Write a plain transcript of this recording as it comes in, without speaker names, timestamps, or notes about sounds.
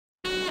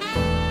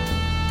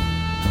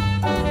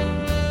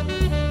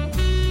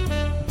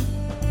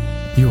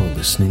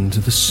listening to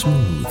the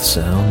smooth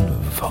sound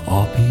of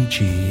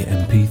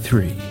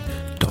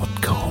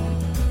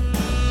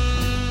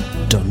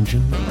RPGMP3.com.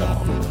 Dungeon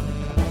On.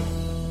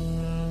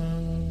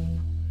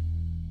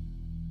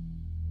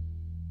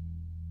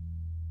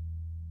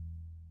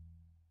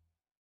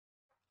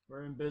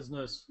 We're in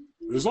business.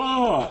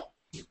 Huzzah!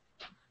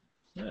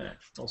 Yeah.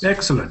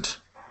 Excellent.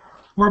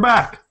 We're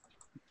back.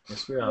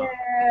 Yes, we are.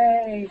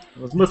 Yay!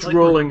 As much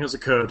rolling has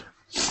occurred.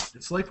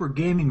 It's like we're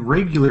gaming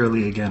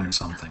regularly again or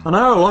something. I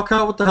know,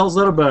 Lockhart, what the hell's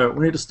that about?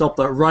 We need to stop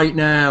that right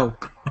now.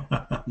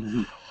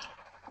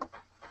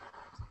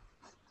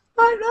 Right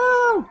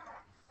now!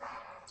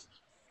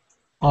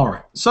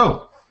 Alright,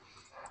 so,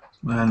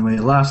 when we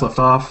last left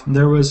off,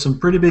 there was some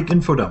pretty big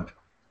info dump.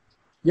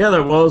 Yeah,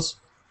 there was.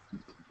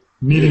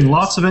 Meeting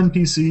lots of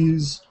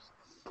NPCs,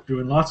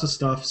 doing lots of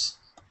stuffs,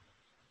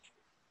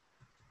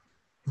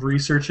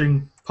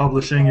 researching,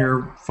 publishing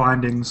your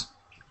findings.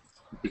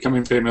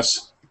 Becoming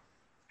famous.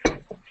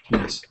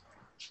 Yes.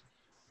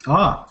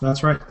 Ah,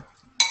 that's right.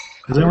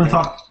 Has anyone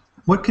thought,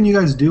 what can you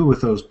guys do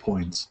with those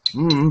points?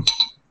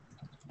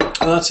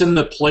 That's in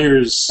the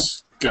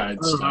player's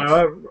guide stuff.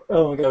 I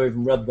don't think I've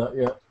even read that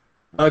yet.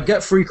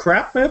 Get free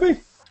crap, maybe?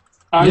 You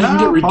can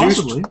get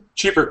reduced, possibly.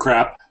 cheaper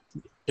crap.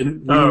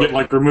 And you can get,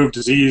 like, remove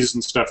disease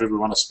and stuff if we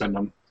want to spend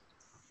them.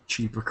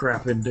 Cheaper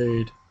crap,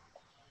 indeed.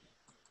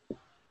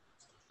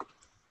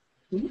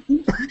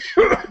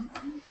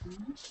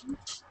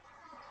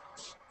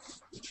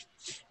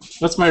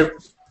 That's my...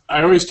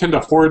 I always tend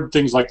to hoard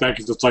things like that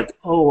because it's like,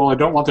 oh, well, I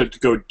don't want it to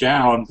go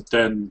down, but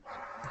then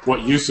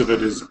what use of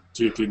it is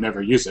if you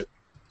never use it?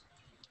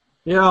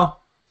 Yeah.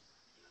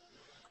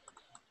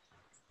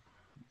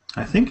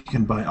 I think you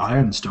can buy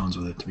iron stones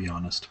with it, to be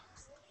honest.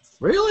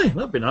 Really?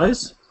 That'd be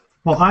nice.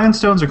 Well, iron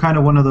stones are kind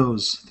of one of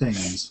those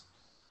things.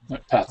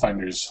 Like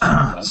Pathfinders.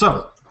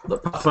 So, The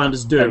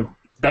Pathfinders do.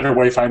 Better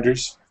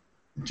Wayfinders.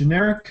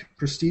 generic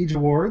prestige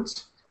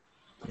awards.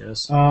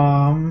 Yes.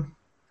 There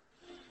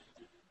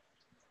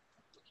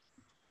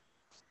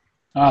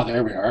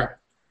we are.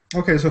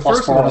 Okay, so Plus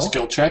first 4 of on a all,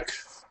 skill check.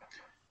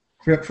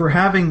 for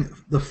having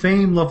the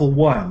Fame level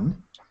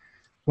 1,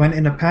 when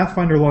in a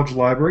Pathfinder Lodge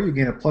library, you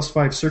gain a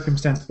 +5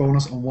 circumstance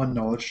bonus on 1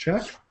 knowledge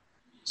check.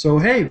 So,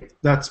 hey,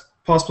 that's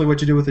possibly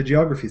what you do with the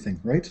geography thing,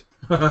 right?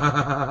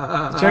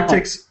 The check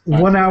takes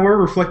 1 hour,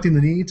 reflecting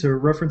the need to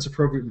reference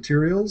appropriate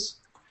materials.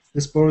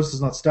 This bonus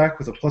does not stack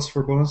with a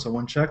 +4 bonus on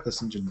 1 check.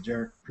 That's in the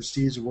generic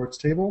prestige awards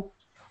table.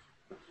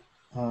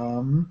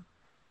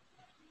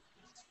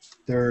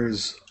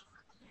 There's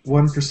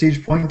 1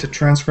 prestige point to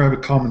transcribe a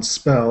common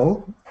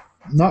spell.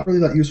 Not really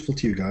that useful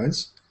to you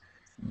guys.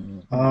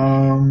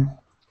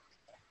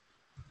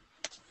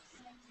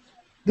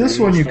 This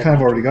one you kind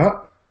of already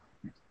got.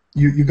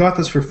 You got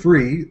this for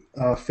free.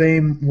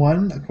 Fame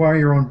 1, acquire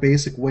your own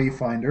basic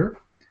Wayfinder.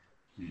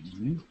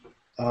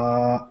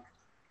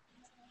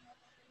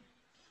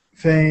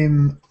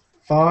 Fame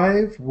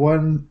 5,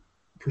 1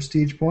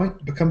 prestige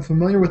point. Become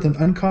familiar with an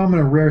uncommon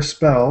or rare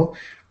spell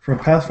from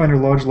Pathfinder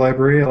Lodge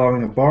Library,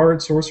 allowing a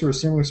bard, sorcerer, or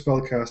similar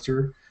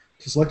spellcaster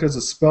to select as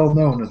a spell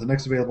known at the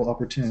next available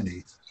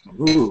opportunity.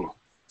 Ooh.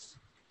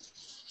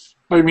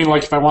 Oh, you mean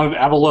like if I wanted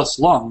Avalus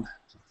Lung?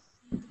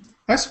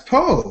 I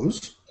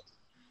suppose.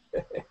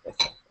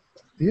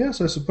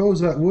 Yes, I suppose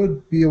that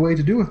would be a way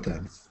to do it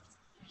then.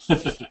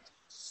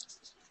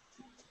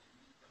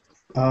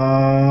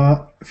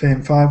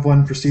 Fame 5,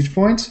 1 prestige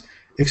points.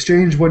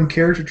 Exchange 1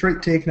 character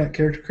trait taken at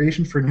character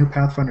creation for a new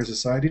Pathfinder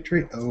Society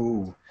trait.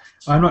 Oh.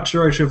 I'm not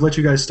sure I should have let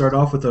you guys start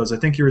off with those. I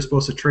think you were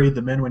supposed to trade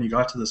them in when you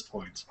got to this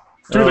point.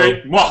 Too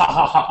late.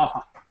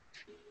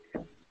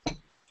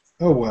 Oh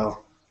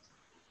well.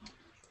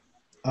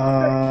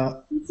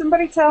 Can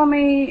somebody tell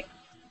me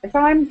if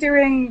I'm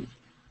doing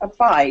a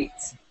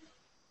bite?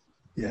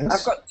 Yes.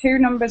 I've got 2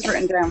 numbers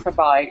written down for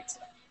bite.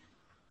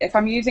 If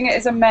I'm using it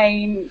as a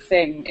main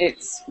thing,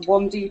 it's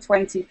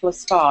 1d20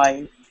 plus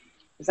 5.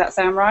 Does that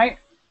sound right?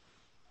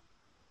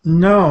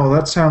 No,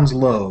 that sounds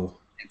low.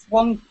 It's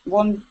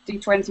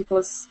 1d20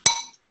 plus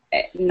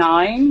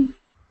 9.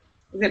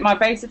 Is it my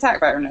base attack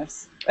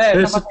bonus?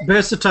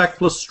 Base attack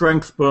plus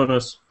strength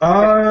bonus.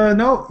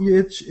 No,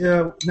 it's,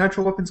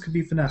 natural weapons can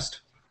be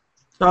finessed.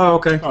 Oh,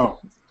 okay. Oh.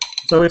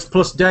 So it's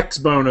plus dex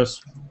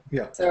bonus.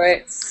 Yeah. So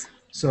it's...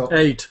 So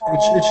 8.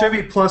 it should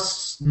be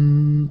plus...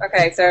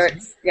 Okay, so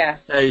it's,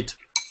 8.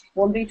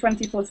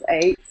 1d20 plus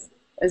 8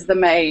 as the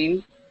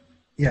main.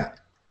 Yeah.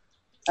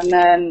 And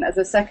then as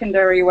a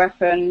secondary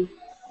weapon,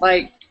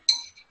 like...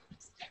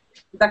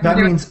 That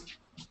means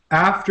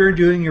after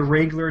doing your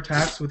regular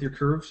attacks with your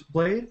curved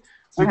blade,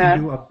 you can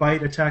do a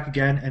bite attack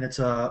again, and it's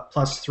a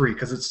 +3,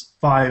 because it's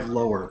 5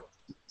 lower.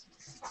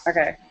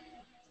 Okay.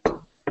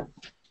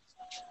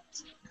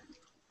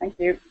 Thank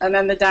you. And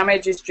then the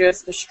damage is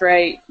just a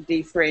straight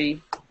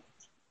D3.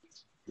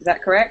 Is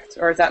that correct,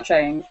 or is that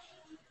changed?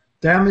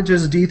 Damage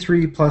is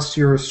D3 plus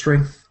your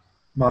strength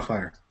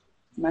modifier.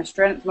 My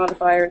strength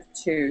modifier is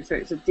 2, so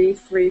it's a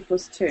D3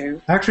 plus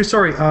 2. Actually,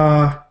 sorry.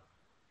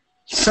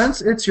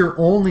 Since it's your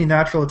only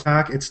natural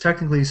attack, it's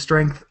technically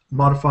strength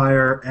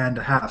modifier and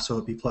a half, so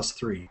it'd be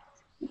 +3.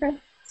 Okay.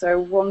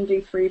 So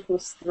 1d3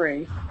 plus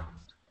 3.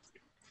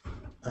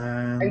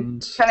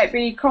 And Can it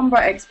be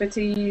combat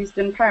expertise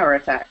and power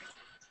attack?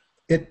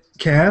 it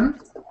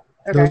can.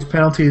 Okay. Those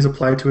penalties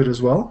apply to it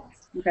as well.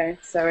 Okay,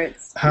 so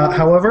it's...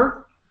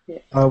 However,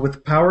 Yeah.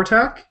 with power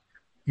attack,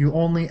 you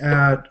only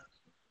add...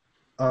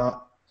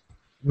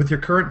 with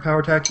your current power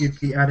attack, you'd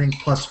be adding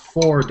plus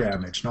 4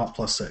 damage, not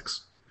plus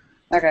 6.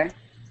 Okay.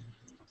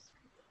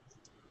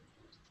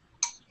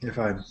 If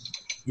I'm...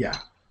 Yeah.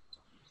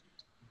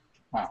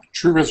 Wow.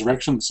 True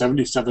Resurrection,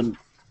 77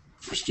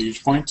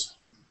 prestige points.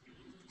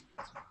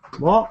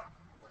 What?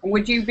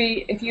 Would you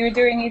be, if you were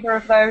doing either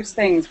of those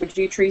things, would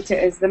you treat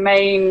it as the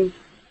main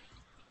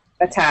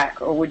attack,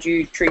 or would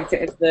you treat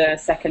it as the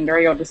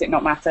secondary, or does it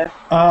not matter?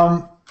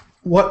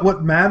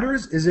 What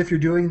matters is if you're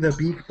doing the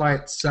beak by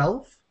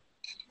itself,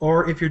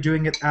 or if you're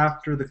doing it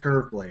after the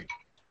curve blade.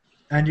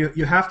 And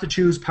you have to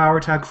choose power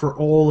attack for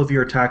all of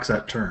your attacks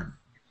that turn.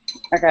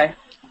 Okay.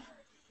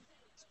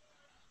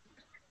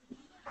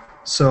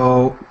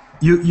 So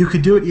you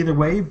could do it either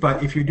way,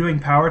 but if you're doing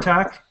power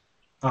attack,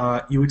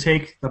 you would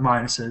take the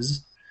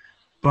minuses.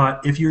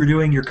 But if you're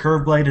doing your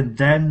curve blade and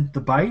then the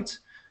bite,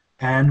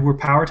 and we're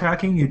power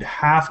attacking, you'd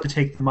have to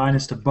take the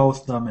minus to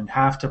both of them and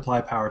have to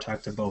apply power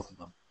attack to both of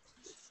them.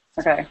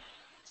 Okay.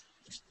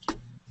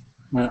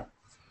 Yeah.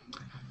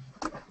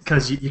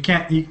 Because you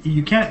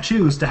can't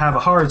choose to have a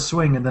hard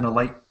swing and then a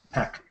light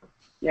peck.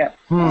 Yeah.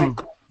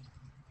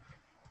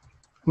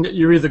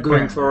 You're either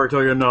going Right. for it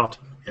or you're not.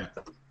 Yeah.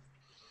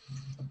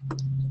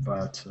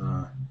 But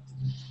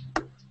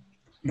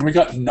We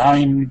got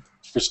 9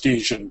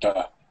 prestige and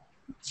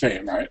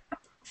fame, right?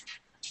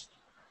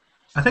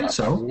 I think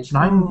so.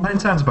 Nine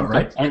sounds about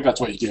right. I think that's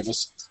what you gave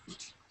us.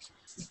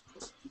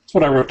 That's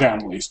what I wrote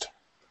down, at least.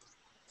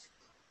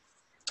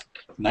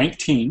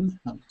 19.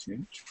 Okay.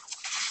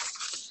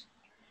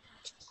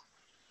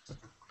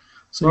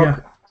 So yeah.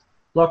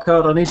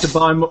 Lockhart, I need to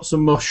buy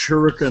some more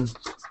shuriken.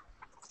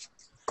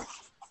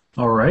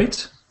 All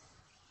right.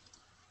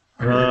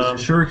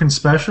 Shuriken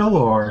special,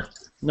 or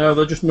No,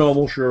 they're just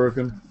normal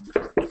shuriken.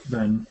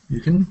 then you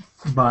can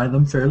buy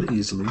them fairly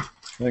easily.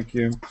 Thank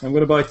you. I'm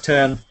going to buy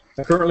 10.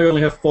 I currently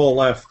only have 4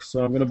 left,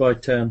 so I'm going to buy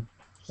 10.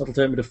 That'll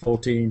take me to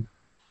 14.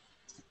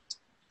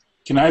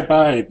 Can I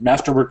buy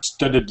Masterwork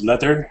studded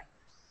leather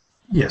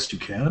Yes, you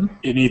can.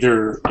 in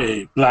either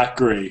a black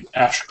gray,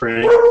 ash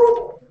gray?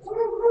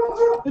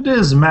 It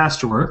is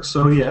masterwork,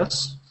 so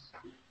yes.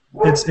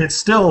 It's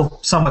still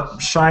somewhat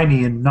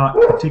shiny and not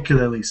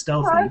particularly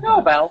stealthy. Hi,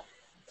 doorbell.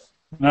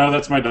 No,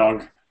 that's my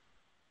dog.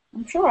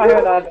 I'm sure I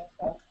heard that.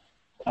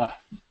 Ah.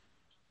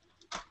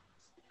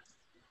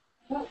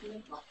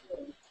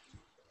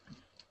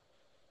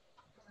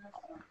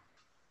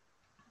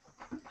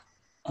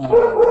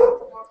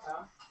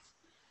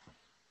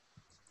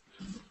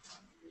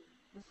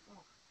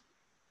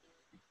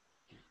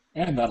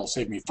 And that'll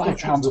save me 5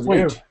 pounds of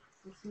weight.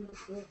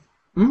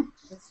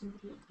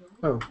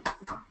 Oh.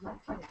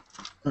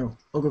 Oh,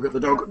 I'll go get the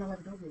dog.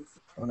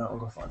 Oh no, I'll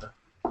go find her.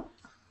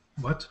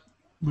 What?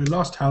 We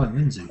lost Hal and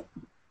Lindsay.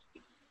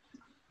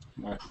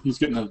 He's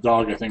getting a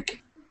dog, I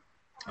think.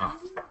 Ah.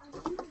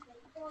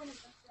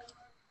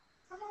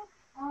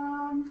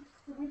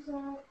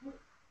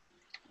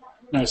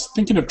 I was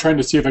thinking of trying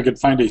to see if I could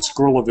find a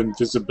scroll of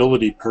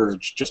invisibility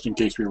purge, just in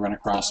case we run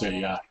across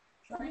a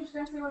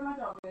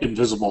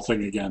invisible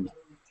thing again.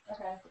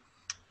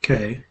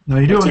 Okay. Now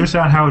you do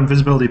understand how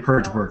invisibility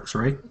purge works,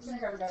 right?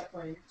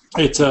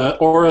 It's a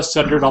aura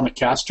centered on the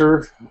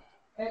caster.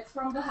 It's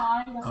from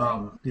behind.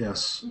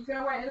 Yes. He's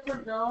gonna wait at the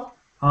front door.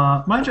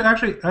 Mind you,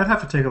 actually, I'd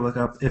have to take a look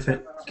up if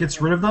it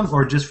gets rid of them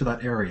or just for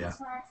that area.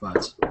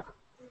 But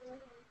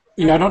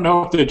Yeah, I don't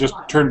know if they just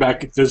turn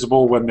back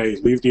visible when they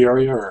leave the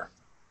area, or...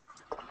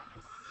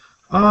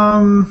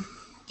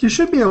 you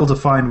should be able to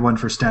find one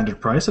for standard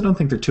price. I don't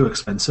think they're too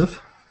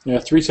expensive. Yeah,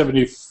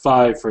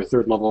 $375 for a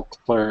 3rd level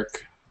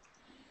cleric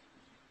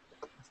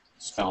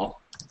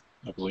spell,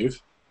 I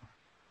believe,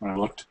 when I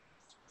looked.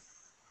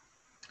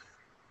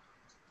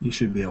 You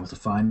should be able to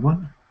find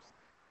one.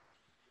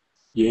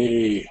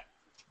 Yay.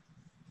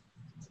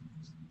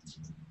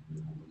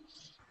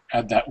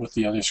 Add that with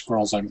the other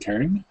scrolls I'm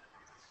carrying.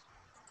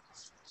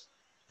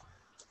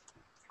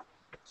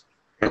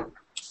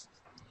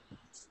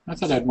 I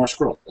thought I had more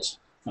scrolls.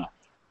 Oh.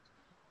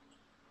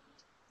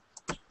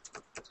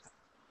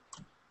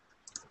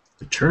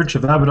 The Church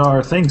of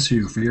Abadar thanks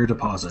you for your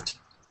deposit.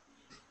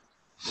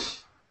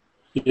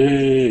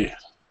 Yay!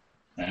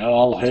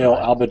 All hail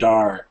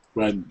Albadar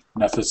when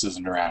Nephis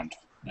isn't around,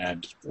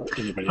 and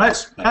anybody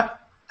else.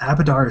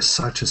 Abadar is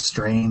such a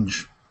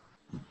strange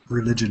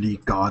religion-y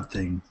god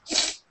thing.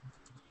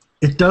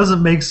 It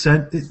doesn't make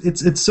sense.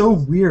 It's so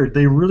weird.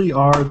 They really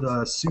are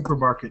the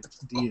supermarket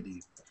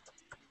deity.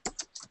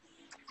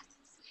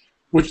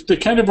 Which they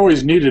kind of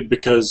always needed,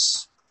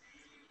 because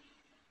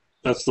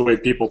that's the way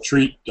people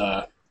treat...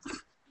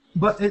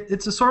 But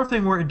it's a sort of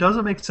thing where it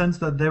doesn't make sense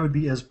that they would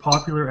be as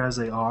popular as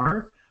they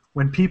are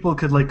when people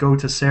could like go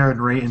to Saren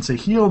Ray and say,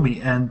 heal me,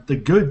 and the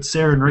good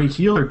Saren Ray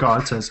healer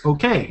god says,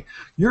 okay,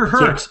 you're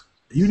hurt.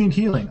 You need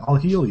healing. I'll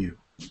heal you.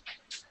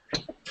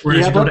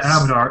 Whereas Yeah, you go to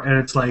that's- Abadar and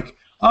it's like,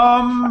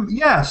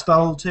 yes,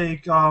 that'll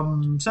take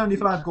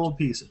 75 gold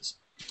pieces.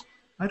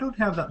 I don't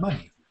have that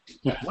money.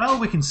 Yeah. Well,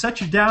 we can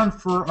set you down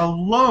for a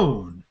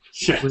loan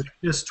Yeah. with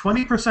just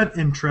 20%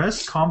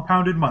 interest,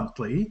 compounded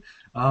monthly.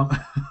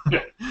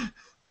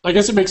 I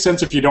guess it makes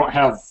sense if you don't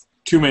have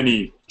too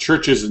many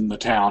churches in the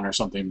town or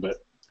something,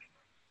 but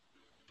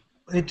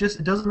It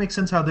doesn't make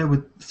sense how they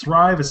would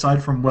thrive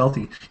aside from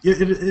wealthy.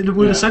 It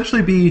would Yeah.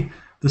 essentially be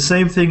the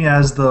same thing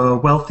as the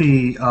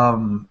wealthy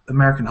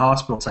American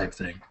hospital type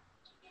thing.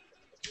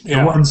 The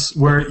yeah. ones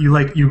where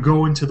you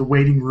go into the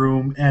waiting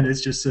room and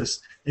it's just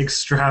this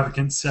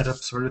extravagant setup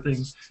sort of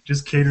thing,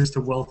 just caters to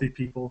wealthy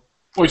people.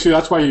 Well, you see,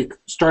 that's why you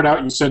start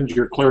out, you send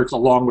your clerics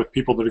along with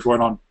people that are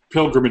going on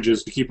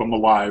pilgrimages to keep them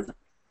alive,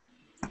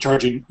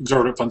 charging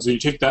exorbitant funds. And you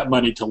take that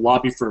money to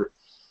lobby for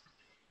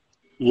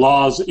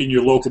laws in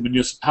your local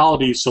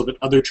municipality so that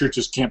other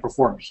churches can't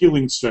perform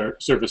healing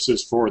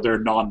services for their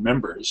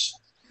non-members.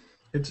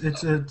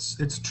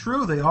 It's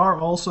true. They are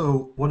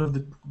also one of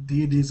the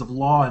deities of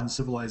law and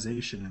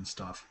civilization and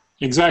stuff.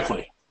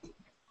 Exactly.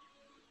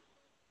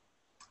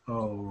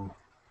 Oh,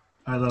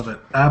 I love it.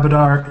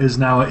 Abadar is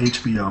now at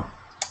HBO.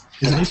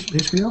 Is it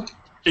HBO?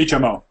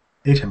 HMO.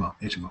 HMO.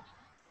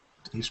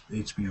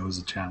 HBO is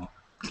a channel.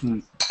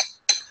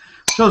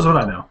 Shows what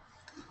I know.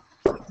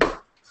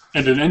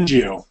 And an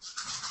NGO,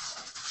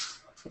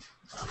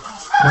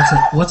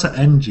 What's an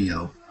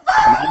NGO?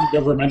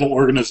 non-governmental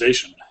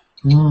organization.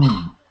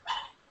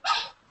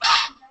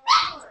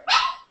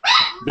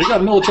 Big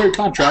on military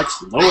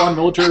contracts, low on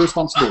military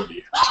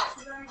responsibility.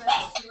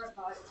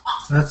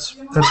 That's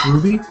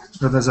Ruby,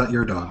 or is that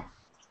your dog?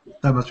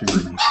 That must be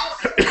Ruby.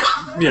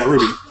 Yeah,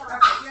 Ruby.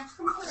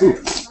 Ooh.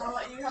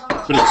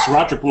 Bit of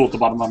sriracha pool at the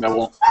bottom of my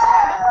wall.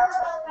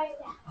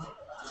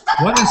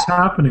 What is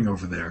happening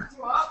over there?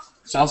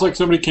 Sounds like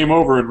somebody came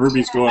over and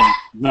Ruby's going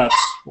nuts,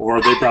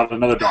 or they brought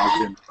another dog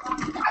in.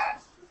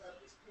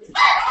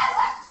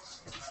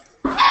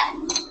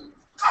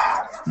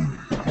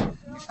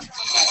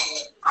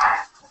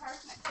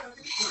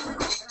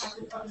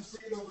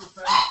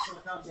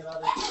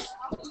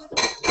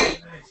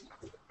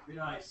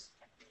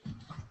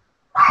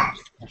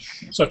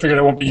 So I figured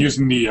I won't be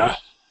using the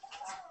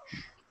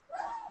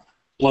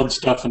blood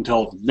stuff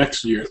until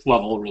next year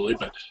level, really,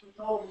 but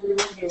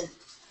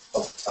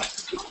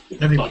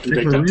Any I'll have to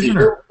take particular that reason? feed.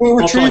 Or?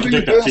 We're Also, I can retrieving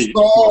take a that feed,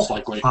 baseball. most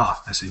likely.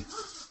 Ah, I see.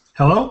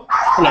 Hello?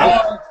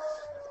 Hello?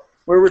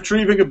 We're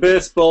retrieving a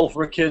baseball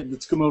for a kid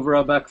that's come over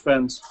our back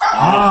fence.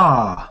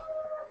 Ah.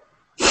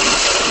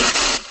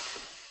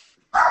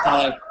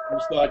 Hi. I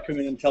just thought I'd come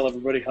in and tell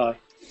everybody hi.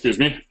 Excuse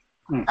me?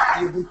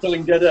 You've been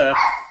telling dead air.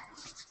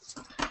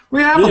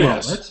 We have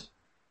Yes. a little bit.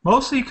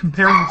 Mostly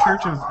comparing the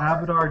Church of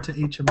Abadar to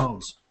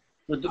HMOs.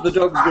 The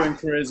dog's going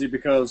crazy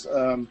because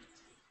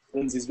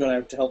Lindsay's gone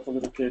out to help the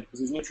little kid because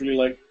he's literally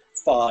like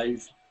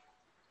 5.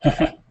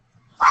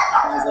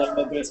 He's like,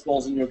 my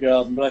baseball's in your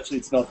garden, but actually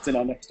it's not. It's in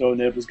our next door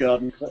neighbour's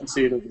garden. I can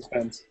see it over the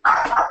fence.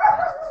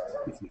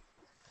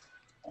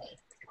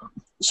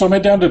 So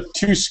I'm down to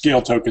 2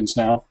 scale tokens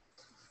now.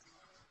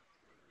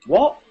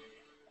 What?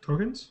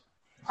 Tokens?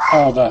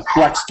 Oh, the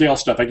black scale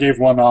stuff. I gave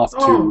one off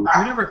Oh, to...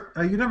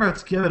 you never have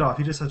to give it off.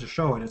 You just have to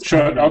show it. It's Sure,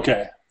 kind of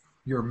okay.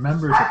 your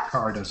membership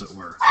card, as it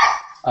were.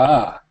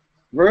 Ah.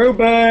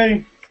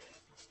 Ruby!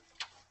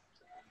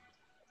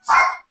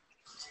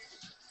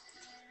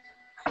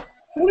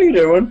 What are you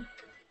doing?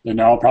 Then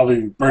I'll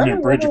probably burn your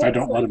bridge if I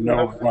don't let him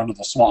know we're going to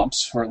the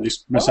swamps, or at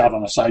least miss out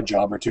on a side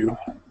job or 2.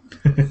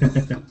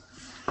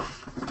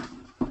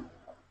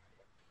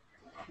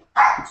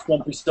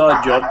 Swampy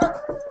side job.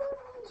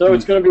 So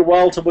it's going to be a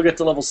while till we get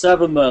to level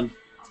 7 then.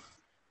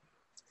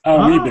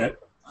 A wee bit.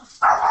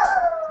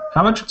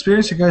 How much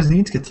experience do you guys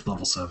need to get to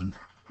level 7?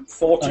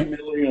 40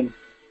 million.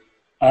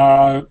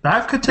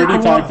 That could take a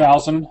while.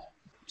 35,000.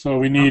 So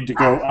we need to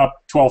go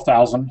up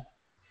 12,000.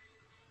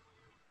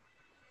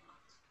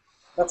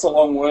 That's a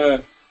long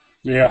way.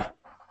 Yeah.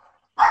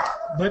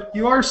 But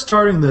you are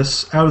starting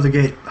this out of the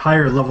gate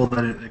higher level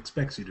than it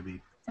expects you to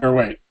be. Or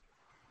wait.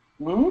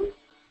 Hmm?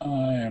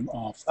 I am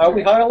off. Are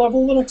we higher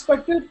level than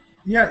expected?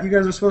 Yeah, you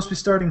guys are supposed to be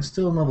starting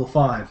still in level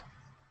 5.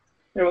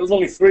 Yeah, well, there's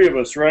only 3 of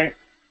us, right?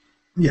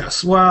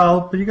 Yes,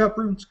 well, but you got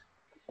Brunsk.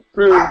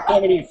 Crew, how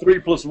many 3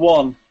 plus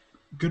 1?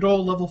 Good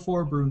old level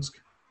 4 Brunsk.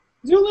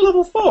 Is he only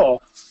level 4?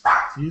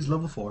 He's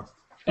level 4.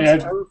 Yeah,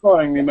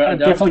 Terrifying me, man. I've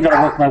definitely got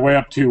to work my way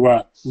up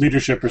to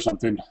leadership or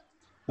something.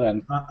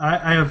 Then.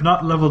 I have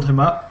not leveled him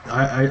up.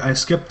 I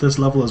skipped this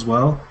level as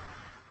well.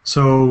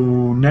 So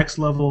next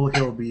level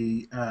he'll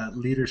be at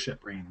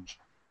leadership range.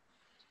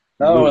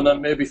 Oh, and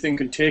then maybe Thing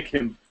can take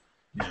him.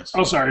 Yes.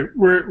 Oh, sorry.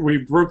 We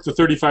broke the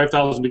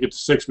 35,000 to get to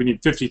 6. We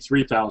need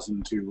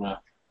 53,000 to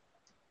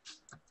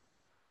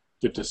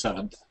get to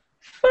 7th.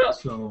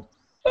 So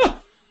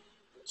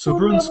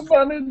We'll have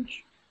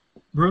advantage.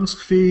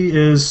 Brunsk fee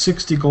is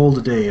 60 gold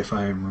a day, if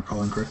I am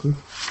recalling correctly.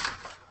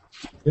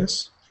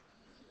 Yes.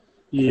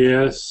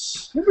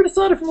 Yes. Did we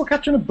decide if we were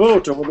catching a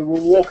boat or whether we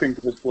were walking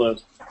to this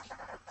place?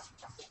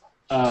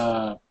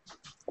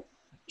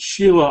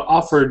 Sheila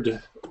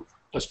offered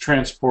a us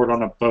transport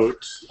on a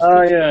boat.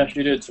 Oh, yeah,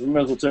 she did. So we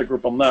might as well take her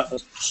up on that.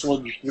 Let's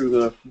sludge through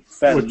the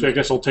fen. Which I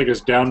guess will take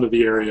us down to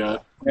the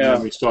area. And Yeah.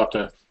 then we still have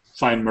to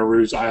find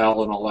Maru's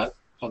Isle and all that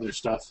other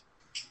stuff.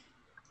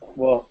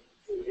 Well,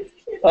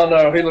 oh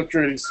no, he looked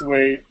really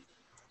sweet.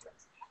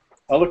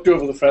 I looked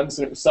over the fence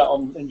and it was sat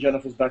in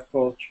Jennifer's back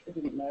porch. I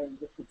didn't know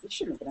he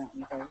shouldn't have been out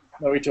in the road.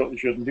 No, he totally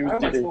shouldn't. He I was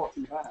almost diddy. walked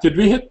him back. Did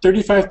we hit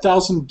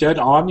 35,000 dead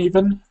on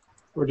even?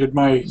 Or did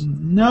my...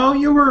 No,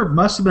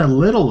 must have been a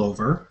little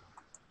over.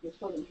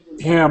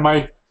 Yeah,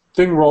 my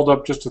thing rolled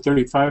up just to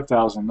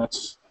 35,000.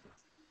 That's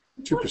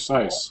too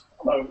precise.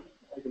 Oh,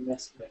 I can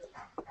mess with it.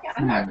 Yeah,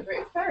 I know, but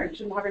his parents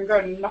shouldn't have him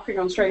going knocking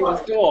on strangers'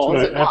 That's doors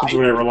what at happens night.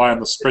 when I rely on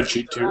the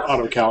spreadsheet to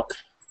auto-calc.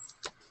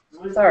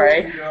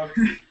 Sorry.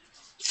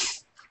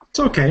 It's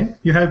okay.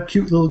 You had a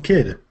cute little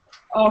kid.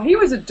 Oh, he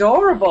was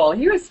adorable.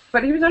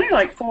 But he was only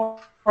like 4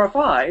 or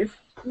 5.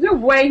 There's no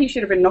way he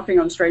should have been knocking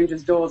on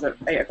strangers' doors at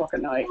 8 o'clock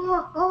at night.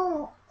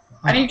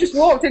 And he just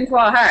walked into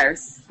our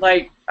house.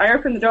 Like, I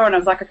opened the door and I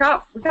was like,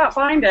 we can't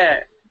find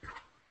it.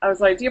 I was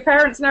like, do your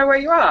parents know where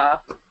you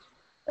are?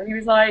 And he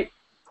was like,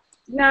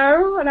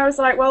 no. And I was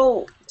like,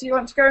 well, do you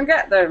want to go and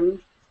get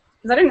them?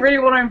 Because I didn't really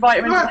want to invite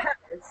him into the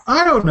house.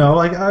 I don't know.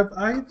 Like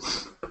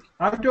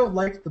I don't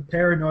like the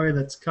paranoia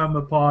that's come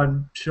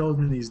upon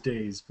children these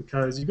days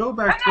because you go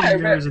back I know,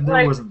 20 years but, and there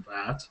like, wasn't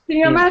that. Can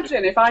you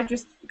imagine if I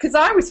just... Because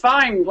I was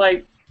fine,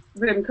 like,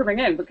 with him coming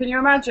in, but can you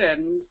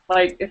imagine,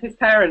 like, if his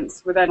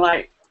parents were then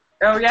like,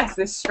 oh yes,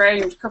 this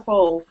strange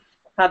couple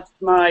had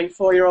my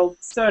 4-year-old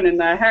son in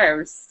their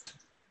house.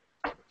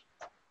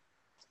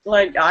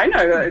 Like, I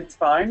know that it's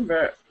fine,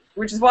 but...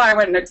 Which is why I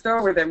went next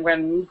door with him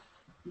when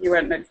he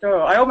went next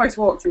door. I almost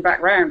walked him back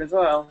round as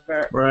well,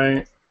 but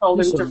Right. told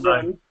him You're to so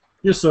run.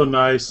 You're so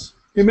nice.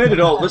 He made it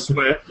all this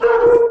way.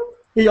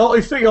 He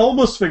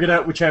almost figured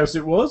out which house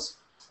it was.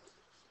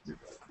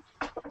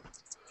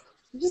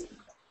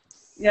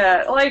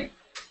 Yeah, like,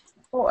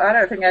 well, I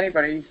don't think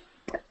anybody...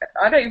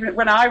 I don't even...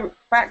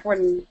 Back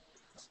when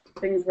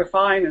things were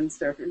fine and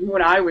stuff, even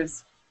when I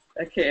was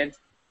a kid,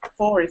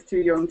 4 is too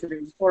young to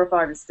be... 4 or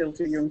 5 is still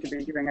too young to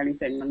be doing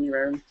anything on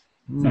your own.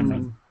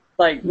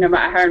 Like, no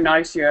matter how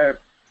nice your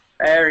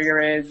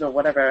area is or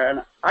whatever.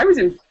 And I was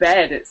in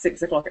bed at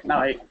 6 o'clock at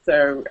night,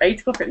 so 8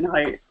 o'clock at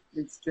night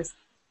is just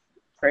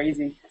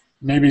crazy.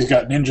 Maybe he's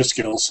got ninja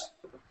skills.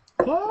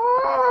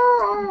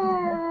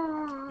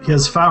 He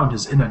has found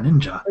his inner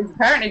ninja. He's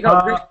apparently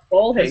got good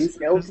ball hitting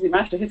skills because he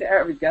managed to hit it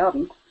out of his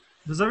garden.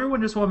 Does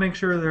everyone just want to make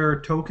sure their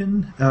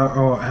token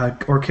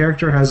or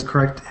character has the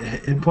correct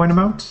hit point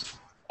amount?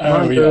 Oh,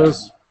 Mine yeah.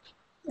 does.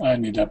 I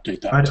need to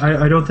update that.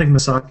 I don't think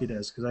Misaki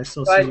does because I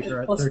still Do I see just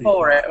her at plus 30.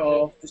 4 it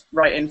or just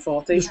write in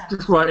 40?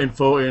 Just write in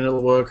 40 and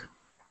it'll work.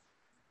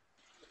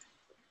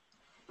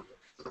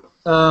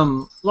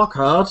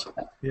 Lockhart,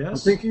 I'm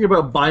Yes. thinking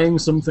about buying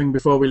something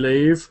before we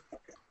leave.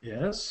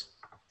 Yes.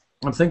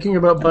 I'm thinking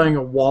about buying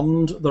a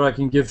wand that I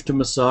can give to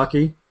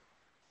Misaki.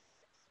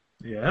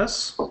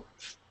 Yes.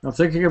 I'm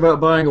thinking about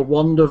buying a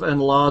wand of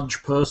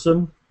enlarge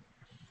person.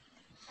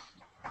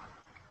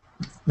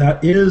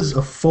 That is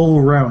a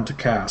full round to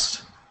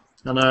cast.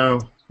 I know.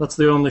 That's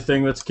the only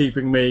thing that's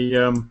keeping me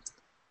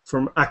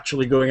from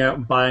actually going out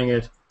and buying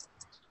it.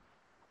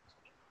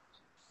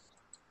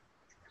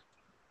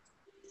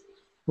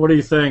 What do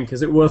you think?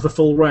 Is it worth a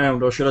full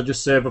round, or should I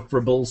just save up for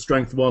a bull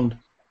strength wand?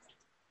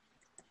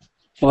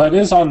 Well, that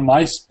is on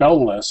my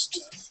spell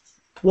list.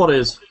 What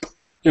is?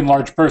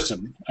 Enlarge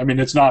person. I mean,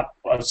 it's not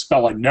a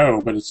spell I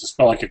know, but it's a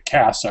spell I could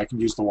cast, so I can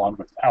use the wand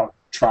without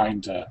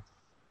trying to...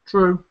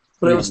 True.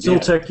 But it Yeah, would still yeah.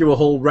 take you a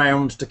whole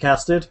round to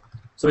cast it.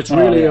 So it's Oh,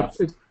 really yeah.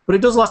 but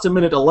it does last a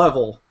minute a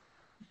level.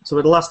 So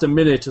it'd last a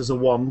minute as a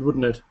wand,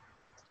 wouldn't it?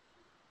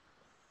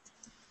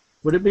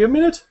 Would it be a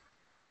minute?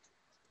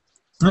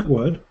 It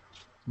would.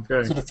 Is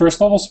Okay. it a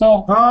first level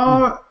spell?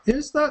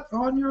 Is that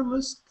on your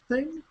list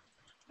thing?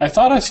 I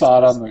thought I saw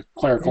it on the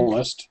clerical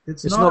list.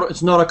 It's It's not. not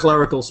it's not a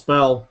clerical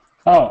spell.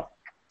 Oh,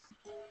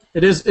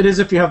 It is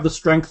if you have the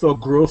strength or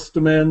growth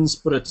domains,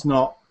 but it's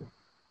not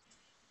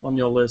on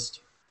your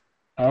list.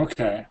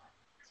 okay.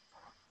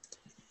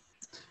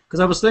 Because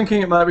I was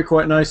thinking it might be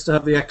quite nice to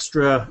have the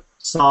extra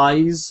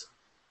size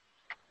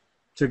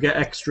to get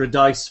extra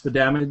dice for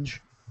damage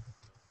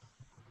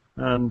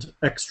and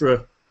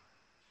extra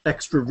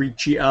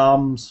reachy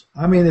arms.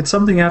 I mean, it's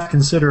something you have to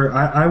consider.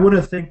 I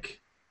wouldn't think,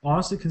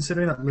 honestly,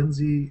 considering that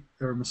Lindsay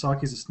or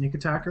Misaki is a sneak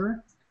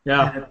attacker,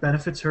 Yeah, and it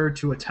benefits her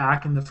to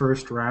attack in the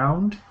first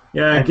round.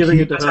 yeah, and giving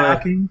keep it to her.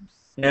 attacking.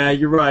 Yeah,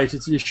 you're right.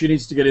 She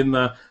needs to get in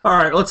there. All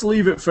right, let's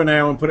leave it for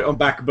now and put it on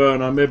back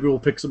burner. Maybe we'll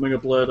pick something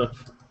up later.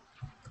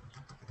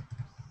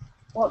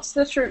 What's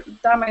the true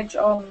damage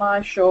on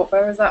my short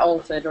bow? Is that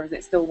altered, or is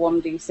it still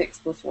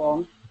 1d6 plus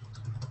 1?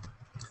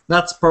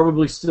 That's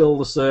probably still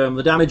the same.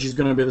 The damage is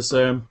going to be the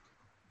same.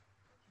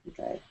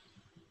 Okay.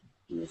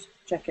 I'm just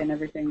checking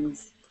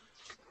everything's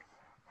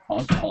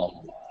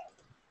Remotely.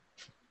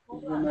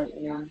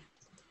 remotely.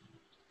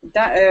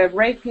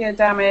 Rapier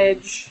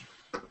damage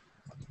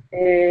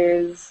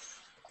is...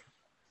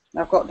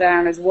 I've got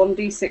down as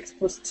 1d6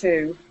 plus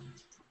 2.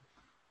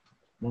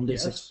 1d6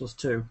 Yes. plus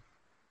 2.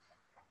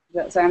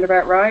 that sound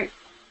about right?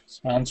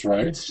 Sounds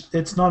right.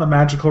 It's not a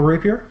magical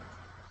rapier.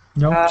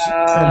 No.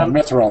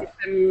 Mithril.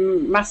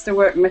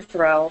 Masterwork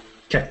Mithril.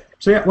 Okay.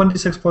 So yeah,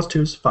 1d6 plus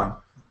 2 is fine.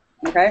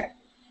 Okay.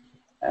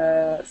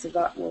 So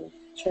that will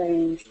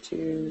change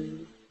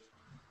to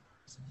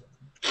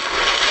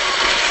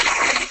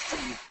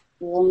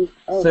one.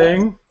 Oh,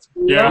 Thing.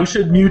 Yeah. You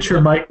should mute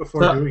your mic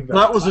before doing that.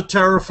 That was a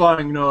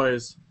terrifying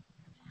noise.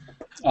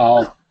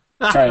 I'll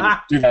try and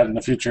do that in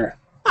the future.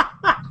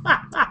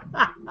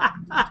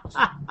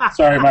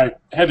 Sorry, my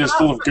head is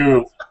full of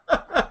goo.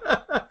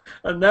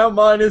 And now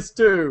mine is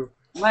too.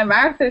 My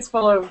mouth is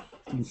full of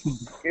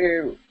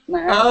goo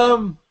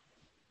now.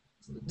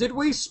 Did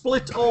we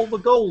split all the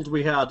gold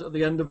we had at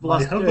the end of My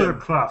last game?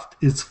 hovercraft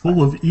is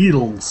full of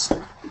eels.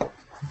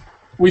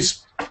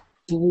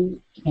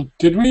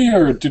 Did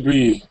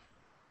we?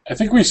 I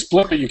think we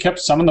split, but you kept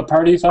some in the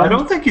party fund? I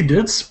don't think you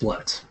did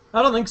split.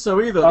 I don't think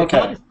so either.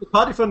 Okay. The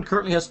party fund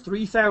currently has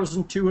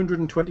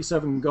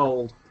 3,227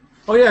 gold.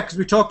 Oh yeah, because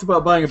we talked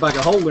about buying a bag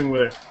of holding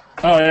with it.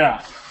 Oh,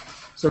 yeah.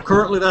 So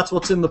currently that's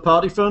what's in the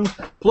party fund.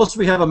 Plus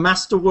we have a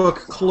Masterwork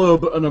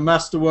club and a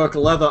Masterwork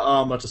leather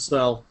armor to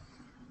sell.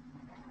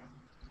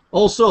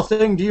 Also,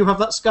 Thing, do you have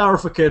that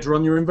scarificator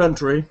on your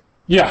inventory?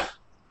 Yeah.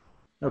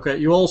 Okay,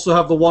 you also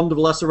have the Wand of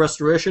Lesser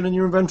Restoration in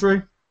your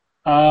inventory?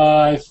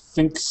 I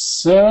think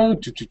so.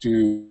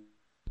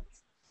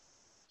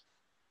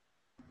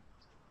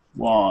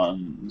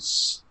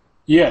 Wands.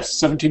 Yes,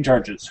 17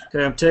 charges.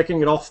 Okay, I'm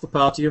taking it off the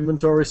party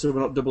inventory so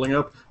we're not doubling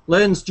up.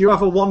 Lens, do you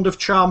have a Wand of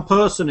Charm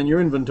Person in your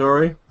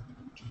inventory?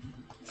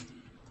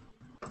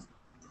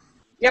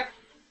 Yep.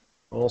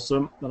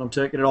 Awesome. Then I'm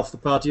taking it off the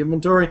party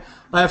inventory.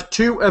 I have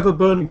 2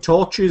 ever-burning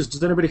torches.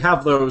 Does anybody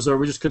have those, or are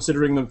we just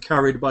considering them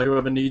carried by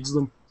whoever needs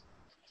them?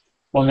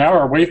 Well, now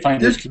our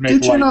wayfinders can make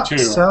Did you light not too.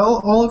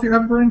 sell all of your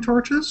ever-burning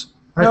torches?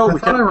 No, I we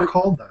thought I kept-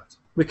 recalled that.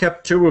 We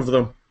kept 2 of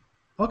them.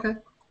 Okay.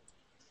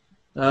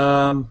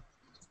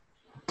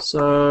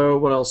 So,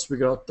 what else we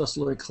got?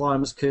 Desolate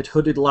Climbers Kit,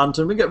 Hooded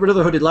Lantern. We get rid of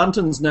the Hooded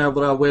Lanterns now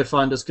that our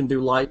Wayfinders can do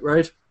light,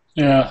 right?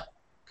 Yeah.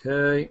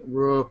 Okay,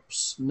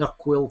 Ropes,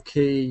 Knuckwill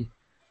Key,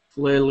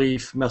 Flare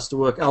Leaf,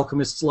 Masterwork,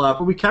 Alchemist's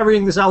Lab. Are we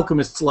carrying this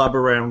Alchemist's Lab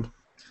around?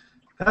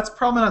 That's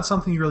probably not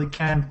something you really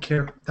can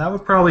carry. That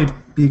would probably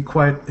be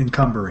quite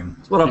encumbering.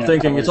 That's what I'm Yeah,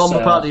 thinking. It's on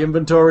probably the so. party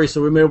inventory,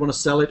 so we may want to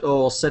sell it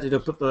or set it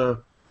up at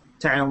the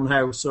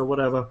townhouse or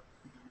whatever.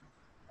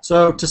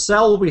 So, to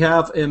sell, we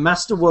have a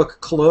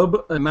Masterwork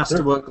Club, a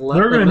Masterwork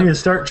They're going to need to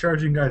start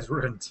charging guys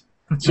rent.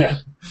 Yeah.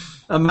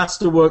 a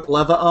Masterwork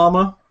Leather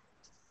Armor,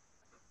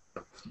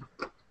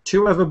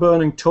 2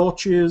 Ever-Burning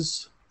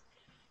Torches.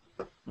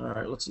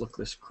 Alright, let's look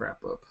this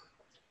crap up.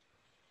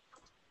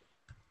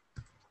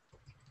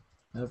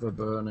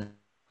 Ever-Burning.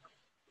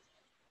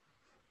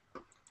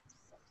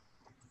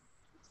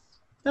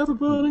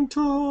 Ever-Burning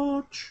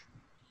Torch.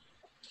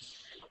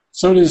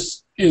 So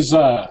is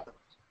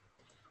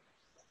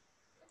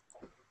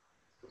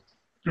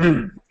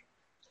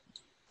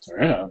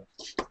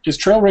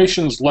trail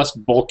rations less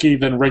bulky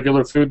than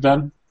regular food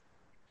then?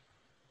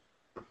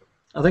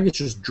 I think it's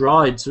just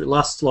dried, so it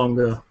lasts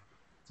longer.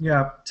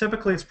 Yeah,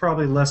 typically it's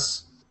probably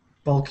less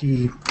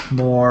bulky,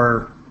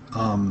 more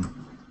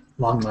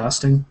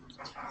long-lasting.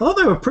 I thought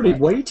they were pretty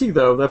weighty,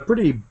 though. They're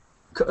pretty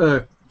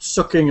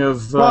sucking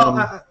of...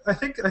 Well, I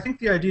think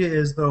the idea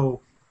is,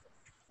 though,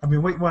 I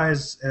mean,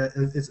 weight-wise,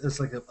 it's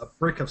like a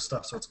brick of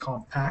stuff, so it's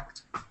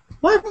compact.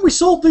 Why haven't we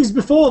sold these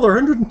before? They're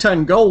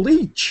 110 gold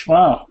each.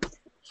 Wow.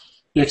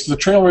 Yeah, because the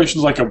trail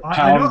ration's like a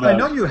pound. I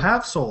know you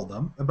have sold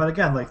them, but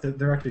again, like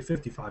they're actually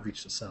 55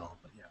 each to sell.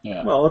 But yeah.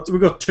 Yeah. Well, we've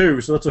got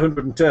 2, so that's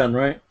 110,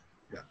 right?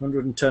 Yeah.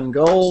 110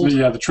 gold. So,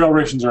 yeah, the trail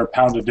rations are a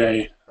pound a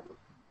day.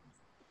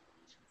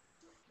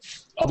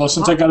 Although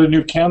since I got a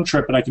new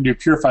cantrip and I can do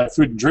purified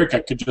food and drink, I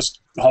could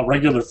just haul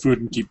regular food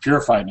and keep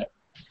purifying it.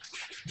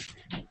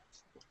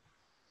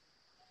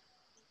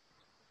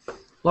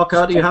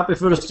 Lockhart, are you happy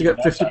for us to get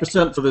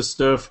 50% for this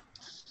stuff?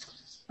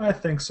 I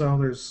think so.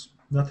 There's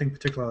nothing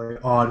particularly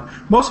odd.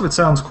 Most of it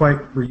sounds quite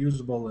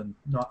reusable and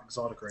not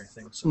exotic or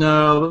anything. So.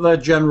 No, they're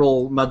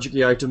general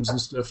magic-y items and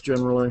stuff,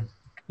 generally.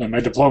 And my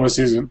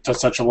diplomacy isn't to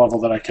such a level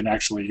that I can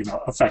actually,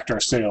 affect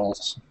our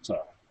sales.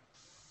 So.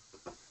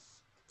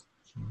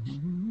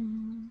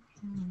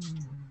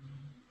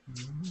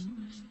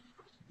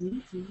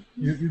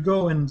 You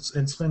go and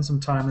spend some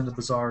time in the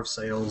Bazaar of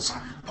Sales,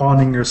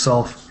 pawning your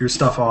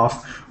stuff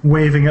off,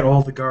 waving at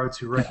all the guards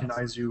who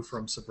recognize you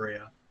from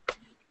Sabrea.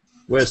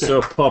 We're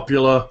so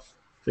popular.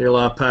 Feel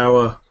our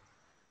power.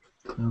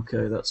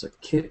 Okay, that's a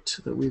kit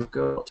that we've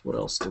got. What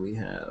else do we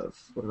have?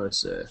 What did I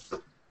say?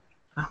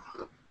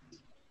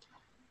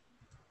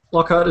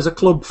 Lockhart, is a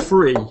club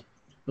free,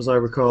 as I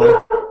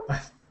recall?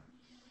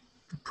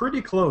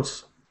 Pretty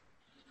close.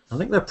 I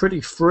think they're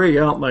pretty free,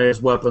 aren't they,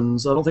 as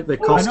weapons? I don't think they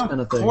cost I know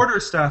anything.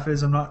 quarterstaff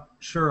is. I'm not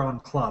sure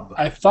on club.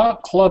 I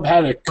thought club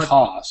had a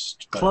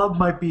cost. But Club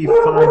might be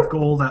 5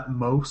 gold at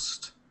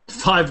most.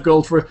 5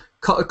 gold for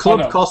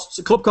club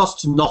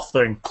costs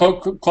nothing.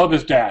 Club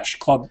is dash.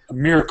 A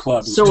mere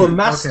club is So a two.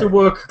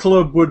 masterwork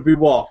club would be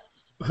what?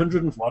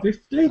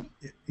 150?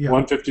 Yeah.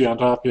 150 on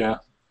top, yeah.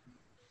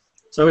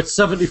 So it's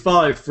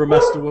 75 for a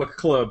Masterwork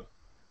Club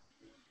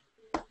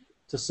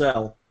to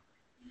sell,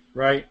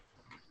 right?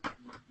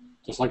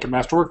 Just like a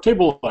Masterwork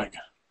table leg.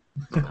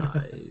 Did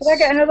I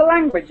get another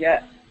language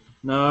yet?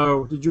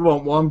 No. Did you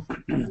want one?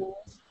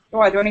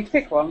 Why, do I need to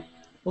pick one?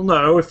 Well,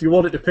 no. If you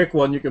wanted to pick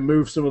one, you can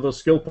move some of those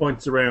skill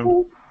points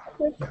around.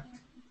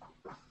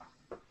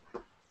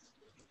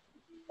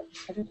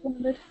 I just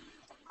wondered.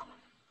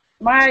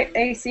 My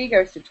AC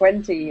goes to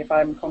 20 if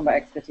I'm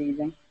combat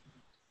expertising.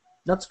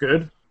 That's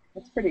good.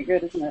 That's pretty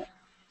good, isn't it?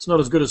 It's not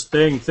as good as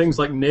Thing. Thing's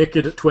like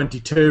naked at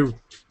 22.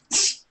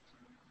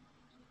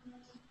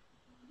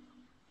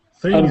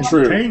 Thing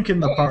Untrue. tank in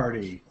the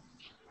party.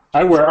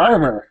 I wear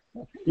armor,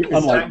 You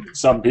unlike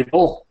some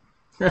people.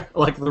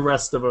 like the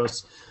rest of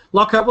us.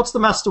 Lockhart, what's the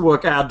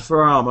Masterwork ad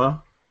for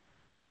armor?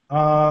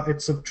 It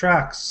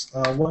subtracts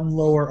one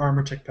lower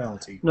armor check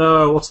penalty.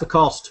 No, what's the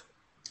cost?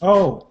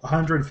 Oh,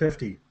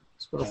 150.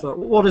 That's what I thought.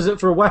 What is it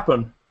for a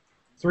weapon?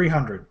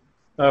 300.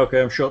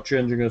 Okay, I'm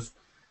shortchanging us.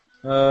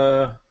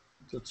 So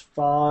it's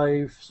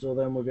 5, so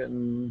then we're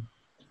getting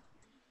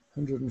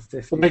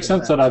 150. It makes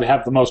sense that I'd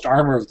have the most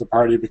armor of the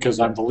party because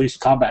I'm the least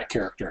combat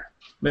character.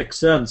 Makes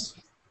sense.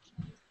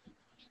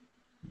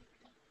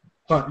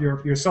 But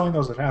you're selling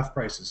those at half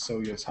prices,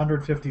 so it's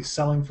 150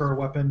 selling for a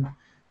weapon,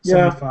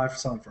 Yeah. 75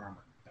 selling for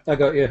armor. I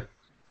got you.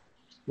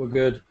 We're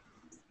good.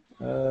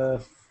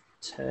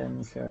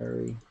 10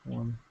 carry.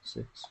 1,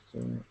 6,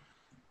 7,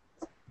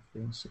 8,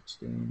 15,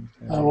 16.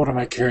 Carry. What am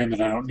I carrying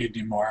that I don't need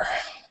anymore?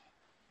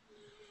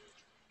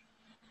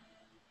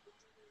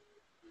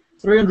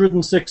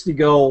 360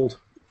 gold.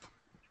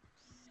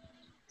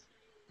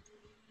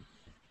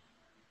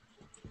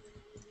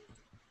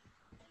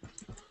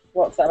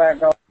 What's that about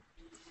gold?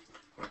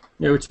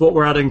 Yeah, it's what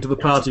we're adding to the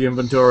party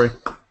inventory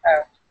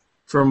Oh,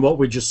 from what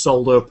we just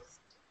sold up.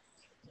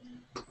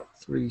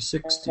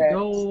 360 Okay.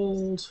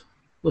 gold.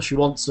 Unless you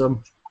want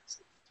some.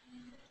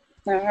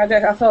 no,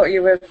 I thought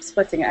you were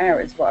splitting it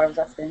out, is what I was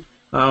asking.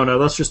 Oh no,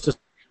 that's just a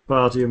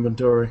party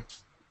inventory.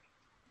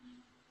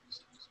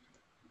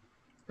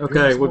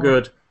 Okay, we're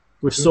good.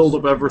 We've sold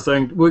up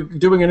everything. We're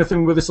doing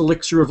anything with this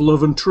elixir of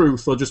love and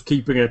truth, or just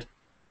keeping it?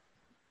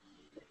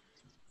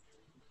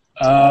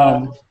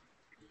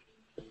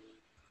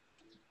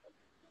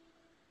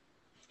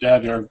 Yeah,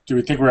 do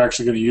we think we're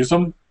actually going to use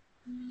them?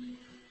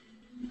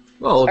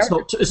 Well, it's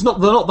not. It's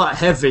not. They're not that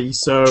heavy,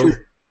 so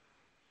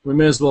we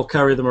may as well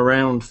carry them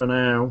around for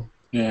now.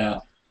 Yeah.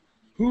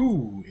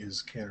 Who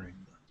is carrying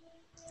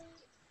them?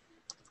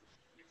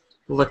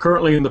 Well, they're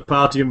currently in the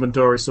party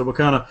inventory, so we're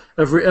kind of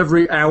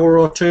every hour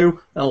or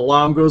two, an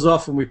alarm goes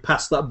off, and we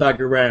pass that bag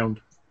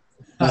around.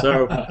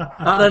 So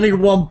at any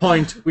one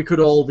point, we could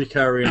all be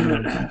carrying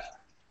them.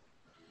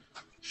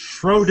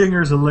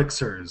 Schrodinger's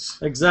elixirs.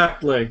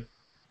 Exactly.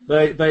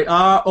 They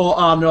are or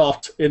are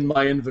not in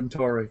my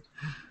inventory.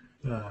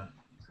 All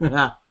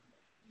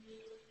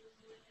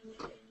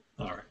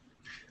right.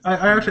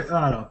 I actually,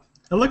 I don't know.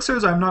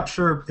 Elixirs, I'm not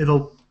sure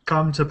it'll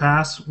come to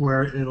pass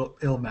where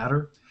it'll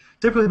matter.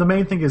 Typically, the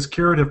main thing is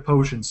curative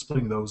potions,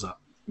 splitting those up.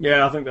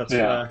 Yeah, I think that's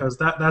fair. Because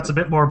that's a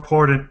bit more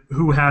important,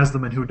 who has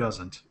them and who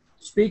doesn't.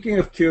 Speaking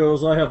of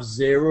cures, I have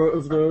 0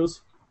 of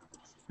those.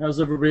 How's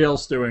everybody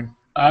else doing?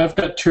 I've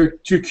got two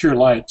cure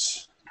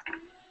lights.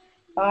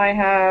 I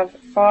have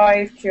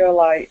 5 cure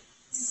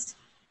lights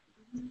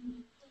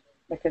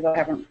because I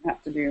haven't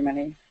had to do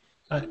many.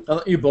 I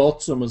thought you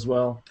bought some as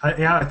well.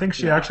 I think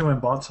she actually went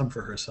and bought some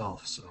for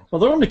herself. So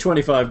Well, they're only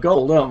 25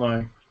 gold, aren't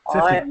they?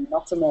 50. I am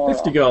not a moron.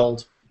 50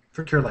 gold.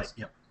 for Cure Light,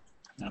 yep.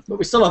 But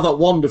we still have that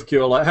wand of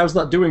cure light. How's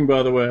that doing,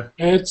 by the way?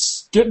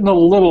 It's getting a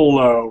little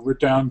low. We're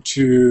down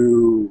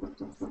to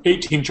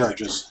 18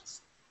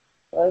 charges.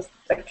 There's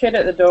a kid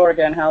at the door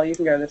again, Hal. You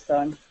can go this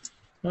time.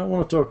 I don't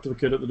want to talk to the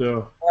kid at the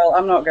door. Well,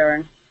 I'm not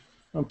going.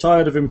 I'm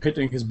tired of him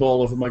hitting his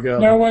ball over my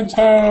garden. No one's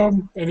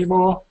home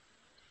anymore.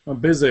 I'm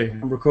busy.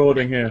 I'm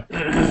recording here.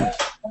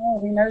 Oh,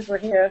 he knows we're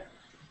here.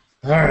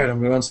 Alright, I'm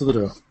going to answer the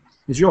door.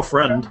 He's your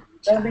friend.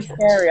 Don't be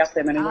scary at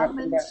him and he won't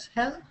come back. Almonds,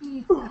 help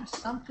me. There's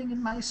something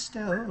in my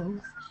stove.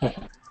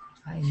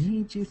 I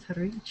need you to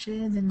reach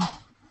in and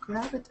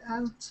grab it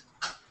out.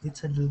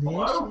 It's a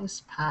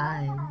delicious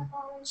pie.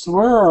 So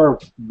where are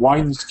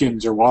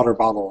wineskins or water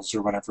bottles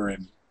or whatever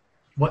in?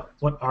 What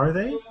are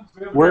they?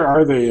 Where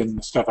are they in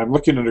the stuff? I'm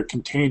looking under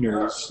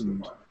containers.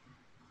 And...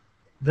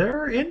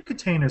 They're in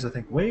containers, I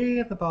think, way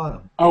at the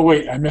bottom. Oh,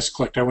 wait, I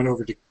misclicked. I went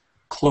over to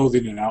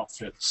clothing and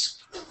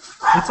outfits.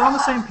 It's on the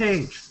same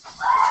page.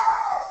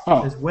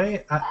 Oh, It's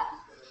way.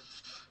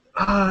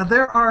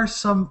 There are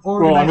some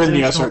Well, I'm in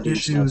the organizational SRD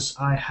issues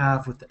stuff. I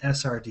have with the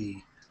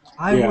SRD.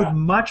 I Yeah. would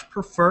much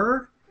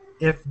prefer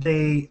if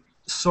they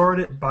sort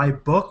it by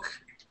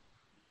book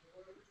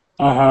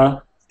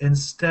uh-huh.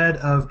 instead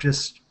of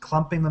just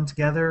clumping them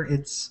together.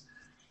 It's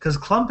because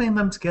clumping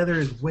them together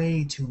is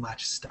way too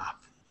much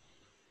stuff.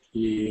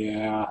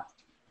 Yeah.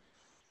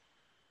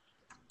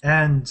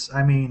 And,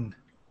 I mean,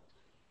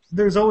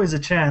 there's always a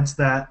chance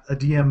that a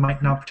DM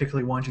might not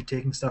particularly want you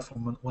taking stuff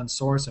from one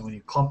source, and when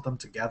you clump them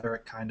together,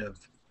 it kind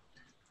of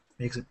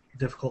makes it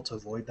difficult to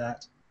avoid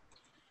that.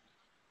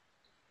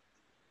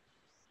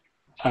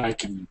 I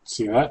can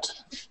see that.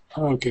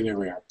 Okay, there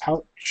we are.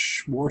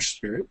 Pouch, War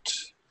Spirit.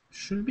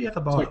 Should be at the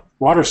It's bottom. like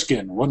water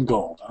skin, 1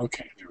 gold.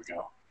 Okay, there we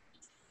go.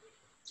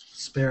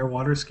 Spare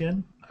water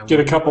skin. Get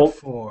a couple.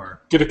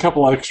 4. Get a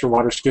couple extra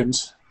water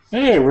skins.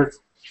 Hey,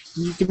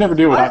 you can never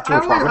do I, without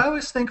torch I water.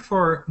 always think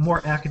for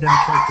more academic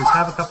characters,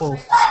 have a couple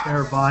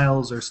spare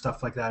vials or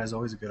stuff like that is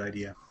always a good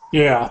idea.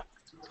 Yeah.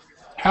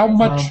 How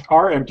much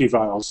are empty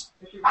vials?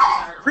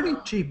 Pretty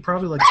cheap,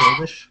 probably like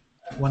goldish.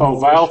 One Oh,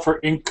 goldish. vial for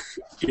ink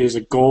is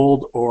a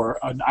gold, or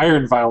an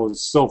iron vial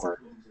is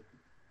silver.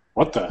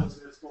 What the?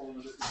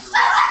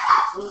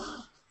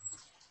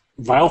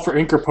 Vial for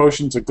ink or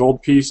potions, a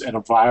gold piece, and a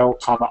vial,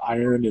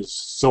 iron is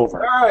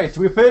silver. Alright,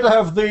 we appear to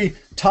have the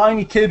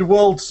Tiny Kid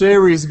World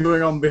Series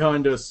going on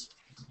behind us.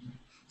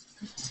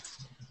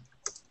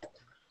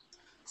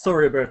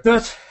 Sorry about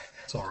that.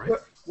 It's all right.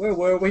 Where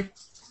were we?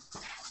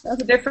 That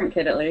was a different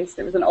kid, at least.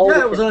 It was an older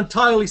Yeah, it was kid. an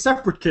entirely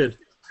separate kid.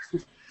 I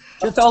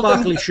Just told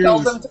sparkly told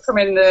shoes. them to come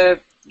in the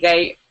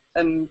gate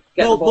and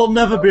get They'll the ball.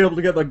 never be able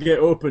to get that gate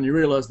open, you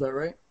realise that,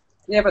 right?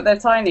 Yeah, but they're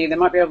tiny. They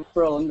might be able to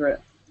crawl under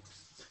it.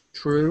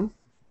 True.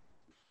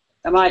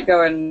 I might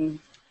go and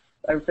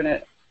open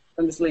it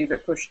and just leave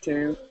it pushed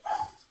to.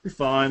 Be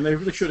fine. They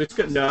really should. It's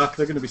getting dark.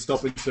 They're going to be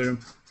stopping soon.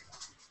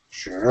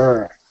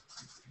 Sure.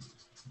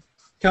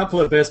 Can't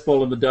play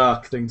baseball in the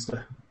dark, things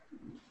to.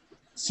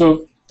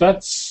 So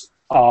that's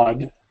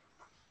odd.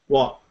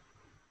 What?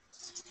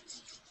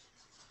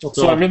 What's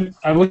So up?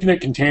 I'm looking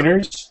at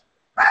containers,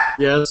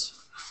 Yes.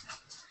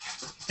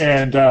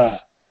 and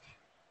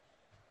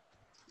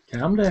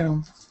Calm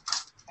down.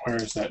 where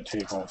is that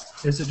table?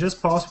 Is it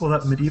just possible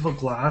that medieval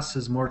glass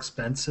is more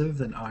expensive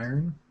than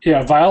iron?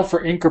 Yeah, vial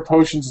for ink or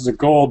potions is a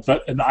gold,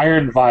 but an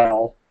iron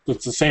vial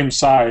that's the same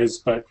size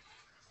but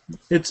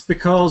It's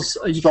because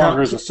you stronger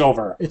can't. is a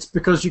silver. It's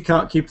because you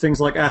can't keep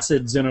things like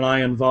acids in an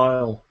iron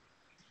vial.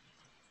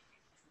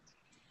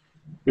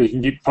 You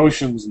can keep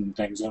potions and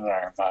things in an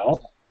iron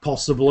vial.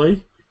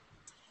 Possibly.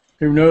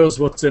 Who knows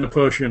what's in a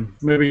potion?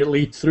 Maybe it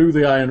leaked through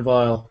the iron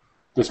vial.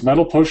 This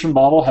metal potion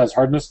bottle has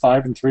hardness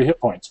 5 and 3 hit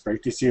points.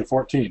 Break DC of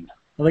 14.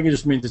 I think it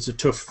just means it's a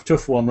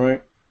tough one,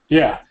 right?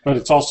 Yeah, but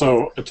it's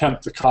also a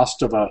tenth the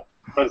cost of a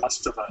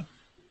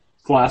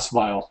glass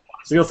vial.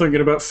 So you're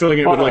thinking about filling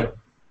it with like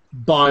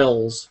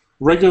vials.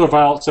 Regular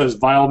vial, it says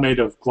vial made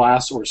of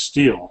glass or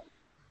steel.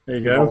 There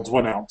you It go. holds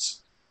 1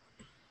 ounce.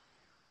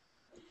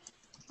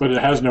 But it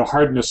has no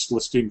hardness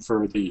listing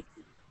for the...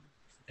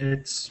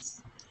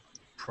 It's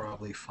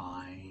probably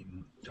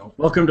fine. Don't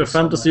Welcome to worry so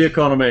Fantasy much.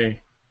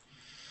 Economy.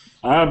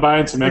 I'm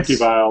buying some empty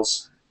It's-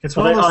 vials. It's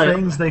Well, one of those I-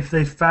 things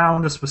they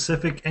found a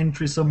specific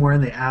entry somewhere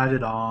and they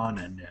added on,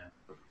 and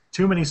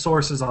too many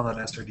sources on that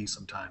SRD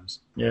sometimes.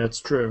 Yeah, it's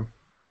true.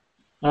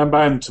 I'm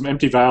buying some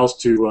empty vials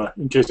to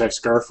in case I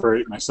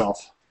scarferate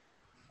myself.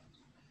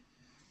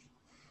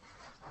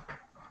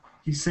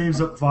 He saves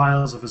up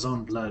vials of his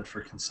own blood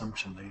for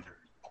consumption later.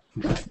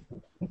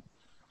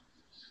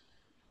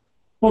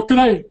 Well, could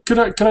I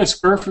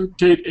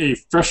scarferate a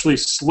freshly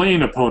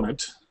slain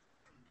opponent?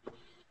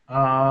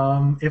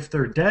 If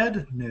they're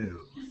dead, no.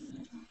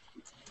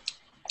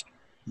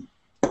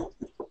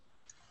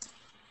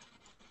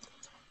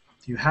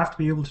 You have to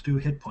be able to do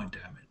hit point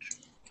damage.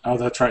 Oh,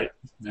 that's right.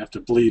 You have to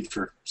bleed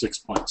for 6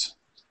 points.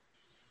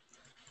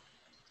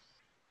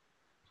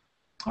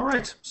 All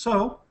right,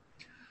 so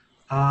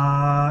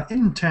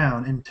in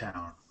town.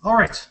 All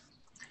right.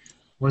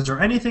 Was there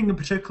anything in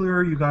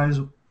particular you guys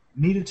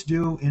needed to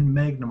do in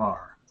Magnamar?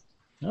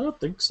 I don't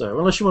think so.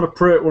 Unless you want to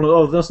pray at one of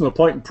those. There's no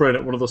point in praying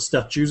at one of those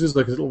statues, is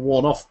there? Because it'll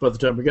worn off by the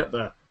time we get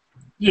there.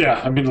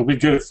 Yeah, I mean, it'll be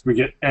good if we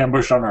get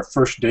ambushed on our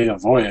first day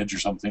of voyage or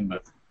something,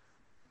 but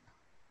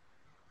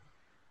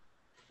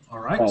All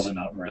right. probably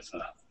not worth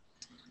it.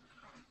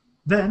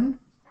 Then,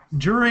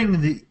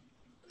 during the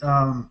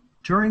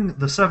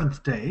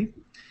 7th day,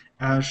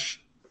 as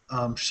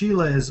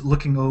Sheila is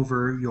looking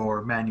over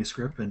your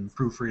manuscript and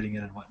proofreading it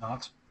and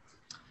whatnot,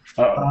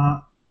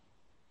 Uh-oh.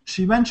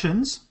 she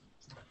mentions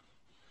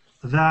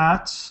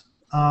that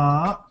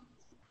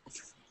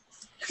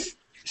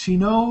she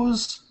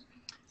knows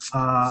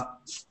a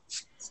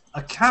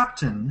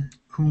captain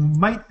who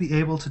might be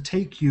able to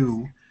take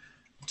you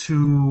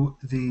to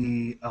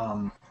the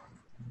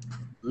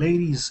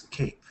Ladies'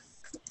 Cape.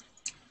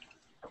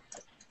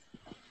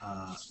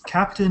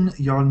 Captain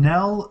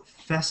Yarnell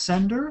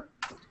Fessender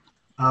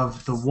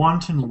of the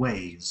Wanton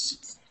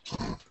Ways.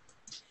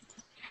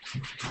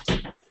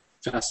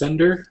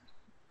 Fassender?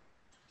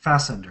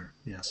 Fassender,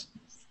 yes.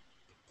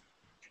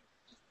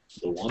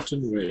 The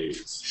Wanton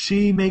Ways.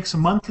 She makes a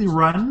monthly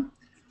run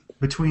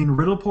between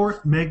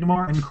Riddleport,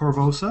 Magnamar, and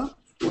Corvosa,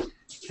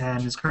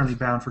 and is currently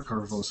bound for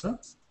Corvosa.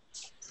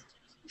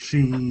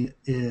 She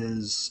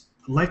is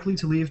likely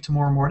to leave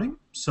tomorrow morning,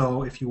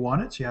 so if you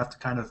want it, you have to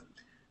kind of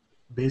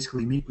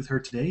basically meet with her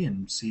today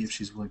and see if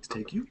she's willing to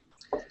take you.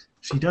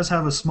 She does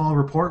have a small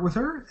report with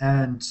her,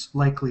 and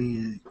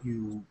likely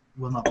you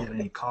will not be at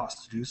any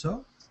cost to do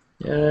so.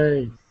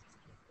 Yay.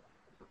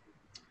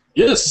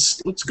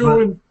 Yes, let's go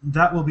But in.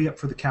 that will be up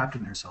for the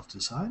captain herself to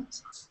decide.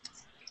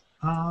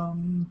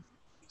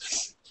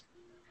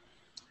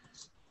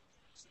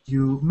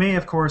 You may,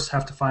 of course,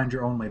 have to find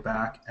your own way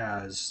back,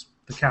 as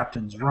the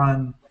captain's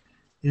run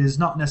is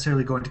not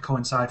necessarily going to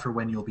coincide for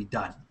when you'll be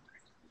done.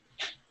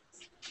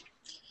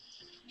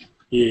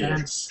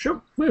 Yes.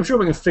 I'm sure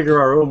we can figure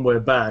our own way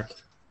back.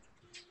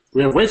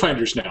 We have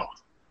wayfinders now.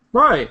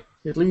 Right.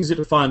 It'll easy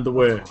to find the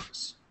way.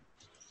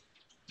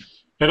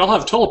 And I'll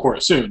have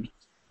teleport soon.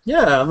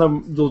 Yeah, and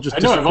then they'll just I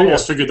know, disappear. I've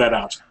almost figured that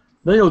out.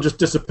 Then you'll just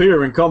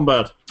disappear in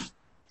combat.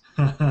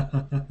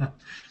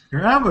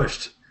 You're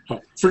ambushed.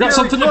 Forgot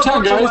something in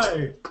town,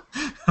 guys.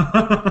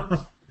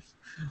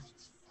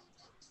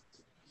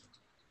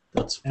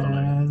 That's funny.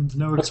 And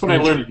no That's when I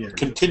learned expansion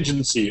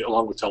contingency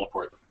along with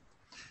teleport.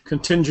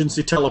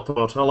 Contingency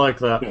teleport. I like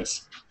that.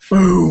 Yes.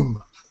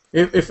 Boom!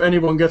 If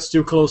anyone gets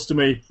too close to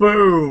me,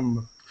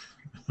 boom!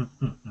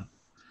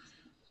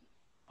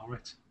 All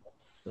right.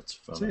 That's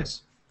So funny.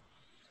 yes.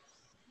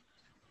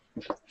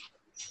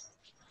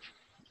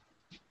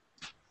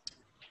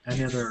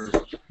 Any other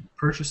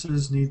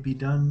purchases need to be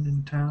done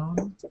in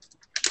town?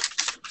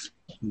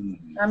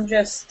 I'm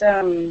just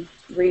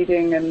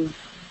reading and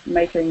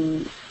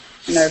making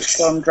notes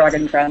on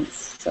Dragon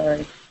Trance.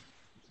 Sorry,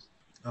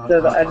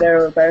 so that I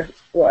know about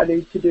what I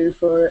need to do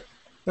for it.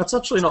 That's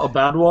actually not a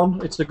bad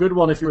one. It's a good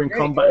one if you're in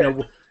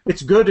combat.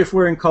 It's good if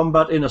we're in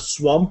combat in a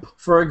swamp,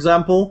 for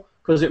example,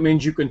 because it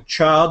means you can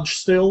charge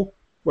still,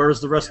 whereas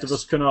the rest of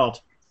us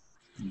cannot.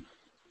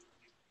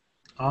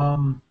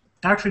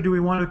 Actually, do we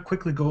want to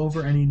quickly go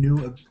over any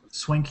new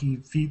swanky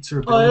feats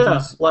or Oh yeah,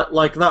 abilities?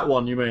 like that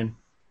one, you mean?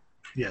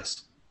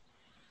 Yes.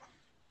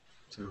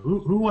 So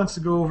who wants to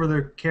go over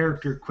their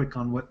character quick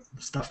on what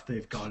stuff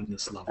they've got in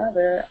this level? I'll do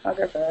it. I'll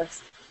go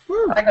first.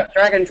 I got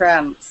Dragon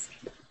Trance.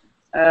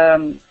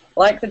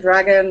 Like the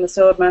dragon, the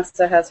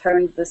Swordmaster has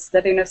honed the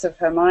steadiness of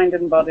her mind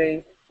and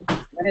body.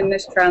 When in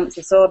this trance,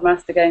 the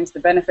Swordmaster gains the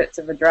benefits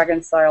of a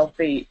dragon-style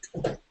feat.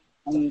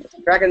 And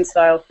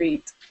dragon-style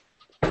feat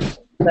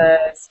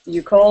says,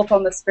 you call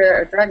upon the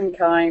spirit of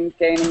dragonkind,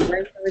 gaining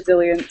greater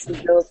resilience,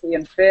 agility,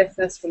 and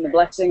fierceness from the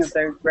blessing of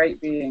those great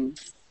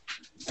beings.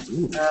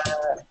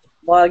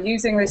 While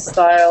using this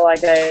style, I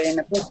gain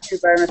a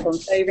 +2 bonus on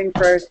saving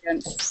throws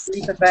against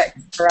sleep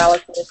effects,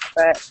 paralysis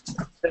effects,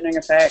 stunning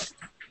effects.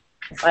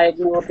 I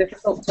ignore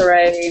difficult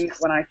terrain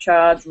when I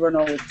charge, run,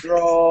 or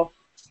withdraw.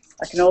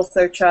 I can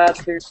also charge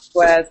through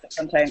squares that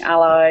contain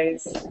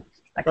allies.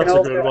 I can That's a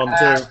also good one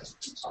add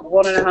too.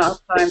 1.5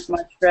 times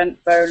my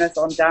strength bonus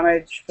on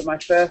damage for my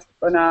first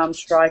unarmed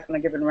strike on a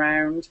given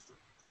round.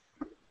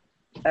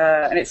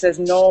 And it says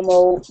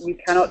normal, you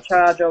cannot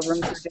charge or run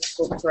through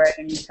difficult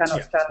terrain, you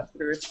cannot charge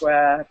through a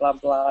square, blah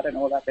blah, I don't know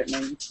what that bit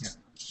means.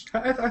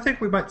 Yeah. I think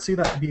we might see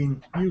that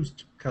being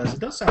used, because it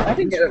does sound I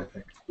think useful.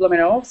 it's blooming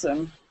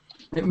awesome.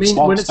 It means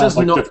Swamp when it sounds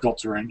says like difficult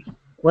terrain.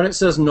 when it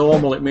says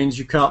normal, it means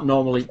you can't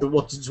normally. But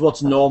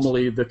what's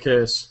normally the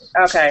case?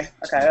 Okay,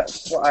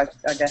 that's what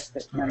I guessed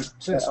it meant,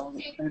 so but I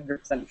wasn't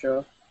 100%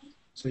 sure.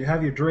 So you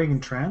have your Dragon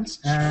Trance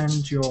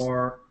and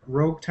your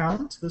Rogue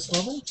Talent this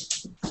level.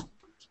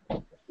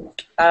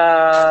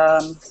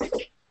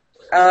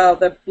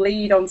 The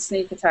bleed on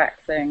sneak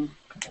attack thing.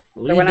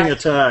 Leading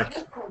attack.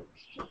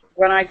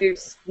 When I do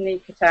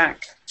sneak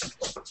attack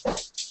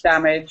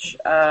damage,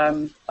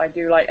 I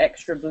do like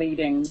extra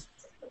bleeding,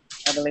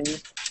 I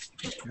believe.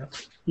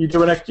 You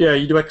do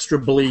you do extra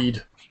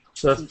bleed,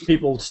 so that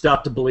people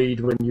start to bleed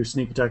when you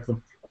sneak attack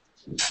them,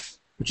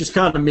 which is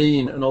kind of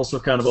mean and also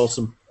kind of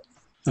awesome.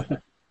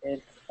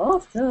 It's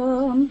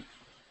awesome.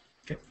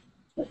 Okay.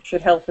 It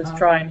should help us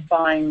try and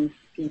find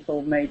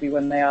people maybe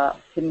when they are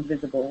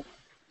invisible.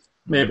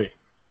 Maybe.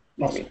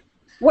 Maybe.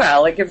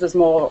 Well, it gives us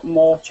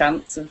more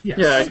chance of. Yes.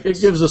 Yeah,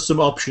 it gives us some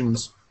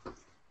options.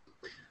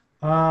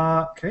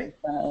 Okay.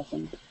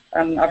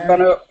 And I've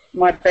gone up.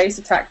 My base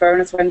attack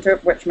bonus went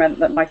up, which meant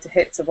that my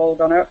hits have all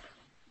gone up.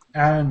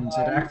 And it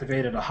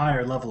activated a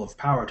higher level of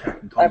power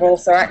attack in combat. I've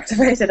also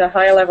activated a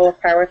higher level of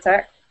power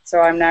attack, so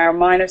I'm now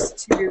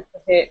 -2 to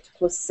hit,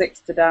 +6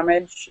 to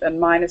damage,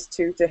 and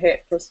 -2 to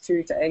hit,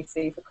 +2 to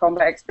AC for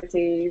combat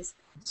expertise.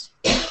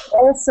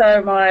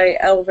 Also, my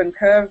Elven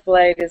Curved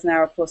Blade is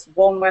now a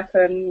 +1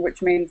 weapon,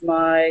 which means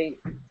my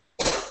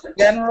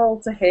general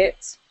to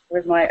hit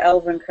with my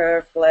Elven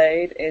Curved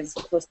Blade is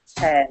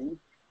 +10.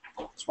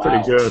 It's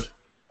pretty good.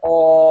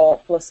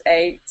 Or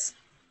 +8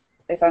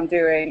 if I'm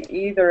doing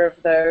either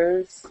of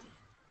those,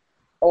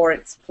 or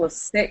it's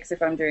 +6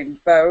 if I'm doing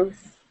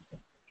both.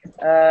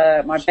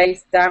 My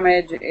base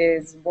damage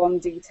is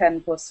 1d10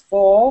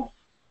 +4,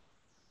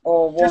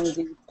 or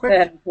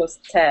 1d10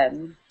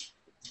 +10.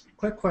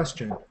 Quick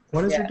question.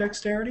 What is your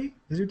dexterity?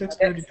 Is your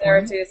dexterity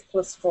Dexterity 20? is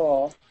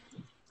 +4.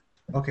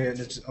 Okay,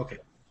 okay.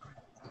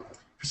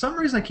 For some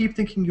reason, I keep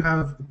thinking you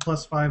have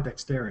 +5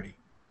 dexterity.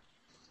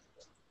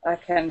 I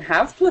can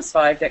have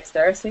 +5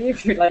 dexterity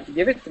if you'd like to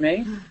give it to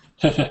me.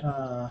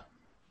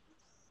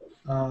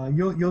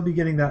 You'll be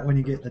getting that when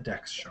you get the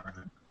dex shard,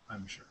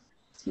 I'm sure.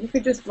 You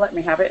could just let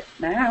me have it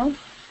now.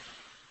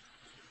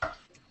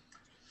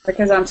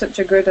 Because I'm such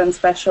a good and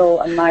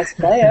special and nice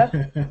player.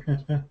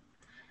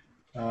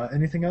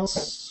 Anything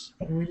else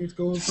we need to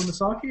go from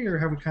Misaki, or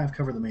have we kind of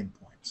covered the main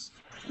points?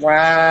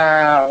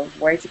 Wow,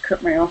 way to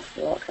cut me off,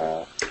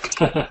 Lockhart.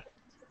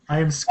 I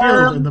am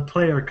skilled in the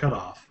player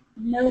cutoff.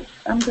 Nope,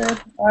 I'm good.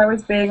 I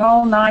was being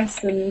all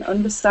nice and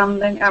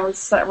understanding. I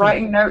was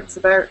writing notes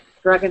about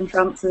dragon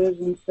trances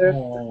and stuff.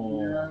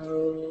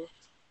 Oh.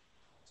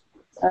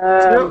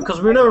 No.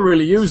 Because we never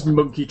really used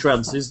monkey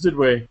trances, did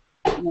we?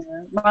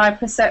 No. My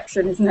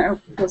perception is now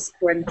plus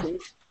 20.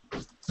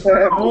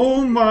 So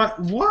Oh my!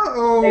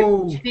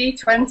 Whoa!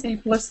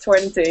 D20 plus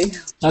 20.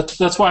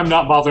 That's why I'm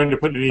not bothering to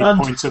put any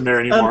points in there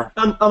anymore.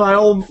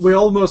 We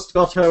almost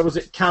got her, was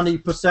it Canny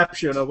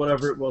Perception or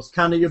whatever it was,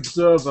 Canny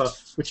Observer,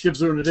 which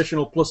gives her an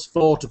additional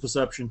 +4 to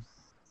Perception,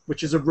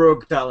 which is a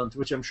rogue talent,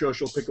 which I'm sure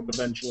she'll pick up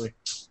eventually.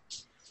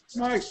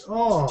 Right.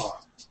 Oh.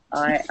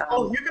 I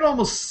Oh, you can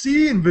almost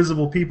see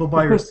invisible people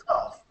by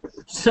yourself.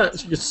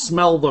 You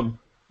smell them.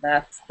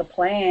 That's the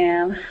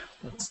plan.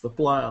 That's the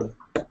plan.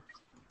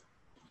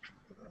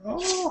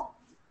 Oh.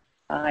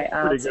 I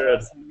am. Pretty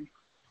good.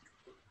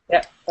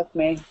 Yep, that's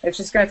me. It's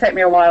just going to take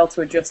me a while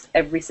to adjust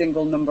every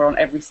single number on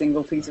every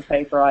single piece of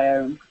paper I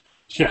own.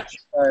 Yeah.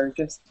 So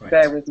just Right.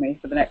 bear with me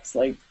for the next,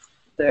 30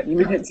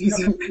 minutes or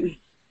something.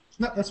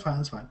 No, that's fine.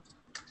 That's fine.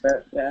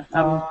 But, yeah,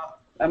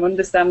 I'm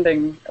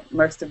understanding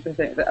most of the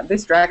things.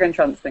 This dragon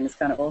trance thing is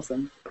kind of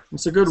awesome.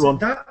 It's a good one.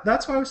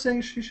 That's why I was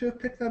saying she should have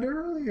picked that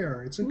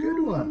earlier. It's a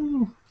good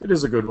one. It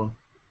is a good one.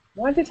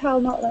 Why did Hal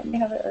not let me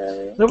have it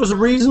earlier? There was a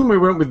reason we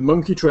went with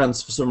monkey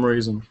trance for some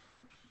reason.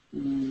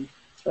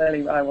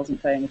 Clearly I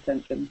wasn't paying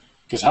attention.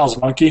 Because Hal's a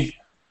monkey.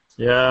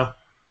 Yeah.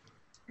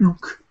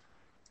 Ook.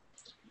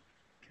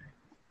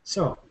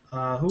 So,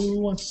 who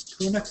wants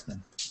to go next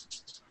then?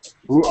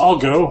 Ooh, I'll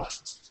go.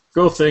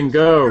 Go thing,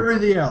 go. Gary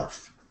the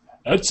elf.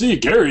 Let's see,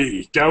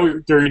 Gary.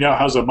 Gary now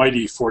has a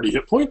mighty 40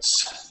 hit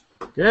points.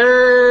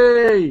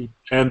 Yay!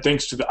 And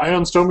thanks to the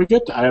Ion Stone we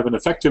get, I have an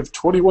effective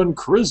 21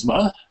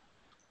 charisma.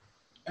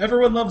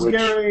 Everyone loves Which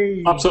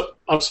Gary.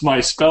 Ups my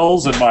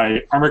spells and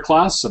my armor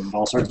class and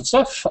all sorts of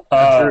stuff.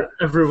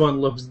 Everyone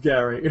loves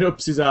Gary. It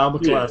ups his armor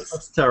class. Yes.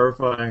 That's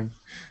terrifying.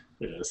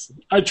 Yes.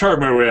 I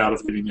charmed my way out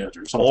of getting it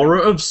or something. Aura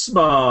of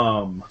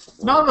Smarm.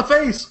 Not in the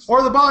face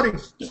or the body.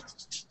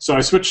 So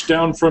I switched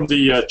down from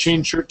the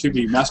chain shirt to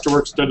the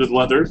Masterwork studded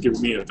leather,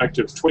 giving me an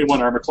effective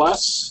 21 armor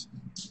class.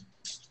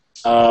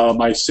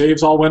 My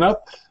saves all went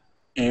up,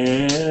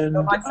 and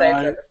Oh, mine saved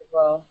it as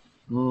well.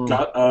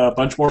 got a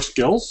bunch more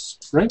skills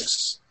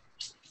ranks.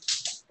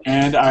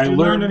 And I Did you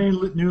learned. learn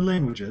any new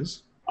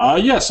languages?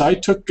 Yes, I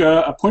took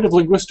a point of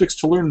linguistics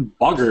to learn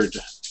Boggart.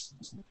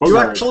 You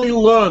actually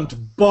learned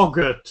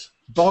Boggart.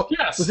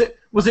 Yes.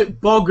 Was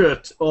it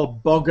Boggart or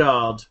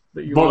Boggard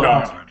that you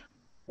Boggart. learned?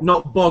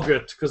 Not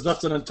Boggart, because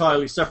that's an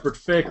entirely separate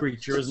fey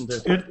creature, isn't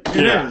it? It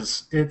Yeah.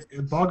 is.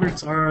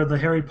 Boggarts are the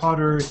Harry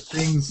Potter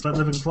things that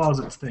live in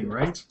closets thing,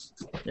 right?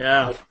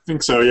 Yeah. I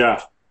think so,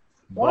 yeah.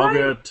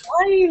 Boggart.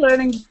 Why are you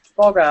learning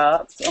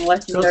Bogart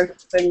unless you know the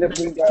thing that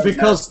we don't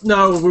Because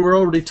no, we were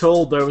already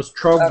told there was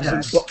trogs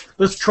Okay.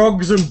 there's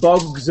trogs and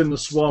bogs in the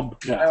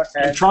swamp. Yeah.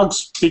 Okay. And Trogs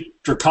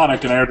speak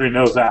Draconic, and I already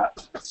know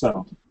that.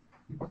 So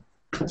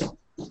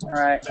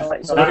Alright, I'll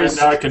let you now, go.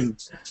 now I can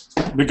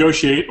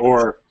negotiate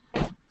or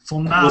So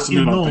now Listen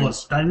you in on know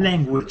things. the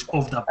language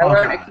of the I won't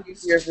Boggart.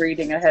 accuse you of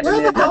reading ahead Where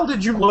of the me. hell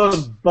did you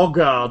learn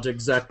Boggart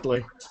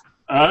exactly?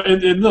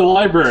 in the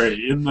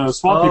library, in the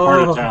swampy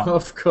part of town.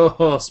 Of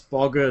course,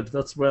 Boggart.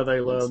 That's where they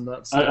learn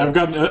that stuff. I've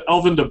got an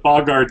Elven to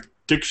Boggart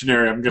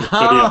dictionary I'm going to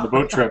study on the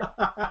boat trip.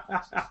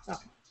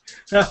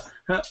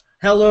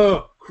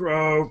 Hello,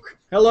 Croak.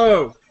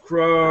 Hello,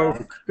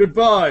 Croak.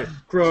 Goodbye,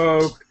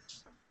 Croak.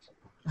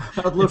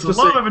 I'd love It's a to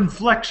see. lot of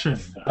inflection.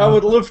 I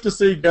would love to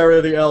see Gary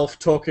the Elf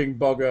talking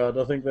Boggart.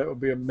 I think that would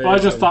be amazing. Well, I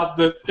just thought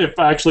that if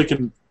I actually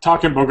can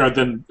talk in Bogart,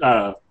 then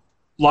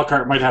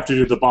Lockhart might have to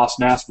do the Boss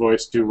Nass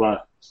voice to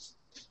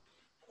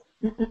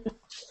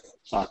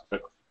talk.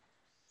 But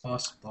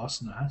Boss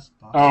nice.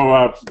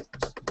 Boss.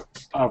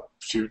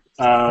 Shoot.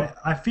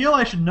 I feel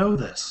I should know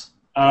this.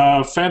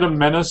 Phantom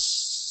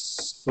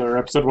Menace, or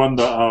episode 1,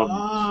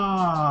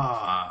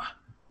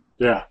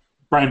 yeah,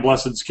 Brian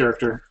Blessed's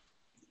character.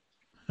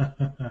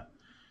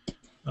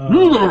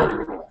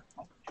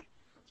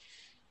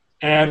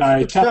 And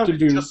I tapped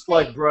Sounded into just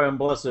like Brian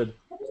Blessed.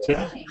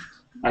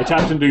 I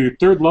tapped into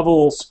 3rd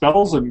level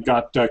spells and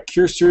got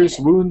Cure Serious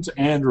Wounds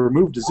and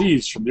Remove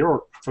Disease from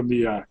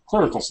the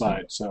clerical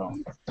side. So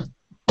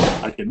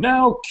I can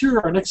now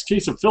cure our next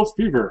case of filth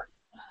fever.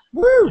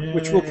 Woo!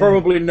 Which we'll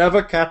probably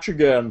never catch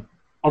again.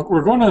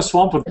 We're going to a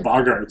swamp with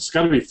Boggart. It's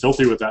got to be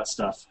filthy with that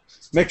stuff.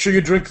 Make sure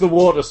you drink the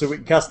water so we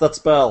can cast that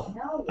spell.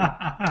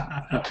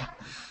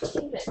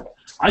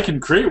 I can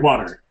create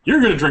water. You're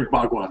going to drink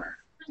bog water.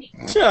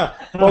 Yeah,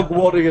 bog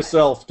water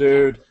yourself,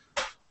 dude.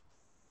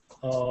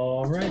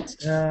 All right.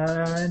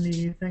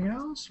 Anything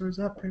else, or is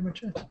that pretty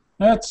much it?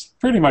 That's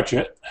pretty much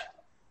it.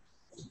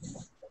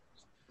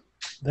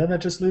 Then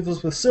that just leaves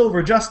us with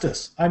Silver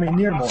Justice. I mean,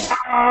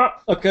 Nearmore.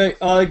 Okay,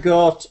 I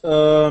got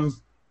some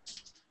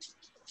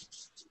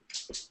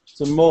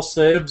more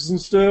saves and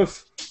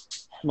stuff.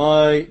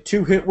 My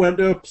 2-hit went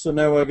up, so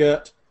now I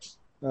get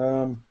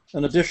an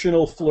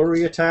additional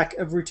flurry attack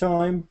every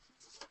time.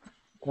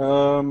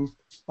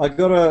 I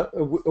got a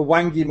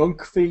Wangy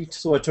Monk feat,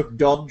 so I took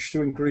Dodge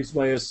to increase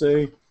my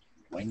AC.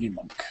 Wangy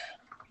Monk.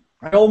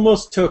 I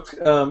almost took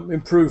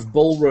Improved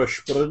Bull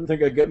Rush, but I didn't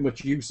think I'd get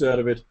much use out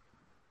of it.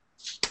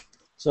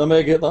 So I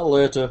may get that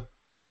later.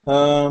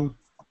 And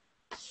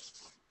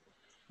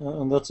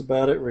that's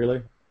about it,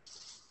 really.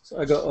 So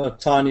I got a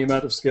tiny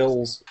amount of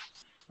skills,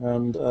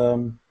 and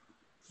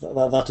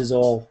that is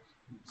all.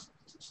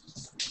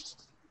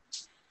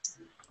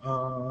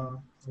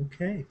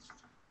 Okay.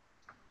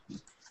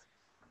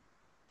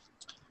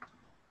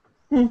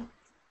 I'm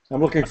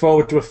looking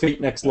forward to a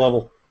feat next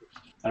level.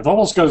 I've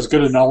almost got as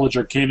good a knowledge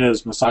arcana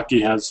as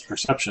Masaki has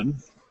perception.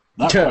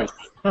 Not Yeah.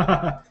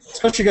 quite.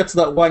 Especially gets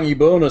that wangy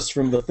bonus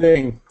from the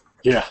thing.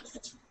 Yeah.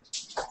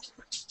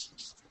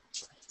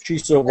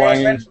 She's so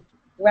wangy.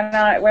 When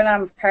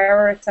I'm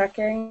power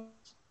attacking,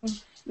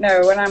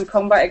 no, when I'm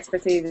combat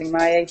expertising,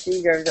 my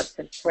AC goes up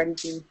to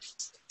 20.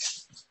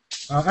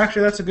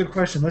 Actually, that's a good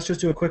question. Let's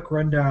just do a quick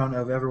rundown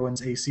of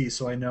everyone's AC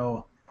so I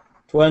know.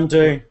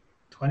 20.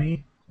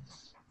 20?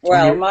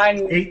 Well,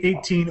 mine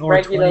 18 or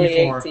regularly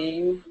 24.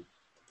 18.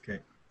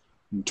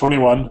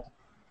 21.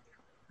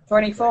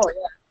 24,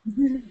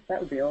 yeah. That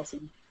would be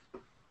awesome.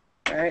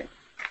 Right.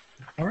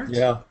 All right.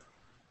 Yeah.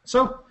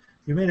 So,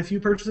 you made a few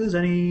purchases.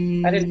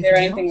 Any? I didn't hear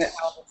anything that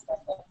Hal said.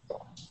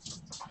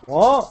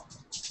 What?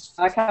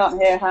 I can't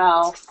hear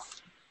Hal.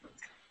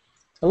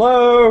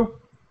 Hello?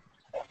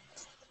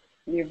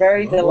 You're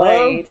very Hello?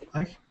 delayed.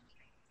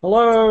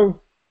 Hello?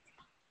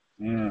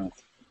 Mm.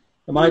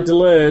 Am I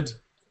delayed?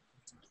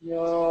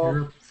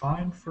 You're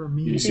fine for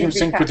me. You seem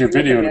synced with your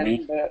video to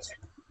me.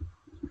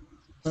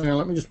 Hang on,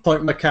 let me just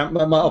point my cam.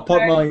 I'll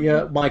point my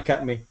mic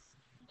at me.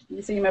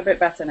 You seem a bit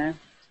better now.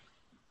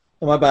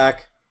 Am I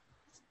back?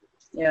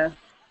 Yeah.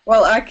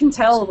 Well, I can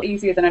tell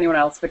easier than anyone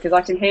else because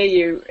I can hear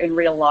you in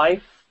real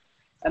life,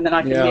 and then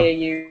I can hear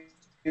you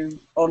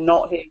or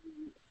not hear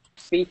you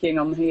speaking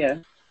on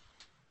here.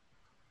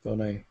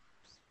 Funny.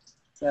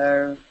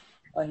 So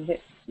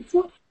it's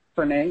not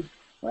funny.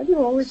 Why do you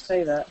always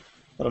say that?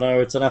 I don't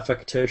know, it's an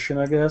affectation,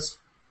 I guess.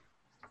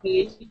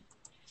 You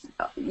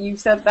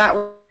said that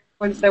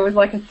there was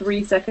like a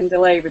 3-second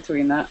delay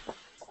between that.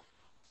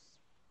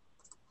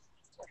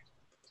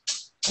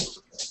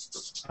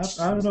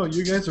 I don't know.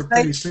 You guys are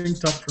pretty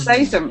synced up for me.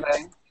 Say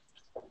something.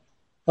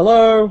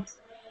 Hello?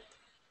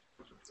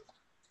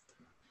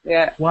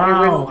 Yeah.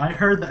 Wow, I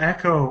heard the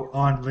echo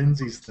on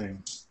Lindsay's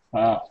thing.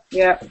 Wow.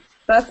 Yeah,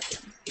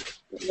 that's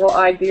what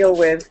I deal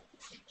with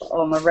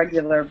on a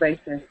regular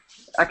basis.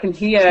 I can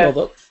hear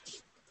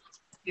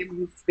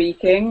him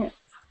speaking,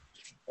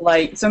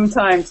 like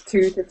sometimes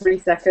 2 to 3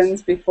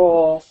 seconds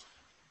before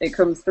it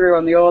comes through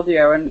on the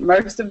audio, and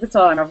most of the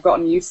time I've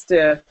gotten used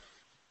to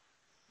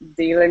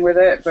dealing with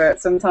it,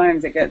 but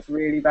sometimes it gets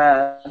really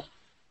bad.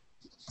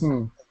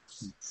 We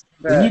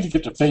need to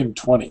get to Fame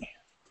 20.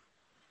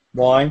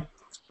 Why?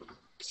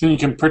 So you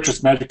can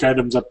purchase magic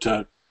items up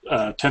to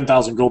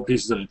 10,000 gold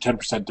pieces at a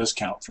 10%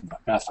 discount from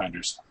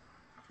Pathfinders.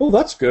 Oh,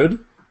 that's good.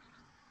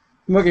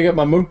 I'm going to get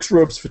my monk's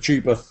robes for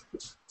cheaper.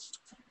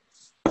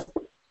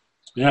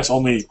 Yes,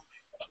 only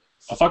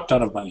a fuck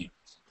ton of money.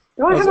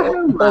 Do I have a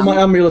home all my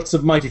amulets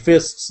of mighty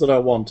fists that I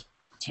want.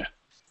 Yeah.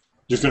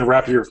 Just going to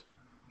wrap your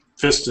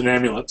fists in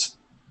amulets.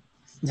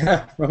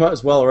 Yeah, I might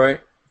as well, right?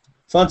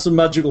 Find some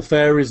magical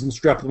fairies and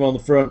strap them on the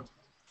front.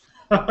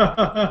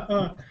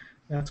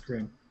 That's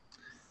great.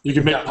 You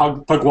can make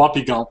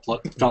Pugwapi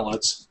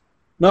gauntlets.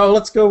 No,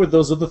 let's go with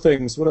those other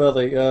things. What are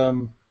they?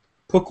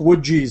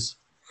 Pukwudgies.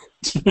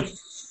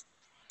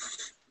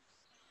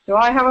 Do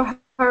I have a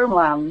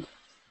homeland?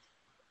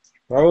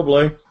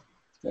 Probably.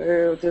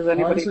 Does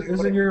anybody?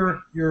 Isn't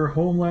your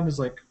homeland is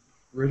like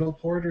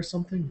Riddleport or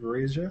something?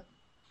 Verasia?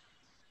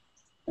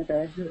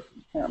 Okay.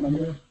 Can't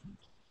remember.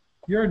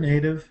 You're a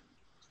native.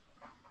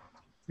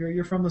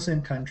 You're from the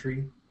same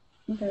country.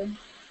 Okay.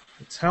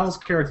 It's Hal's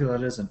character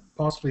that isn't.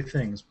 Possibly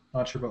things.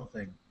 Not sure about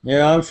thing.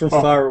 Yeah, I'm from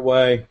far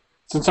away.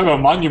 Since I'm a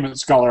monument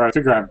scholar, I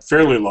figure I'm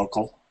fairly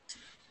local.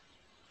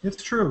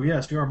 It's true,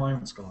 yes, you are a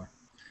monument scholar.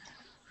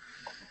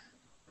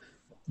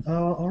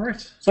 All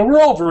right. So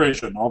we're all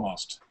Verasian,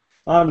 almost.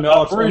 I'm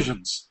not.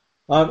 Verasians.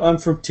 I'm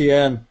from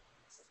Tien.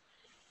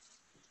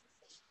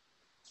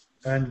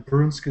 And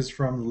Brunsk is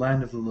from the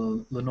land of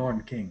the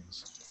Lenorn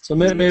kings. So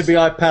maybe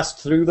I passed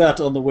through that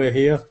on the way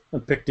here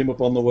and picked him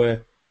up on the way.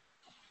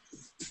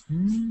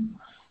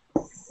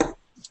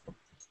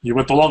 You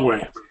went the long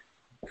way.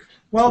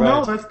 Well,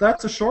 Right. no,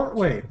 that's a short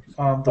way.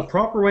 The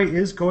proper way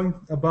is going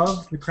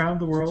above the crown of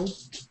the world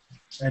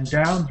and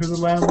down through the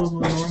land of the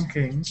Lenorn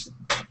kings,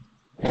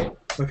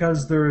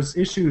 because there's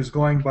issues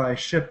going by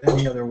ship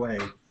any other way,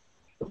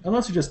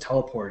 unless you just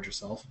teleport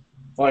yourself.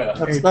 Oh, yeah.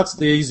 That's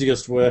the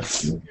easiest way.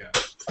 Yeah.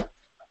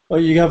 Or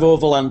you have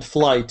overland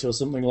flight or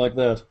something like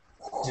that.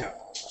 Yeah.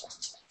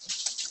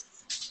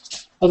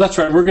 Oh, that's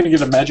right. We're going to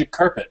get a magic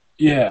carpet.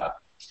 Yeah.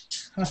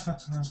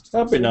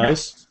 That'd be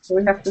nice. So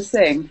we have to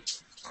sing.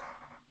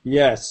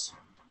 Yes.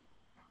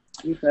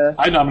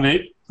 I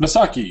nominate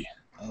Masaki.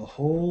 A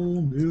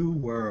whole new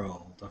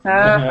world.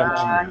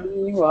 I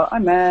knew what I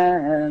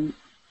meant.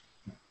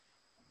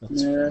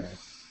 That's Yeah.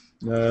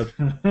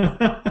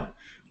 nerd.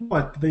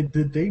 What?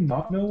 Did they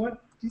not know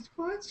what he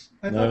was?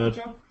 I No.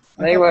 thought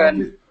They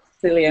weren't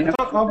silly I enough.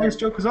 thought obvious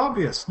joke was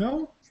obvious.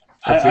 No.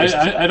 I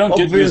don't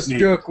get Obvious Disney.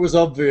 joke was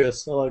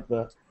obvious. I like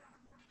that.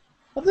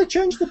 Have they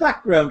changed the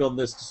background on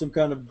this to some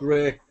kind of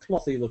grey,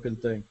 clothy looking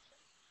thing?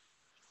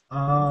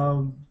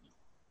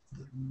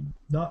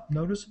 Not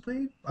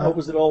noticeably. Or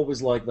was it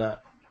always like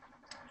that?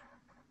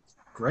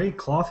 Gray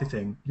clothy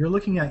thing. You're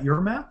looking at your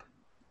map?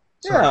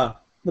 Sorry. Yeah,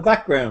 the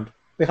background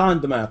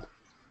behind the map.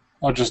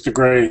 Oh, just a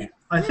gray.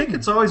 I think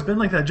it's always been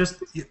like that.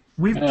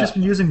 We've Yeah. just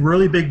been using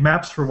really big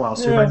maps for a while,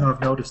 so you Yeah. might not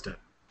have noticed it.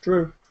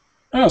 True.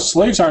 Oh,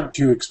 slaves aren't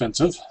too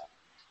expensive.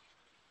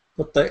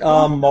 But they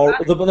are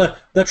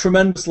they're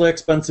tremendously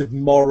expensive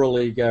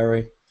morally,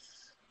 Gary.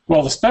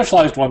 Well, the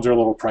specialized ones are a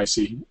little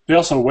pricey. They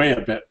also weigh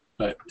a bit,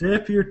 but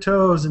Dip your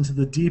toes into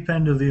the deep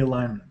end of the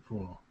alignment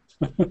pool.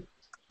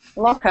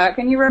 Lockhart,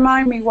 can you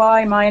remind me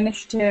why my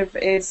initiative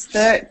is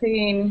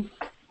 13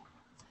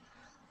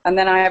 and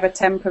then I have a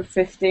temp of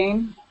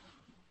 15?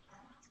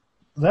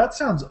 That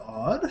sounds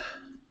odd.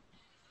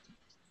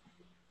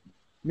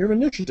 Your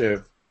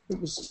initiative. It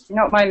was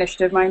Not my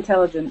initiative, my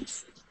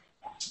intelligence.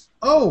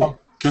 Oh,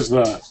 because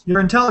the your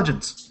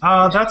intelligence.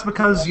 That's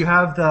because you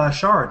have the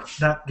shard.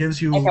 That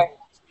gives you... Okay.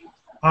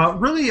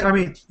 Really, I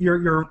mean,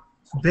 your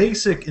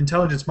basic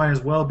intelligence might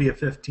as well be a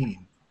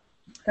 15.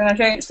 Can I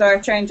change? So I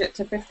change it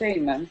to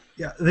 15 then.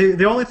 Yeah.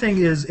 The only thing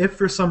is, if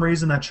for some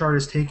reason that shard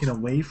is taken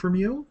away from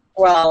you,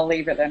 Well, I'll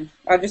leave it then.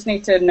 I just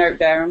need to note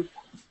down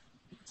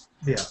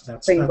yeah,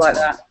 that's things like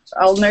fine. that.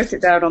 I'll note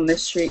it down on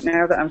this sheet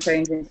now that I'm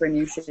changing to a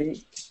new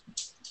sheet.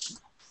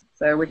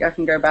 So I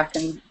can go back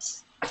and.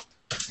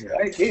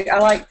 Yeah. I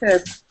like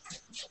to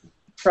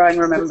try and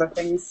remember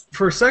things.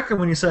 For a second,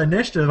 when you said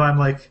initiative, I'm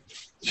like,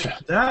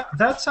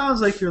 that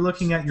sounds like you're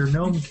looking at your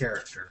gnome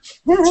character.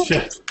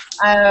 shit.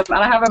 And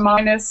I have a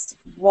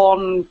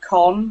 -1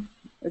 con.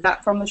 Is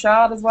that from the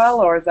shard as well,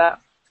 or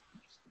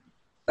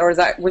was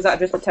that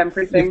just a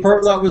temporary thing?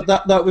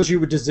 that was you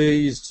were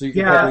diseased, so you could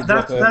Yeah, probably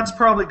drop it. that's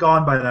probably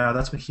gone by now.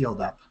 That's been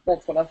healed up.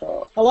 That's what I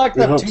thought. I like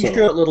I that hope so.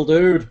 T-shirt, little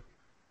dude.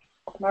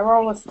 My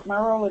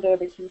roller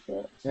derby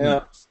t-shirt.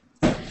 Yeah.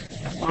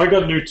 I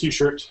got a new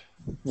T-shirt.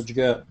 What'd you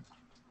get?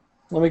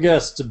 Let me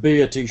guess. It's a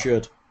beer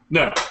T-shirt.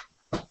 No.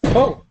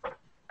 Oh.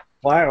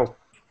 Wow.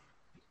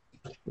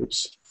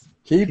 Oops.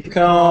 Keep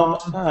calm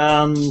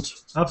and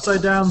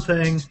Upside down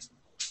thing.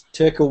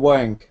 take a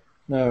wank.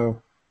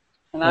 No.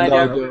 And I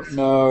don't.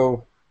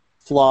 No.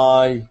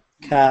 Fly.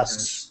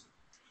 Cast.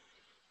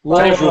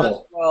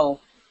 Leisure. Well,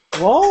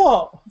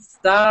 What?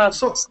 Star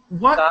So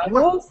what?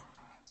 Wars?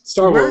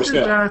 Star Where Wars. did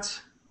Yeah.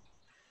 that?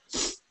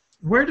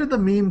 Where did the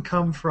meme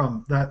come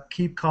from? That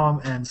keep calm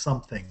and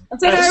something. I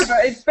don't know,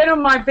 but it's been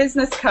on my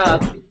business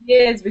card for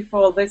years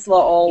before this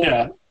lot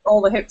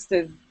all the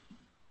hipsters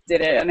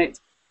did it, and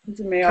it's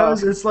pissing me off.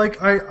 Because it's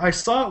like I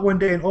saw it one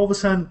day, and all of a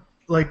sudden,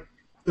 like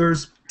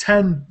there's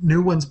 10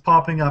 new ones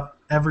popping up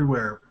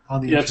everywhere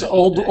on the Yeah, it's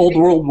internet. old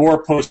World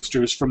War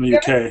posters from the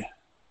UK.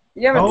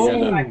 You haven't Oh,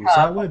 seen my is that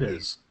card. what it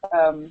is?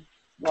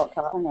 What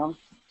card? Hang on.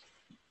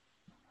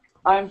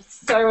 I'm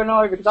so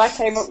annoyed because I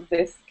came up with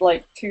this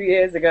like 2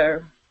 years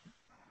ago.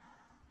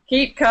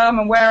 Keep calm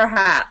and wear a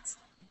hat.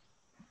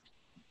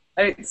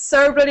 And it's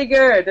so bloody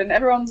good, and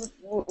everyone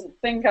will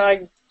think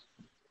I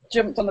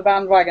jumped on the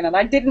bandwagon, and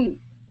I didn't.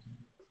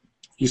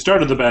 You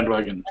started the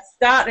bandwagon. I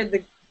started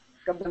the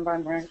goddamn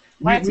bandwagon.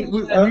 My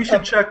We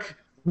should check.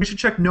 We should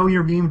check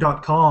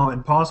knowyourmeme.com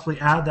and possibly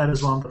add that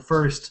as one of the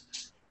first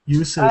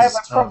uses. I have a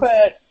of-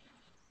 proper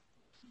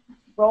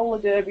roller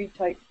derby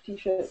type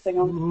t-shirt thing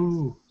on.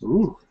 Ooh.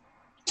 Ooh.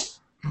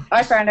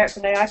 I found out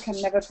today I can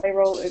never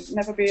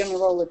be on a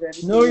roller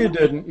derby. No, you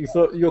didn't. You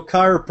thought your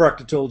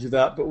chiropractor told you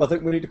that, but I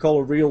think we need to call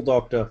a real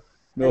doctor.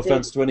 No I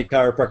offense to any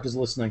chiropractors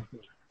listening.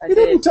 I You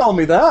didn't did. tell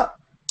me that.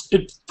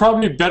 It's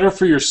probably better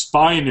for your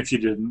spine if you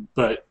didn't,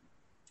 but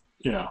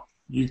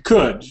you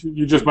could.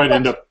 You just might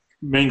end up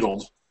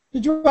mangled.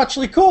 Did you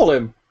actually call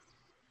him?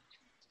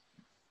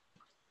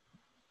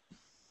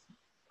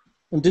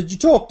 And did you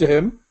talk to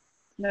him?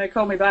 No,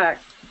 call me back.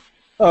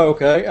 Oh,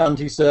 okay. And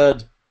he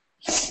said,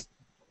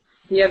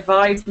 He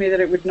advised me that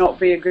it would not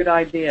be a good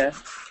idea.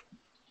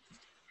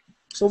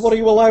 so what are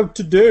you allowed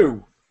to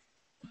do?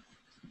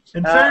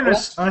 In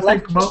fairness, I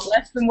think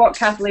less than what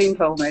Kathleen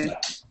told me.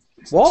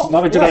 What?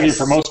 Not a good Less? idea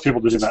for most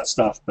people to do that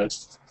stuff, but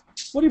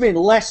What do you mean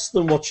less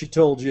than what she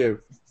told you?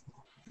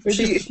 Are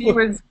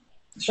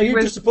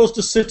you just supposed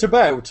to sit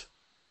about?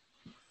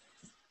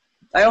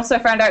 I also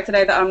found out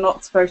today that I'm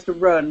not supposed to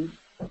run,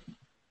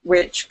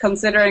 which,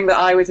 considering that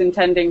I was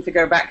intending to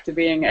go back to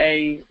being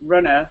a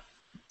runner,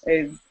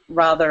 is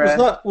rather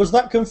Was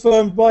that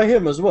confirmed by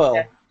him as well?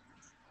 Yeah.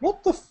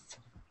 What the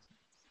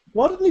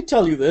Why didn't he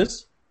tell you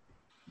this?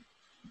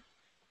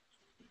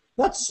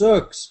 That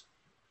sucks.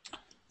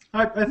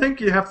 I think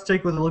you have to take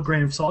it with a little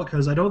grain of salt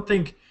because I don't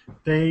think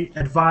they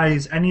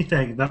advise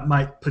anything that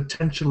might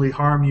potentially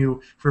harm you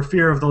for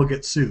fear of they'll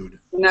get sued.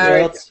 No,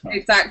 Yeah,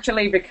 it's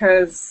actually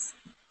because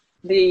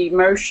the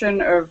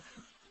motion of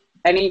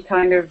any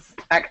kind of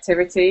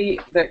activity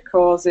that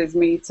causes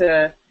me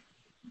to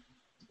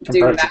do Compress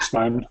your that.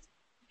 spine.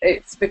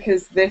 It's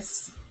because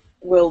this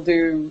will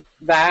do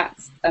that,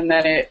 and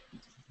then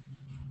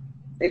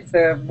it's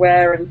a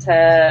wear and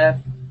tear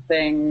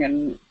thing,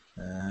 and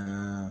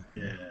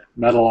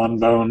Metal on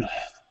bone.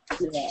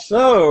 yeah.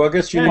 So I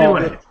guess you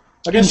Anyway. need.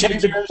 I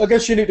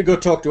guess you need to go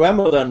talk to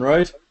Emma then,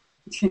 right?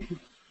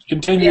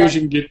 In 10 years,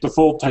 you can get the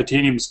full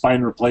titanium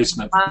spine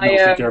replacement. That'll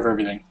take care of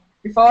everything.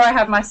 Before I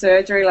had my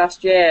surgery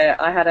last year,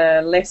 I had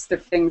a list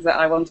of things that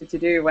I wanted to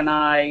do when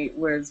I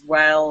was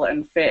well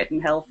and fit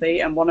and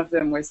healthy, and one of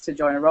them was to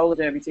join a roller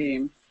derby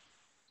team.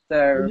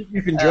 So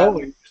You can join,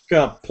 you just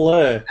can't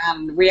play.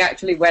 and we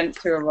actually went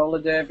to a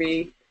roller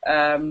derby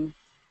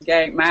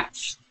game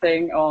match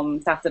thing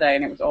on Saturday,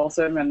 and it was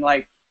awesome. And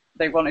like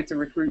they wanted to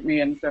recruit me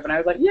and stuff, and I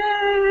was like,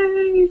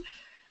 yay!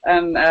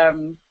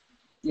 And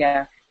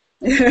yeah.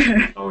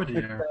 Oh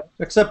dear.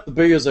 Except the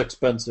beer's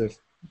expensive.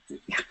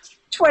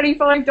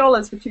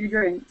 $25 for 2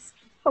 drinks.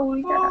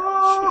 Holy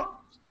cow.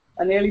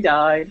 I nearly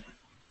died.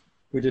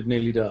 We did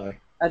nearly die.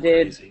 I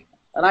did.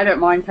 And I don't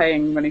mind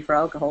paying money for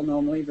alcohol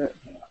normally, but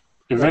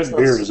Event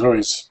beer is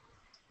always...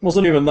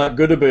 Wasn't even that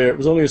good a beer. It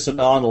was only a St.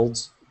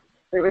 Arnold's.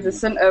 it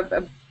was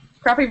a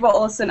crappy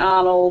bottle of St.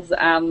 Arnold's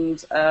and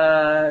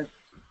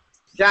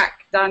Jack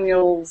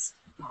Daniels,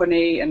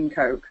 honey, and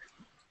Coke.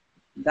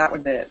 That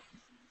was it.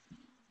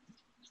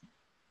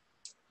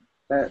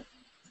 But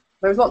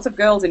there was lots of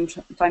girls in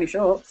tiny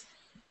shorts.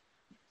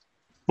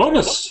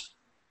 Bonus!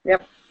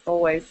 Yep,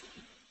 always.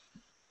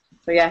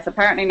 So yes,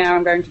 apparently now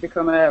I'm going to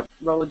become a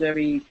roller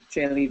derby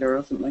cheerleader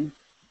or something.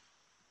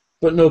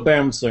 But no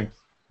bouncing.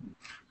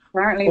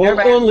 Apparently no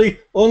bounce.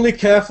 Only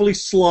carefully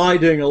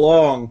sliding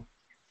along.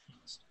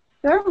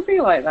 Don't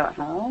feel like that,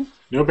 Hal.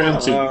 No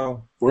bouncing.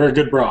 Oh, Wear a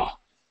good bra.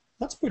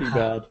 that's pretty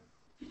bad.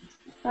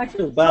 I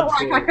feel bad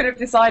like for I you. could have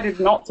decided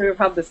not to have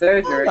had the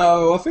surgery.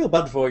 Oh, I feel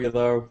bad for you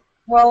though.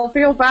 Well,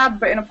 feel bad,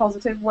 but in a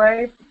positive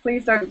way.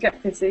 Please don't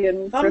get pissy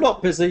and... I'm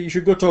not pissy. You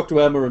should go talk to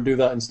Emma and do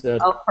that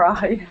instead. I'll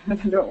cry. I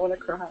don't want to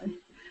cry.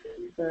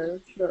 So,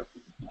 sure.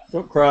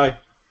 Don't cry.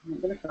 I'm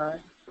not going to cry.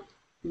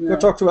 Go No.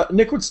 talk to her.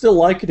 Nick would still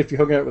like it if you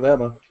hung out with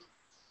Emma.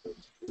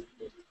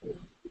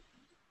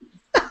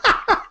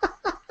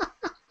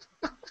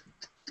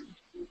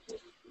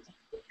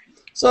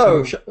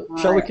 So,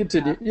 shall we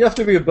continue? You have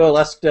to be a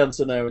burlesque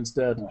dancer now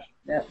instead.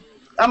 Yeah.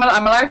 I'm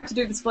allowed to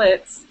do the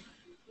splits.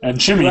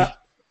 And shimmy.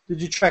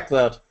 Did you check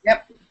that?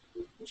 Yep.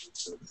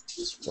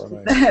 That's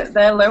funny.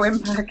 They're low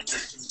impact.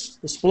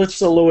 The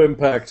splits are low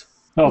impact.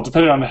 Well,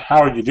 depending on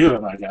how you do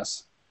them, I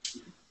guess.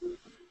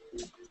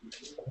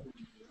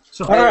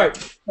 So, All right,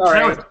 Sorry.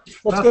 anyway,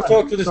 let's go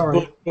talk to this Sorry.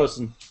 book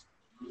person.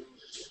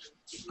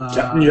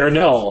 Captain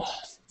Yarnell.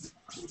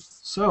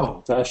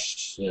 So,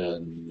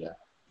 Fashion.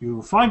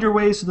 you find your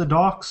ways to the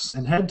docks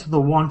and head to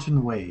the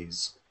Wanton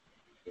Ways.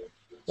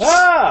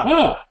 Ah!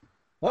 Ah!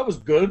 That was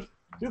good.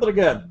 Do that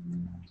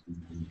again.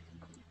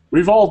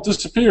 We've all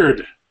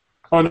disappeared.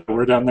 Oh no,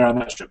 we're down there on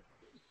that ship.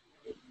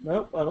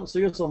 Nope, I don't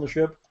see us on the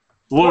ship.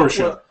 The lower Oh,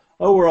 ship.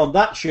 Oh, we're on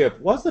that ship.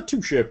 Why's there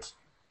 2 ships?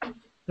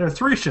 There are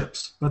 3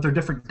 ships, but they're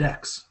different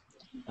decks.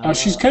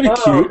 She's kind of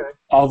Oh, cute, okay.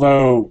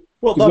 although...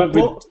 Well, Is that that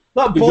ball...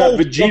 That Is ball... that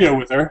Vegeta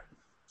with her?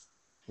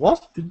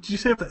 What? Did you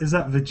say is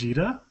that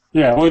Vegeta?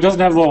 Yeah, well, he doesn't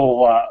have a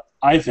little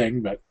eye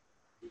thing, but...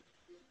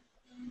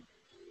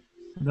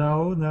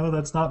 No,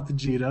 that's not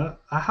Vegeta.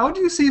 How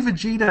do you see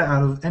Vegeta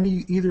out of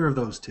either of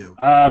those two?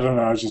 I don't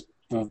know, it's just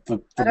the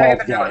I don't bald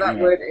even know what guy. that You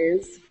know. word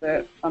is,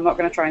 but I'm not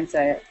going to try and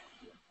say it.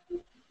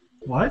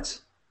 What?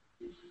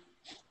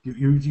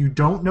 You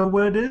don't know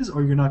what it is,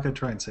 or you're not going to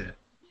try and say it?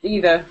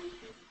 Either.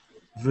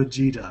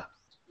 Vegeta.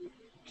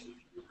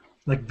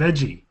 Like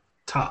veggie.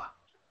 Ta.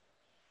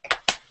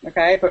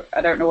 Okay, but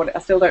I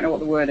still don't know what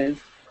the word is.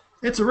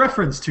 It's a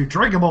reference to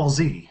Dragon Ball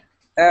Z.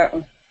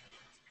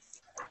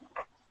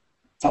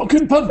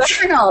 Falcon So Punch!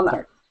 hang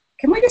on.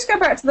 Can we just go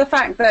back to the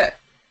fact that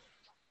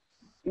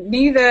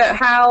neither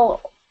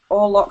Hal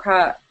or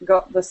Lockhart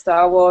got the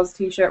Star Wars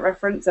T-shirt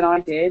reference, and I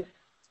did?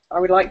 I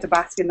would like to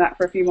bask in that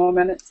for a few more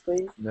minutes,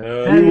 please.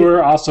 No. You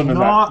were awesome in that,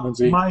 Not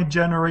Lindsay. my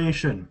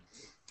generation.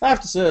 I have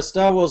to say,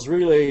 Star Wars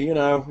really,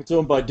 it's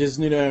owned by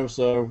Disney now,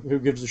 so who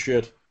gives a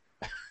shit?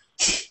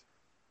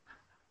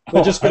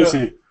 Oh, just I gonna-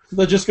 see.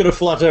 They're just going to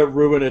flat out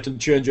ruin it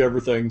and change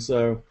everything,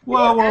 so...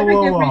 Whoa, whoa, Ever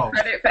whoa, give me whoa.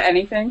 credit for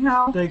anything,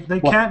 Hal? They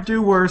What? can't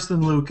do worse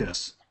than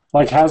Lucas.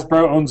 Like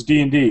Hasbro owns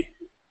D&D.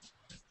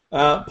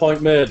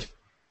 Point made.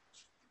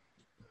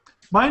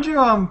 Mind you,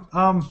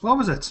 what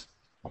was it?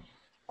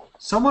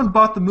 Someone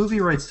bought the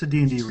movie rights to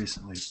D&D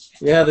recently.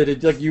 Yeah, they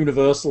did, like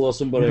Universal or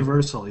somebody.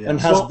 Universal, yeah. And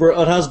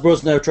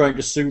Hasbro's now trying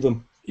to sue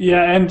them.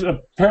 Yeah, and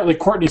apparently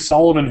Courtney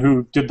Solomon,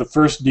 who did the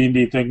first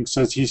D&D thing,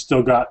 says he's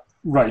still got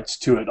rights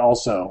to it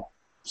also.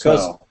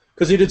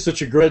 Because he did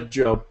such a great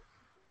job.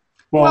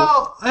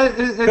 Well,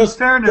 in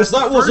fairness,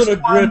 that the wasn't first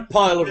a great one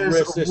pile of is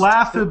racist...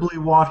 laughably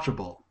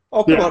watchable.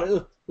 Oh, come Yeah.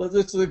 on.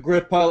 It's a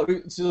great pile of...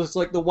 It's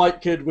like the white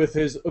kid with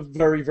his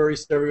very, very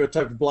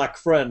stereotyped black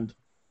friend.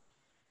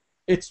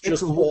 It's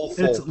just awful.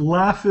 It's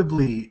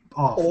laughably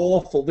awful.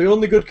 Awful. The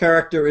only good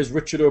character is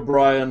Richard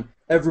O'Brien,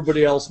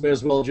 everybody else may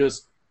as well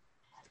just,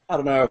 I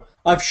don't know,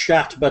 I've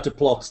shat better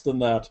plots than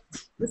that.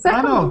 The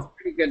second know. one's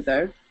pretty good,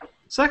 though.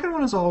 Second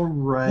one is all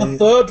right.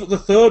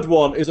 The third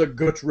one is a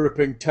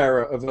gut-ripping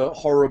terror of a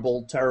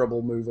horrible,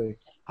 terrible movie.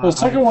 Well, the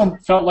second one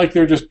felt like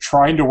they're just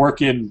trying to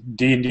work in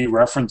D&D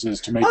references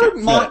to make I it didn't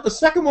fit. mind. The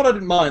second one I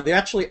didn't mind. They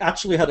actually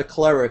had a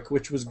cleric,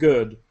 which was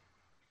good.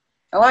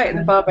 I like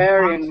the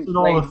barbarian. Lasted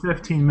all the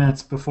 15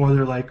 minutes before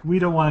they're like, we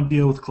don't want to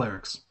deal with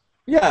clerics.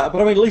 Yeah,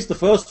 but I mean, at least the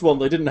first one,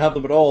 they didn't have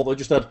them at all. They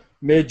just had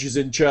mages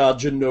in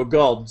charge and no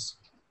gods.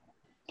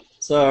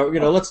 So,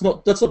 let's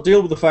not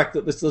deal with the fact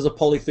that there's a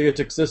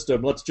polytheistic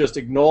system. Let's just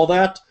ignore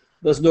that.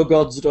 There's no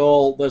gods at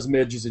all. There's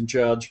mages in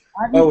charge.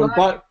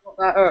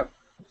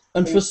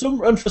 And for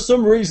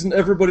some reason,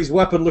 everybody's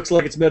weapon looks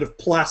like it's made of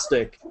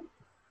plastic.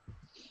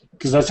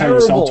 Because that's how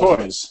you sell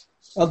toys.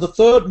 And the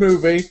third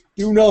movie,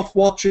 do not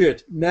watch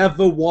it.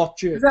 Never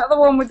watch it. Is that the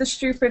one with the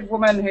stupid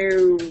woman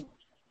who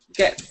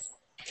gets,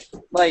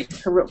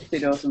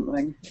 corrupted or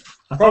something?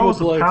 I thought it was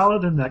Probably. a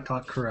paladin that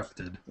got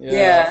corrupted.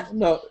 Yeah.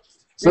 No.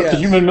 Is that the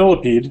human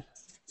millipede?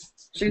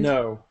 She's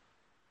No.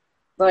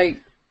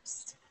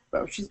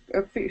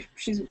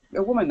 she's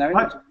a woman though,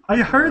 isn't she? I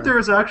heard there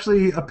was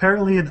actually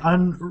apparently an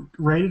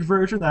unrated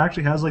version that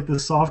actually has like the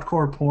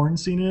softcore porn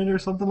scene in it or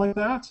something like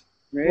that.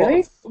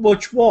 Really?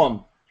 Which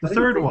one? The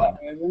third one.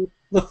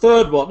 The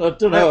third one. I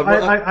don't know.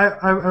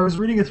 I was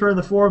reading a thread in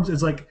the forums.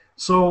 It's like,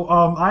 so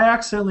I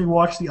accidentally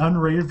watched the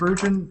unrated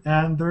version,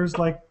 and there's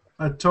like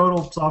a total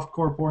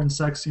softcore porn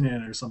sex scene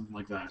in it or something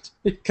like that.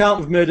 It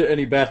can't have made it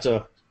any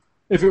better.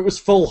 If it was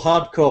full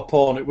hardcore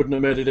porn, it wouldn't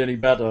have made it any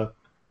better.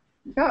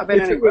 Can't have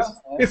been any worse,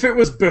 though. If it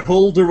was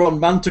Beholder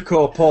on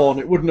Manticore porn,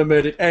 it wouldn't have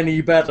made it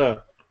any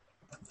better.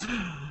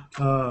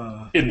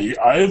 In the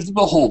eye of the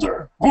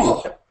beholder.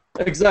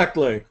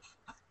 Exactly.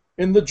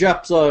 In the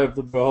Jap's eye of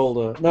the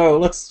Beholder. No,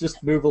 let's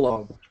just move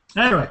along.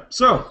 Anyway,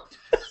 so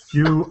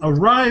you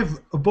arrive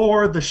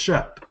aboard the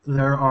ship.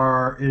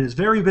 It is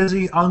very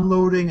busy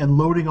unloading and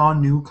loading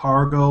on new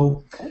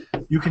cargo.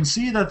 You can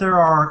see that there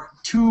are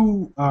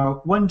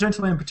one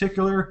gentleman in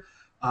particular,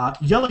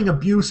 yelling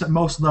abuse at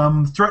most of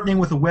them, threatening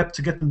with a whip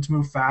to get them to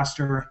move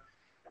faster.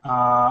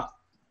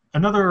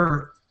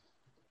 Another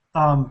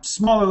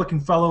smaller-looking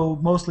fellow,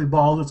 mostly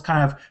bald, is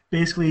kind of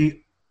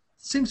basically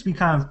seems to be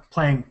kind of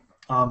playing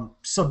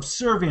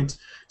subservient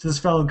to this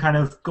fellow, kind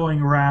of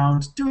going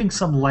around doing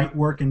some light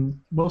work and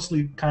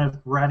mostly kind of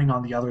ratting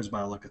on the others by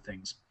the look of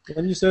things.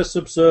 When you say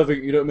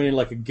subservient, you don't mean in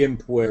like a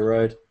gimp way,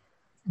 right?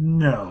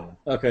 No.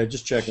 Okay,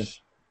 just checking.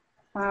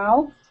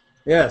 Al,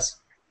 Yes.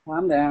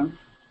 calm down.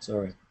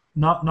 Sorry.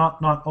 Not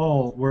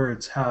all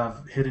words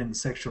have hidden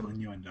sexual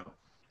innuendo.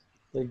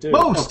 They do.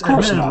 Most, Of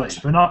course admittedly, not.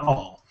 but not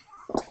all.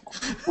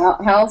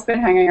 Well, Hal's been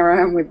hanging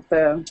around with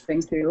the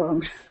thing too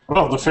long.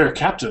 Well, the fair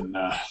captain.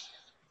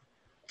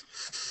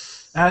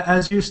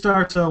 As you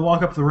start to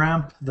walk up the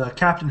ramp, the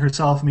captain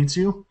herself meets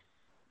you.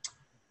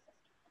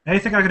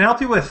 Anything I can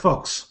help you with,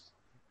 folks?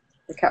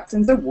 The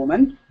captain's a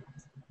woman.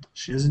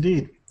 She is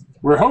indeed.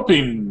 We're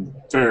hoping,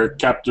 fair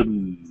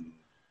captain.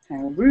 How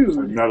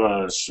rude.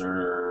 Never,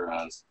 sir.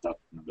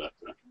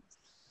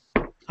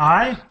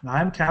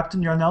 I'm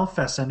Captain Yarnell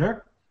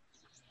Fessender.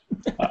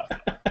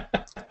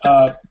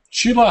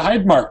 Sheila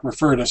Heidemark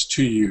referred us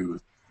to you.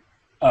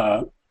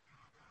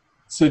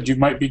 Said you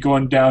might be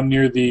going down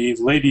near the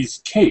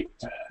Ladies' Cape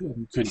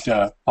and could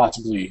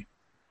possibly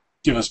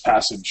give us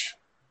passage.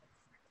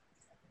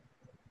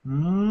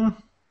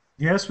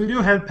 Yes, we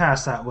do head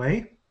past that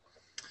way.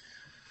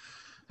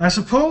 I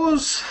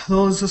suppose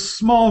there's a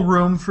small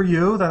room for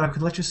you that I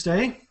could let you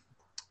stay,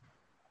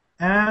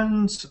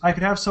 and I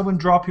could have someone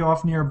drop you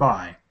off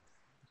nearby.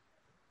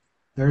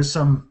 There's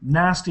some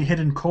nasty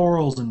hidden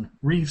corals and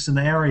reefs in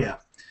the area.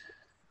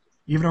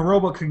 Even a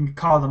robot can get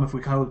caught them if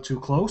we go too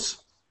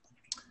close.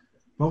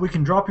 But we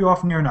can drop you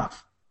off near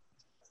enough.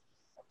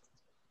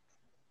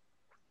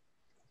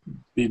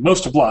 Be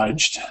most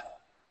obliged.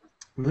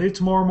 We leave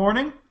tomorrow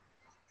morning.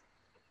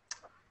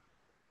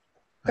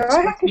 Do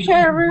I have to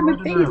share a room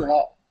with these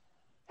lot?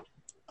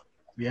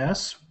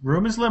 Yes,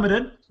 room is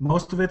limited.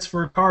 Most of it's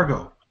for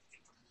cargo.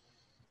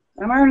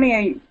 I'm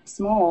only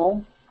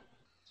small.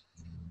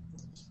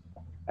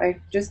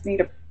 I just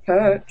need a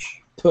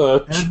perch.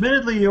 Perch. And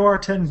admittedly, you are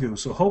Tengu,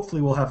 so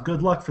hopefully we'll have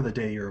good luck for the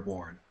day you're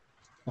aboard.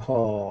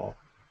 Oh.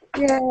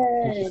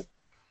 Yay!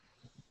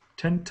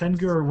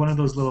 Tengu are one of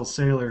those little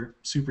sailor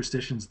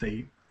superstitions.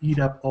 They eat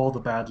up all the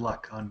bad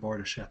luck on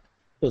board a ship.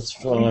 That's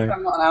I'm funny. not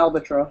an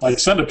albatross. Like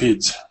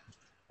centipedes.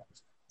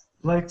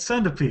 Like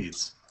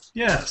centipedes.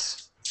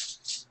 Yes.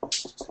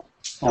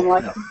 I'm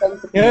like a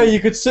centipede. Yeah, you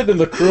could sit in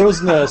the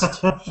crow's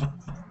nest.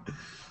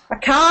 I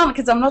can't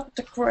because I'm not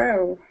a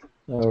crow.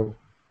 Oh.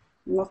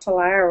 I'm not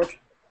allowed.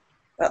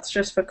 That's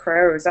just for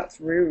crows.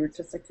 That's rude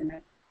to sit in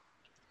it.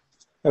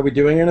 Are we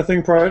doing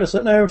anything prior to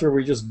setting out, or are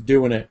we just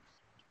doing it?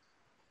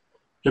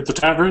 Hit the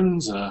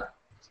taverns.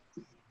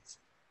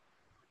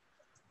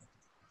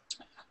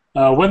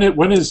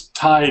 When is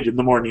tide in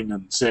the morning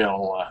and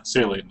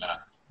sailing?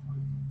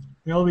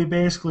 It'll be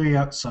basically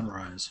at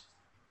sunrise.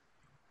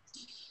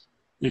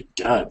 Good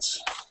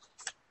gods.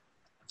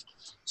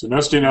 So no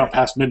staying out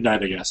past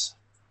midnight, I guess.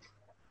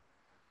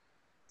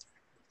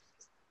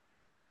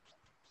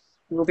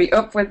 We'll be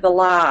up with the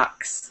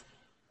larks.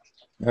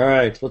 All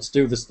right, let's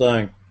do this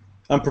thing.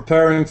 I'm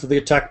preparing for the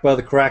attack by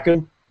the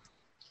Kraken.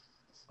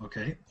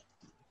 Okay.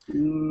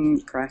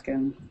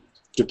 Kraken.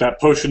 Get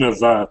that potion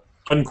of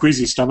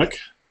unqueasy stomach.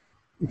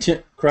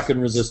 Kraken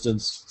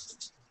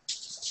resistance.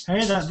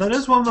 Hey, that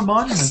is one of the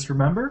monuments,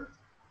 remember?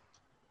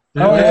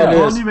 Oh, There's yeah, a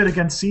it is. monument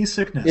against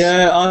seasickness.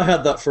 Yeah, I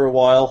had that for a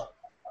while.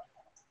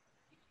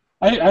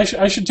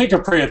 I should take a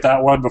pray at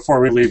that one before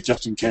we leave,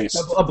 just in case.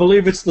 I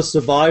believe it's the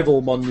survival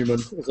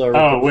monument. As I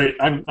recall. Oh wait,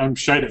 I'm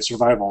shite at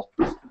survival.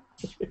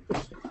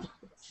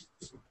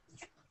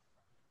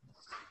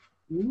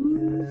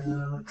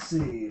 Let's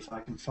see if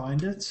I can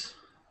find it.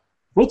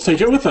 We'll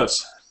take it with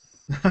us.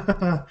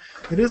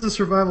 It is a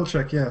survival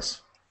check,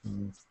 yes.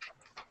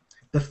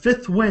 The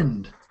Fifth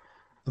Wind.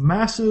 A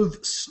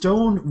massive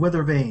stone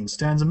weather vane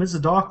stands amidst the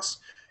docks,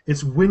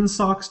 its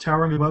windsocks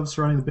towering above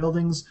surrounding the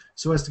buildings,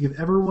 so as to give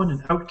everyone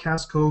in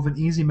Outcast Cove an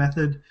easy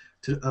method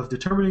of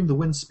determining the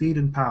wind's speed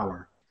and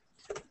power.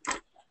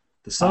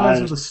 The sides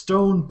of the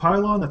stone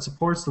pylon that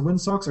supports the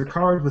windsocks are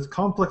carved with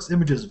complex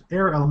images of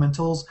air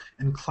elementals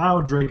and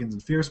cloud dragons in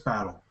fierce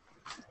battle.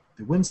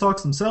 The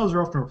windsocks themselves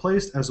are often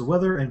replaced as the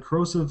weather and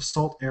corrosive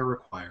salt air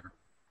require.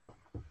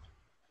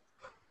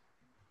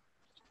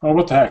 Oh,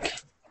 what the heck?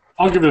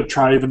 I'll give it a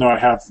try, even though I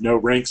have no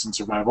ranks in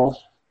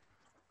survival.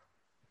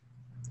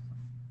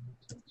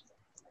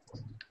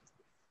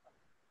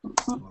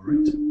 All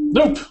right.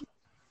 Nope.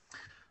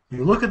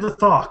 You look at the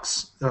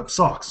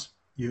socks.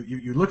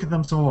 You look at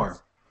them some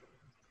more.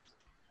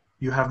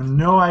 You have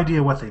no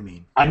idea what they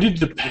mean. I need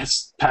to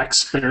pack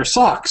spare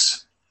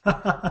socks.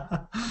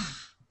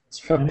 Let's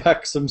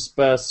pack some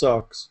spare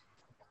socks.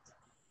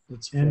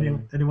 That's funny.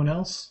 Anyone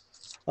else?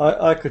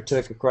 I could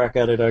take a crack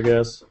at it, I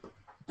guess.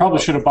 Probably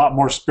should have bought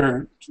more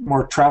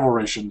travel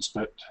rations,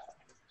 but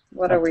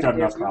What are we got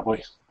enough doing?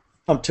 probably.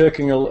 I'm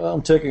taking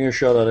a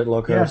shot at it,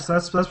 Lockhart. Yes,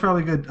 that's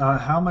probably good.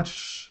 How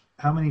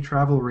many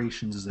travel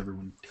rations is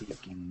everyone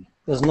taking?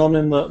 There's none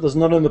in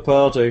the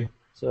party,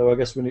 so I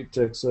guess we need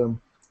to take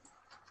some.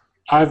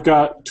 I've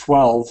got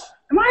 12.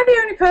 Am I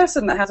the only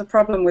person that has a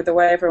problem with the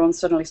way everyone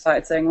suddenly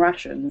started saying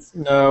rations?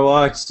 No,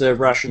 I'd say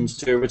rations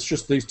too. It's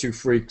just these two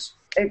freaks.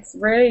 It's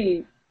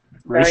really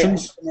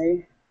Rations?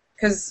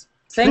 because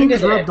Thing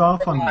did rubbed it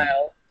off for a on me.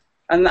 while,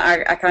 and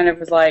I kind of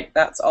was like,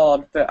 that's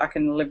odd, but I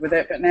can live with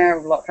it. But now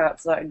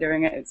Lockhart started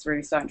doing it, it's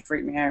really starting to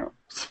freak me out.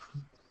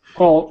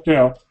 Well,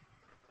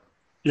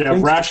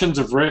 rations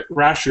of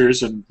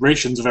rashers and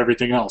rations of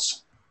everything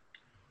else.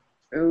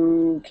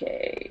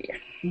 Okay.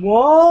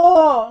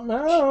 What?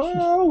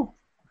 No.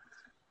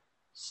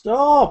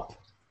 Stop.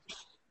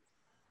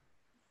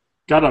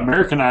 Gotta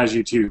Americanize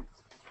you two.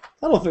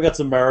 I don't think that's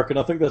American.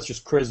 I think that's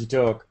just crazy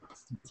talk.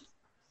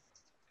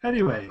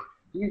 Anyway,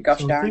 You gosh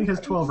so darn. Thing has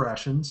 12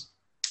 rations,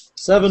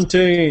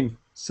 17.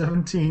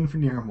 17 for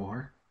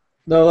Nearmore.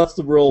 No, that's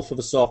the roll for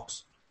the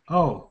socks.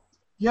 Oh,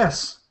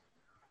 yes.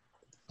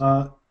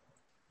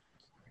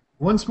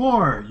 Once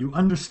more, you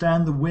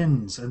understand the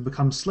winds and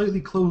become slightly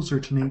closer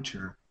to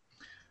nature.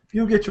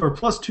 You get your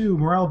 +2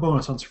 morale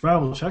bonus on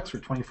survival checks for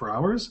 24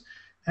 hours,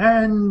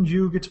 and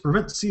you get to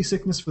prevent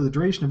seasickness for the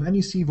duration of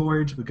any sea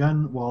voyage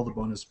begun while the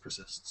bonus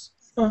persists.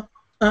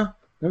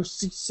 No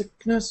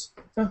seasickness.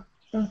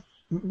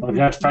 Well,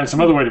 you have to find some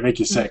other way to make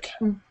you sick.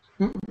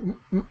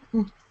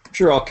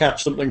 Sure, I'll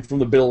catch something from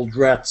the bilge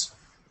rats.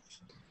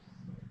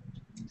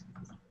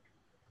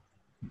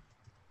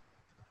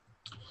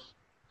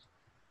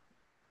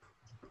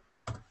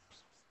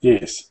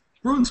 Yes.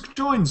 Brunsk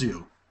joins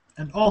you,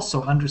 and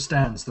also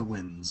understands the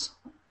winds.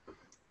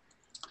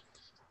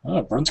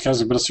 Oh, Brunsk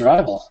has a bit of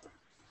survival.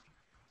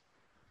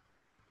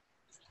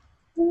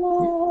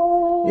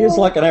 He's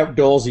like an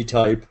outdoorsy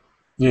type.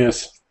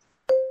 Yes.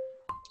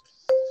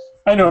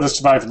 I know how to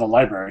survive in the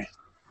library.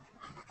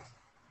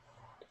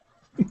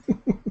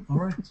 All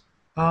right.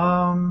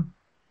 How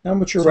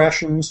much are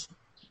rations?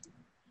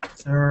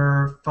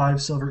 They're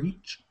 5 silver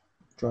each.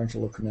 Trying to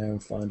look now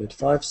and find it.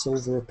 5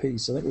 silver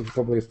apiece. I think we could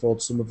probably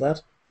afford some of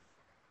that.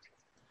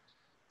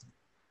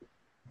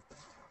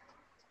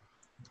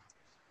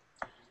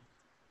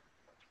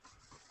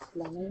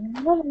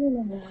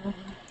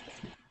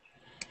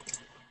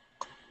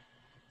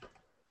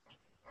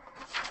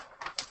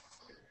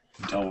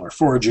 Until we're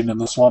foraging in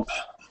the swamp.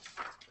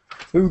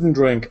 Food and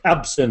drink.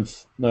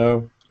 Absinthe.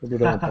 No. Probably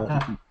don't want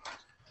that.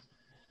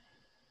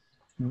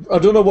 I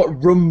don't know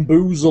what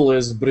rumboozle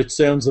is, but it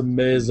sounds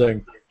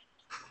amazing.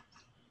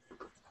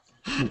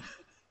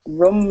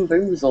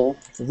 Rumboozle.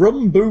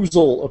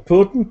 Rumboozle, a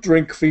potent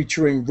drink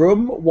featuring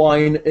rum,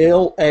 wine,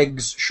 ale,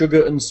 eggs,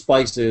 sugar, and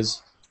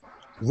spices.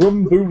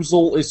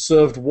 Rumboozle is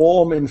served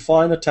warm in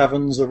finer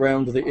taverns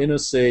around the inner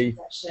sea.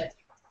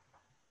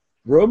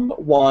 Rum,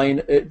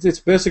 wine, it's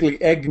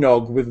basically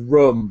eggnog with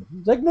rum.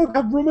 Does eggnog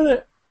have rum in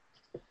it?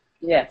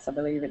 Yes, I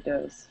believe it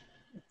does.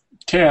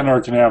 Can or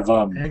can have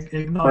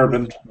Eggnog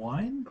bourbon. with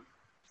wine?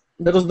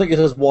 I don't think it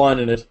has wine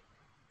in it.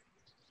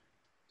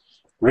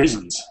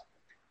 Raisins.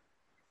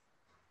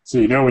 So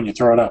you know when you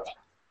throw it up.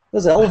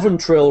 There's elven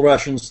trail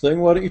rations thing.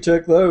 Why don't you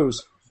take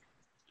those?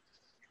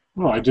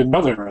 Oh, I didn't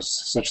know there was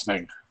such a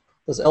thing.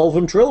 There's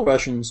elven trail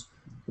rations.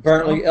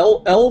 Apparently,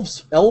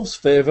 elves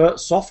favour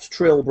soft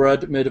trail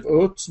bread made of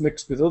oats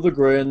mixed with other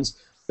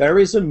grains,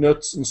 berries and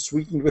nuts, and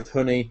sweetened with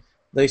honey.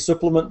 They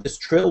supplement this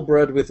trail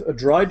bread with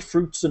dried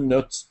fruits and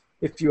nuts.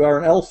 If you are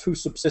an elf who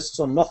subsists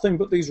on nothing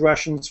but these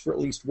rations for at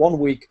least 1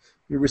 week,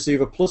 you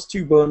receive a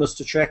 +2 bonus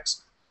to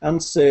checks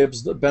and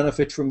saves that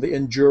benefit from the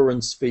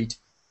endurance feat.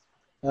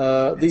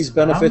 These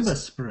benefits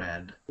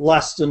spread.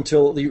 last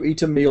until you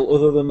eat a meal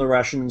other than the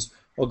rations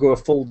or go a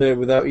full day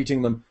without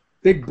eating them.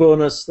 Big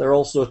bonus, they're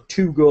also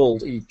 2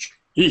 gold each.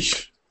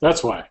 Eesh,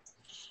 that's why.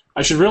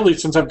 I should really,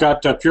 since I've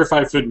got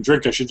purified food and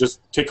drink, I should just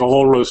take a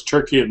whole roast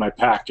turkey in my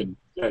pack and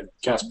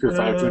cast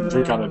purified food and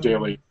drink on a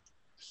daily.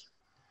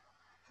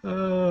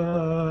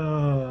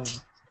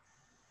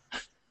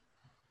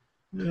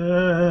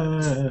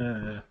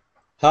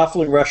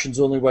 Halfling rations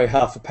only weigh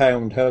half a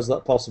pound. How is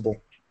that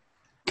possible?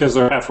 Because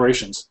they're half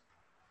rations.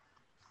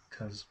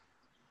 Because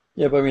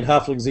Yeah, but I mean,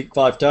 halflings eat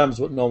 5 times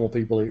what normal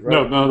people eat,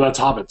 right? No, that's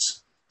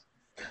hobbits.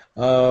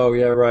 Oh,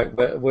 yeah, right.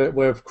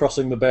 We're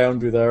crossing the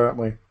boundary there, aren't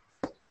we?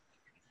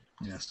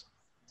 yes.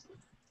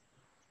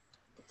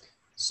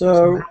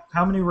 So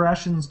How many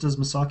rations does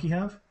Masaki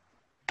have?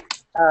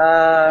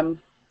 I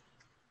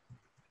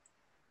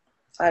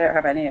don't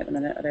have any at the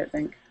minute, I don't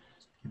think.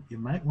 You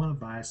might want to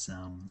buy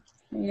some.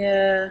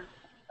 Yeah,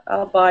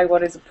 I'll buy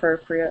what is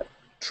appropriate.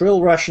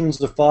 trill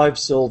rations are 5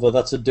 silver.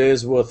 That's a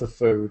day's worth of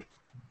food.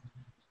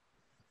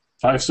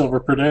 5 silver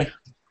per day.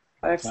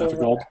 5 Half silver. a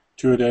gold.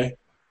 2 a day.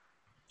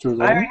 2 a I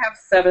gold. only have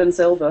 7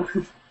 silver.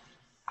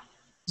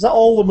 Is that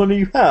all the money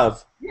you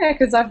have? Yeah,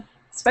 because I've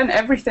spent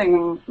everything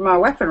on my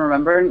weapon,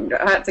 remember, and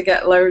I had to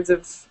get loads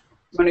of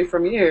money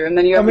from you, and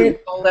then you haven't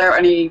sold out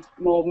any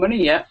more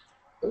money yet.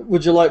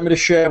 Would you like me to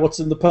share what's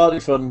in the party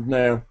fund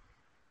now?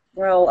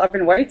 Well, I've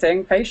been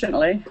waiting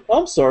patiently.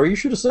 I'm sorry, you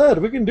should have said.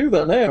 We can do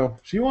that now.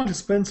 She wanted to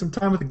spend some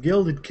time with the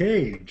Gilded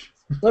Cage.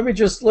 Let me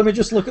just look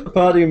at the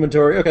party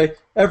inventory. Okay,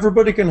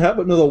 everybody can have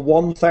another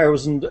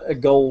 1,000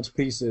 gold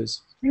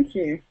pieces. Thank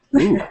you.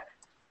 Ooh.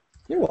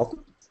 You're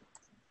welcome.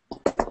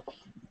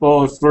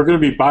 Well, if we're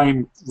going to be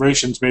buying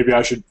rations, maybe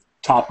I should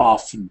top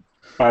off and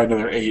buy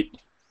another 8.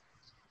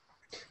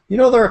 You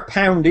know they're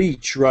 £1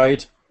 each,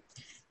 right?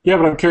 Yeah,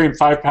 but I'm carrying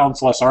 5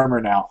 pounds less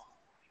armor now.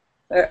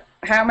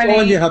 How Oh, and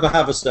many? you have a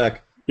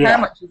haversack. Yeah.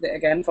 How much is it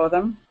again for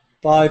them?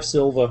 5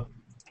 silver.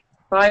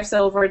 5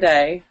 silver a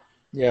day.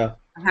 Yeah.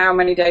 How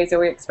many days are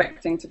we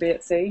expecting to be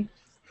at sea?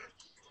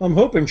 I'm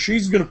hoping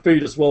she's going to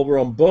feed us while we're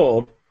on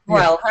board.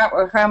 Well,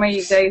 how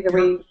many days are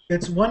we?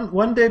 It's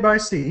one day by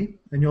sea,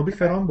 and you'll be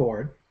fed on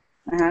board.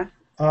 Uh-huh.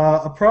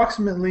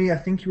 Approximately, I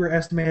think you were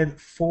estimated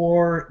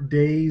 4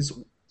 days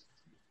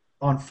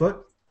on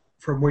foot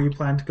from where you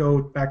plan to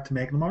go back to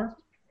Magnamar.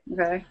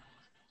 Okay.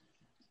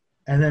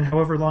 And then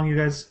however long you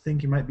guys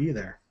think you might be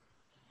there.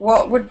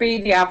 What would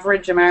be the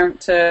average amount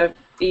to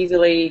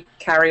easily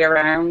carry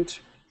around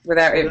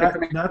without it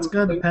becoming? That's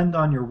going to depend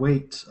on your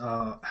weight,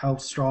 how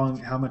strong,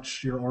 how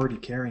much you're already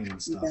carrying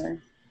and stuff. Okay.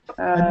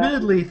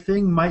 Admittedly,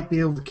 Thing might be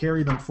able to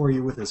carry them for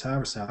you with his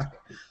haversack,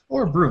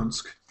 or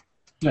Brunsk.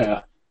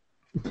 Yeah.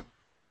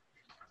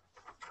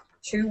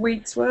 2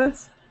 weeks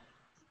worth?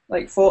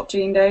 Like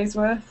 14 days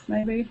worth,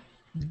 maybe?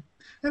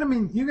 And I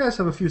mean, you guys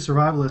have a few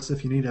survivalists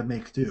if you need to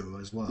make do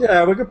as well.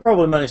 Yeah, we could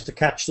probably manage to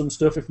catch some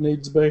stuff if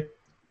needs be.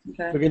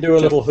 Okay. We can do a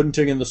little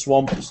hunting in the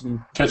swamps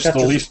and Catch the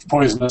least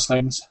poisonous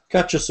things.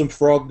 catch us some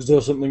frogs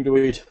or something to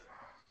eat.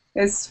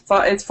 Is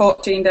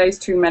 14 days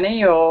too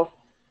many, or?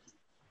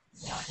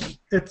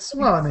 It's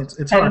I mean, it's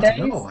 10 hard days?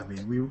 to know. I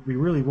mean, we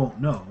really won't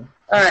know.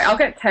 All right, I'll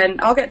get 10.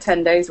 I'll get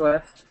 10 days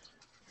worth.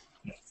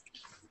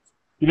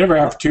 You never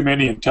have too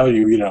many until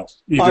you either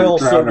I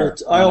also drown will. or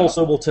I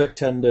also will take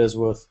 10 days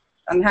worth.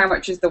 And how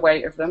much is the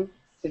weight of them?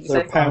 Did you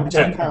They're say £10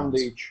 10 £10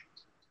 each.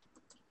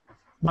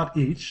 Not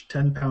each,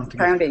 £10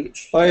 £1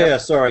 each? Oh yeah,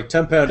 sorry,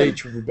 £10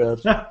 each would be bad.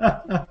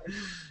 together.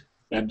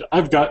 And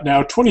I've got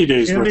now 20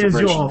 days Here worth of is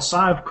your rations.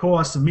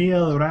 5-course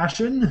meal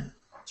ration.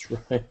 That's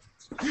right.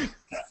 And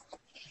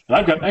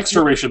I've got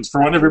extra rations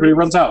for when everybody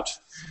runs out.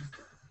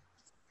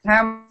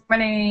 How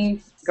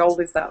many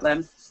gold is that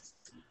then?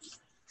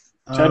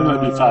 10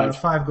 would be 5.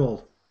 5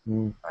 gold.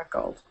 5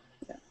 gold.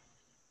 Yeah.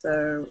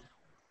 So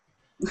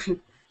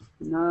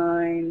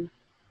 9.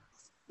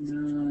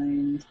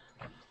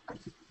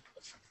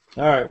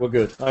 All right, we're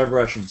good. I have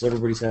rations.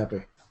 Everybody's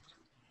happy.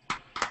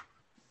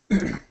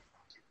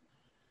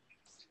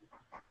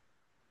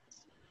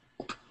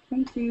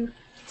 Thank you.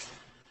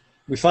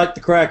 We fight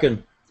the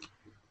Kraken.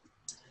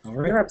 All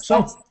You're right. So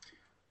obsessed.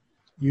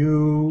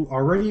 you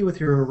are ready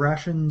with your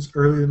rations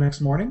early the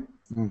next morning.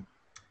 Mm.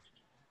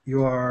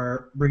 You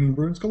are bringing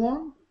Brunsk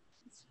along.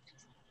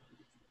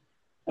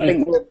 I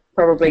think we're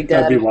probably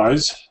That'd be dead.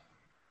 wise.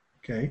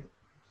 Okay.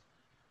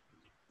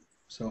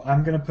 So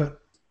I'm gonna put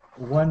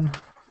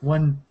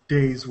one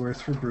day's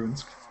worth for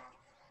Brunsk.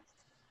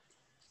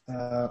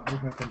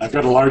 I've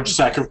got a large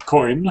sack of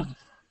coin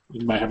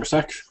in my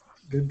haversack.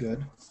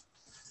 Good.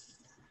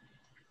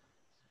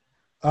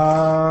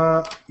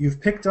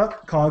 You've picked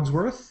up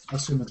Cogsworth,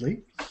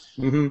 assumedly.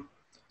 Mm-hmm.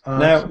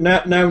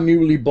 Now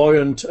newly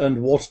buoyant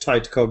and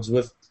watertight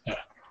Cogsworth.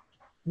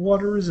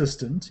 Water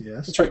resistant,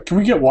 yes. That's right. Can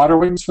we get water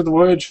wings for the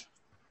voyage?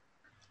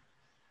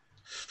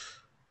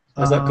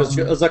 Is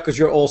that because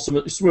you're awesome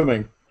at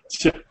swimming?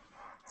 Shit.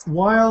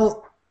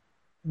 While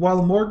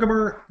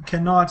Mortimer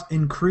cannot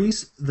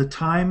increase the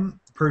time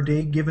per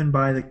day given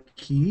by the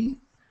key,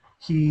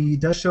 he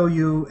does show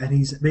you, and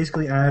he's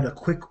basically added a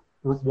quick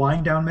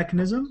wind down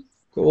mechanism.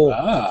 Cool.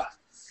 Ah.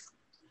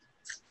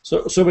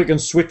 So we can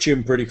switch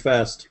him pretty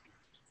fast.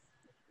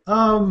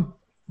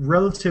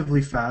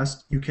 Relatively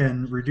fast. You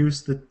can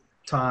reduce the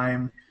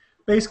time,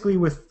 basically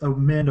with a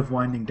minute of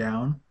winding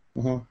down.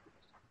 Mm-hmm.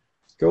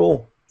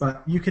 Cool.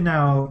 But you can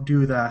now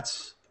do that,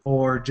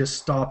 or just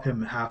stop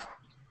him half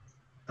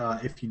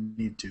if you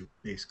need to,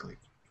 basically.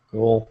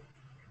 Cool.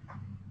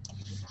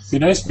 It'd be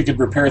nice if he could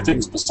repair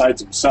things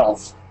besides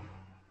himself.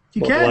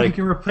 You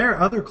can repair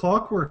other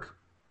clockwork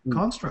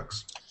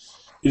constructs.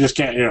 You just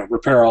can't,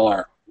 repair all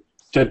our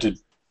dented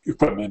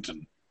equipment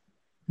and.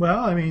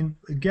 Well, I mean,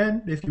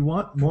 again, if you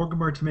want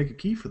Mortimer to make a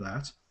key for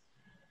that.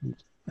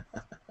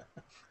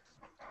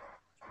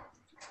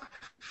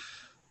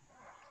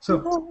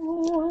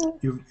 So,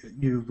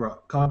 you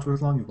brought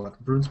Cogsworth along, you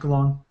brought Brunsk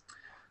along.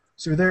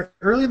 So you're there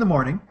early in the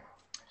morning.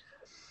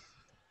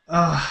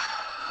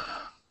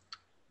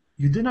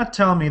 You did not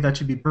tell me that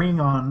you'd be bringing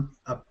on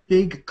a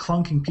big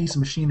clunking piece of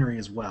machinery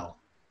as well.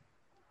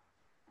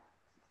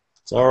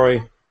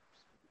 Sorry.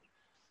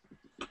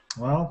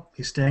 Well,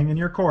 he's staying in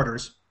your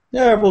quarters.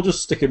 Yeah, we'll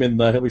just stick him in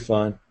there. He'll be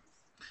fine.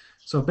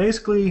 So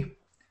basically,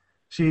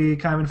 she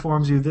kind of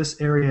informs you this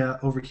area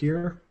over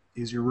here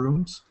is your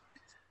rooms.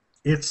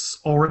 It's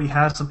already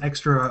has some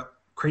extra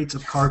crates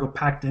of cargo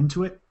packed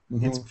into it.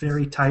 Mm-hmm. It's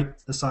very tight,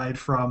 aside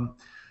from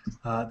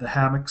the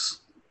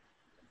hammocks.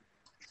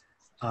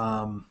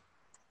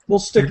 We'll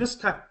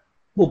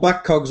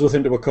back Cogsworth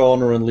into a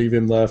corner and leave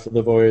him there for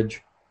the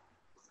voyage.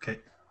 Okay.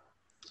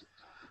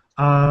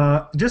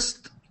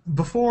 Just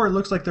before it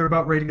looks like they're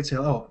about ready to get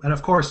sail. Oh, and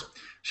of course,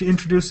 she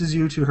introduces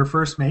you to her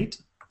first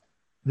mate,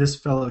 this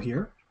fellow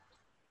here.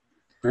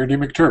 Verdi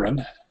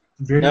McTurban.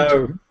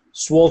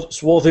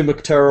 Swarthy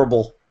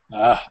McTerrible.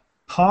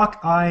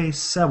 Hawkeye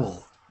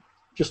Sebel.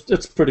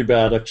 It's pretty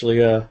bad, actually,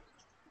 yeah.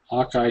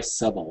 Hawkeye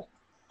Sebel.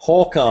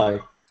 Hawkeye.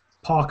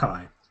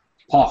 Hawkeye.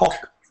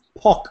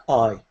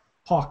 Hawkeye.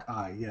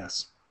 Hawkeye,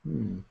 yes.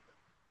 Is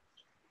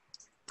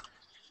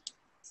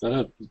that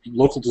a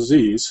local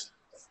disease?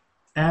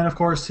 And, of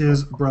course,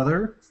 his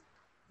brother,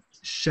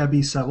 Shebby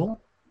Sebel.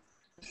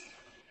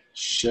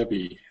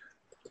 Shebby.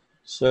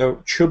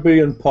 So, Chubby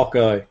and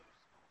Pockeye.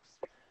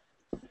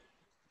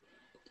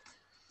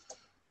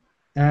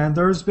 And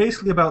there's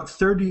basically about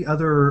 30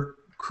 other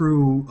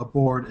crew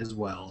aboard as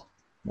well.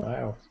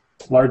 Wow.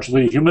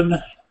 Largely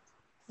human?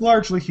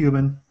 Largely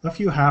human. A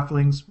few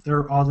halflings.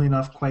 They're oddly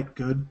enough quite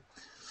good.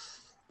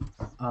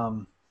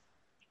 But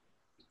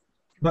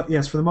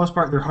yes, for the most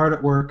part, they're hard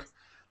at work.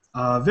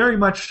 Very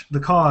much the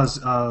cause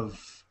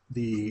of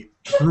the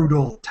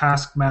brutal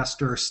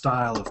taskmaster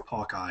style of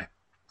Hawkeye.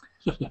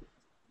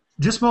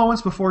 Just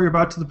moments before you're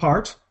about to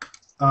depart,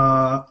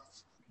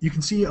 you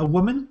can see a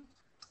woman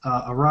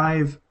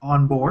arrive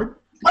on board.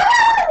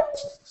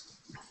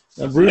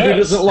 And Ruby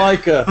doesn't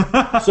like her,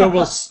 so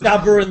we'll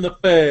stab her in the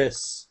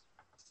face.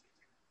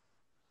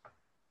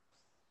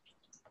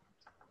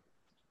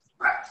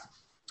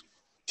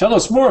 Tell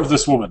us more of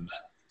this woman.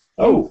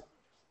 Oh.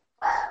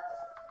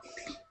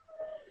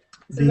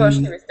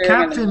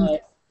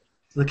 The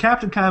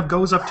captain kind of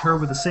goes up to her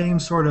with the same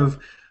sort of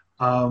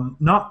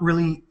not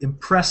really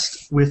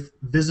impressed with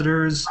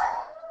visitors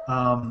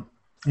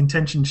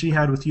intention she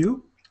had with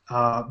you.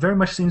 Very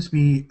much seems to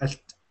be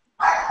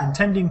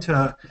intending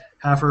to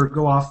have her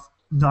go off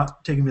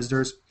not taking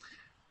visitors.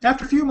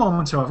 After a few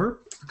moments,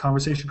 however, the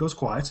conversation goes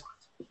quiet.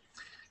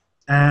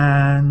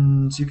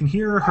 And you can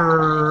hear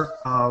her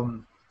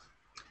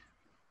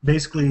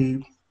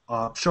basically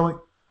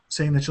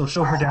saying that she'll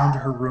show her down to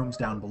her rooms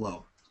down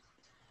below.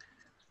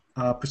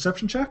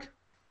 Perception check?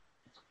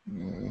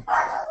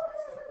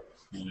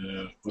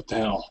 Yeah, what the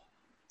hell?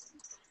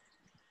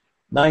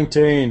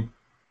 19.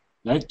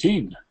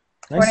 19.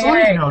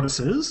 Misaki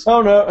notices.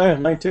 Oh, no,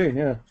 19,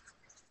 yeah.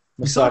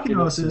 Misaki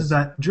notices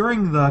that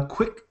during the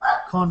quick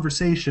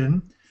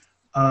conversation,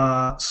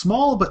 a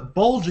small but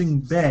bulging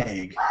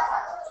bag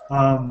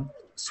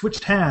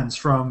switched hands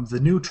from the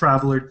new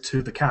traveler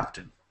to the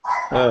captain.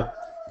 They're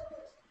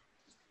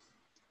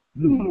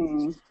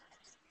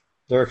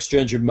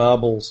exchanging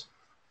marbles.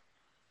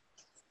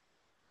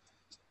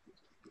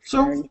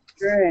 So,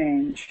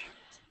 strange.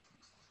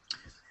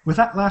 With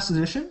that last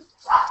addition,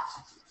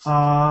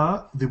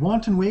 the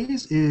Wanton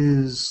Ways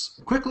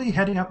is quickly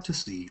heading out to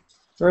sea.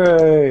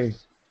 Hooray!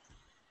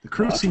 The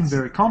crew seem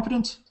very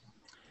competent.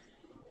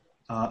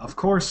 Of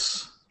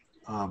course,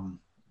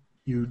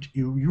 you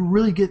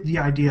really get the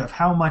idea of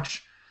how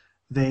much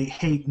they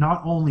hate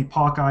not only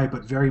Hawkeye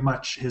but very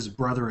much his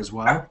brother as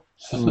well.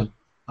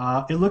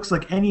 It looks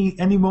like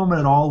any moment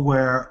at all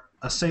where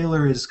a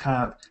sailor is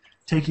kind of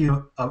take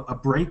you a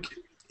break.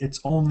 It's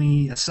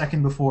only a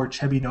second before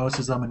Chebby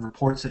notices them and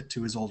reports it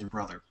to his older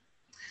brother.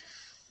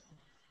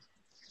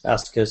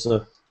 Ass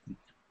kisser.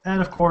 And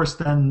of course,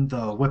 then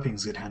the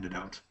whippings get handed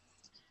out.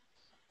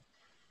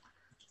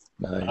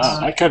 Nice.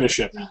 That kind of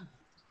shit.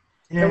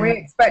 Are we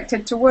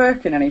expected to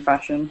work in any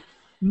fashion?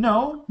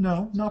 No,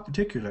 not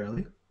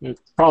particularly. It'd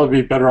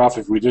probably be better off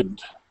if we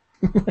didn't.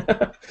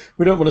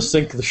 We don't want to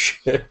sink the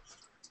ship.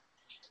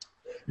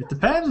 It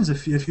depends.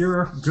 If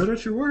you're good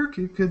at your work,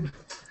 you could.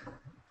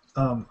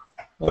 I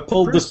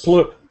pulled this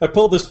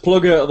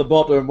plug out of the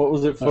bottom. What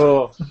was it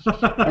for?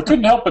 I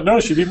couldn't help but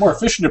notice you'd be more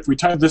efficient if we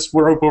tied this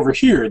rope over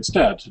here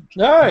instead.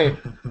 Hey,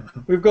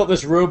 we've got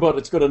this robot.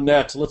 It's got a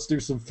net. Let's do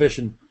some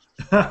fishing.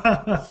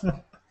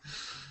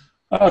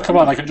 Oh, come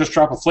on, I can just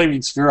drop a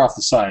flaming sphere off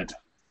the side.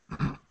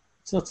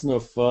 So that's no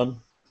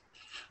fun.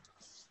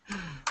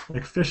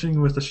 Like fishing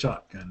with a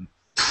shotgun.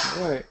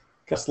 Right.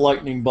 Cast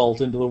lightning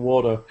bolt into the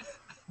water.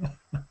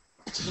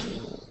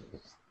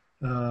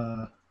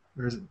 Or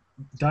is it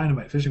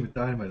dynamite? Fishing with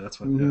dynamite, that's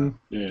what.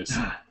 Yes.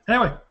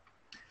 Anyway.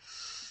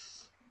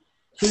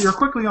 So you're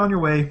quickly on your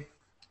way.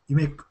 You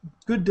make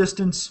good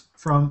distance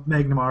from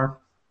Magnamar.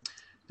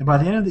 And by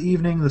the end of the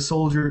evening, the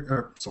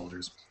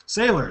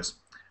sailors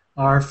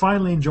are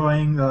finally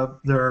enjoying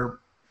their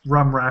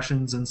rum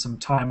rations and some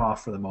time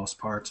off for the most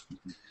part.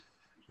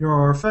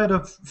 You're fed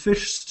a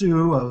fish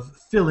stew of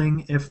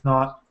filling, if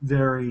not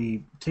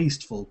very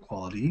tasteful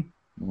quality.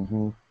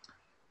 Mm-hmm.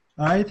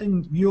 I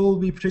think you'll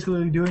be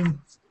particularly doing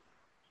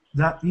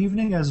that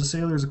evening as the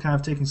sailors are kind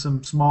of taking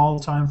some small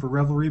time for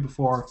revelry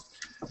before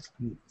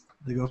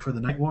they go for the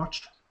night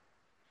watch.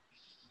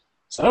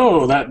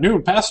 So, that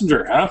new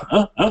passenger,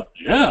 huh?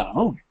 Yeah.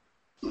 Oh.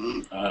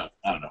 I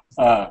don't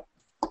know.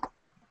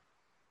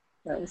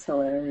 That was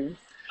hilarious.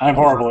 I'm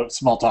horrible at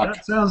small talk.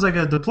 That sounds like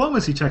a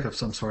diplomacy check of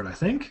some sort, I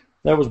think.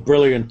 That was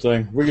brilliant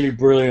thing. Really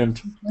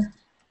brilliant.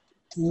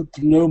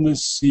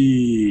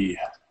 Diplomacy.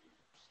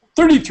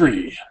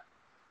 33.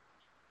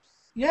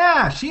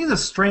 Yeah, she's a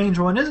strange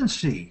one, isn't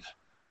she?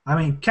 I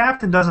mean,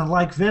 Captain doesn't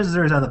like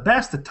visitors at the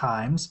best of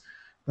times,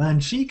 but then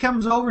she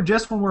comes over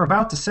just when we're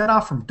about to set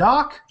off from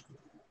dock.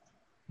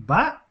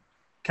 But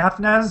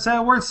Captain hasn't said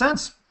a word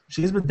since.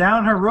 She's been down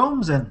in her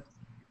rooms and,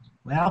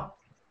 well,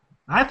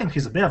 I think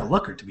she's a bit of a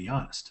looker, to be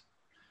honest.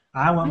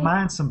 I wouldn't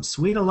mind some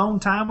sweet alone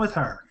time with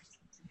her.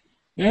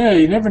 Yeah,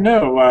 you never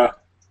know.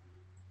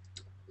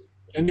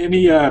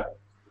 Any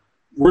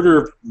word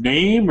or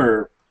name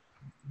or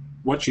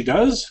what she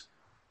does?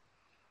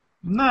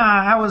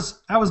 Nah, I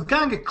was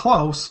gonna get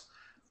close,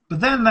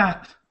 but then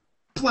that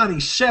bloody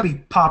Chevy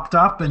popped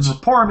up and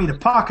reported me to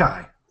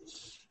Hawkeye.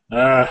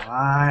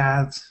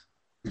 I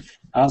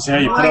don't see how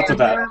you put up with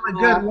that. I'm a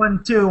good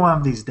one too one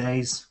of these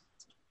days.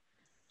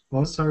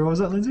 What was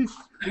that, Lindsay?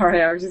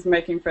 Sorry, I was just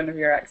making fun of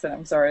your accent.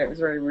 I'm sorry, it was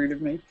very rude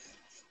of me.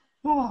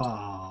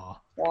 Oh.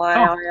 Why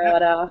I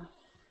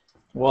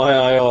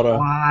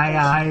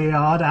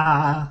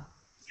oughta.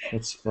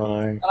 That's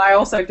fine. And I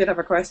also did have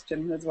a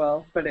question as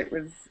well, but it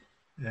was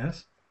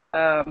Yes.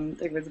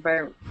 it was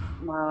about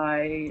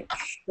my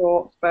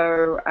short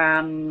bow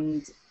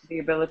and the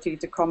ability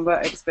to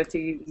combat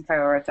expertise and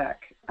power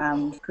attack.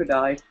 And could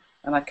I?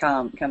 And I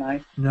can't, can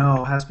I?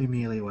 No, it has to be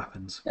melee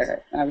weapons. Okay,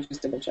 I was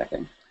just double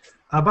checking.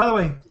 By the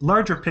way,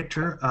 larger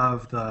picture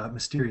of the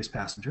mysterious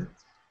passenger.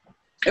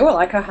 Oh, I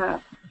like her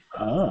hat.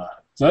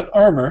 Is that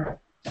armor?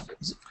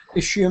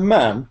 Is she a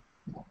man?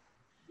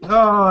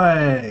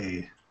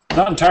 Oi!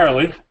 Not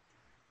entirely.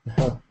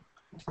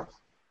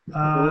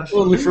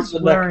 Only from She's the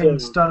neck wearing down.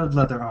 studded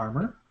leather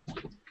armor.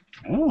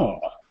 Oh,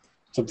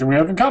 something we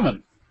have in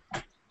common.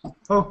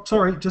 Oh,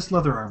 sorry, just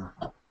leather armor.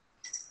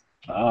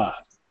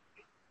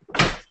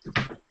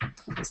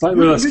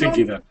 Slightly less You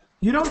kinky don't- then.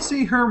 You don't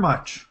see her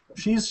much.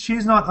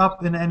 She's not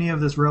up in any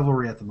of this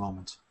revelry at the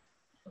moment.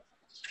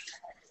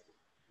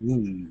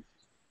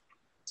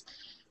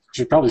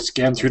 Should probably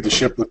scan through the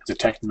ship with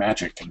detect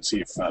magic and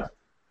see if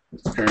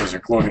areas are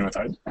glowing with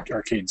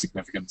arcane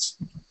significance.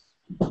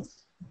 But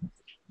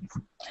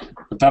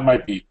that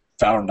might be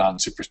frowned on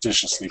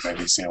superstitiously by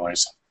these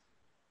sailors.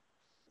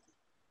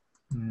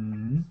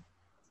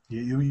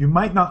 You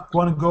might not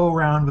want to go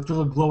around with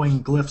little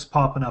glowing glyphs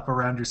popping up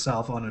around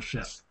yourself on a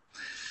ship.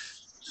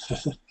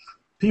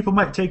 People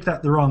might take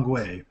that the wrong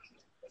way.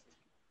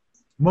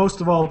 Most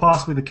of all,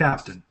 possibly the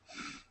captain.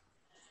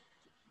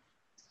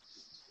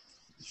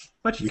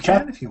 But you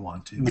can if you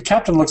want to. The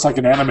captain looks like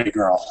an anime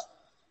girl.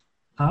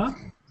 Huh?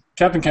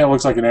 Captain kind of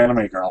looks like an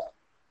anime girl.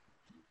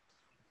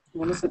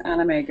 What does an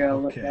anime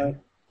girl look Okay. like?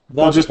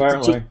 That's just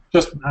apparently.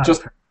 just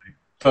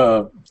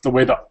the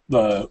way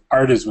the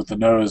art is with the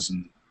nose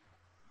and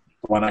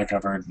the one eye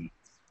covered. And,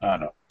 I don't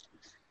know.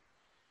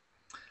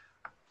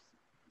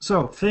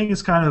 So, Thing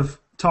is kind of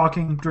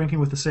talking, drinking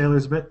with the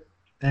sailors a bit.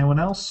 Anyone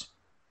else?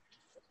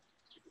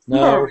 No.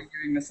 Probably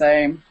doing the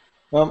same.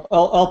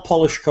 I'll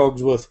polish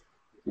Cogsworth.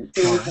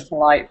 Doing the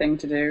polite thing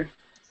to do.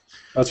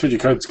 That's what you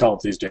could call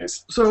it these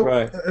days. So,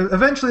 Right.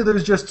 Eventually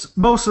there's just,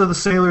 most of the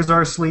sailors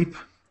are asleep.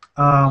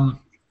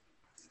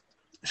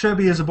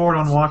 Chevy is aboard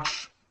on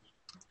watch.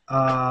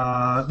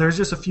 there's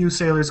just a few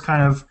sailors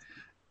kind of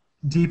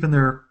deep in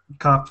their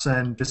cups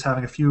and just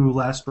having a few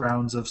last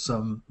rounds of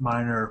some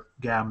minor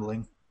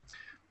gambling.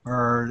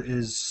 Or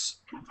is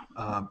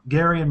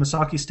Gary and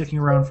Misaki sticking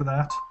around for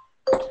that?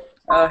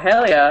 Oh,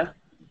 hell yeah.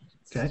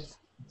 Okay.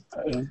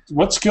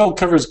 What skill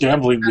covers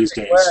gambling these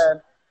days?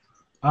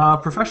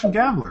 Profession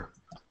gambler.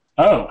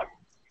 Oh.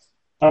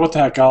 What the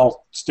heck?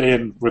 I'll stay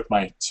in with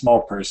my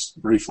small purse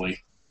briefly.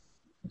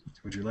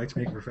 Would you like to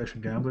make a profession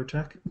gambler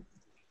check?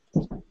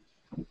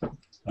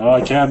 Oh,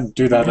 I can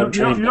do that. I'm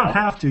trained You don't now.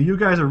 have to. You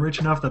guys are rich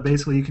enough that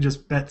basically you can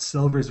just bet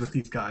silvers with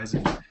these guys.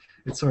 And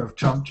it's sort of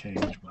chump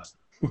change. But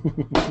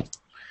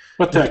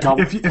What the heck?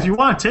 if you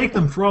want to take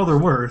them for all they're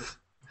worth,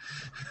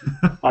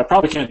 I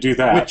probably can't do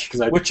that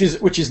because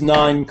Which is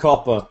 9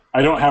 copper.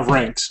 I don't have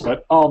ranks,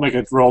 but I'll make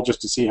a roll just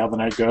to see how the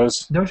night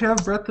goes. don't you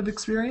have breadth of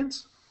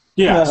experience?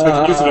 Yeah, so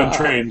I can use it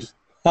untrained.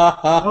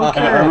 Okay.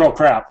 I roll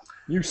crap.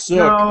 You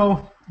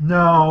suck.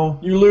 No.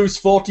 You lose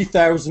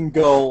 40,000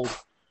 gold.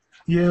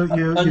 You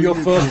And your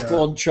yeah.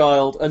 firstborn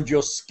child and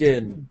your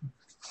skin.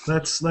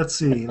 Let's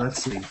see.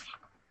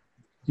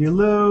 You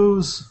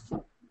lose.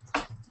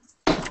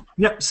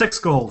 Yep, 6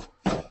 gold.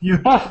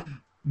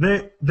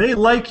 They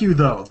like you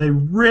though. They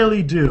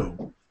really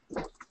do.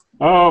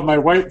 Oh,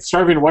 my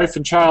starving wife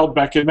and child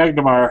back in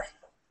Magnamar.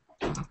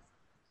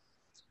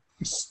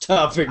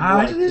 Starving.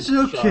 It's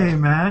okay,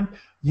 man.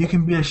 You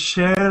can be a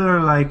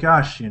sailor like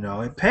us, you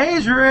know. It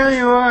pays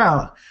really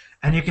well,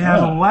 and you can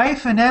have a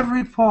wife in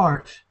every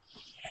port.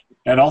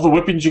 And all the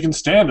whippings you can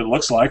stand, it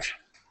looks like.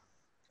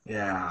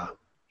 Yeah.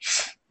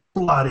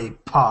 Bloody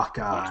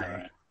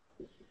Hawkeye.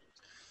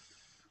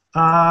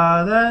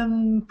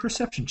 Then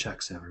perception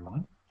checks,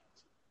 everyone.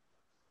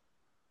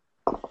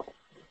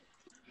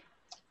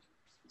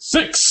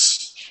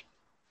 6!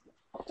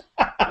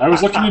 I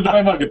was looking into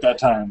my mug at that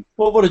time.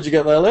 Well, what did you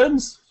get there,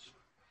 Lens?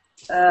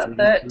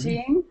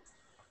 13,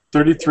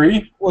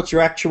 33? What's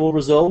your actual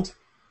result?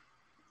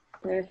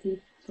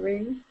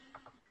 33.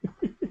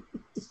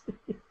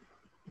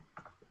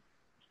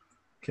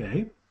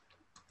 Okay.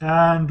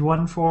 And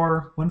one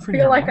for I you.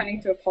 feel like I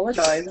need to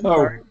apologise. I'm Oh.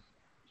 sorry.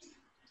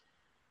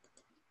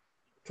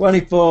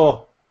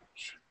 24.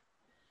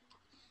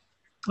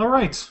 All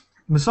right.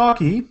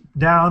 Misaki,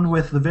 down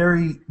with the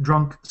very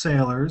drunk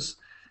sailors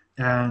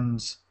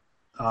and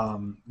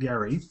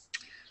Gary.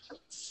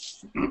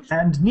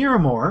 And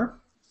Niramore,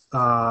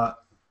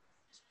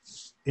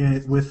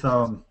 with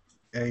a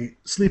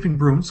sleeping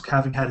Brunsk,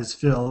 having had his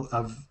fill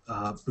of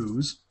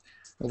booze.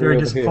 Very Over here.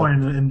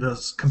 disappointed in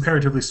the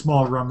comparatively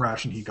small rum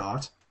ration he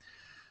got.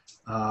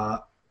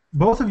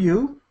 Both of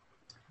you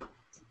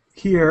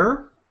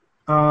hear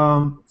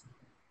a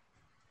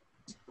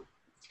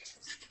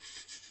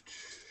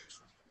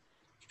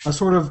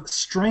sort of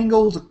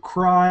strangled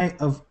cry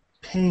of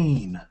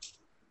pain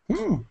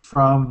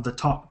from the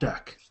top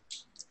deck.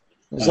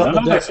 Is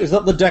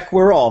that the deck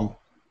we're on?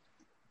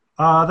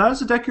 That is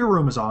the deck your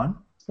room is on.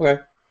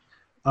 Okay.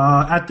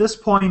 At this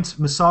point,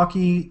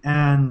 Misaki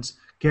and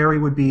Gary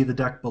would be the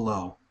deck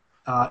below.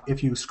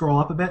 If you scroll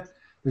up a bit,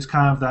 there's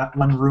kind of that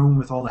one room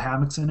with all the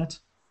hammocks in it.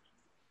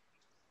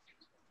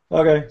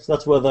 Okay, so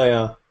that's where they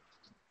are.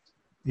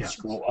 Yeah.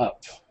 Scroll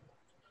up.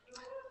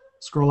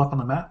 Scroll up on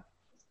the map.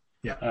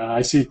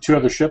 I see 2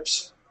 other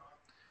ships.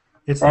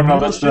 It's Oh, the no, middle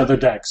that's the ship. other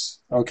decks.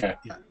 Okay.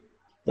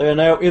 They are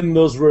now in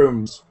those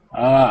rooms.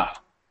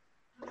 Ah.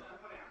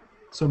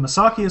 So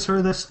Misaki has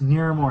heard this.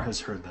 Niramore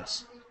has heard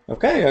this.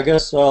 Okay, I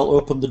guess I'll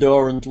open the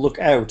door and look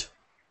out.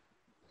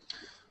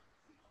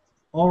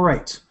 All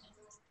right.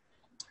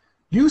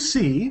 You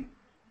see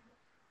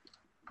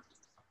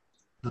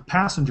the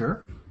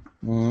passenger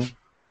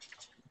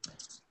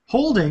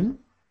holding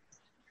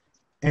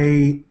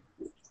a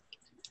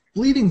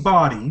bleeding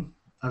body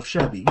of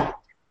Chevy,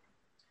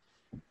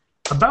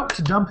 about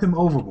to dump him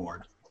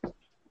overboard.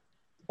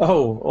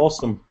 Oh,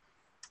 awesome.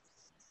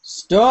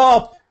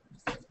 Stop!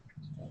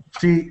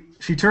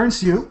 She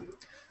turns to you,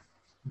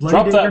 bloody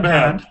Drop dagger that in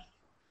man. hand.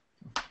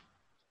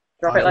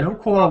 Drop I it have like no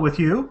quarrel with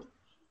you.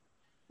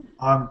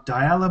 I'm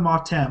Diala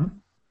Martem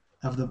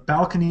of the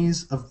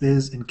balconies of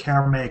Biz in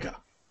Karamega.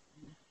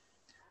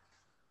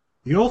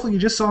 The Earthling you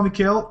just saw me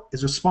kill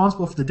is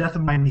responsible for the death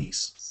of my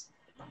niece.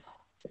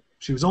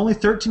 She was only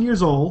 13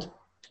 years old,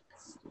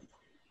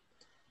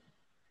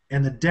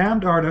 and the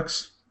damned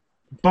Ardux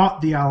bought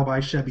the alibi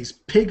Chevy's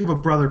pig of a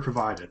brother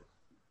provided.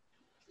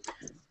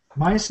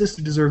 My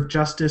sister deserved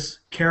justice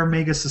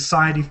Karamega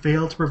society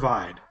failed to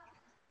provide,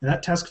 and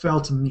that task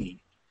fell to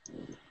me.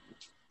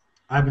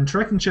 I've been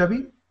trekking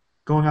Chevy,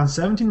 going on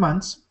 17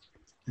 months,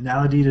 and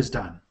now the deed is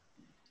done.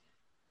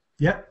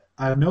 Yet,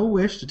 I have no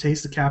wish to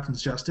taste the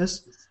captain's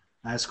justice.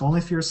 I ask only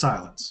for your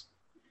silence.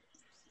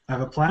 I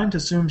have a plan to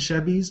assume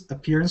Chevy's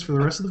appearance for the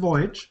rest of the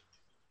voyage.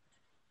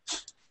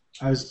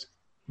 I was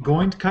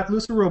going to cut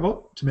loose a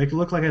rowboat to make it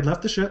look like I'd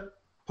left the ship,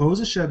 pose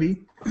as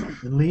Chevy,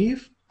 then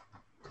leave,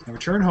 and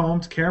return home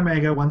to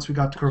Karamega once we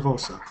got to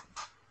Corvosa.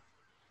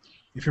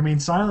 If you remain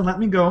silent and let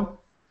me go,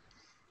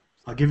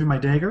 I'll give you my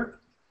dagger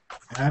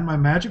and my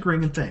magic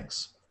ring and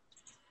thanks.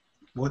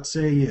 What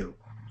say you?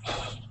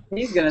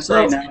 He's going to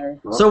say no.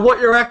 So what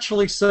you're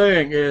actually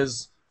saying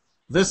is,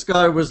 this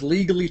guy was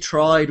legally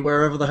tried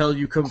wherever the hell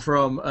you come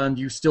from, and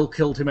you still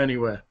killed him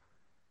anyway.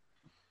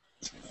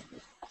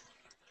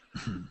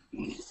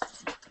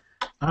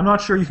 I'm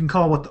not sure you can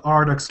call what the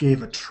Ardux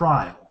gave a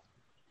trial.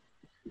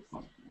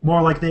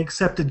 More like they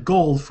accepted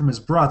gold from his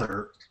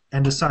brother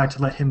and decided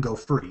to let him go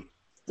free.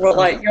 Well,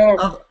 like, you're...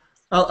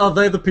 Are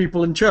they the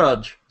people in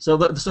charge?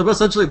 So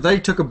essentially they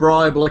took a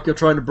bribe like you're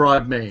trying to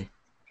bribe me.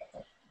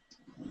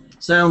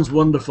 Sounds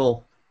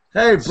wonderful.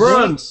 Hey,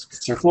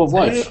 Brunsk! Circle of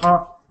life.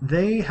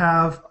 They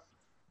have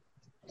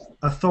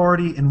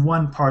authority in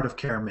one part of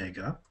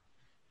Karamega.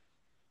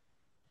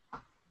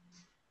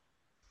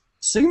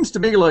 Seems to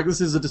me like this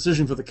is a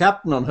decision for the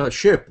captain on her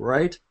ship,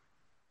 right?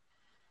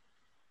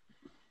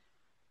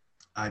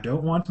 I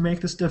don't want to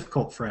make this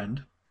difficult,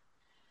 friend.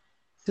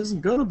 It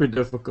isn't going to be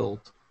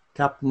difficult.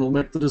 Captain will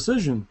make the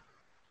decision.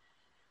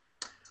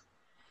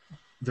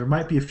 There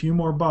might be a few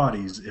more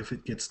bodies if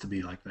it gets to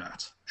be like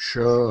that.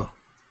 Sure.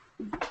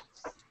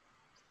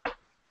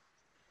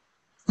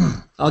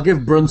 I'll give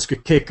Brunsk a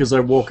kick as I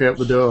walk out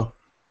the door.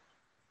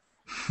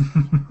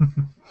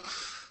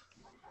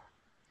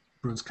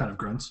 Brunsk kind of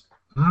grunts.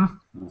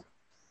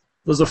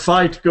 There's a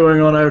fight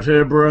going on out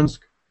here, Brunsk.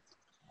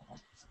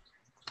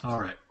 All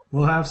right.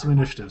 We'll have some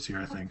initiatives here,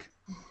 I think.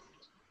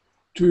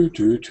 2,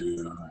 2, 2.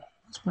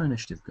 Where's my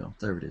initiative go?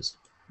 There it is.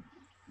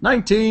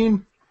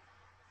 19!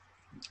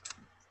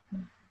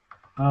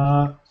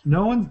 No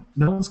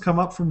one's come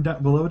up from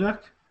below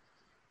deck?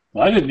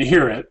 Well, I didn't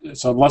hear it,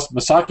 so unless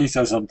Masaki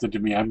says something to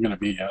me, I'm going to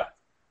be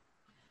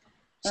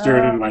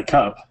staring into my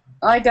cup.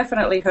 I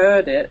definitely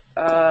heard it.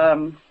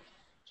 I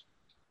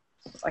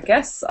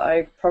guess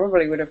I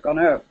probably would have gone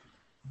up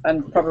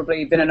and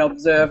probably been an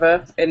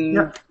observer in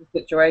the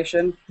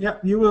situation. Yeah,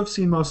 you have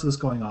seen most of this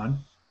going on.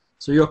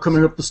 So you're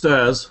coming up the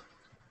stairs.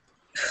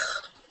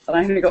 And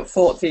I only got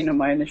 14 on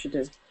my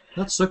initiative.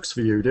 That sucks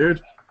for you,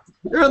 dude.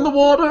 You're in the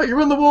water!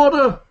 You're in the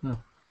water! Oh.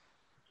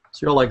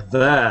 So you're like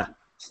there.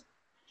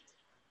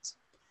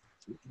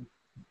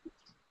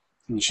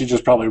 And she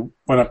just probably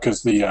went up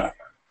because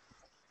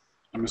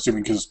I'm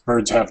assuming because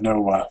birds have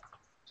no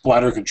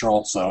bladder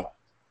control, so...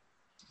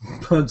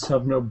 Birds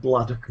have no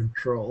bladder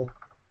control.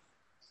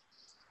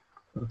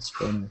 That's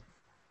funny.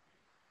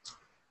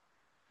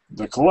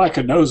 The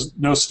cloaca knows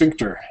no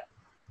sphincter.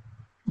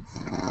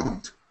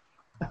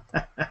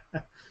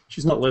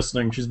 She's not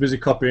listening. She's busy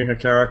copying her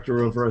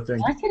character over, I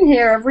think. I can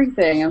hear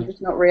everything. I'm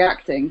just not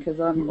reacting because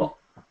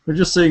We're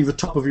just seeing the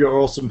top of your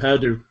awesome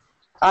hairdo.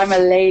 I'm a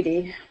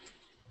lady.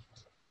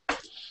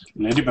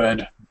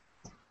 Ladybird.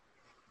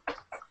 I'm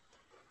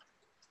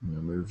going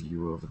to move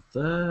you over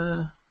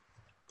there.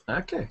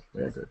 Okay,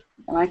 very good.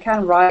 And I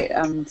can write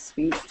and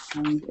speak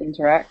and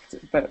interact,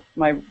 but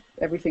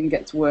everything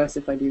gets worse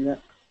if I do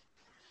that.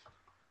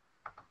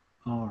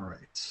 All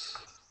right.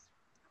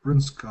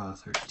 Brunsk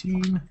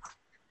 13.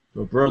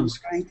 Well,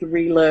 Brunsk. I'm trying to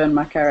relearn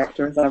my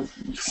character as I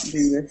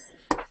do this.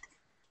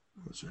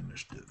 What's her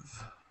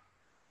initiative?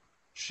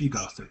 She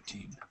got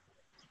 13.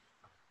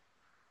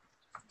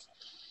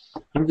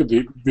 I'm going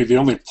to be the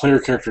only player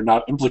character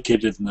not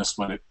implicated in this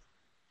one.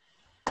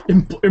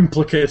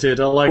 Implicated,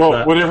 I like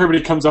that. When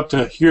everybody comes up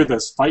to hear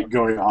this fight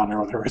going on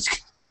or whatever, it's...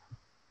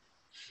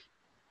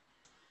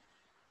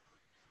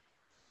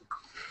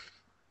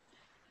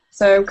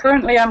 So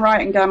currently I'm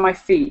writing down my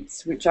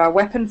feats, which are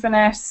Weapon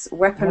Finesse,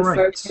 Weapon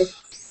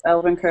Focus,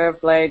 Elven Curve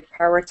Blade,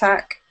 Power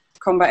Attack,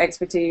 Combat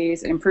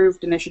Expertise,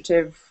 Improved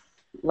Initiative,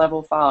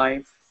 Level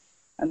 5.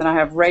 And then I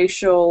have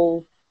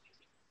Racial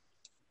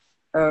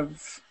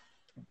of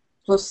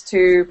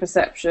 +2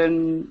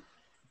 Perception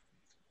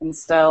and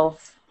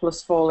Stealth,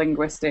 +4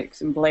 Linguistics,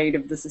 and Blade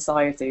of the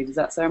Society. Does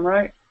that sound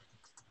right?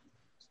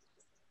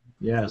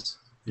 Yes.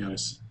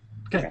 Yes.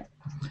 Okay.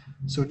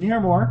 So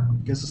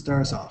Nearmore gets to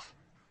start us off.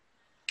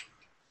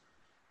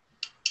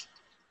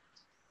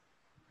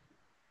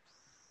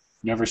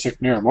 Never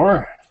sick near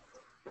more.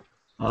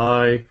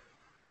 I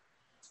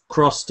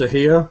cross to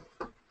here.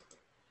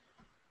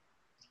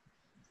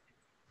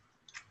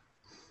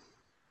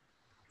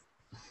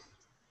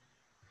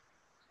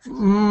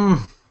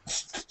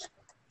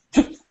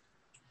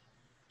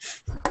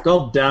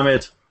 God damn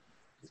it.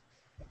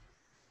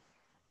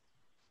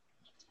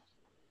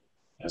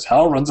 As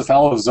Hal runs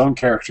afoul of his own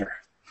character.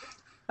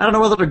 I don't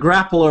know whether to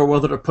grapple or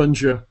whether to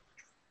punch her.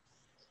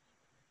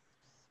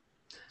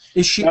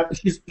 Is she?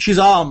 She's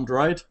armed,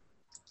 right?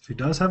 She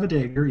does have a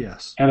dagger,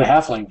 yes. And a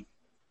halfling.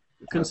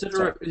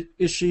 Consider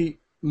is she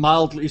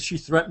mildly? Is she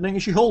threatening?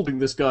 Is she holding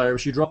this guy, or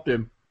has she dropped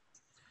him?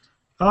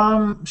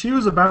 She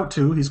was about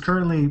to. He's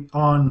currently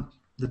on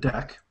the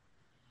deck.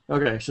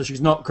 Okay, so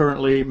she's not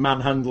currently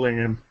manhandling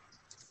him.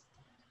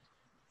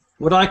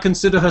 Would I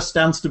consider her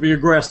stance to be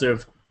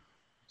aggressive?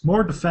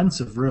 More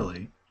defensive,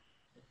 really.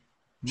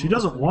 She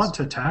doesn't want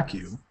to attack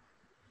you.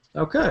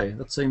 Okay,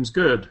 that seems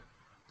good.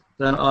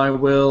 Then I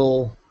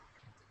will...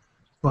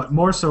 But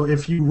more so,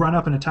 if you run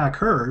up and attack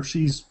her,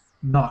 she's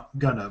not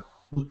gonna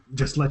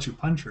just let you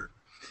punch her.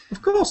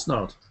 Of course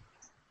not.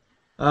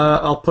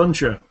 I'll punch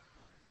her.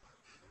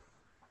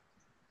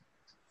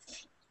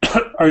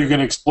 Are you going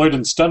to exploit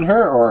and stun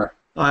her, or?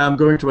 I am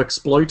going to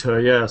exploit her,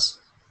 yes.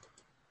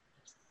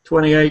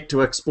 28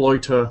 to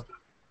exploit her.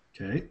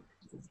 Okay.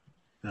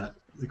 That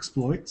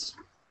exploits.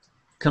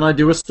 Can I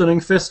do a stunning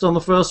fist on the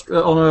first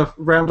on a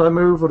round I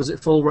move, or does it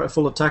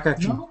full attack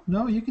action?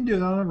 No, you can do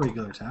that on a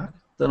regular attack.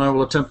 Then I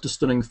will attempt to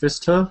stunning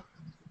fist her.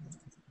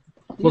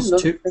 You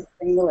love +2.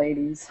 fisting the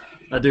ladies.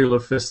 I do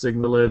love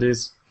fisting the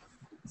ladies.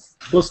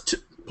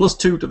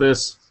 +2 to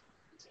this.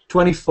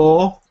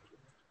 24.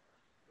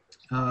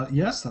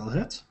 Yes, that'll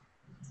hit.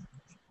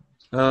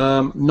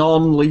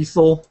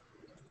 Non-lethal.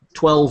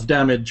 12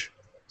 damage.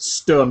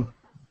 Stun.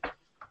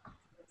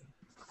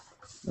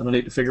 And I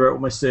need to figure out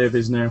what my save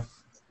is now.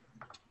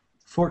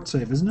 Fort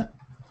save, isn't it?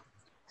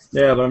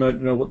 Yeah, but I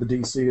don't know what the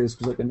DC is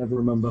because I can never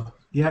remember.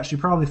 Yeah, she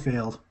probably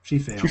failed. She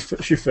failed.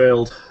 She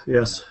failed,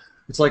 yes.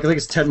 It's like, I think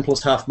it's 10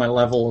 plus half my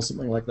level or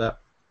something like that.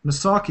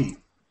 Misaki.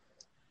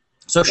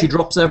 So she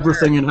drops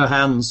everything in her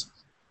hands.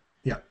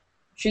 Yeah.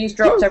 She's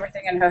dropped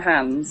everything in her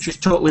hands. She's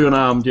totally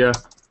unarmed, yeah.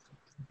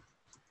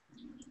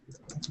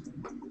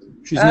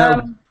 She's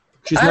now...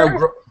 I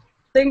don't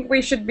think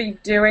we should be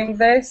doing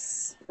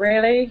this,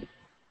 really.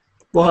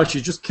 Why? She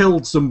just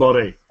killed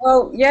somebody.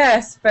 Well,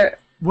 yes, but...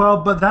 Well,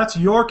 but that's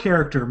your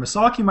character.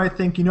 Misaki might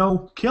think,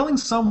 killing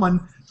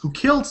someone who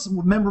killed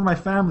a member of my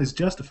family is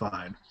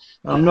justified.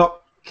 I'm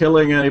not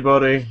killing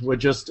anybody. We're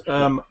just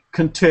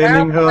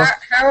containing her.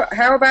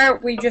 How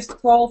about we just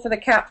call for the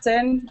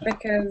captain?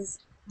 Because...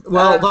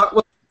 Well, that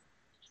was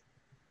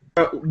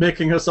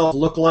making herself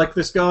look like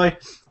this guy.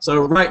 So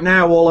right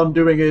now all I'm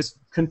doing is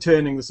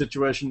containing the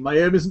situation. My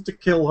aim isn't to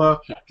kill her,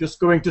 just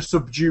going to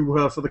subdue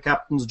her for the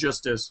captain's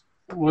justice.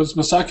 Was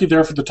Misaki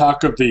there for the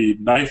talk of the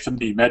knife and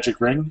the magic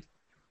ring?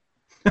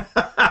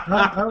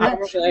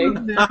 Actually.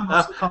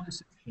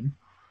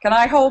 Can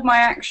I hold my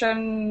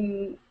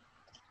action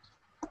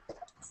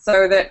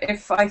so that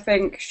if I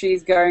think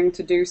she's going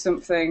to do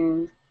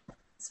something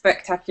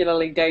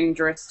spectacularly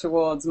dangerous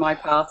towards my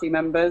party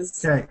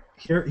members? Okay,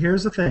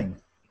 here's the thing.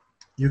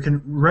 You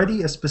can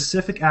ready a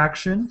specific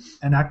action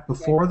and act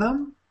before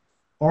them,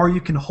 or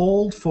you can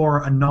hold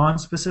for a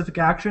non-specific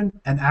action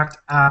and act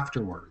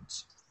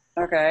afterwards.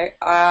 Okay,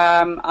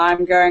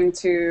 I'm going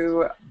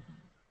to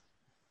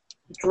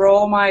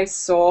draw my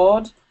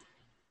sword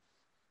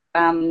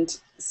and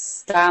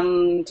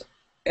stand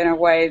in a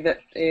way that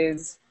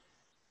is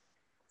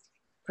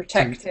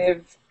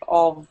protective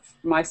of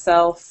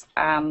myself,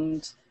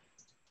 and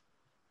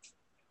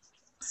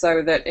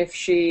so that if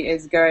she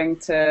is going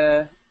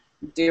to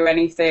do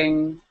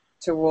anything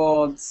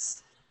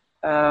towards...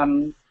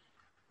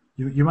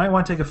 You might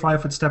want to take a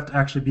 5-foot step to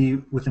actually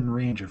be within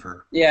range of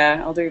her.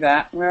 Yeah, I'll do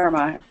that. Where am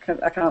I?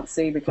 I can't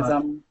see because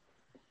I'm...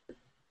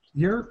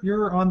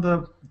 You're on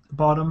the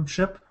bottom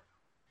ship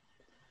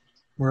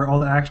where all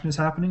the action is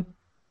happening.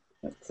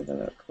 Let's have a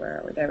look. Where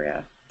are we? There we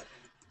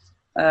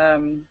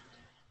are.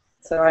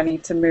 So I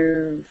need to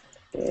move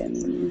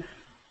in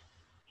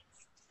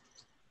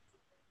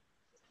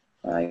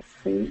 5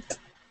 feet.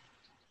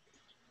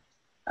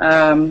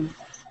 And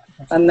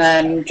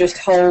then just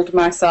hold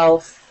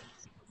myself.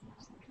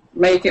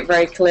 Make it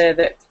very clear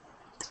that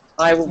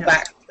I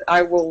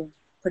will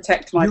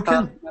protect my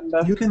party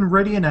member. You can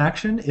ready an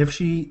action if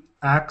she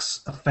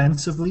acts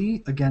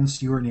offensively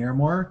against you or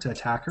Nearmore to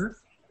attack her.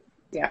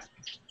 Yeah.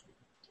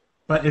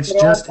 But it's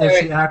just if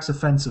she acts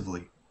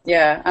offensively.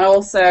 Yeah, and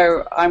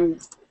also I'm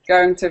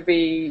going to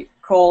be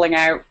calling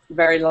out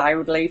very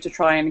loudly to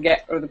try and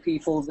get other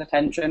people's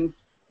attention.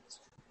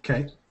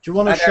 Okay. Do you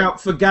want to shout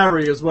for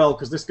Gary as well?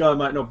 Because this guy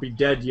might not be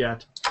dead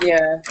yet.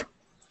 Yeah.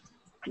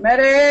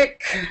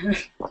 Medic!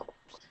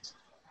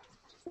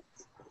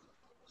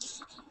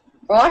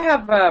 Well, I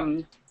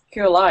have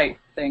cure light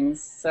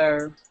things,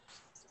 so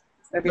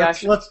maybe I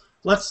should.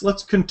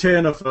 Let's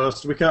contain her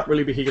first. We can't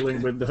really be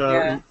healing with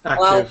her active.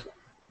 Well,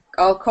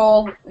 I'll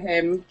call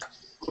him.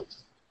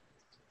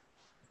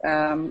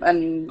 And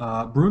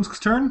Brunsk's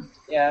turn.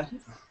 Yeah.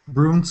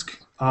 Brunsk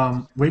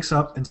wakes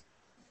up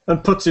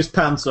and puts his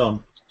pants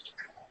on.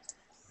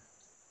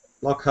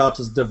 Lockhart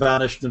has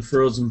vanished and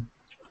frozen.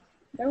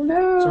 Oh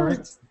no! Sorry.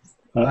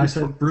 I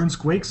said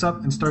Brunsk wakes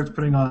up and starts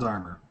putting on his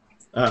armor.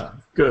 Ah,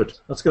 good.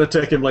 That's going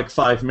to take him like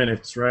 5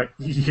 minutes, right?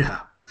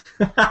 Yeah.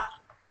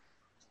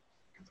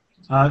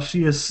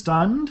 She is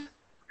stunned.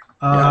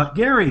 Yeah.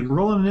 Gary,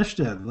 roll an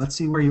initiative. Let's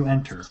see where you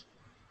enter.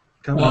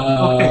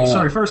 Okay,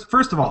 sorry.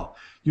 First of all,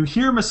 you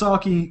hear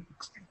Misaki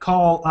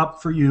call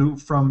up for you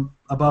from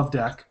above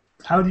deck.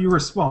 How do you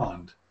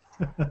respond?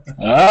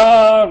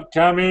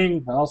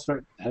 Coming. I'll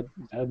start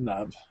heading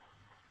up.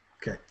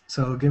 Okay,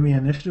 so give me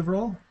an initiative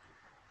roll.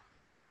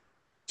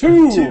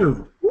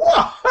 2.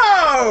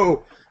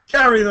 Whoa!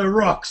 Carry the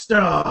rock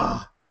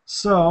star.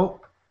 So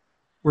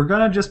we're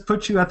gonna just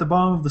put you at the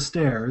bottom of the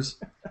stairs,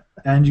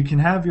 and you can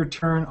have your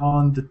turn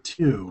on the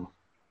 2.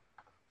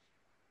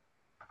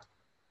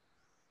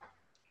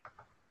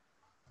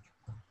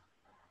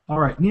 All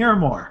right,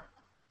 Nearmore.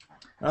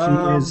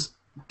 She is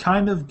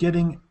kind of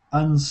getting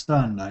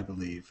unstunned, I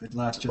believe. It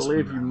lasts just. I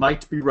believe you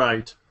might be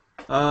right.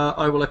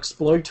 I will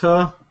exploit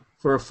her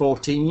for a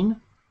 14.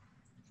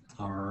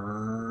 All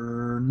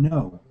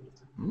No.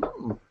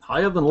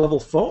 Higher than level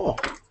 4.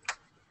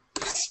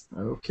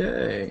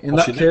 Okay. In Well,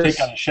 that she did case,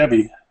 take on a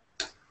Chevy.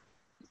 I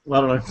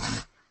don't know.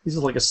 He's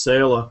like a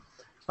sailor.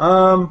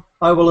 I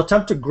will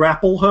attempt to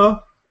grapple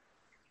her,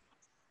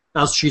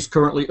 as she's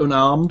currently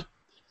unarmed.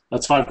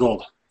 That's 5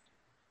 gold.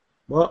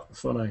 What?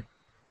 Funny.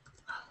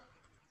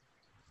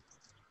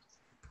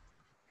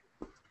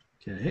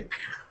 Okay.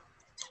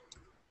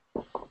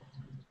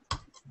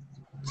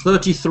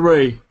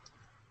 33.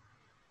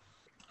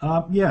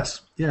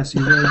 Yes,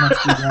 you very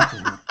much do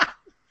that.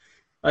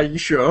 Are you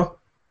sure?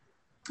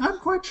 I'm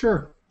quite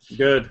sure.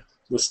 Good.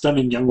 The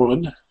stunning young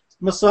woman.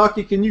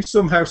 Masaki, can you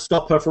somehow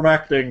stop her from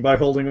acting by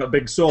holding that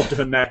big sword to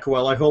her neck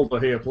while I hold her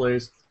here,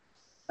 please?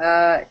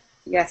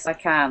 Yes, I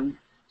can.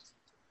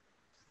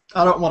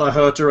 I don't want to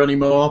hurt her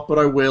anymore, but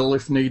I will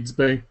if needs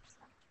be.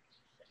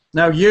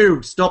 Now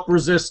you, stop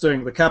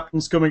resisting. The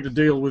captain's coming to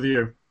deal with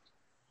you.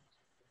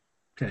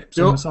 Okay,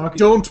 so Masaki...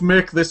 Don't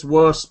make this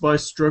worse by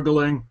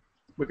struggling.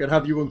 We could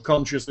have you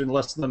unconscious in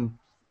less than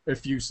a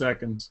few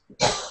seconds.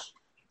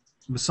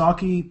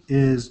 Masaki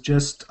is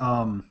just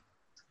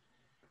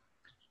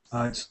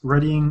it's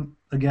readying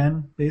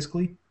again,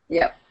 basically.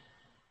 Yep.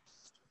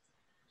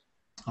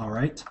 All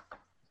right.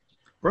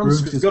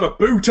 Brunski's got a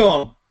boot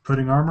on.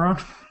 Putting armor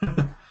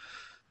on.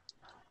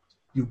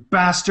 You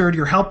bastard!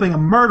 You're helping a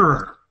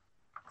murderer.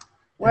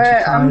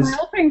 Well, I'm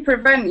helping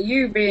prevent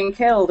you being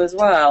killed as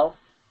well.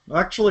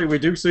 Actually, we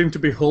do seem to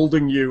be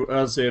holding you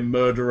as a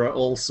murderer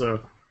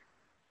also.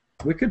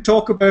 We could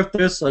talk about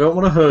this. I don't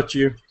want to hurt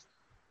you.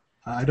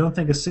 I don't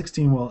think a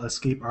 16 will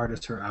escape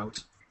artist her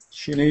out.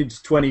 She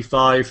needs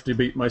 25 to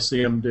beat my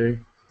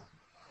CMD.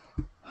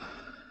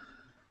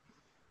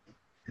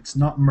 It's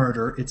not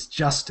murder, it's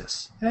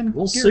justice. And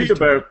we'll see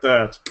about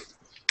that.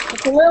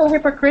 It's a little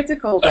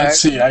hypocritical, though. Let's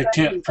see, I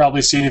can't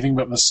probably see anything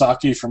but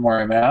Masaki from where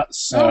I'm at,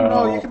 so...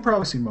 No, you can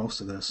probably see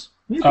most of this.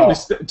 You can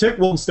take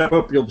one step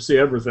up, you'll see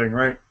everything,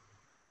 right?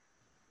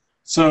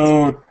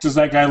 So, does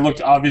that guy look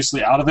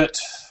obviously out of it?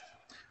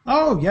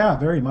 Oh, yeah,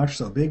 very much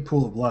so. Big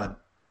pool of blood.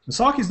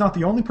 Masaki's not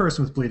the only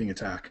person with bleeding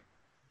attack.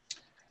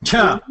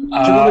 Yeah. Do you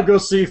want to go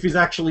see if he's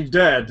actually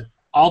dead?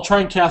 I'll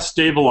try and cast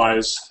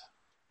Stabilize,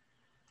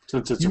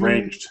 since it's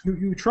ranged.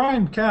 You try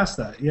and cast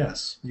that,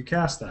 yes. You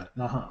cast that.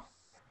 Uh-huh.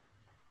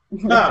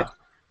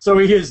 So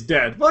he is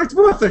dead. Well, it's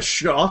worth a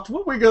shot.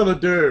 What are we going to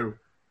do?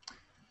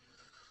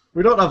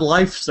 We don't have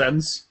life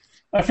sense.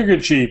 I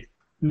figured she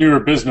knew her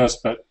business,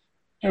 but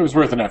it was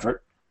worth an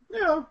effort.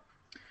 Yeah.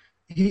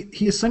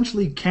 He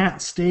essentially can't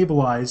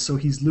stabilize, so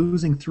he's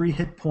losing 3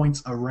 hit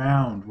points a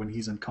round when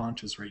he's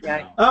unconscious right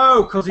now.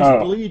 Oh, because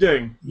he's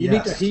bleeding. You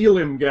need to heal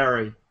him,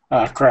 Gary.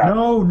 Ah, crap.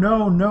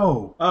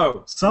 No.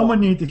 Oh.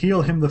 Someone need to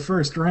heal him the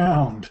first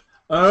round.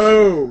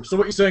 Oh, so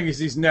what you're saying is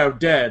he's now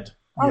dead.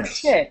 Oh, yes.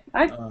 shit.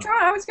 I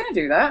was going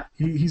to do that.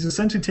 He's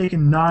essentially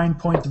taken 9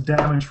 points of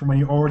damage from when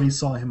you already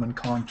saw him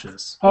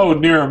unconscious. Oh,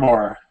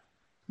 Niramore.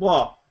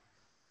 What?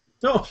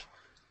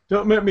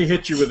 Don't make me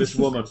hit you with this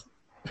woman.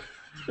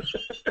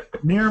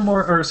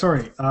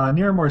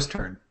 Niramore's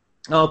turn.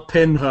 I'll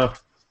pin her.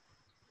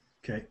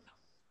 Okay.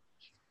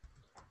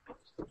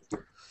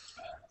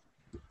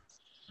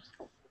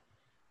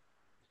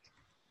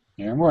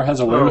 Niramore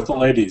has a way with the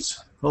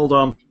ladies. Hold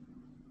on.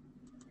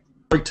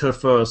 Fight her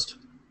first.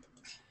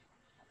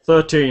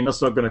 13,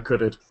 that's not going to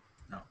cut it.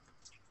 No.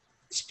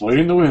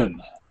 Splitting the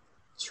win.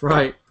 That's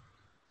right.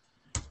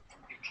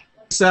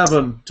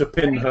 7 to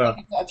pin her.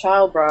 A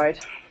child bride.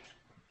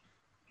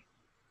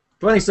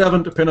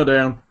 27 to pin her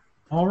down.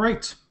 All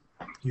right.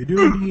 You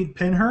do indeed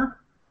pin her.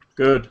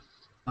 Good.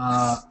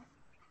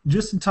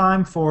 Just in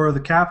time for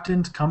the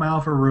captain to come out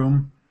of her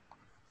room,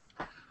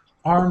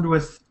 armed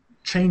with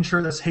chain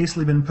shirt that's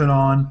hastily been put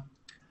on,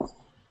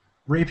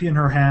 rapier in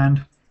her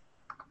hand.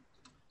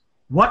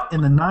 What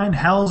in the 9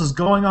 hells is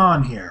going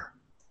on here?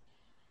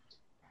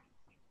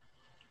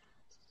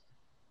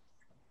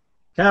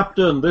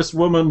 Captain, this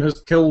woman has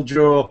killed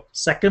your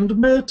second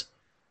mate?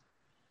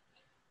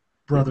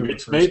 Brother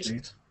Mate's first mate?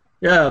 mate.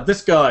 Yeah,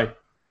 this guy.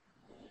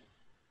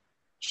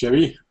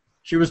 Chevy?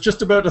 She was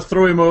just about to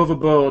throw him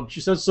overboard.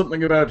 She said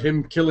something about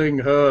him killing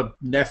her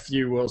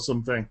nephew or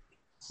something.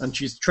 And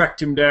she's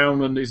tracked him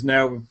down and is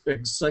now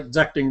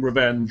exacting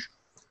revenge.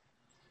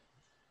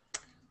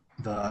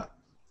 The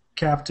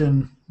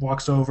captain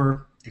walks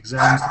over,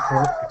 examines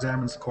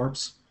the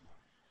corpse,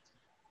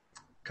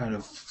 kind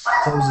of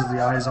closes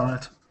the eyes on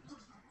it.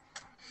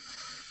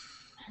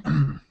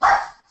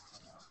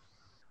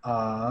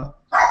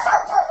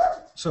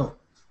 So,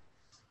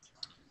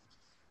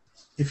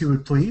 if you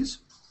would please,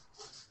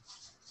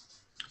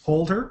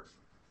 hold her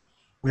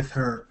with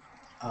her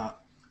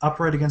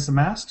upright against the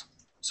mast,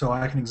 so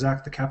I can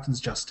exact the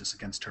captain's justice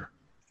against her.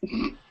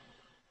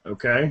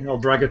 Okay, I'll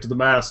drag it to the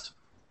mast.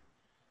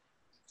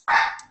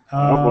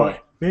 Oh boy.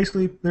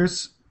 Basically,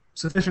 there's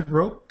sufficient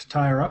rope to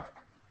tie her up.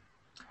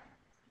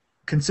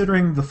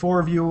 Considering the 4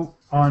 of you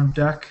on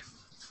deck,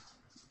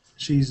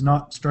 she's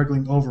not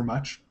struggling over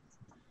much.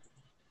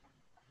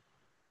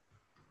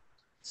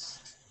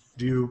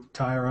 Do you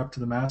tie her up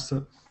to the mast?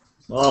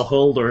 I'll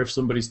hold her if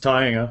somebody's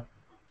tying her.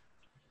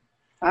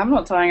 I'm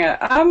not tying her.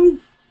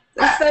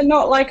 Is there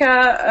not like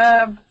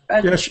a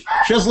Yeah, she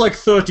has like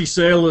 30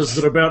 sailors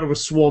that are about to have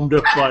swarmed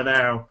up by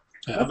now.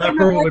 Yeah. They're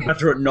probably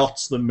better at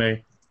knots than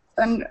me.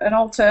 an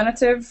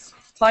alternative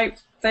type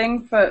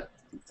thing for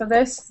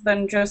this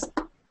than just?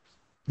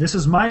 This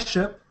is my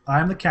ship.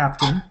 I'm the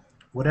captain.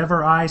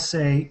 Whatever I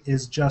say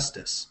is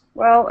justice.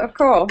 Well, of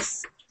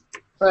course,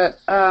 but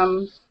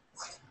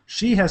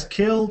She has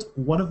killed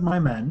one of my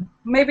men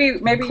maybe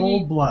in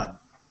cold blood.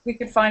 we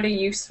could find a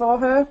use for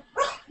her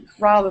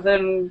rather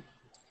than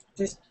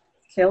just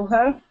kill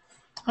her.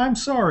 I'm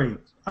sorry.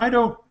 I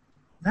don't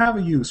have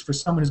a use for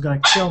someone who's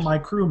going to kill my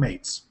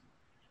crewmates.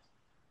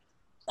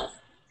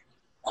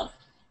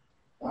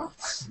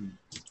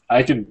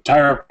 I can tie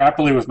her up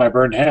happily with my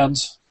burned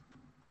hands.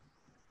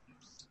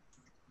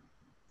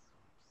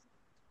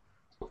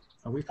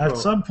 At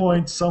some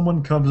point,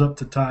 someone comes up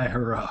to tie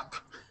her up.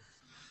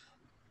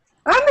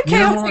 I'm the You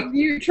know chaotic what?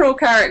 neutral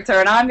character,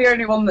 and I'm the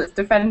only one that's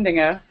defending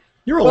her.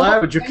 You're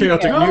allowed your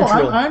chaotic No,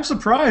 neutral. I'm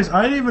surprised.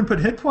 I didn't even put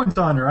hit points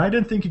on her. I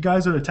didn't think you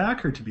guys would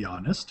attack her, to be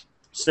honest.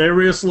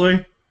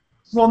 Seriously?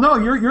 Well, no,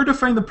 you're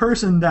defending the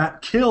person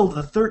that killed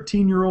a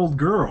 13-year-old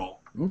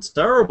girl. It's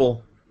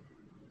terrible.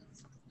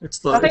 It's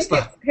the... I think It's the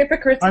it's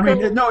hypocritical. I mean,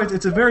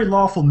 it's a very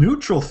lawful,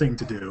 neutral thing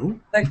to do.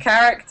 The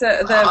character,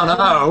 I don't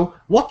know.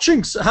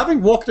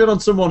 Having walked in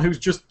on someone who's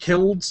just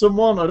killed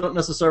someone, I don't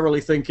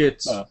necessarily think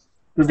it's...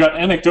 We've got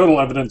anecdotal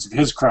evidence of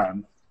his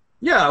crime.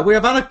 Yeah, we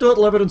have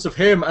anecdotal evidence of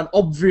him and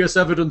obvious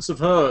evidence of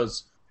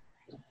hers.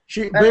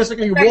 She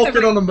basically you walk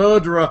in on a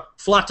murderer,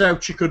 flat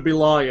out she could be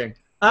lying.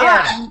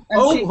 and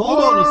Oh, she-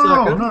 hold on a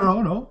second.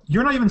 No.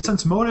 You're not even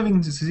sense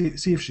motivating to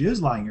see if she is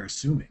lying. You're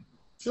assuming.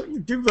 Don't you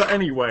do that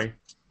anyway?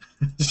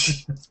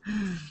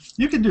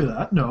 You can do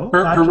that. No.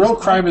 Her real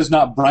crime is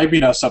not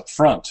bribing us up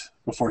front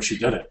before she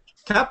did it.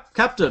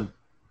 Captain,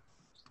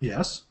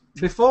 Yes.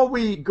 before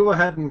we go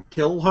ahead and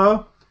kill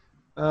her,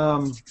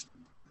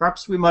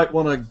 perhaps we might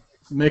want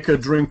to make her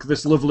drink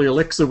this lovely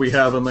elixir we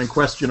have and then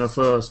question her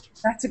first.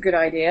 That's a good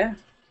idea.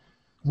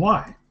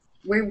 Why?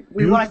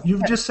 Want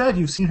You've just said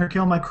you've seen her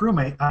kill my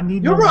crewmate. I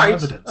need You're more right.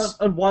 evidence.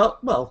 And while,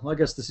 well, I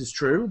guess this is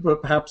true,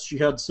 but perhaps she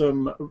had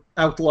some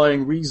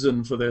outlying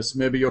reason for this.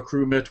 Maybe your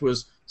crewmate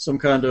was some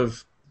kind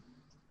of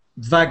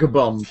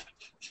vagabond.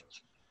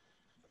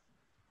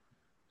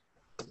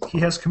 He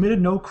has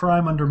committed no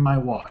crime under my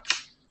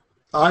watch.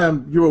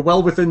 You are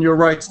well within your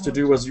rights to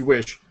do as you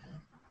wish.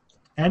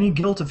 Any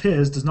guilt of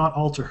his does not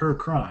alter her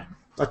crime.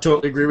 I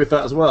totally agree with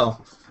that as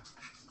well.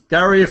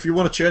 Gary, if you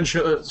want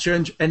to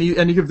change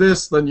any of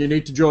this, then you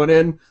need to join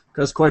in,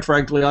 because quite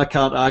frankly, I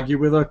can't argue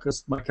with her,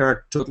 because my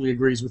character totally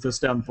agrees with her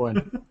standpoint.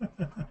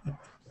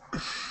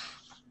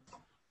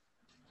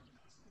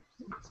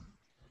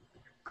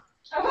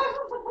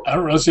 I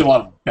don't really see a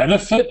lot of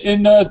benefit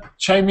in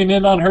chiming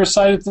in on her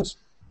side at this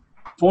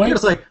point.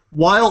 It's like,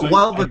 while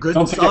the I good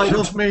don't think I side should-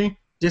 of me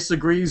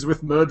disagrees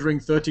with murdering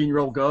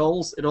 13-year-old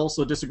girls, it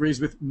also disagrees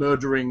with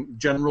murdering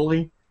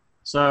generally.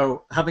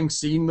 So, having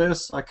seen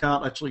this, I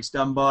can't actually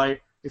stand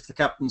by if the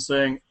captain's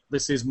saying,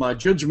 this is my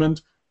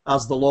judgment,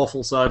 as the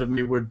lawful side of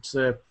me would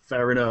say,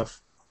 fair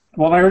enough.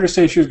 Well, I heard her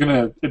say she was going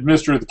to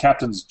administer the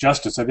captain's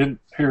justice. I didn't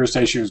hear her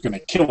say she was going to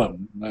kill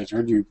him. I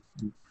heard you...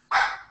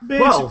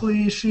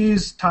 Basically,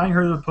 she's tying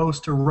her to the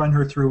post to run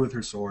her through with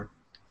her sword.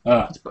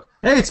 Hey,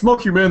 it's more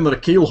humane than a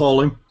keel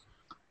hauling.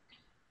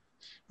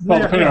 Well,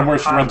 depending on where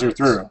she runs her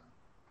through.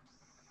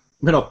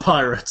 We're not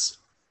pirates.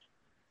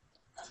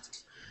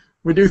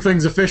 We do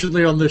things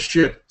efficiently on this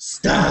ship.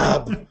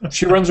 Stab!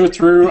 She runs her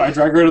through, I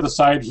drag her to the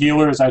side, heal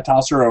her as I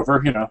toss her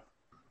over, you know.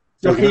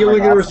 You're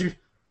healing her as you...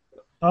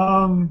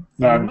 No,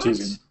 I'm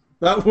teasing.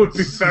 That would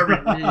be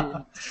very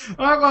mean.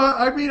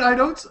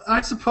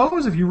 I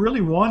suppose if you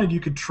really wanted, you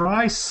could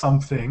try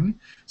something.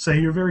 Say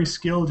you're very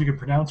skilled, you could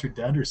pronounce her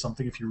dead or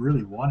something if you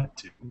really wanted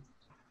to.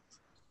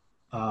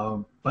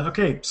 But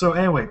okay, so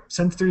anyway,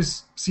 since there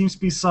seems to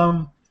be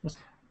some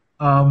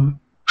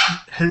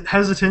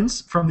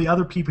hesitance from the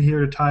other people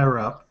here to tie her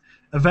up,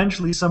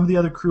 eventually some of the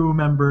other crew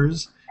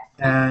members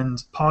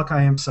and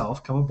Hawkeye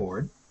himself come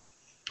aboard.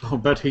 I'll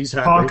bet he's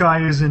happy.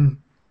 Hawkeye is in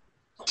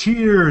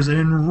tears and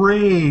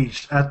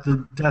enraged at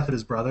the death of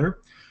his brother.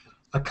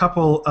 A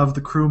couple of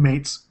the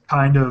crewmates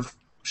kind of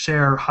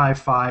share high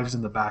fives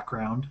in the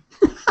background.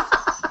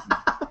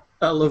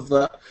 I love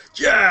that.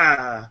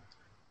 Yeah!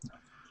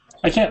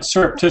 I can't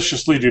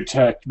surreptitiously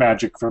detect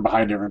magic from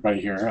behind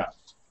everybody here.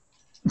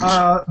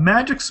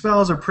 Magic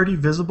spells are pretty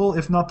visible,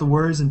 if not the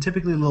words, and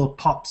typically little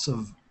pops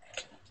of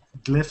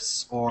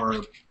glyphs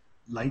or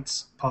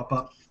lights pop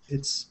up.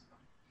 It's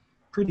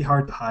pretty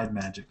hard to hide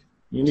magic.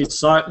 You need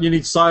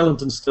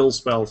silent and still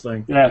spell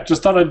thing. Yeah,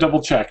 just thought I'd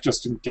double check,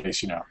 just in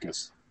case, you know,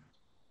 because...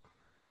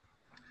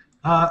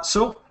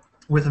 So,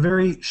 with a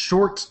very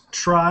short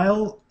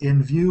trial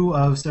in view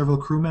of several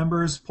crew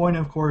members,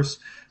 pointing, of course,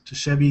 to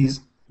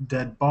Chevy's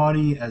dead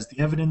body as the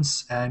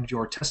evidence and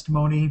your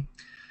testimony,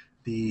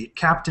 the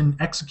captain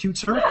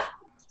executes her.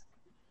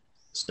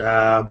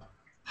 Stab.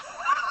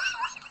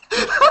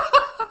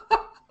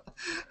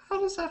 How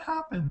does that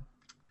happen?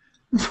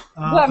 Is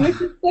that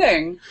Mrs.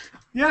 Thing?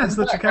 Yeah, it's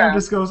that she kind of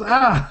just goes,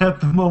 at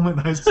the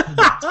moment I said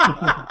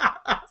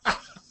that.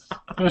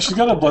 Yeah, she's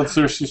got a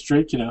bloodthirsty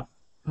streak, you know.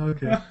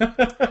 Okay.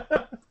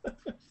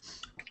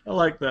 I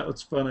like that.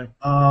 It's funny.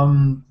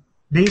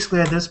 Basically,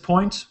 at this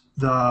point,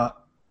 the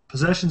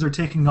possessions are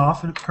taking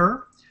off of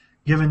her,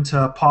 given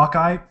to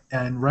Hawkeye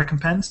and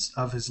recompense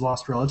of his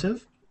lost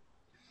relative.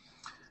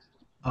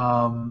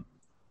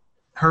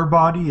 Her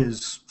body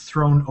is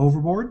thrown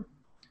overboard.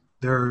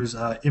 There's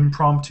an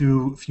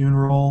impromptu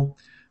funeral.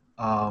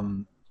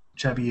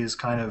 Chevy is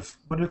kind of...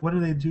 What do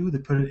they do? They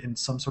put it in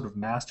some sort of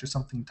mast or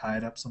something, tie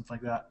it up, something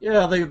like that.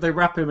 Yeah, they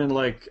wrap him in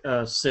like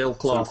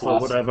sailcloth or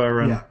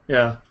whatever, and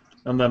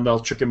and then they'll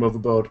chuck him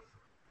overboard.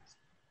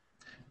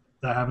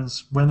 That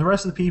happens. When the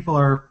rest of the people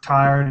are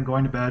tired and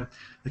going to bed,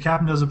 the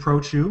captain does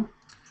approach you,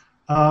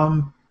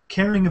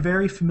 carrying a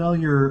very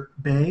familiar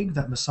bag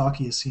that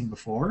Misaki has seen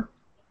before.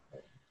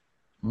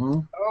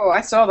 Mm. Oh,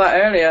 I saw that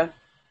earlier.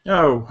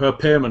 Oh, her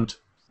payment.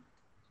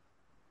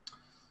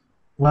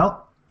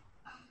 Well,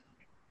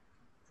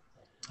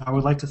 I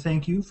would like to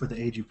thank you for the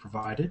aid you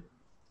provided.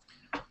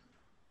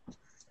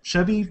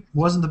 Chevy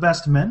wasn't the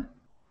best of men,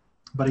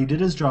 but he did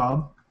his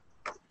job,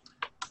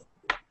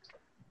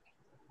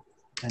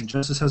 and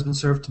justice has been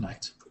served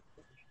tonight.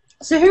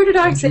 So who did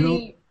I And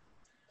see?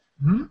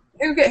 Hmm?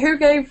 Who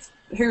gave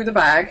who the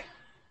bag?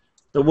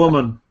 The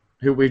woman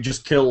who we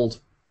just killed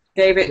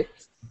Gave it.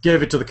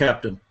 gave it to the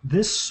captain.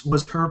 This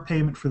was her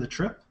payment for the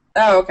trip,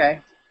 Oh,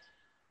 okay.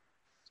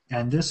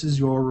 and this is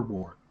your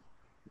reward.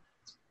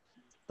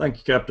 Thank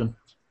you, Captain.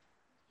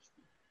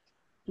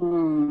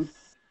 Hmm.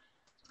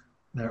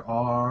 There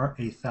are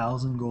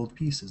 1,000 gold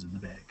pieces in the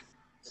bag.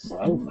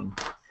 Wow.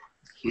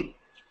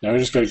 Now we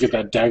just got to get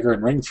that dagger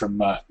and ring from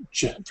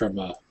Hawkeye.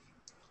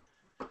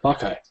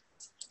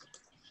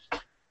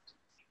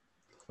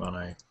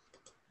 Funny.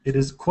 It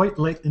is quite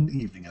late in the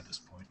evening at this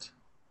point.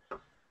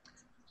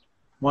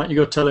 Why don't you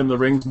go tell him the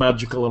ring's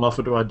magical and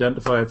offer to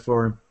identify it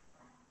for him?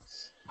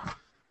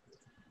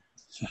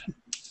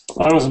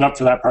 Well, I wasn't up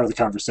for that part of the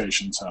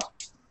conversation, so.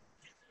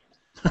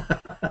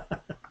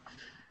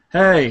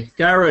 Hey,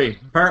 Gary,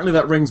 apparently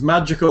that ring's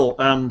magical,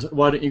 and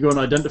why don't you go and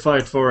identify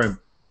it for him?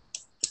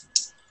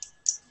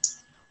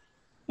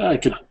 I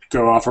could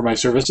go offer my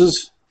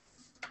services.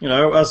 You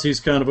know, as he's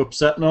kind of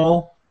upset and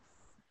all.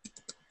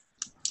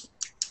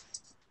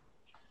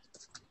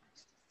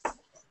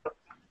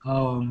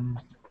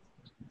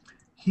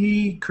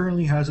 He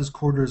currently has his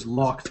quarters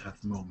locked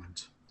at the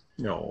moment.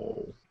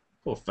 No,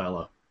 poor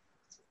fella.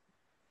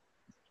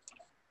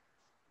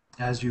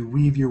 As you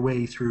weave your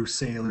way through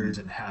sailors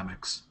and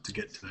hammocks to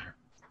get to there.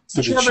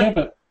 So did she have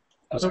it?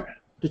 Oh, sorry.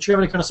 Did she have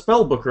any kind of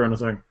spell book or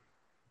anything?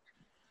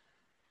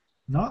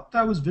 Not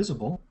that was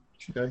visible.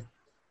 Okay.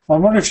 Well,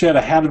 I wonder if she had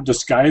a hat of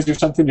disguise or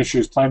something, if she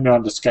was planning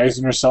on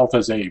disguising herself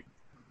as a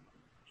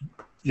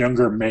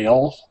younger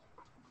male,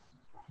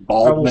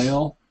 bald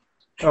male.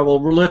 I will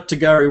relate to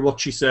Gary what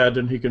she said,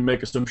 and he can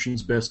make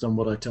assumptions based on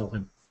what I tell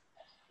him.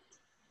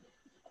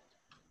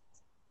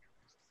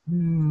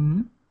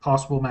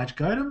 Possible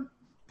magic item?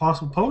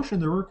 Possible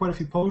potion? There were quite a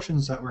few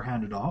potions that were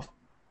handed off.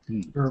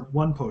 Or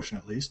one potion,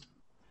 at least.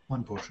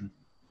 One potion.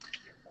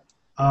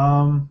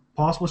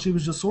 Possible she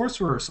was a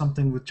sorcerer or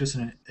something with just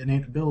an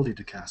innate ability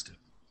to cast it.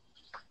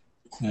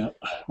 Yeah,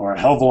 or a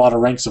hell of a lot of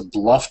ranks of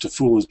bluff to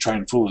try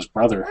and fool his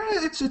brother.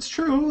 It's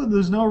true.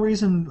 There's no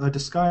reason a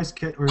disguise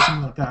kit or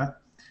something like that.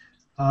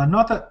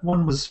 Not that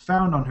one was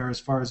found on her as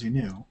far as you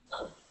knew.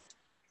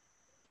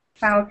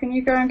 Hal, can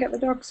you go and get the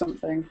dog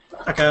something?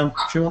 I can.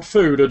 Do you want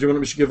food, or do you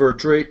want me to give her a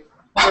treat?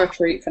 Or a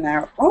treat for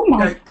now. Oh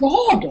my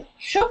god!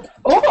 Shut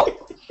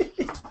up!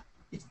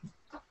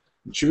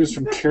 She was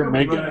from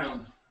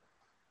Kermega.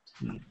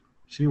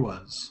 She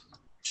was.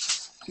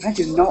 I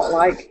do not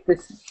like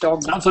this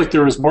dog. Sounds like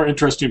there was more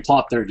interesting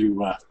plot there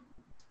to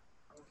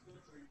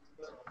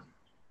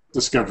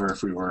discover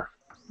if we were.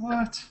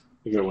 What?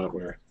 To go what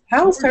where.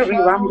 Hal's totally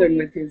random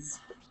with his,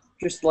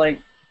 just like,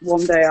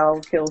 one day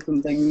I'll kill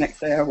something, next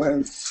day I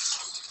won't.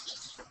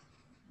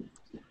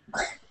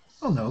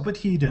 Well, no, but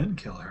he didn't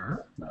kill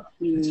her. No.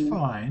 It's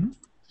fine.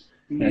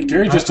 Yeah,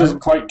 Gary just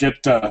doesn't quite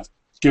get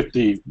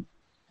the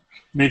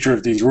nature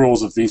of these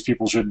rules. If these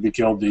people shouldn't be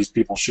killed, these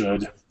people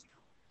should.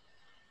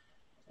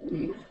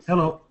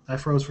 Hello. I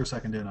froze for a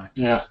second, didn't I?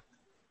 Yeah.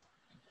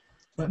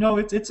 But no,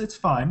 it's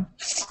fine.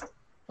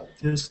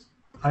 Just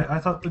I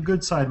thought the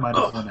good side might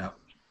have won out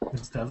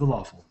instead of the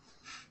lawful.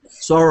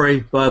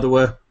 Sorry, by the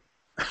way.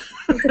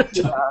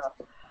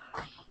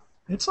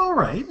 It's all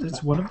right.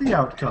 It's one of the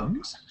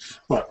outcomes.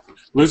 What?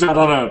 Lose out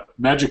on a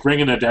magic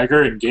ring and a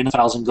dagger and gain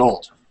 1,000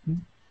 gold.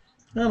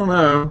 I don't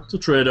know. It's a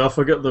trade-off.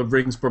 I get the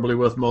ring's probably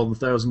worth more than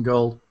 1,000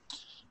 gold.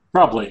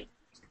 Probably.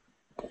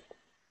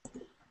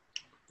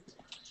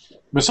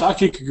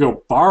 Misaki could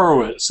go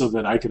borrow it so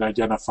that I could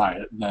identify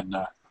it, and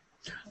then...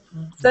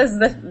 Says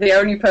the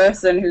only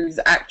person who's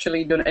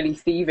actually done any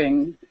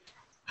thieving.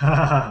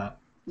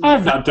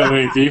 I've not done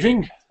any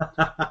thieving.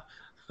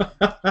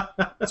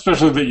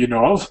 Especially that you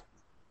know of.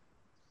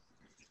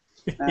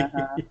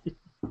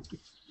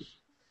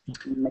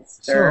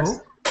 Mister.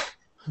 So,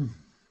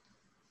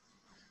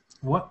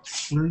 What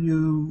will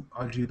you...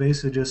 do you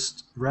basically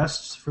just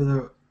rest for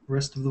the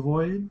rest of the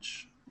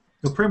voyage?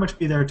 You'll pretty much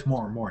be there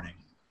tomorrow morning.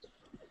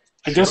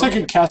 I guess I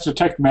could cast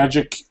Detect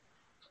Magic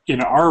in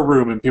our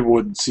room and people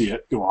wouldn't see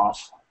it go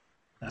off.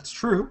 That's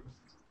true.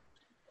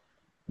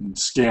 And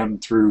scan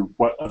through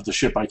what of the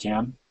ship I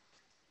can.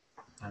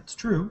 That's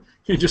true.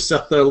 You just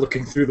sat there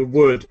looking through the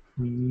wood.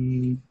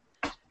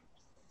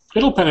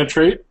 It'll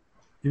penetrate.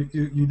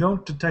 You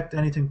don't detect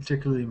anything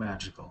particularly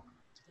magical,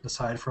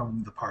 aside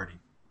from the party.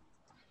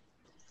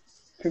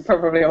 We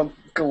probably all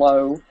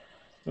glow.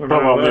 Probably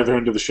on the other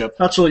end of the ship.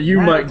 Actually, you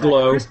might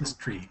glow. Christmas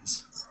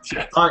trees.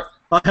 Yeah.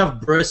 I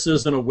have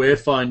bracers and a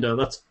wayfinder.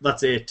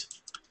 That's it.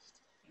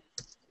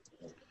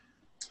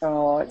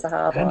 Oh, it's a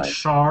hard And life.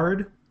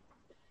 shard.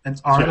 And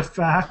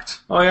artifact.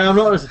 Oh yeah, I'm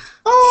not.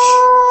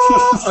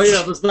 Oh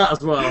yeah, there's that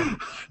as well.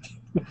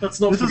 Let's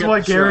not. This is forget why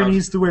the Gary shard.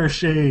 needs to wear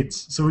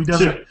shades, so he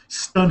doesn't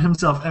stun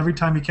himself every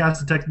time he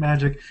casts Detect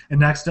Magic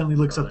and accidentally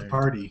looks at the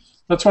party.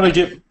 That's when I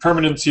get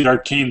Permanency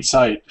Arcane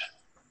Sight.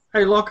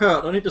 Hey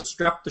Lockhart, I need to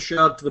strap the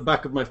shard to the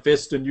back of my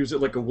fist and use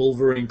it like a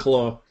Wolverine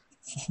claw.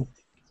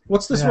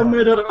 What's this one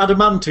made out of?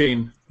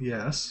 Adamantine.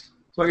 Yes.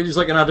 So I can use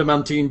like an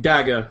adamantine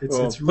dagger. It's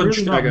punch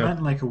really not dagger.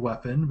 meant like a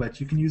weapon,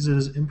 but you can use it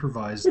as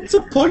improvised. It's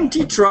a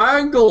pointy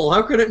triangle.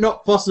 How can it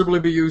not possibly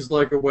be used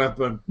like a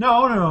weapon?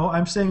 No.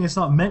 I'm saying it's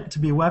not meant to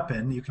be a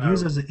weapon. You can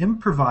use it as an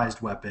improvised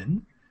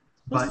weapon,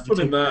 What's but the fun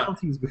you in take that?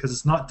 penalties because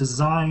it's not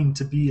designed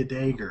to be a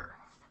dagger.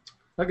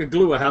 I could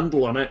glue a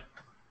handle on it.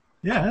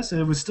 Yes,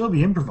 it would still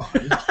be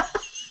improvised.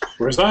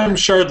 Whereas I'm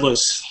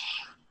shardless.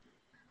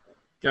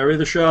 Gary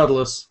the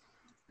Shardless.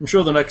 I'm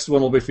sure the next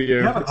one will be for you.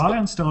 You have an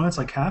Ion Stone, it's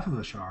like half of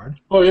a shard.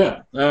 Oh,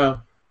 yeah.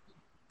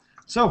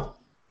 So,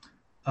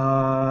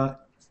 are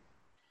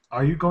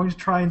you going to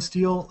try and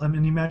steal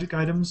any magic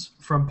items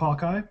from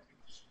Palkai?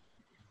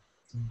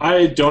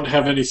 I don't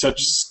have any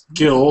such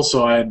skill,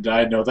 so I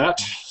know that.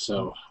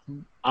 So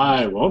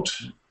I won't.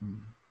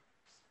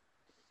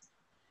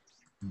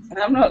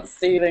 I'm not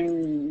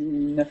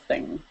stealing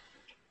nothing.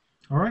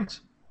 All right.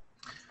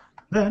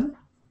 Then,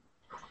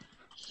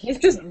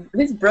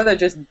 His brother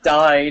just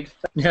died.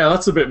 Yeah,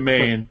 that's a bit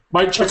mean.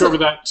 Might check over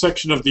that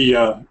section of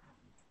the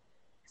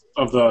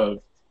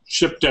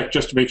ship deck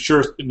just to make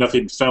sure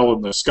nothing fell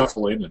in the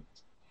scuffling.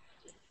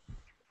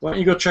 Why don't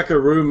you go check a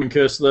room in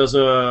case there's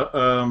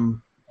a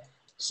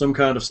some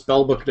kind of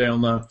spellbook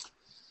down there?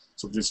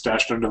 Something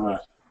stashed under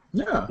the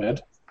Yeah.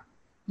 bed.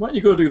 Why don't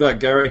you go do that,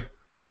 Gary?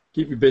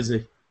 Keep you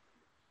busy.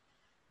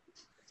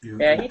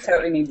 Yeah, he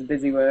totally needs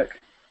busy work.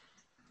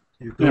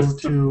 you go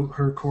to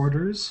her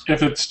quarters.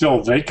 If it's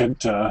still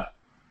vacant,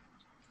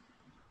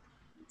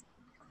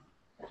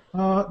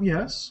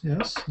 Yes.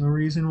 No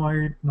reason why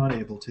you're not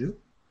able to.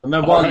 And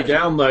then while you're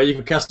down there, you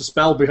can cast a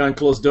spell behind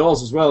closed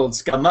doors as well and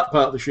scan that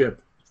part of the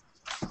ship.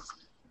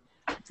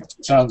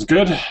 sounds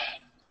good.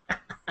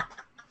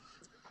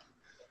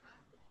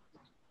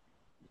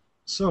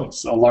 So,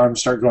 Alarms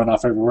start going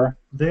off everywhere.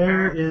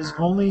 there is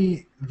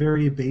only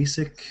very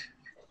basic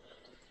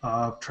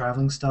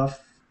traveling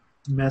stuff.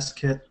 Mess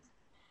kit,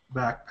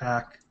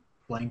 backpack,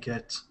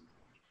 blanket.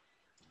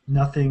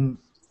 Nothing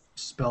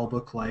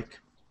spellbook-like.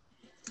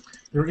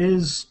 There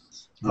is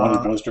Money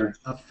poster.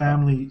 a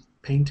family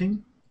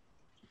painting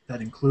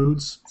that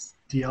includes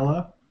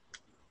Diella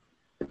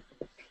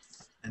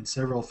and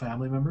several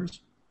family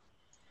members.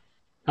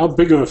 How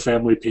big of a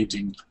family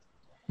painting?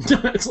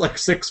 It's like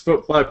 6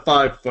 foot by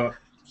 5 foot.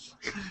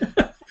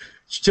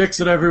 She takes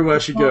it everywhere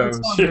she Oh, goes.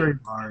 it's not very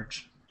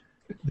large.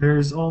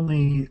 There's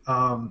only,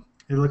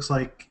 it looks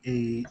like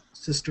a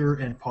sister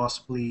and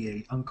possibly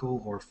a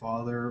uncle or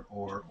father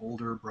or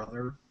older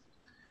brother,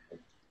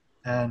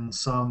 and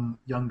some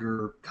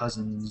younger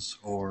cousins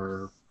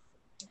or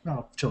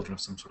children of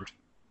some sort.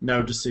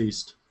 Now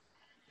deceased.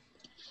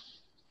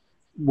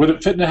 Would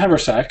it fit in a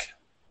haversack?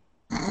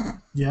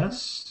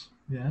 Yes.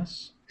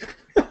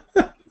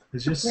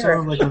 It's just You're sort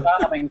of like a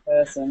farming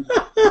person.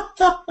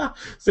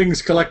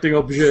 Things collecting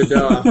objet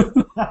d'art.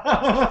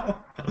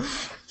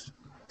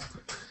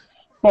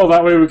 Well,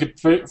 that way we could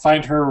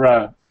find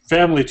her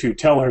family to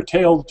tell her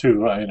tale to,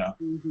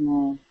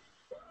 Mm-hmm.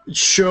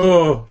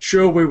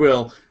 Sure we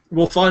will.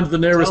 We'll find the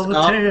nearest Tell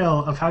the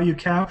tale of how you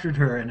captured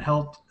her and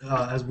helped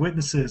as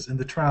witnesses in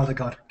the trial that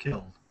got her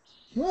killed.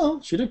 Well,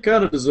 she did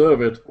kind of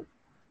deserve it.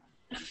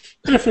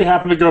 If we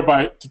happen to go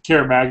by to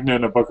Care Magna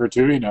in a book or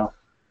two,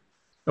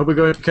 Are we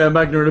going to Care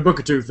Magna in a book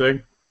or two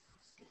thing?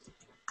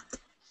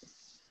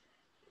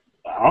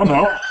 I don't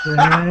know.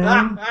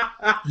 Dang.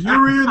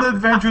 You're in the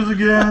adventures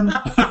again.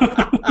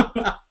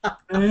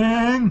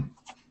 Dang.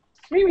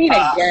 What do you mean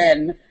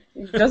again?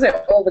 He does it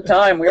all the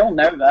time. We all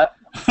know that.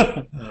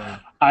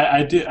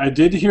 I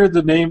did hear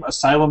the name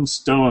Asylum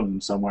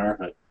Stone somewhere,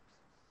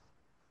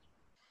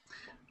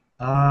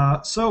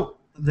 but So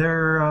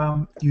there,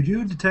 you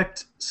do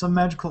detect some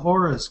magical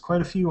auras,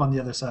 quite a few on the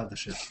other side of the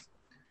ship,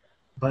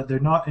 but they're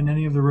not in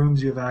any of the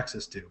rooms you have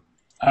access to.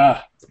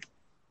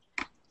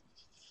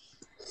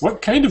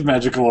 What kind of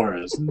magical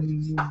auras?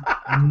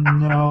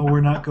 No,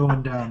 we're not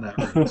going down that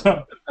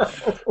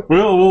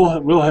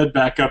route. we'll head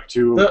back up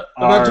to The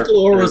our magical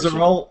auras airship.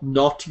 are all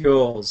not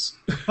yours.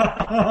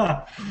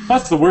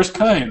 That's the worst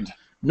kind.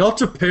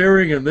 Not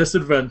appearing in this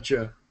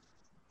adventure.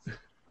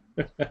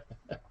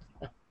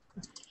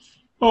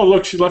 Oh,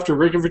 look, she left her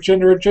ring of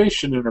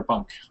regeneration in her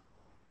bunk.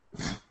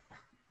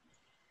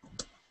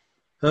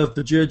 Have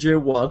the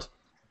JJ what?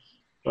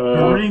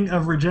 A ring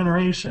of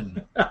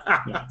regeneration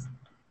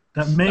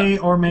that may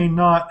or may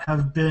not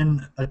have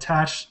been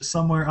attached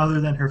somewhere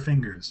other than her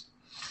fingers.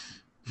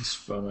 It's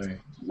funny.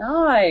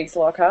 Nice,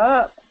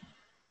 Lockhart.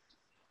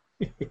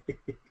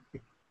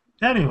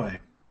 Anyway,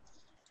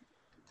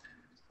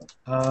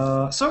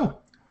 so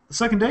the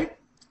second day, a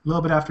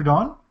little bit after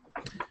dawn,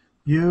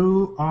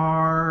 you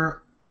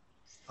are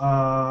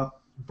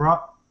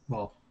brought.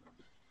 Well,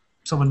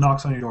 someone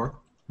knocks on your door,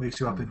 wakes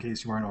you up in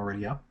case you weren't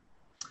already up.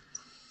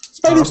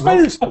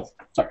 Spiders! Oh,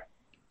 sorry.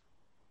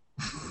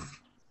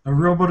 A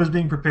rowboat is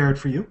being prepared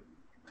for you.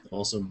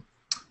 Awesome.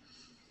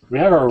 We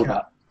have our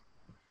robot.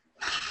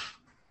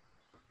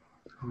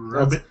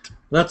 Robot.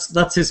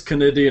 That's his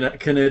Canadian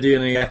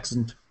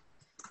accent.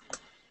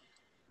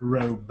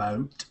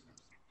 Rowboat.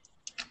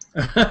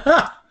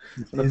 And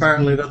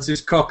apparently that's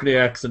his Cockney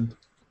accent.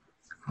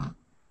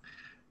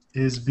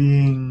 Is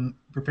being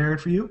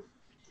prepared for you.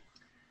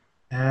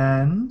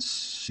 And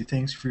she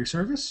thanks you for your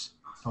service.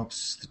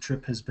 Hopes the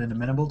trip has been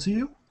amenable to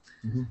you.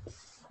 Mm-hmm.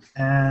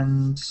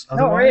 And Not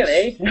otherwise,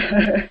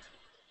 really.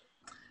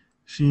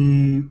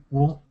 she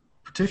won't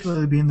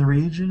particularly be in the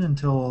region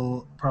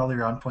until probably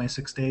around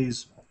 26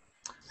 days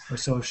or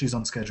so if she's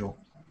on schedule.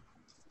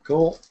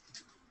 Cool.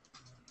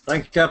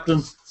 Thank you,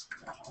 Captain.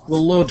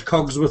 We'll load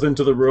Cogsworth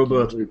into the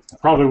rowboat. We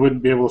probably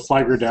wouldn't be able to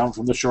flag her down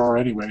from the shore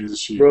anyways.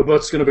 She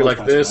Rowboat's going to be like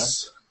That's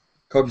this.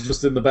 Cogs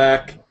just in the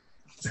back.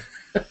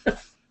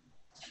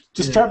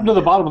 just strap him to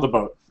the bottom of the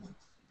boat.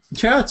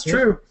 Yeah, it's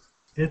true.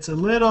 It's a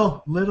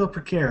little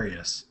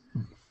precarious.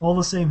 All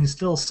the same, he's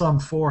still some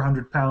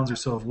 400 pounds or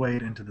so of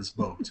weight into this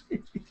boat.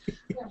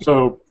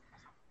 So,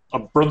 a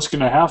Brunsk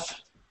and a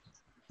half?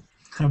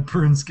 A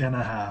Brunsk and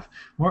a half.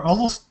 We're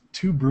almost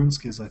 2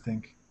 Brunskis, I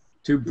think.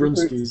 2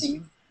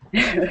 Brunskis.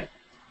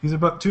 He's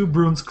about 2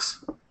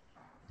 Brunsks.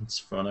 That's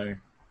funny.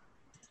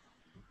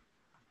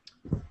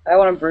 I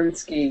want a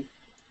broomski.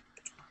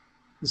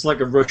 It's like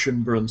a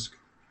Russian Brunsk.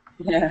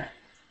 Yeah.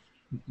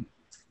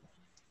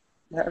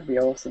 That would be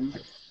awesome.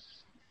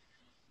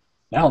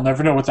 Now I'll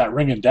never know what that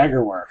ring and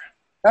dagger were.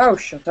 Oh,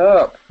 shut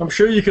up. I'm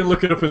sure you can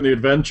look it up in the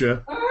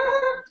adventure.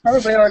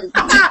 Probably already.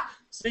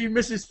 See,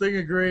 Mrs. Thing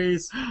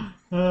agrees.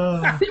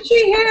 Did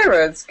she hear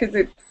us? Because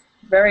it's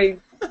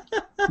very.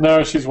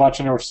 No, she's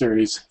watching our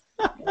series.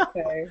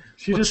 Okay.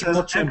 She just has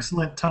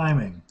excellent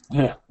timing.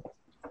 Yeah.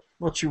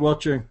 What you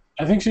watching?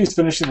 I think she's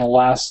finishing the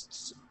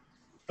last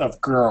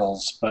of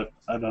Girls, but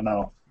I don't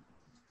know.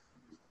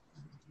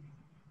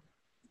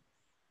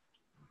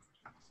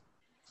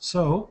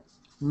 So,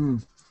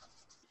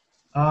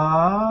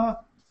 I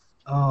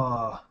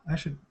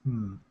should.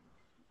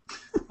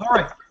 All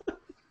right.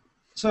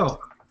 So,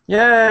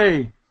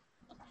 Yay!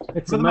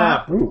 It's For a the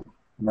map. Ooh.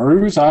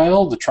 Maru's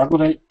Isle, the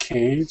Troglodyte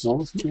Caves, all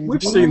those caves.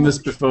 We've seen this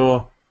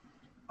before.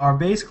 are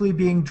basically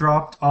being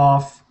dropped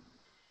off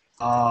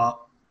a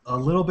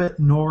little bit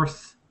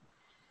north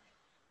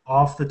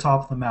off the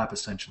top of the map,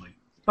 essentially.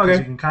 Okay. So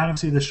you can kind of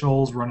see the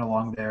shoals run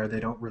along there. They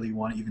don't really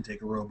want to even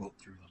take a rowboat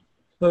through them.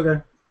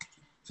 Okay.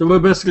 So we're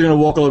basically going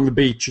to walk along the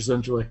beach,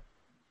 essentially.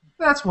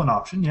 That's one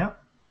option, yeah.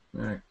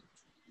 Right.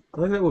 I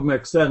think that would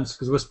make sense,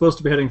 because we're supposed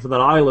to be heading for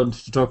that island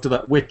to talk to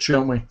that witch,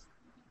 aren't we?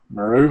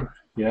 Maru,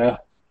 yeah.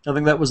 I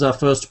think that was our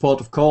first port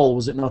of call,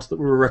 was it not, that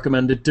we were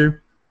recommended to?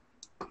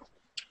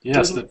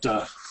 Yes,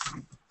 that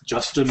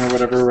Justin or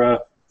whatever,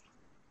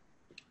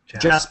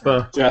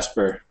 Jasper.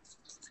 Jasper.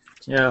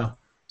 Yeah.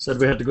 Said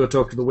we had to go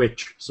talk to the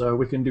witch, so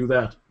we can do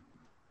that.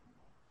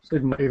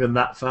 It's not even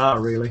that far,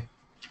 really.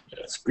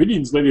 Yes.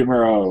 Greetings, Lady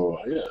Maru.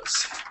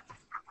 Yes.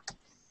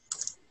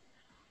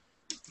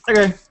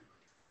 Okay.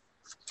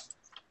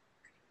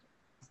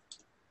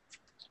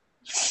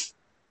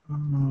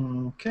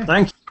 Okay.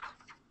 Thank you.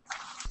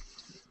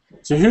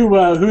 So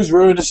who's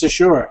rowing us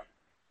ashore?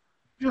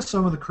 Just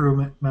some of the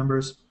crew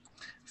members.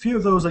 A few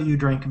of those that you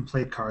drank and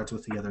played cards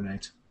with the other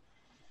night.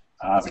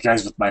 The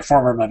guys with my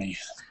former money.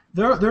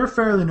 They're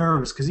fairly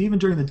nervous because even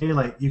during the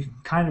daylight, you can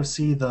kind of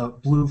see the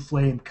blue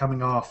flame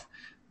coming off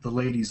the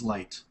lady's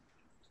light.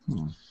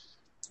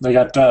 They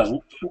got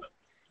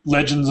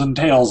legends and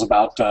tales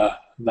about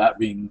that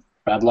being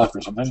bad luck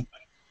or something.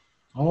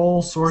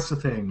 All sorts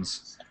of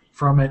things.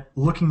 From it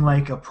looking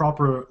like a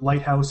proper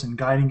lighthouse and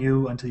guiding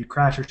you until you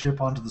crash your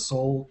ship onto the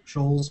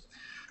shoals,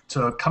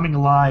 to coming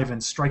alive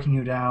and striking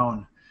you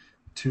down,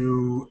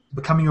 to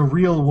becoming a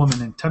real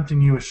woman and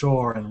tempting you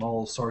ashore, and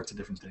all sorts of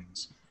different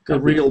things. A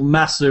real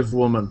massive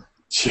woman.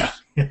 Yeah.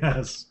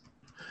 Yes.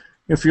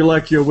 If you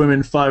like your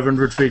women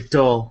 500 feet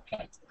tall.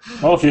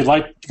 Well, if you'd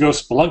like to go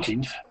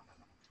spelunking.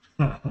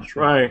 That's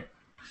right.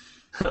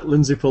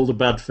 Lindsay pulled a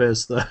bad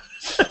face there.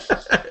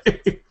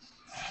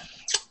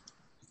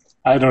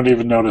 I don't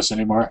even notice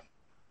anymore.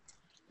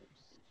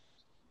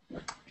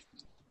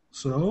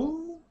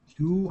 So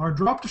you are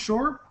dropped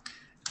ashore,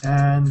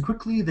 and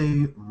quickly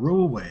they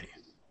row away.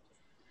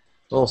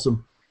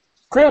 Awesome.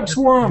 Crab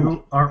swarm!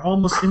 You are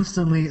almost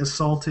instantly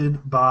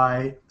assaulted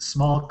by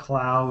small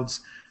clouds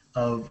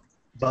of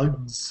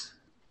bugs,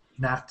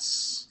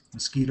 gnats,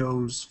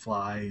 mosquitoes,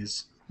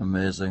 flies,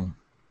 Amazing.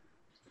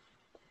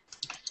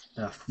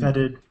 a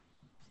fetid,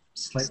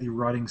 slightly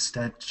rotting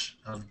stench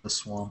of the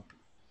swamp.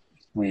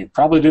 We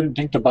probably didn't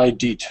think to buy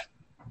DEET.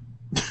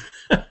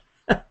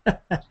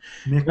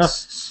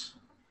 Mixed.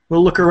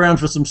 We'll look around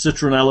for some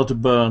citronella to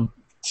burn.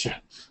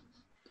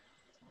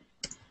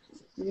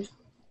 You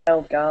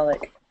smell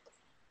garlic.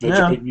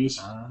 Yeah. Pygmies.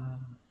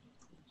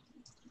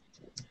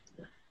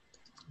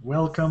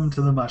 Welcome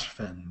to the Mush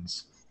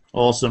Fens.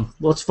 Awesome.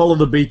 Let's follow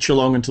the beach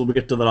along until we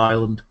get to that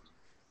island.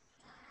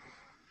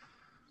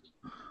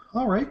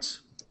 All right.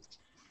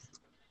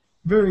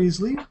 Very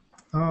easily.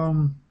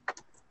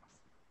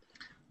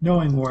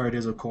 Knowing where it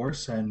is, of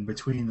course, and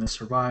between the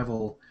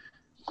survival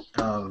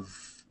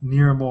of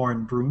Niramore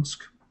and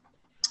Brunsk,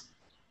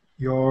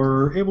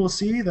 you're able to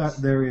see that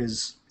there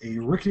is a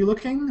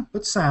rickety-looking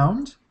but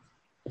sound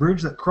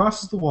bridge that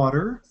crosses the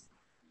water.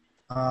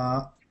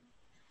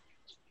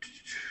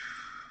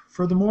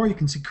 Furthermore, you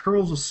can see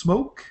curls of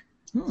smoke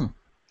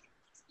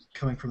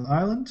coming from the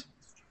island.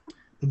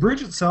 The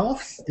bridge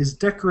itself is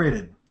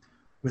decorated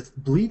with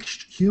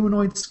bleached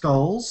humanoid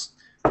skulls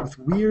with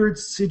weird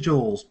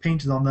sigils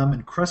painted on them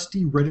in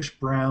crusty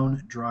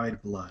reddish-brown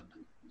dried blood.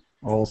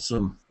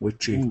 Awesome.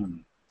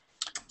 Witchy.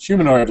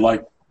 Humanoid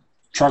like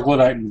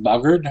troglodyte and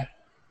boggard.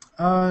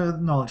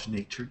 Knowledge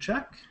nature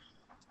check.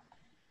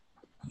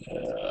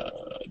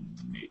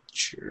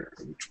 Nature.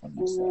 Which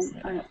one is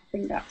that? I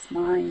think that's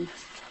mine.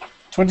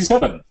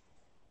 27.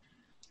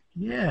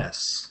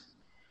 Yes.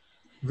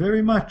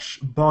 Very much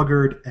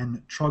boggard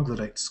and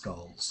troglodyte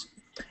skulls.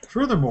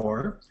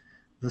 Furthermore,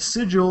 the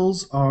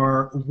sigils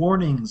are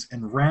warnings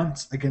and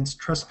rants against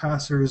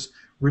trespassers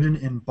written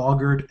in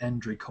boggard and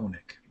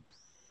draconic.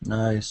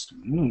 Nice.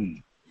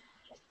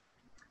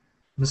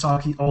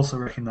 Misaki also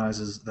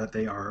recognizes that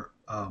they are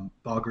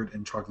boggard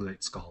and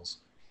troglodyte skulls.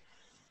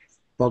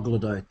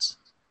 Boglodites.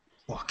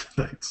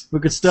 Troglodytes. We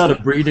could start a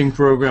breeding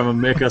program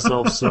and make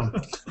ourselves some.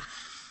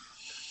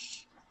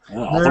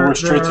 All the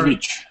worst traits of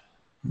each.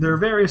 There are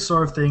various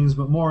sort of things,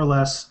 but more or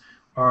less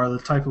are the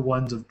type of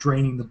ones of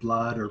draining the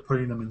blood or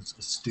putting them in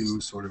a stew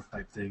sort of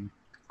type thing.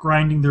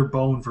 Grinding their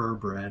bone for her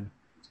bread.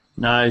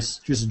 Nice.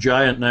 She's a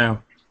giant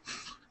now.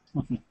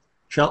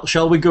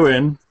 Shall we go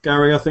in?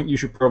 Gary, I think you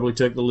should probably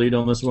take the lead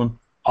on this one.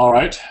 All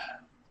right.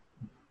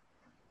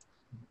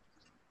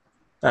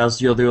 As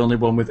you're the only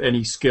one with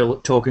any skill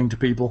at talking to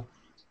people.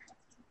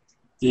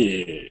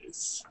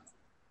 Yes.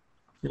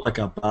 You're like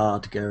a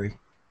bard, Gary.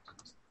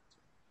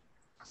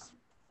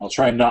 I'll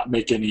try and not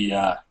make any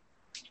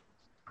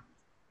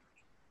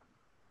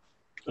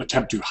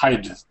attempt to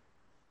hide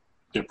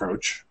the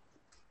approach.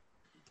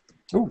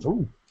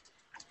 Oh.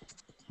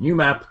 New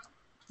map.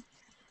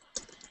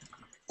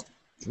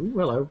 Ooh,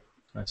 hello.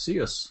 I see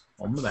us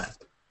on the map.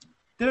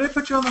 Did I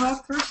put you on the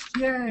map first?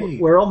 Yay!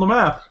 We're on the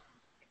map.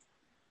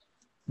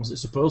 Was it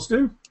supposed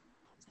to?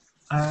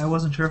 I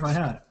wasn't sure if I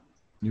had.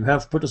 You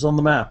have put us on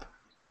the map.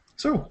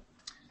 So,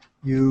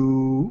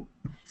 you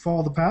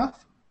follow the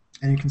path,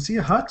 and you can see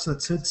a hut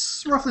that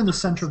sits roughly in the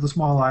center of the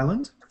small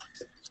island.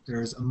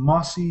 There's a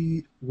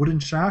mossy wooden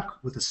shack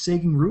with a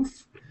sagging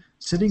roof,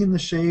 sitting in the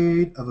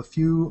shade of a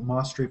few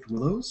moss-draped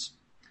willows.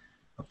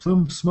 A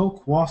plume of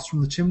smoke wafts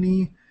from the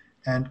chimney,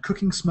 and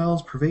cooking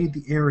smells pervade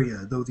the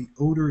area, though the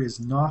odor is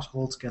not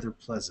altogether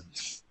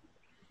pleasant.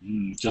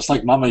 Just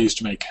like Mama used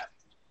to make.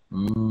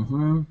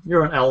 Mm-hmm.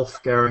 You're an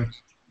elf, Gary.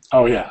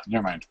 Oh, yeah.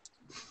 Never mind.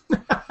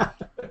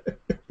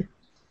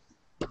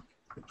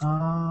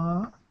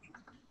 Oh.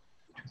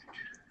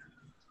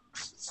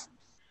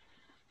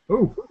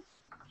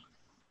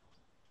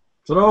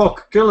 It's an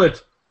orc. Kill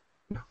it.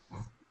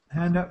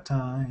 Handout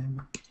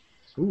time.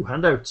 Ooh,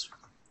 handouts.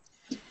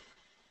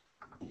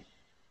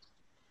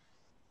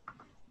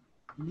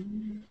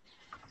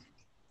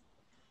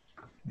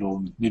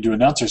 You'll need to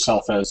announce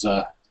yourself as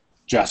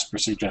Jasper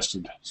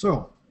suggested.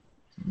 So,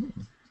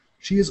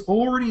 she is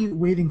already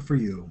waiting for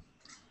you.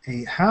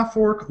 A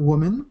half-orc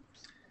woman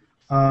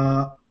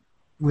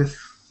with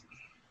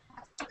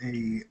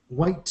a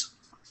white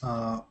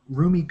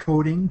roomy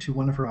coating to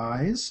one of her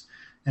eyes,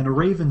 and a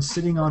raven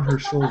sitting on her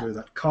shoulder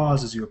that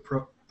caws as you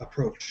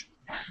approach.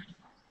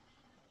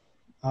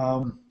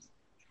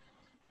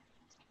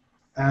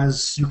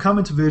 As you come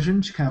into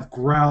vision, she kind of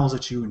growls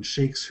at you and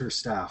shakes her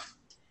staff.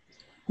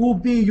 Who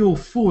be you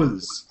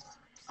fools?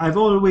 I've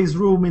always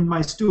room in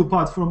my stew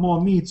pot for more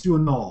meat, you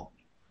know.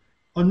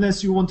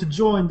 Unless you want to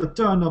join the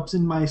turnips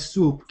in my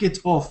soup, get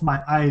off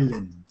my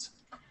island.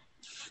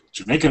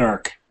 Jamaican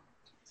orc.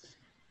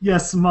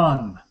 Yes,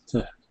 man.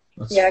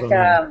 That's Yeah,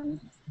 funny.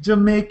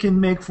 Jamaican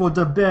make for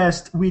the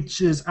best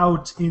witches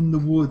out in the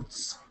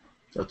woods.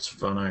 That's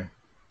funny.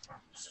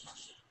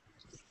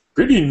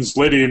 Greetings,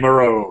 Lady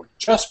Moreau.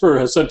 Jasper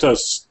has sent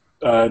us.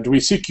 Do we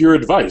seek your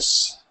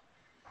advice?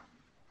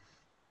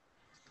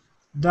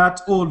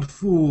 That old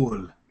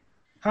fool.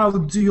 How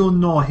do you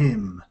know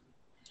him?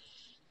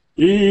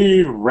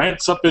 He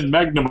rants up in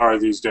Magnamar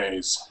these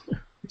days.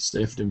 We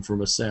saved him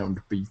from a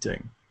sound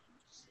beating.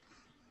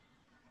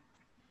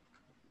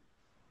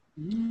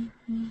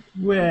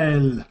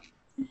 Well,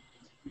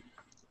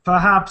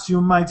 perhaps you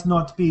might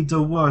not be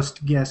the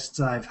worst guests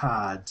I've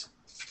had.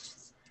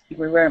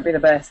 We won't be the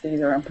best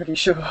either, I'm pretty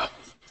sure.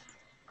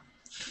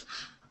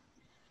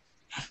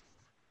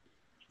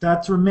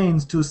 That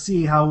remains to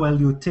see how well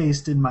you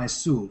taste in my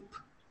soup.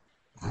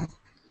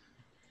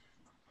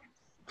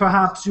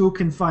 Perhaps you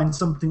can find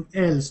something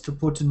else to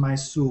put in my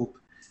soup,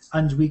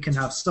 and we can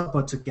have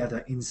supper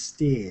together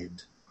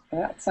instead.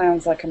 That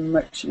sounds like a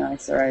much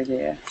nicer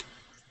idea.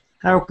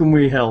 How can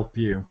we help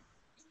you?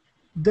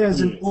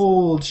 There's an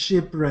old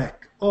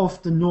shipwreck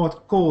off the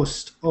north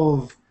coast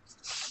of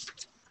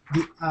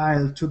the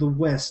isle to the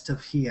west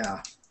of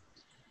here.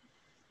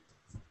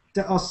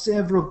 There are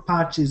several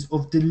patches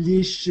of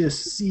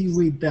delicious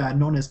seaweed there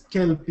known as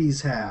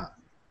kelpie's hair,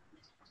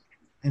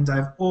 and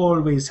I've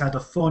always had a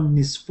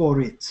fondness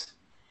for it.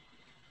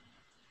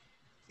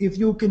 If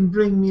you can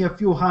bring me a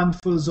few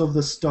handfuls of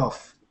the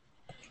stuff,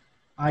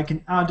 I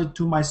can add it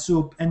to my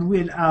soup and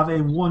we'll have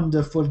a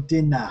wonderful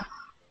dinner.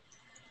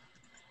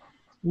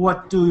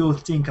 What do you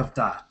think of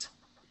that?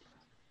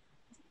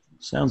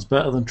 Sounds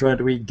better than trying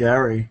to eat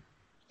Gary.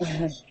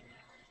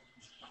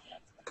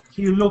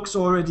 He looks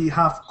already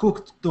half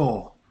cooked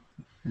though.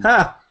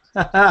 Ha!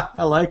 Ha ha!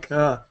 I like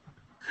her.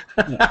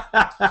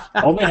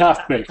 Only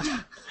half-baked.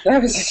 I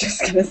was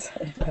just going to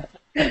say that.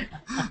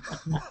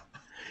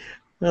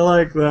 I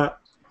like that.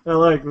 I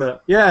like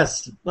that.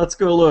 Yes, let's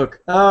go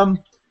look.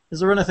 Is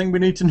there anything we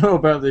need to know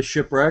about this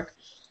shipwreck?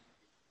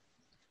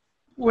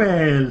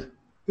 Well,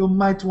 you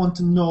might want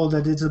to know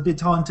that it's a bit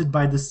haunted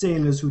by the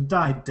sailors who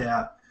died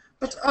there,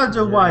 but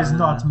otherwise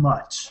not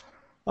much.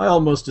 I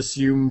almost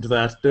assumed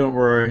that, don't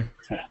worry.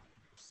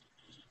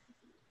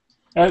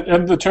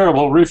 And the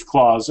terrible reef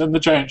claws, and the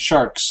giant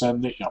sharks,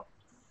 and the,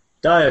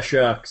 Dire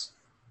sharks.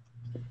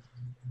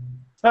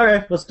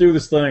 Okay, let's do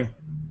this thing.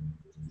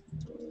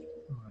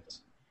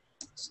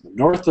 It's the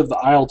north of the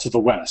isle to the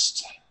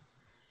west.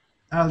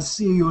 I'll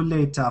see you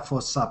later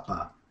for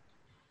supper.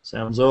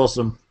 Sounds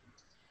awesome.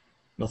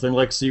 Nothing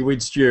like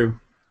seaweed stew.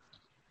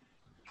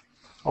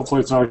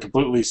 Hopefully it's not a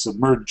completely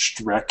submerged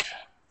wreck.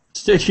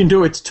 You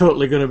know it's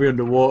totally going to be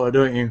underwater,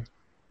 don't you?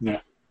 Yeah.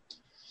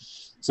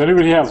 Does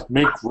anybody have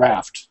make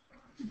raft?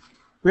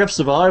 We have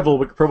survival,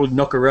 we could probably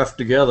knock a raft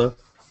together.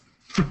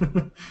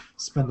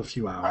 Spend a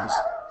few hours.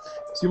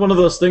 See, one of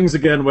those things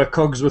again where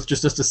Cogsworth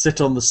just has to sit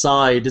on the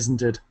side,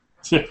 isn't it?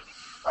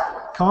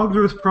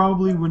 Cogsworth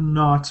probably would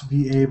not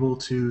be able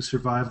to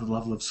survive the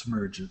level of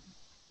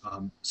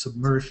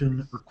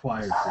submersion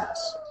required for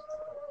this.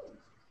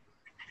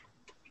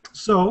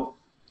 So,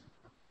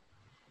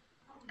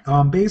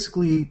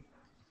 basically,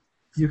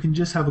 you can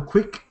just have a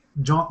quick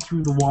jaunt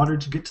through the water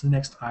to get to the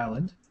next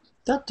island.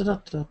 Da, da, da,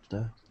 da,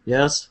 da.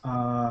 Yes?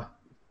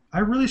 I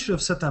really should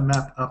have set that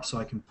map up so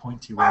I can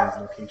point to you where these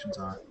locations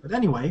are. But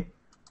anyway,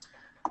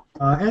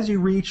 as you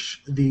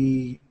reach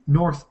the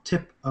north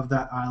tip of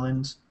that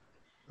island,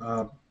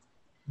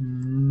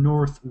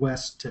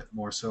 northwest tip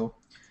more so,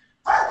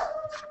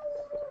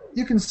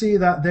 you can see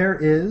that there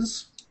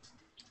is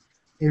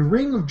a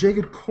ring of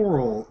jagged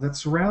coral that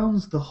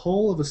surrounds the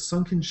hull of a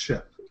sunken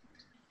ship.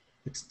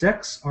 Its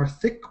decks are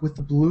thick with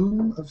the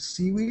bloom of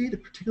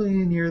seaweed,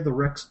 particularly near the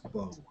wreck's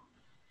bow.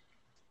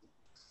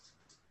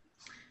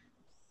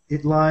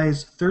 It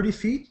lies 30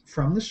 feet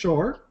from the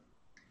shore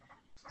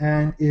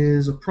and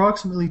is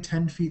approximately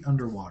 10 feet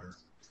underwater.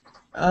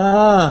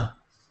 Ah.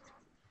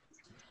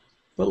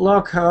 But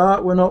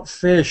Lockhart, we're not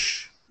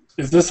fish.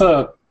 Is this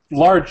a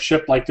large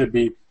ship like there'd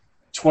be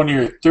 20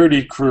 or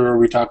 30 crew? Or are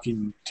we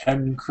talking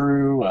 10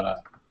 crew?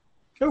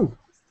 Oh,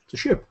 it's a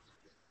ship.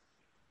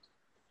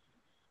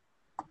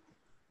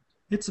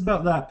 It's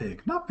about that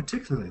big. Not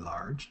particularly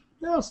large.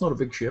 No, it's not a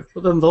big ship.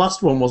 But then the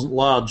last one wasn't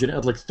large and it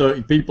had like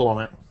 30 people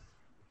on it.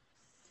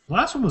 The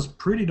last one was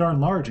pretty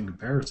darn large in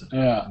comparison.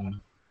 Yeah.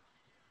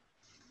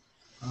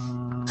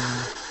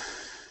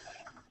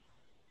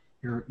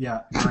 You're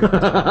right.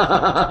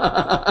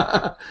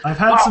 I've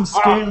had some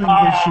scaling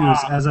issues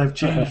as I've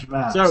changed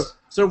maps.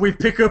 So we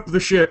pick up the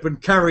ship and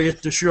carry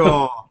it to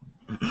shore.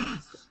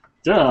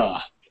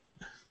 Yeah.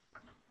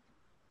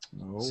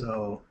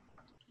 So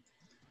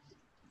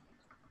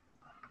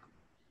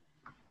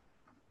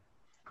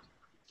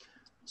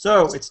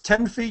it's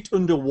 10 feet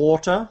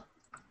underwater.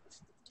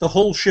 The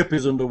whole ship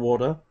is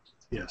underwater.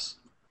 yes.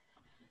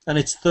 And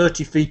it's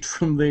 30 feet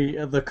from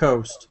the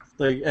coast,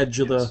 the edge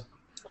of the...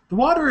 The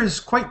water is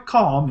quite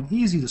calm and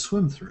easy to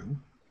swim through.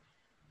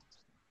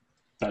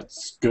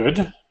 That's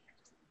good.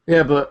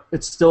 Yeah, but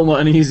it's still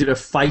not any easy to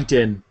fight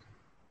in.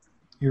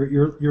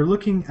 You're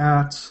looking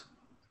at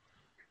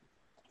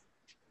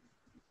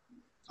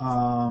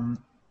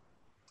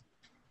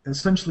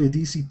essentially a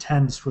DC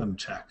 10 swim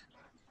check.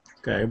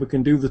 Okay, we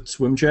can do the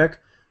swim check,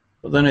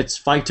 but then it's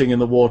fighting in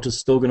the water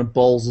still going to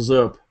balls us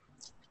up.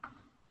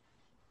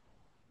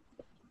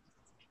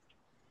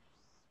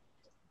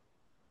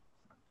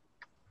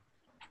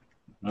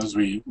 As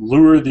we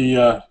lure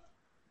the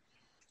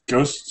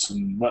ghosts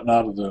and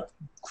whatnot of the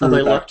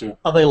crew back to...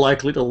 Are they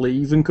likely to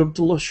leave and come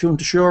to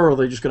shore, or are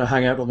they just going to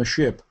hang out on the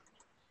ship?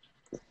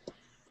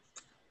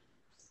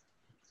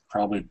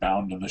 Probably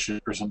bound to the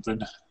ship or something.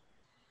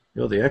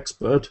 You're the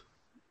expert.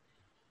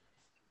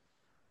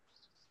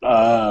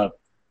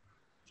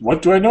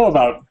 What do I know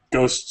about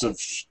ghosts of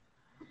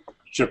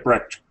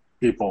shipwrecked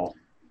people?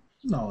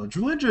 Knowledge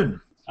religion.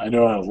 I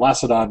know a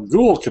Lacedon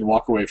ghoul can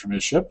walk away from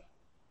his ship.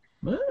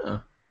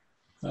 Ah.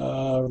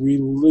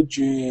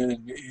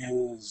 Religion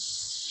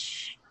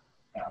is...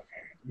 Okay,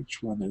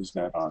 which one is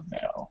that on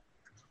now?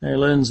 Hey,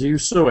 Lindsay, are you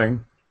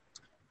sewing?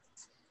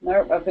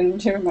 Nope, I've been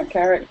doing my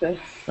character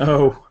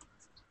Oh.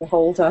 the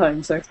whole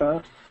time so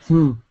far.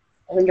 Hmm.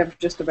 I think I've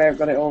just about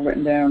got it all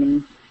written down,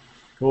 and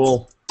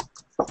Cool.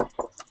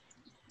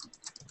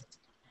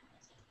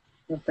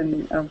 I've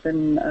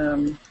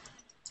been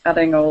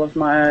adding all of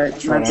my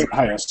That's right, magic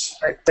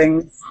highest.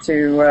 things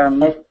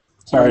to.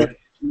 Sorry,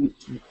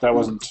 that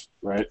wasn't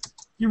right.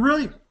 You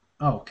really?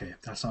 Oh, okay.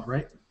 That's not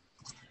right.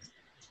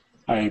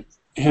 I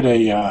hit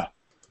a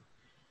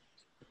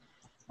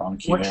wrong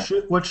key What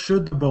there.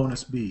 should the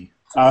bonus be?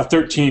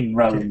 13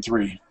 rather Okay. than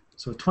 3.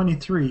 So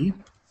 23.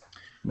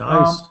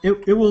 Nice.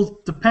 It will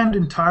depend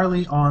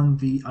entirely on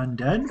the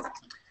undead.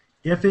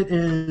 If it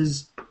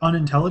is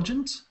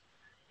unintelligent,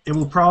 it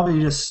will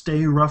probably just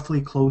stay roughly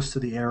close to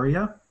the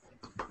area.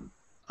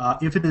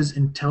 If it is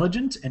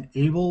intelligent and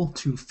able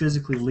to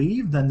physically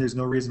leave, then there's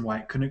no reason why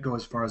it couldn't go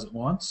as far as it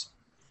wants.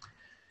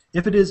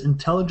 If it is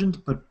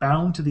intelligent but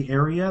bound to the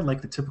area,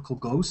 like the typical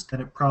ghost, then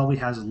it probably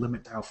has a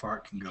limit to how far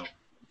it can go.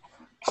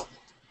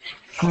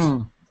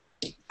 Hmm.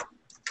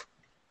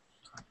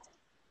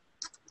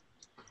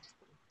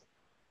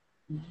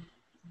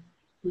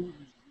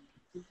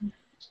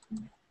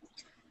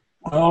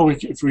 Well,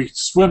 if we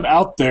swim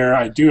out there,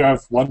 I do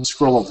have 1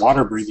 scroll of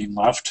water breathing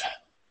left.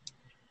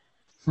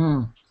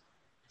 Hmm.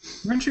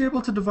 Weren't you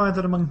able to divide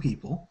that among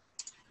people?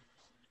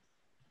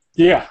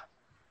 Yeah.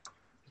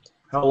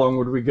 How long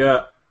would we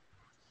get?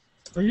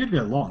 Well, you'd be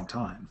a long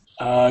time.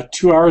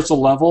 2 hours a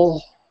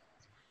level,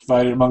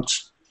 divided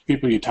amongst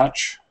people you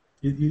touch.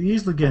 You'd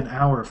easily get an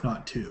hour, if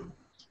not 2.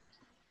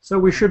 So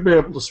we should be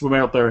able to swim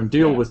out there and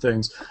deal with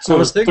things. So I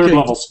was it's thinking, 3rd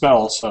level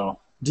spell, so...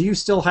 do you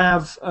still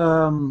have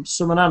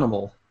summon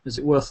animal? Is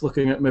it worth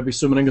looking at maybe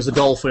summoning as a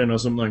dolphin or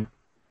something?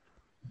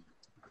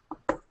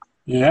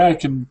 Yeah, I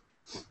can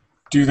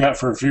do that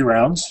for a few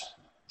rounds.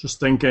 Just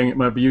thinking it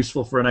might be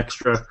useful for an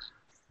extra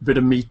bit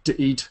of meat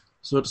to eat,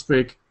 so to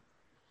speak.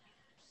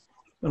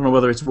 I don't know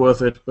whether it's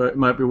worth it, but it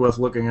might be worth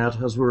looking at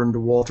as we're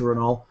underwater and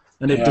all.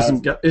 And it Yeah.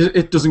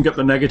 doesn't get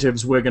the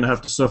negatives we're going to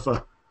have to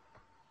suffer.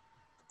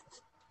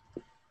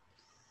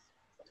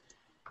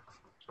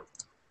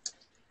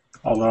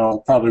 Although I'll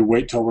probably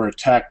wait till we're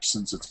attacked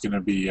since it's going to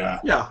be...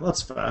 Yeah,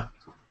 that's fair.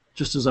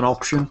 Just as an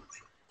option.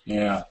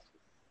 yeah.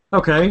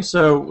 Okay,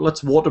 so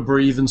let's water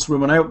breathe and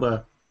swim on out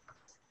there.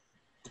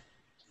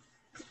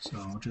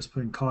 So just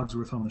putting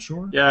Cogsworth on the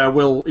shore. Yeah,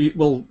 we'll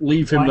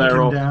leave him Wind there.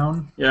 him Or,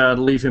 down. yeah,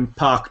 and leave him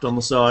parked on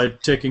the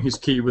side, taking his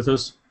key with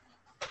us.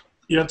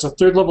 Yeah, it's a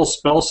 3rd level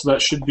spell, so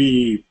that should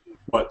be,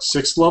 what,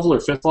 6th level or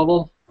 5th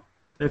level?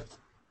 If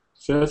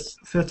 5th?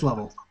 5th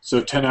level. So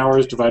 10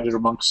 hours divided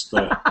amongst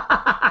the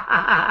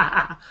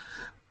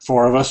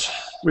 4 of us.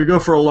 we go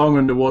for a long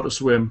underwater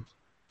swim.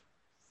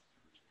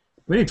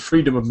 We need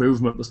freedom of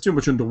movement. There's too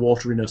much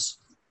underwateriness.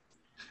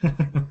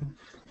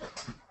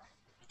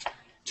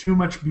 Too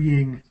much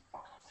being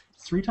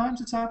 3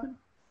 times it's happened?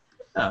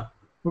 Yeah,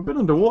 we've been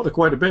underwater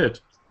quite a bit.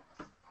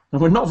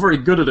 And we're not very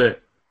good at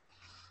it.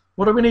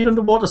 What do we need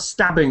underwater?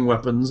 Stabbing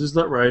weapons, is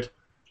that right?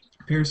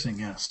 Piercing,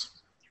 yes.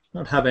 I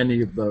don't have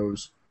any of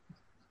those.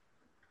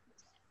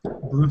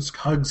 Brunsk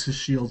hugs his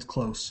shield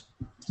close.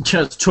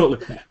 Yeah, it's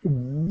totally...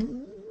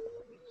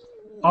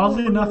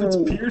 Oddly enough, it's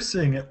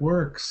piercing. It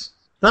works.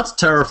 That's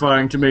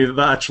terrifying to me that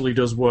actually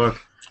does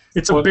work.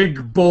 It's a What-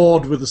 big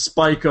board with a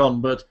spike on,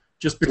 but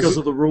just because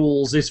of the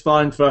rules, it's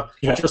fine for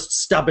Yeah. just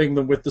stabbing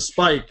them with the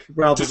spike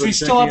rather Did than we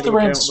still taking have the into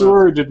account Ranseur,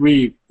 or did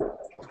we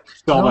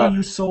sell No, that?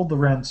 you sold the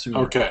Ranseur.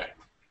 Okay.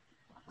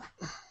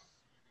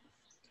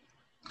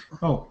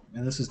 Oh,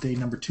 and this is day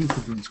number 2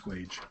 for Brunsk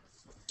Wage.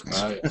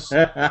 Nice.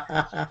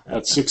 that.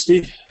 That's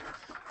 60?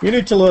 You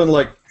need to learn,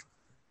 like,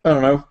 I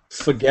don't know,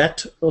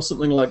 forget or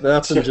something like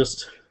that, and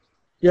just,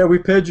 yeah, we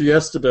paid you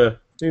yesterday.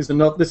 This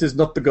is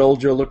not the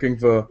gold you're looking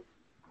for.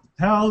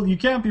 Hal, you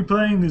can't be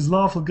playing these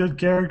lawful good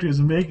characters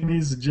and making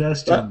these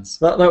suggestions.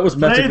 That was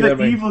Play the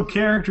metagaming. evil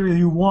character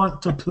you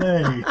want to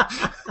play.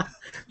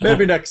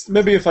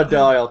 Maybe if I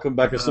die, I'll come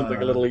back as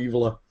something a little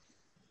eviler.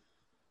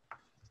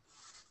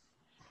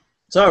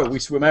 So we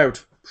swim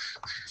out.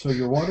 So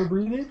you're water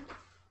breathing?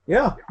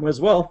 Yeah, might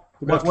as well.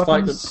 We're going to have to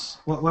fight them.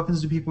 What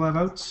weapons do people have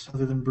out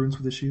other than Bruins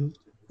with a shield?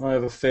 I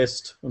have a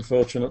fist,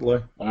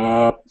 unfortunately.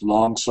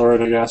 Long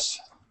sword, I guess.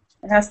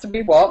 It has to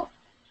be what?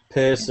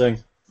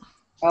 Piercing.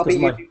 I'll be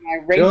Because using my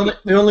rapier.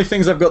 The only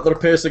things I've got that are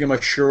piercing are my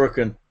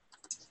shuriken.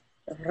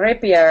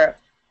 Rapier.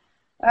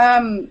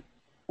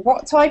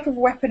 What type of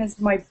weapon is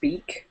my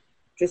beak?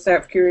 Just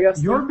out of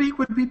curiosity. Your beak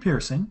would be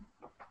piercing.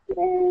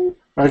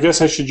 I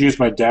guess I should use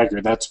my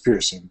dagger. That's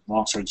piercing.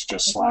 Longsword's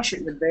just I thought it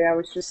slashing. would be. I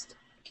was just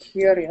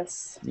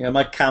curious. Yeah,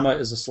 my Kama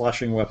is a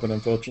slashing weapon,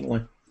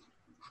 unfortunately.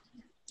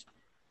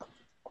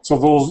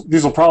 So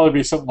these will probably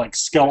be something like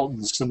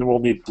skeletons, and then we'll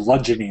need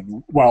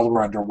bludgeoning while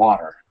we're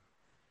underwater.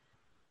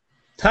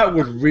 That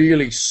would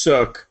really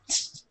suck.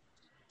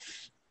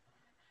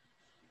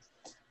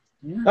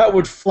 That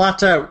would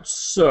flat out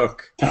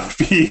suck. That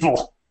would be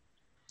evil.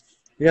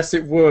 Yes,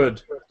 it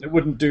would. It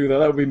wouldn't do that.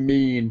 That would be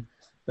mean.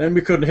 Then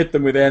we couldn't hit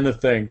them with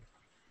anything.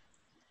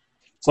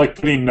 It's like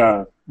putting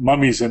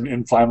mummies in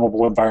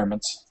inflammable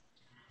environments.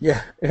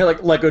 Yeah,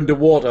 like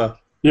underwater.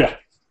 Yeah.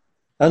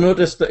 I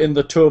noticed that in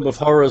the Tome of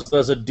Horrors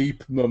there's a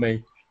deep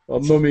mummy, or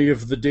mummy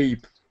of the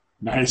deep.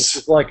 Nice.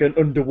 It's like an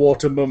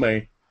underwater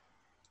mummy.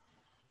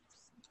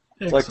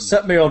 It's like, Excellent.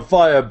 set me on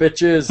fire,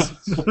 bitches!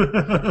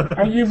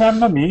 Are you my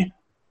mummy?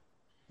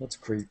 That's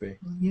creepy.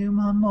 You,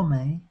 my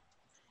mummy.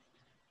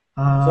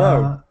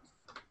 So.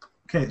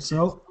 Okay,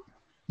 so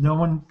no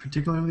one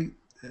particularly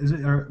is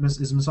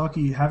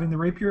Misaki having the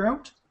rapier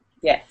out?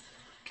 Yes.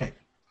 Okay,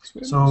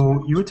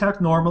 so you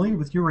attack normally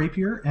with your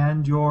rapier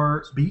and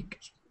your beak.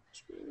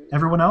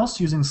 Everyone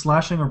else using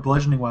slashing or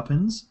bludgeoning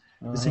weapons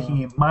is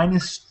taking a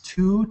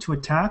 -2 to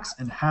attacks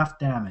and half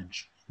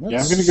damage.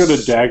 Yeah, I'm going to go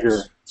to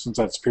dagger since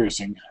that's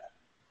piercing.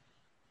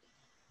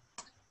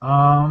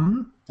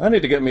 I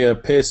need to get me a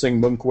piercing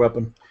monk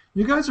weapon.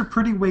 You guys are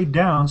pretty weighed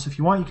down, so if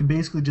you want, you can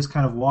basically just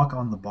kind of walk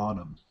on the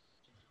bottom.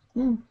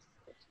 And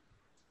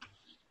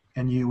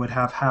you would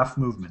have half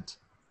movement.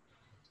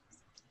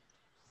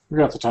 We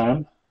got the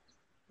time.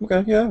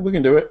 Okay, yeah, we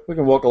can do it. We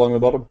can walk along the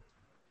bottom.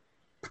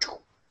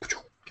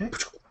 Okay.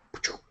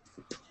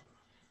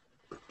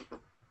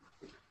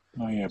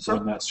 Oh yeah,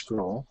 burn that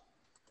scroll.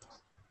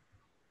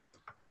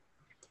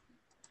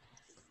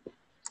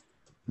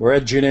 We're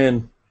edging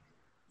in.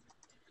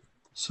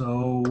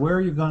 So where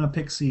are you gonna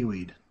pick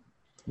seaweed?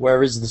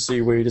 Where is the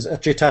seaweed? Is it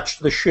actually attached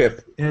to the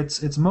ship?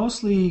 It's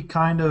mostly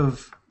kind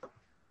of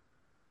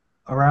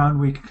around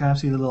where you can kind of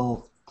see the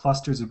little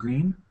clusters of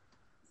green.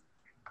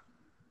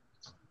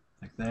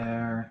 Like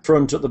there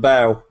Front at the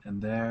bow.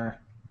 and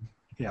there.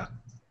 Yeah.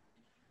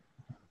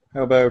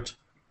 How about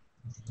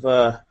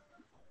there?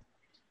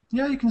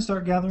 Yeah, you can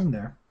start gathering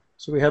there.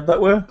 So we head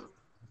that way?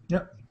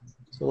 Yep.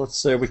 So let's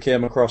say we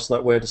came across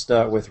that way to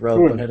start with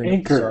rather Ooh, than an heading up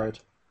the anchor. side.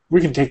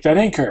 We can take that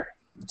anchor.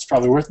 It's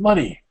probably worth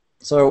money.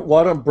 So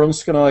why don't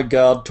Brunsk and I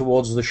guard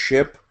towards the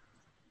ship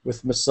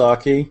with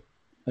Misaki,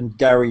 and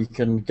Gary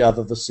can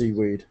gather the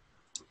seaweed.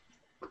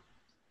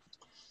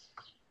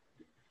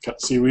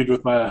 Cut seaweed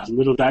with my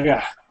little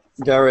dagger.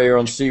 Gary, you're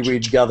on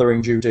seaweed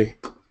gathering duty.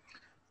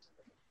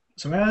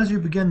 So as you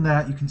begin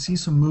that, you can see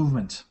some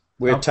movement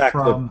We up attack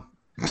from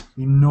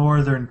the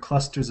northern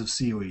clusters of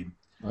seaweed.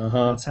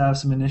 Uh-huh. Let's have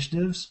some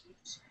initiatives.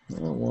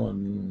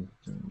 Northern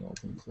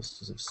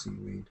clusters of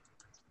seaweed.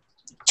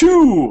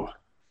 2!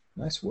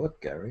 Nice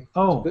work, Gary.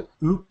 Oh, But-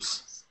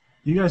 oops.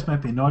 You guys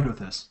might be annoyed with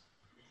this.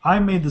 I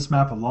made this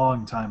map a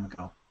long time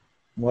ago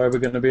Why are we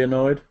going to be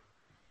annoyed?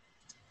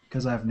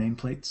 because I have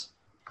nameplates.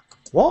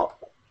 What?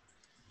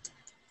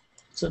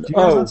 So, Do you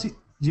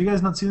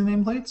guys not see the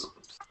nameplates?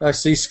 I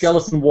see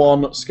skeleton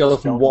 1,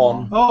 skeleton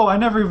 1. Oh, I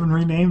never even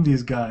renamed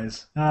these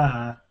guys.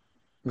 Ah.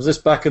 Was this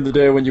back in the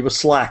day when you were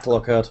slack,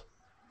 Lockhart?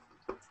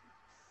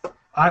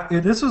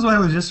 This was when I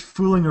was just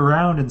fooling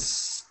around and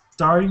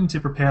starting to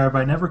prepare,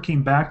 but I never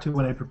came back to it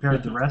when I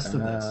prepared the rest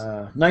of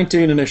this.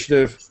 19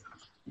 initiative.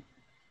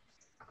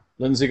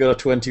 Lindsay got a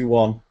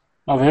 21.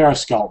 Oh, they are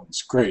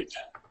skeletons. Great.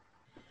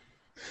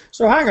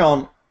 So hang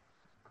on.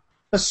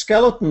 As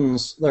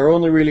skeletons, they're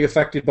only really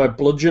affected by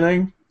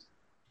bludgeoning.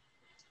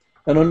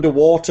 And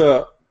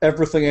underwater,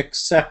 everything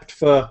except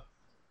for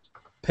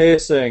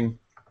piercing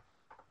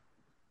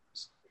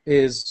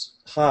is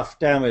half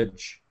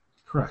damage.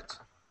 Correct.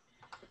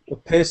 The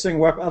piercing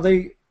weapon, are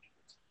they...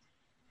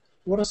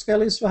 What are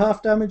skellies for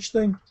half damage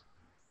thing?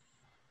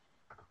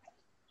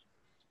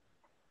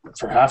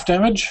 For half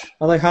damage?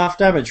 Are they half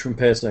damage from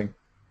piercing?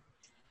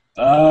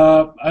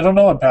 I don't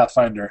know on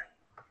Pathfinder.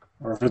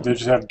 Or if they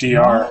just have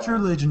DR. Knowledge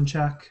religion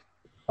check.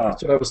 Oh,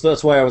 So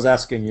that's why I was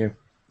asking you.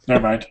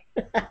 never mind.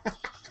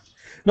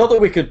 Not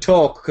that we could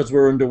talk because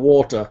we're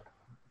underwater,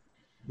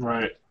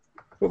 Right.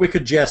 but we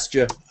could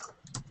gesture.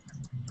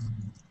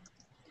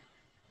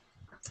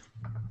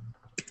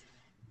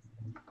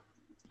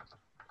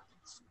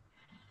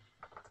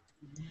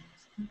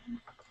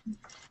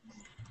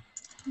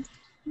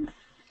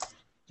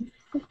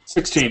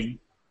 $16.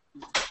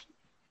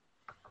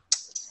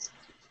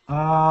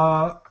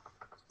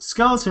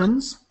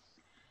 Skeletons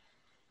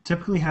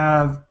typically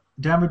have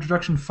damage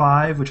reduction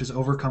 5, which is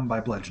overcome by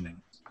bludgeoning.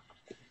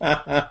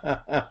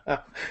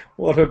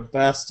 What a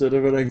bastard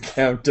of an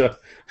encounter.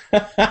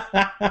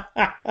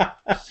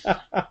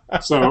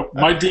 So,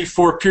 my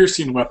D4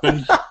 piercing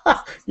weapon.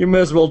 You may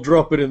as well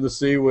drop it in the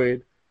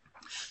seaweed.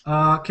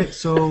 Okay,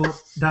 so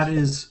that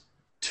is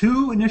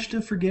 2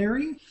 initiative for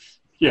Gary.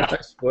 Yeah.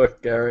 Nice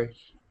work, Gary.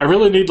 I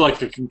really need,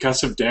 like, a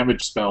concussive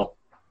damage spell.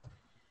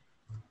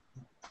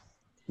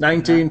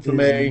 19 That for is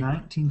me.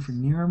 19 for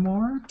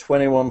Niramore.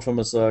 21 for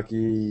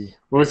Masaki.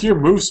 Well, with your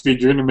move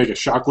speed, you're going to make a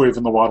shockwave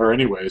in the water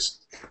anyways.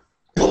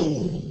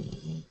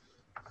 Wait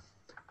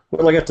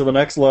till I get to the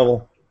next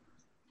level.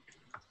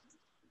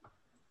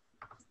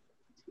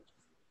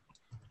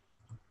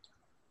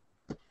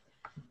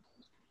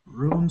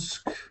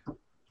 Runsk,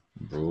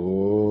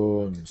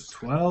 Bones.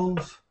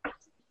 12.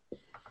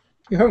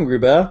 You hungry,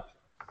 Bear?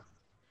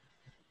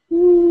 A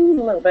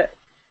little bit.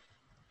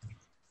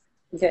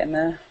 I'm getting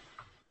there.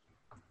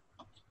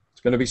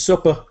 It's going to be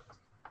supper.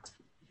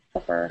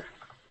 Supper.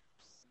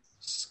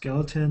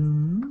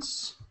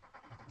 Skeletons.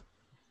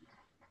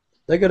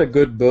 They get a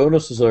good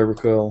bonus, as I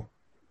recall.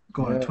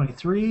 Going Yeah. to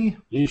 23.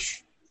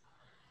 Yeesh.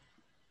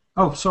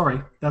 Oh,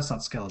 sorry. That's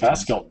not skeletons.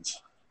 Fast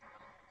skeletons.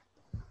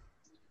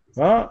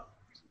 Ah.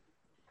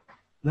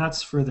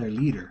 That's for their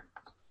leader.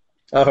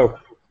 Oh.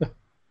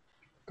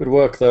 Good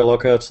work there,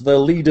 Lockhart. Their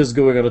leader's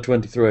going on a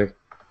 23.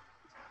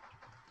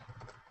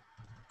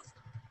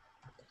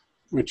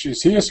 Which,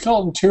 is he a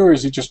skeleton too, or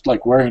is he just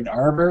like wearing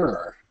armor?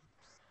 Or?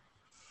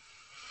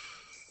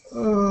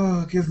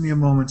 Oh, give me a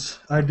moment.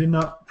 I did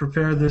not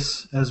prepare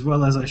this as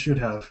well as I should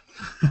have.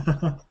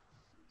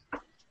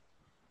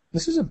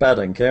 This is a bad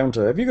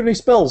encounter. Have you got any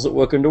spells that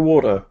work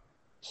underwater?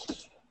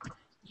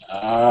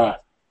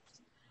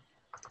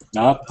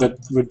 Not that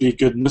would be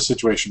good in this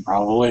situation,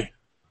 probably.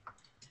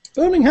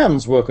 Burning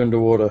Hands work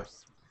underwater.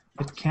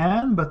 It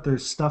can, but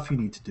there's stuff you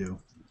need to do.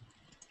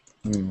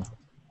 Hmm.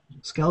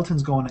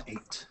 Skeleton's going to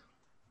 8.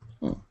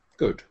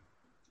 Good.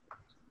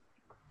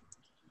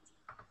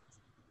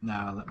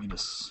 Now let me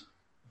just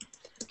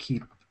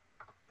keep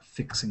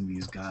fixing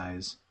these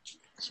guys.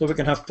 So we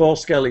can have 4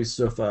 skellies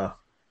so far.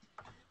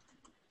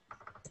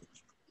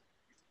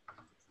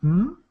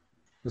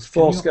 There's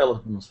 4 Can you-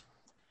 skeletons.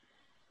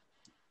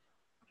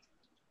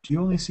 Do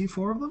you only see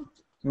 4 of them?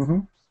 Mm-hmm.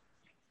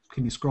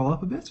 Can you scroll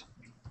up a bit?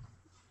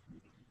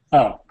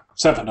 Oh,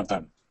 7 of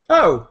them.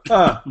 Oh!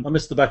 I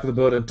missed the back of the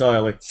boat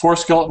entirely. 4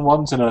 skeleton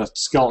ones and a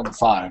skeleton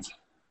 5.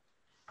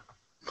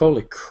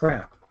 Holy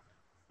crap.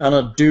 And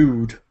a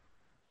dude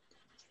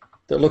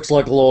that looks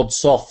like Lord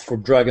Soth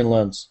from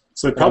Dragonlance.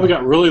 So they probably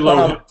got really low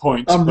Um, hit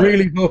points. I'm but-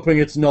 really hoping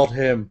it's not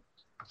him.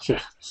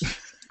 Yeah.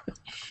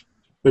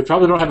 They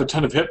probably don't have a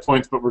ton of hit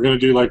points, but we're going to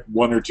do like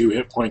 1 or 2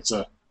 hit points.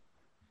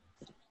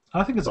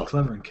 I think it's a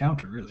clever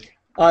encounter, really.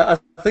 I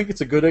think it's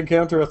a good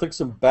encounter. I think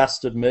some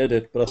bastard made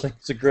it, but I think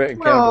it's a great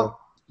encounter. Well,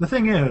 the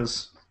thing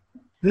is,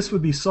 this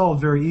would be solved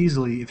very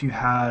easily if you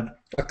had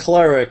A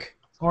cleric.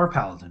 or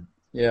paladin.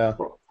 Yeah.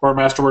 Or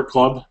Masterwork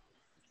Club.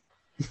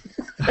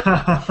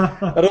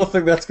 I don't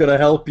think that's going to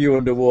help you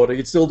underwater.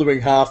 You're still doing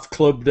half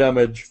club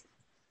damage.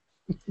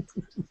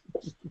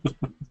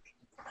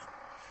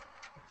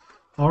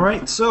 All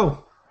right,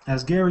 so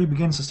as Gary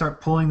begins to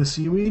start pulling the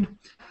seaweed,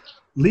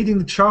 leading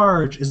the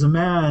charge is a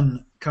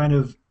man kind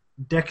of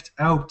decked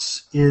out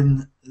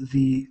in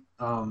the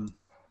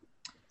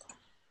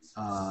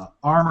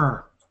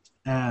armor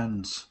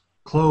and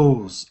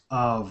clothes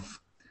of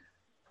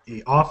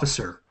a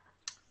officer.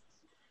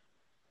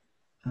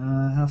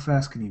 How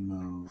fast can he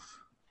move?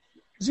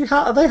 Is he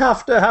are they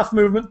half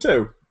movement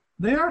too?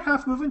 They are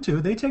half moving too.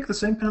 They take the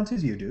same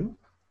penalties you do.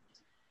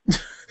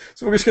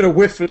 So we're just going to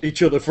whiff at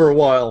each other for a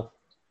while.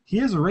 He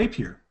has a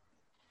rapier.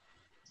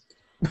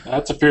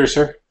 That's a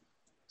piercer.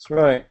 That's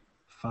right.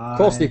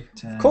 5,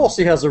 Of course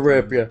he has a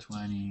rapier.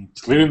 20,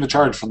 It's leading the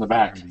charge from the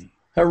back. 30.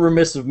 How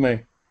remiss of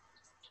me.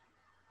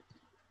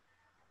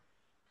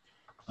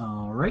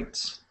 All right.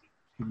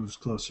 He moves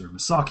closer.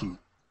 Misaki.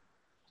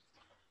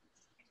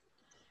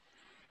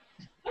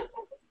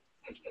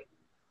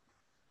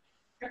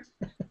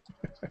 Can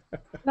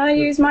I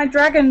use my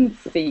dragon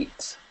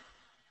feet?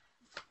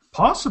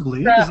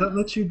 Possibly. Does that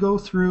let you go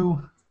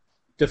through?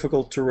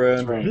 Difficult terrain.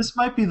 That's right. This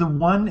might be the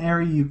one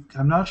area you.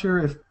 I'm not sure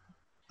if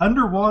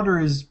underwater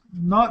is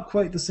not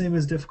quite the same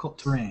as difficult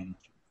terrain.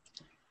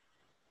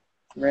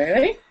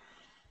 Really?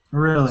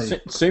 Really?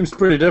 Seems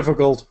pretty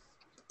difficult.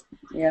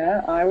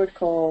 Yeah, I would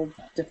call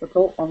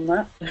difficult on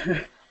that.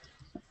 Let's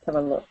have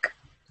a look.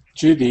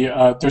 Gee,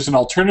 there's an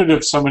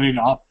alternative summoning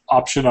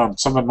option on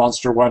Summon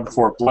Monster 1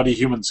 for Bloody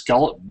Human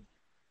Skeleton.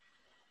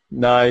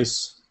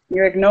 Nice.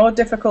 You ignore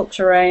difficult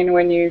terrain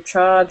when you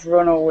charge,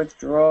 run, or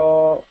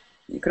withdraw.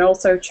 You can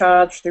also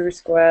charge through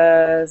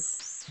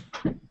squares.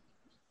 I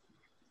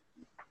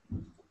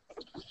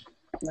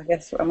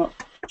guess I'm not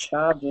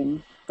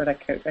charging, but I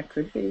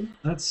could be.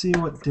 Let's see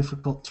what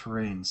difficult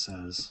terrain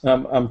says.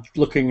 I'm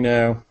looking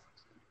now.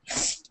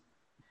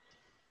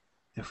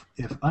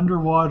 If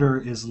underwater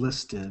is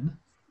listed,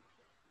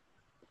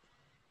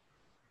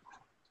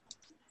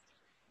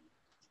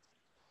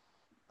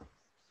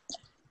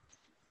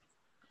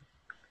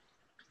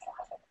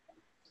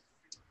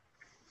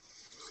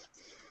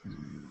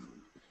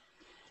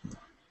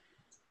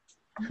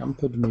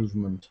 Hampered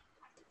movement.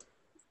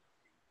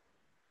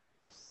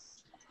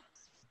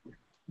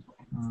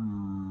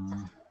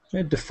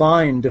 It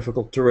define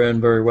difficult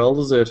terrain very well,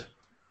 does it?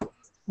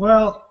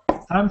 well,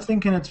 I'm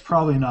thinking it's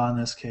probably not in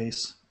this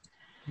case.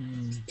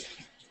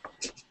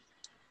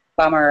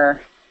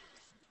 Bummer.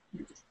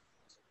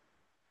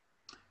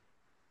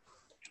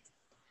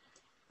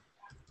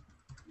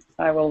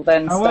 I will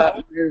then Oh, start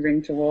well.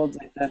 moving towards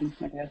it then,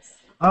 I guess.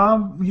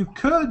 You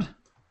could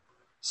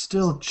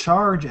still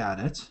charge at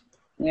it.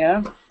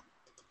 Yeah?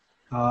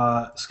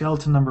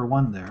 Skeleton number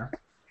 1 there.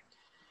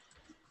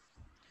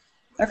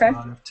 Okay.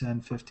 5,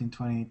 10, 15,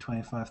 20,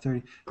 25,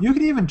 30. You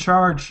could even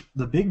charge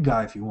the big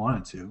guy if you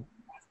wanted to.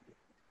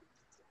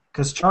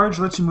 Because charge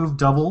lets you move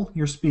double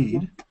your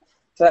speed,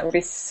 So that would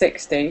be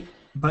 60.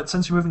 but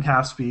since you're moving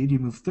half speed, you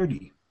move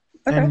 30.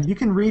 Okay. And you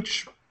can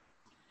reach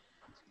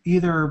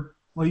either...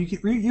 Well, you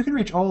can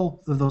reach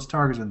all of those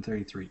targets in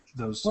 33.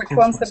 Those Which close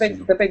one's the ones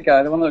to you. big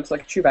guy? The one that looks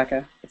like a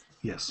Chewbacca?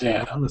 Yes.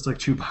 Yeah. That looks like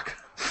Chewbacca.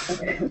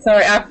 Okay.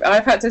 Sorry,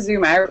 I've had to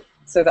zoom out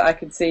so that I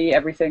could see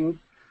everything.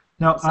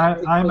 No,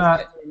 I'm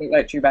at It looked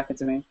like Chewbacca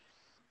to me.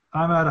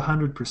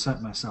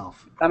 100%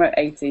 myself. I'm at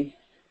 80.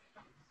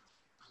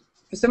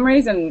 For some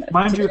reason,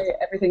 Mind you- today,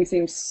 everything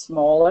seems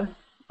smaller.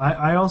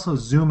 I also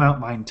zoom out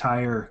my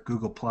entire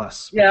Google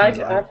Plus. Yeah,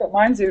 because I've got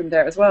mine zoomed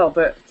out as well,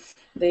 but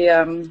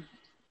the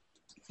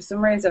for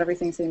some reason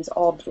everything seems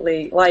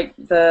oddly like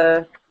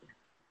the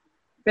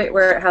bit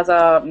where it has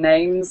our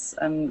names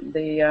and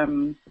the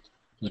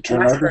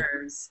turn order.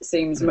 macros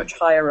seems much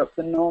higher up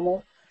than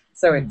normal,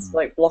 so it's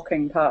like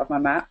blocking part of my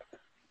map.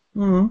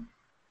 Mm.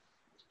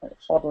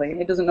 Oddly,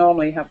 it doesn't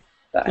normally have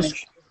that.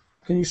 Just-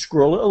 Can you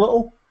scroll it a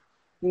little?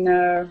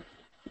 No.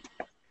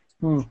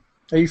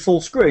 Are you full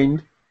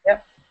screened?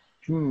 Yep.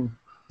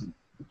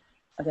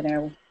 I don't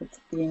know. It's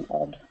being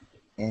odd.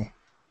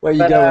 Where you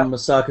But, going,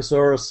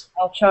 Masakosaurus?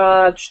 I'll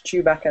charge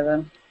Chewbacca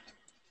then.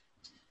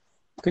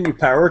 Can you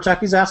power attack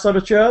his ass out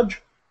of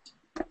charge?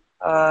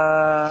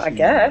 I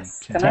guess.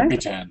 Can I?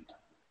 Capitan.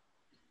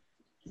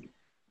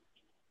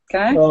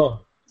 Can I? Oh,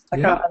 I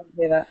can't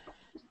do that.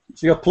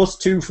 so you got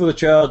 +2 for the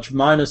charge,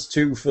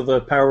 -2 for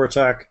the power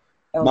attack,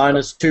 Oh,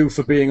 -2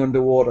 for being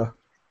underwater.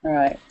 All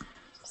right.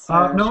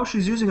 So, No,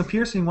 she's using a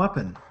piercing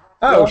weapon.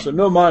 Oh, so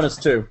no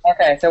 -2.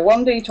 Okay, so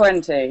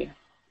 1d20.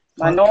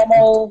 My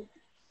normal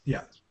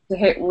Yeah. to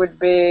hit would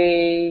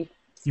be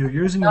You're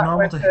using your that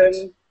normal to weapon.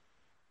 hit.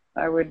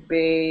 I would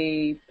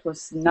be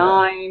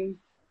 +9.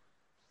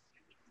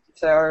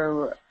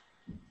 So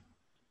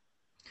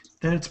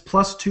Then it's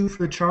 +2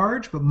 for the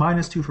charge, but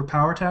 -2 for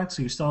power attack,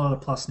 so you still have a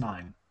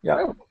 +9. Yeah.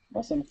 oh,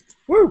 awesome.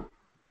 Woo!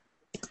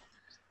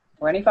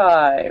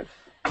 25.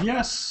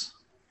 Yes.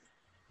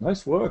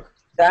 Nice work.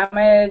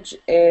 Damage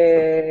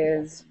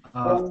is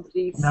Uh,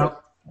 1d6.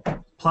 Now,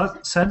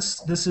 since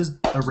this is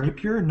a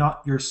rapier,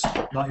 not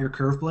your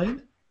curve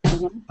blade,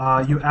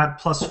 you add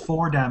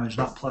 +4 damage,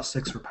 not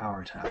 +6 for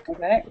power attack.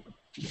 Okay.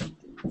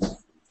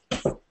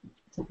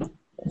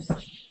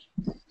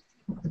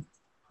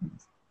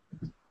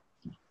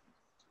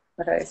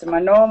 Okay, so my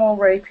normal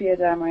rapier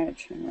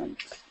damage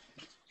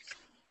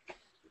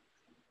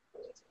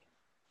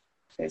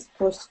is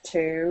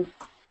 +2.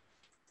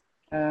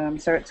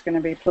 So it's going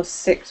to be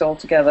 +6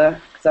 altogether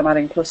because I'm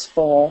adding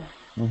 +4.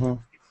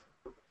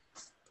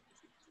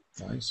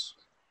 Nice.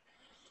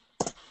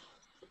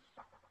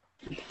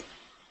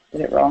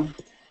 Did it wrong.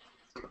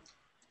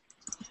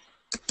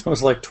 I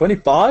was like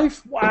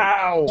 25?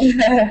 Wow!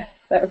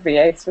 That would be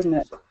ace, wouldn't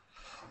it?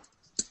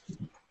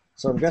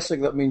 So I'm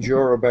guessing that means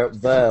you're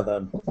about there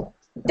then.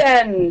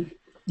 10.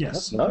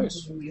 Yes.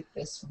 That's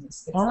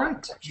nice. All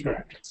right.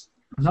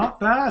 Not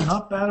bad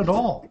at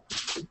all.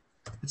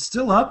 It's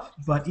still up,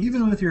 but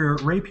even with your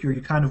rapier,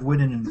 you kind of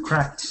went in and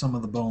cracked some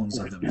of the bones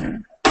of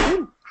them.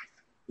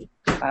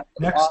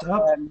 Next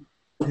up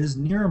is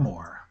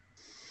Nearmore.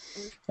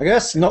 I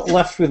guess not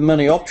left with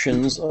many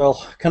options.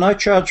 Well, can I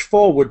charge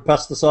forward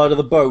past the side of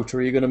the boat, or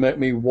are you going to make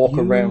me walk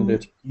around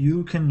it?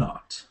 You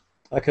cannot.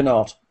 I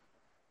cannot.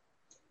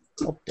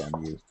 Oh,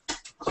 damn you.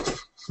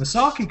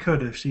 Misaki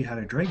could if she had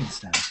a dragon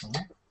stance on.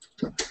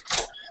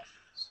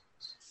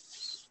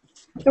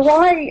 So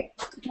why,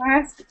 can I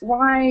ask,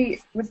 why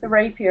with the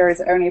rapier is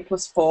it only a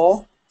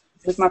 +4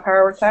 with my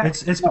power attack?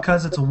 It's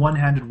because it's a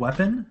one-handed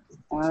weapon.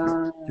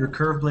 Ah, Your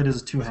curved blade is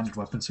a two-handed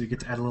weapon, so you get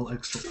to add a little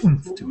extra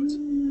oomph to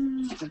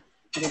it.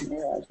 I didn't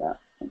realise that.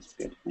 That's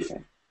good.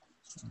 Okay.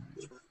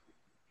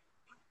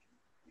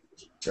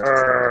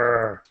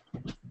 Grrr.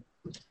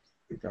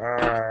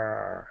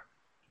 Grrr.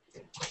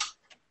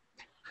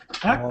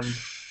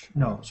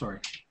 No, sorry.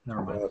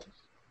 Never mind.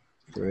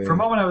 3, For a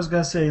moment, I was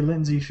going to say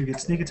Lindsay should get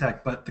sneak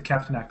attack, but the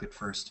captain acted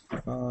first.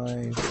 5.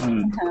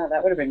 That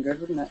would have been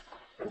good, wouldn't it?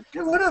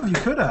 Yeah, would have. You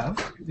could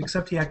have,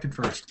 except he acted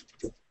first.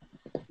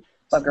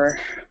 Bugger.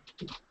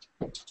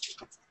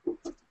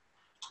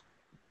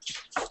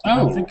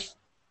 I think.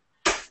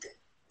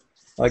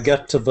 I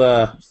get to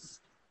there.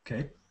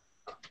 Okay.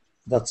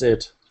 That's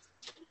it.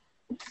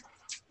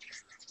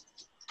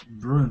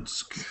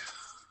 Brunsk.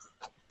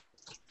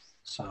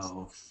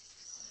 So,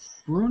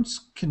 Brunsk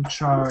can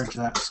charge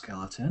that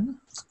skeleton.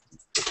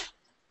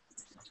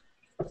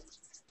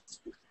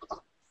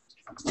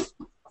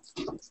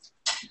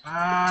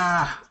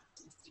 Ah!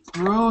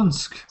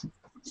 Brunsk!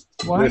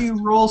 Why do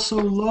you roll so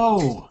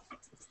low?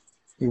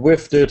 He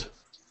whiffed it.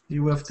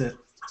 You whiffed it.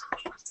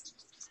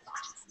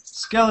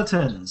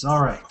 Skeletons.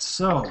 Alright,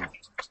 so.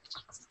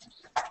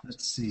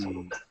 Let's see.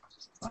 It's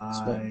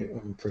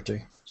not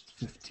pretty.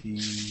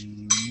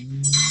 15,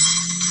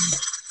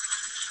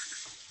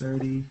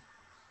 30,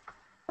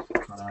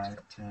 5,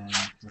 10,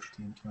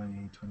 15,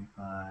 20,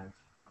 25,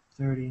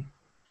 30,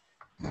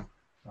 5,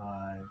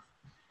 10,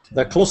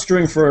 They're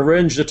clustering for a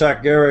ranged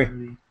attack, Gary.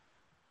 30,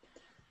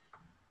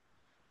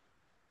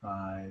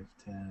 5,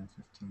 10,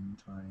 15,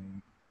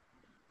 20,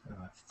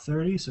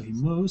 30. So he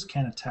moves,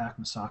 can attack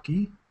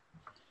Masaki.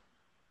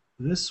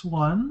 This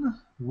one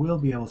will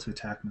be able to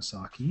attack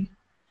Masaki.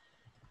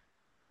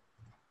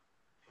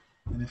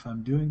 And if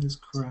I'm doing this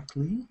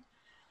correctly...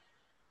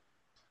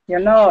 You're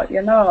not.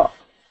 There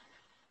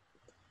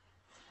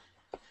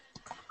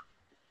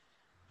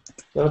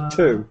are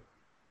 2.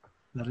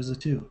 That is a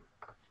 2.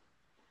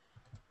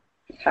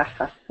 Ha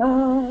ha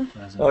ha.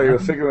 That is Oh, you were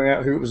 11. figuring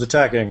out who it was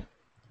attacking.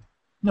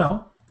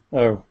 No.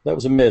 Oh, that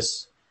was a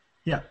miss.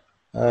 Yeah.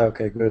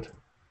 Okay, good.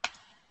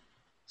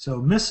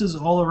 So misses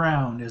all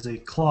around as they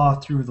claw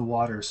through the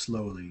water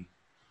slowly.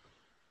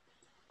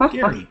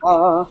 Gary.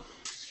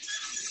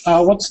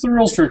 What's the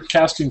rules for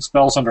casting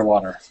spells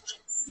underwater?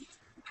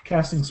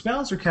 Casting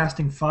spells or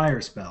casting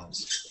fire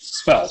spells?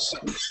 Spells.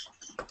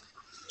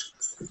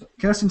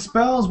 Casting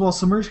spells, while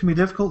submerged can be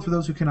difficult for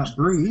those who cannot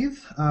breathe,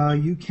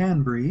 you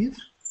can breathe.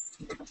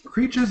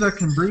 Creatures that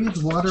can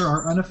breathe water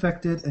are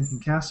unaffected and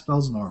can cast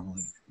spells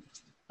normally.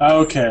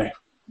 Okay.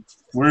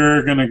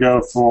 We're going to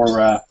go for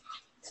a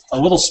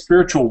little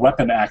spiritual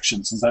weapon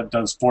action, since that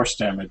does force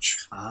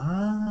damage.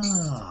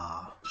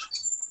 Ah.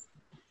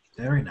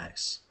 Very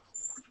nice.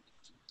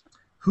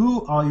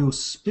 Who are you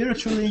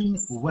spiritually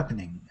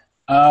weaponing?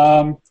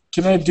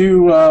 Can I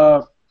do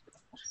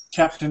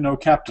Captain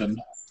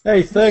Captain?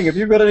 Hey, Thing, have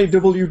you got any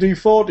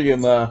WD-40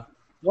 in there?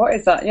 What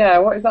is that? Yeah,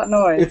 what is that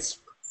noise?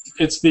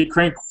 It's the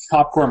crank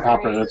popcorn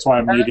popper. That's why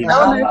I'm eating.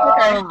 No, no, it's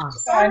okay.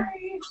 It's fine.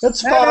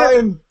 It's No.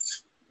 fine.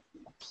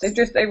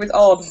 It was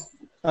odd.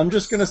 I'm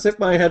just going to sit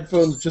my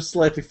headphones just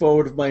slightly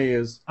forward of my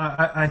ears.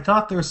 I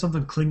thought there was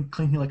something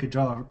clinking like a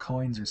jar of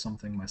coins or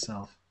something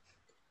myself.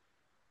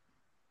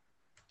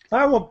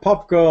 I want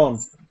popcorn.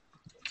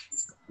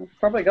 I've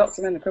probably got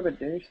some in the cupboard,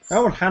 dude. I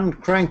want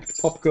hand-cranked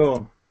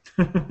popcorn.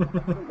 I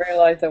didn't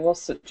realise there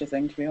was such a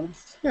thing, to be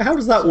honest. Yeah, how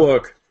does that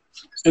work?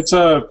 It's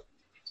a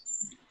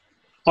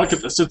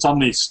bucket that sits on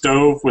the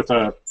stove with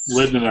a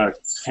lid and a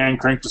hand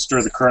crank to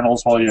stir the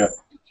kernels while you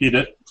heat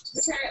it.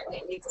 Apparently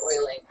it needs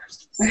oiling.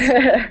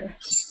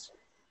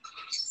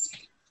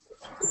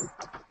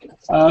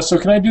 So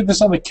can I do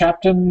this on the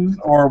captain,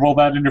 or will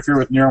that interfere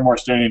with Neramore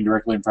standing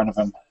directly in front of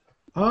him?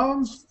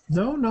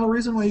 No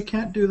reason why you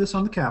can't do this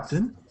on the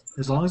captain,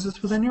 as long as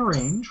it's within your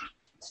range.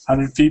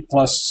 100 feet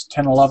plus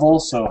 10 a level,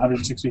 so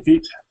 160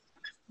 feet.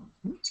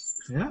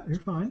 Yeah, you're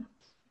fine.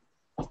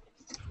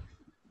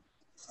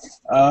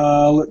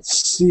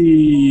 Let's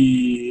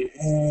see,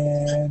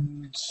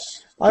 and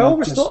I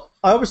always thought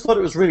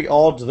it was really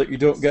odd that you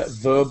don't get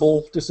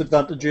verbal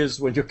disadvantages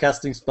when you're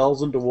casting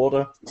spells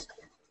underwater.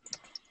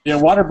 yeah,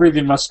 water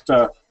breathing must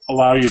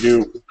allow you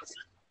to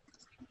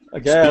I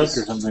guess.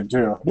 speak or something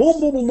too.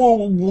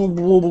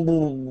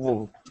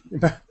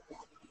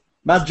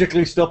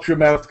 Magically stops your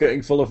mouth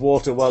getting full of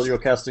water while you're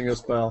casting a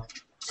spell.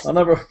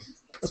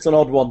 That's an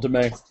odd one to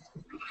me.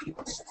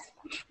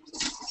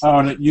 Oh,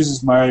 and it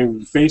uses my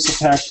base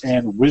attack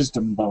and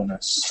wisdom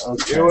bonus.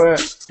 Okay. Do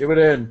it. Give it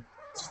in.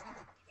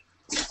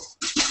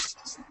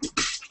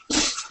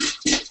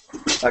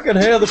 I can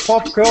hear the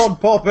popcorn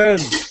pop in.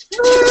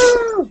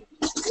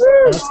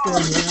 That's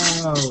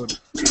getting loud.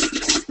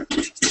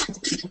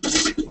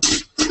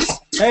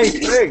 Hey,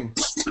 Thing.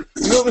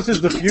 You know this is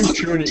the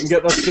future and you can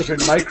get that stuff in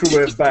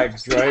microwave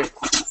bags, right?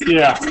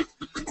 Yeah.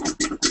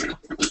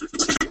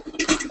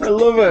 I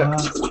love it.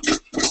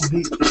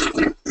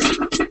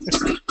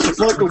 It's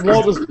like the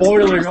water's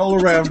boiling all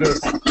around us.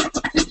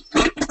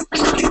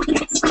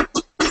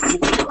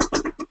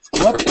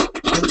 What?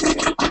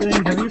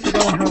 Thing, have you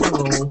forgotten how to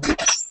roll?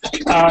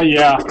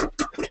 Yeah.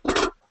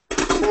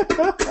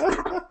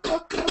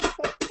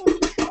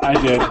 I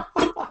did.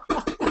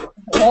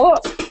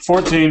 What?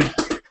 14.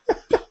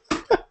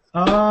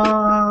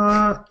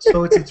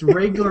 So it's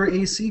regular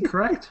AC,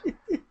 correct?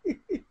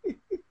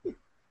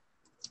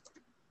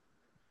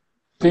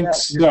 Think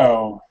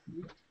so.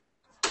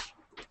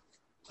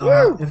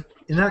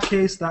 In that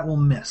case, that will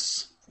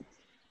miss.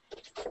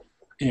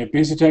 Yeah,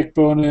 base attack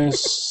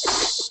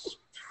bonus.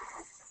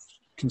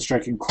 Can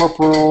strike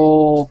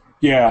incorporeal.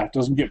 Yeah,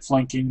 doesn't get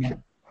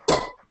flanking.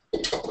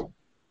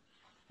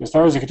 As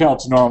far as I can tell,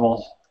 it's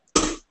normal.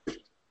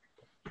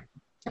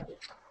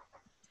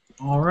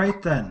 All right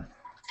then.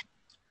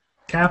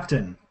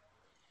 Captain.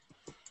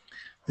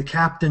 The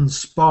captain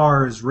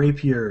spars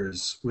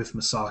rapiers with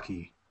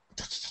Masaki.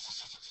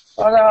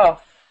 Fuck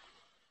off.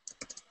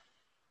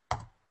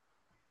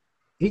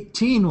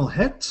 18 will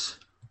hit.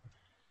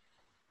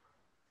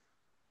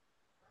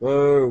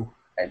 Whoa.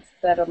 It's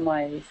set on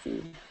my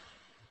AC.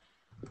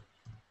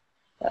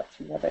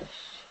 That's rubbish.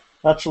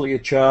 Actually, you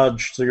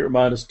charge, so you're at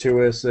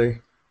 -2 AC.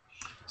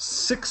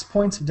 6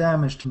 points of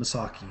damage to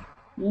Masaki.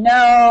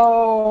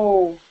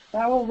 No!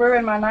 That will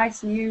ruin my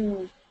nice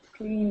new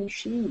clean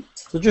sheet.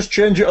 So just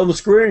change it on the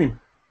screen.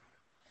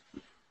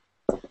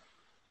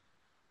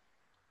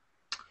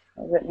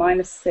 Was it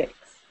 -6?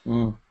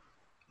 Mm.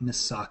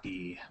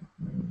 Misaki.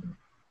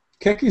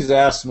 Kick his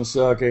ass,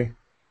 Misaki.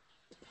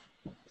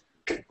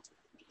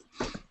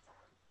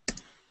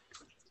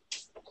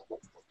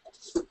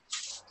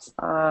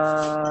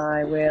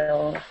 I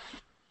will.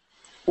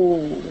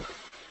 Ooh.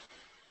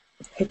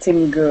 Hit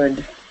him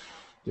good,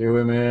 Do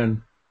him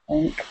in. I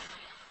think.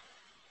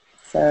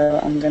 So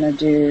I'm going to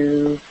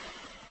do.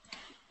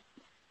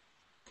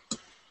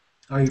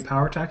 Are you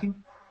power attacking?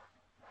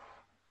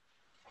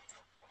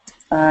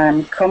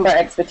 Combat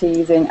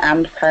expertising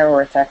and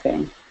power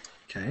attacking.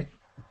 Okay.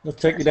 That'll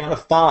take you down to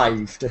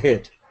 5 to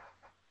hit.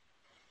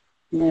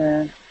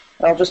 Yeah.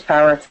 I'll just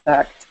power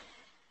attack.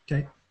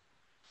 Okay.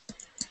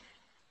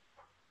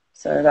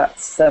 So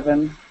that's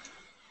 7.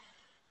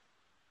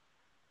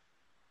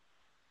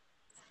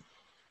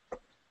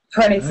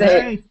 26.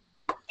 Hey,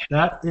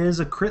 that is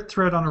a crit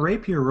threat on a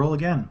rapier. Roll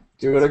again.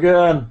 Do it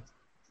again.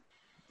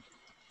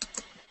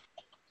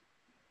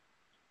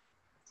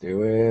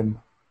 Do him.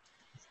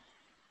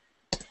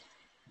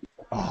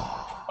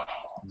 Oh,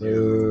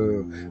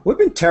 no. We've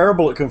been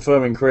terrible at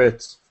confirming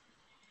crits.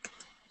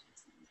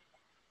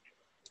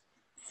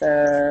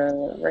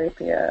 So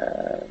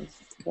rapier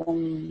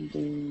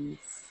 1d6.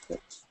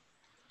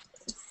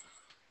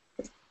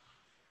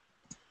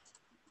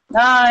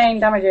 9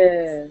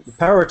 damages.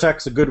 Power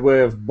attack's a good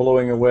way of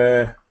blowing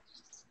away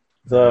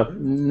the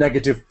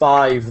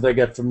 -5 they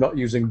get from not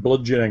using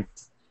bludgeoning.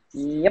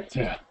 Yep.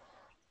 Yeah.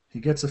 He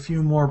gets a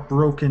few more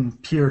broken,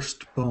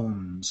 pierced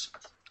bones.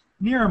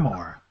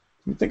 Nearmore.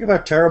 Think of how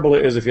terrible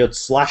it is if you had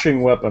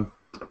slashing weapon.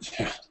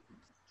 Yeah.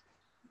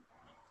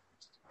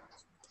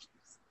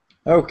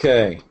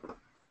 Okay.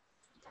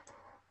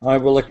 I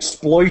will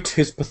exploit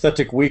his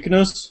pathetic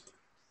weakness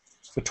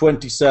for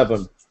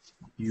 27.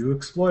 You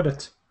exploit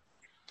it.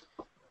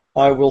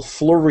 I will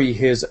flurry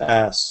his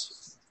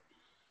ass.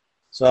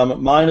 So I'm at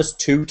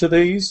 -2 to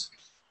these.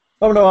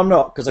 Oh no, I'm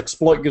not, because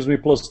exploit gives me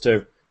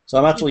 +2. So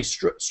I'm actually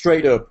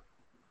straight up.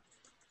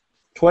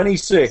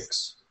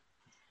 26.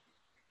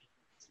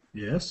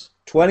 Yes.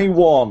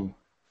 21.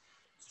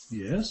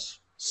 Yes.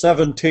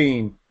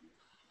 17.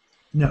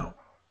 No.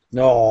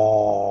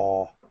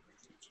 No.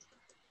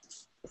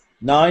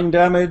 9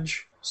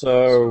 damage.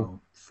 So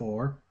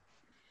 4.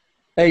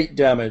 8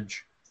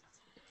 damage.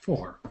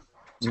 4.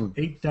 So Mm.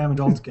 8 damage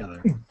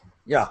altogether.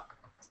 Yeah.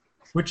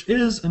 Which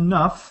is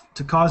enough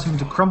to cause him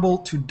to crumble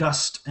to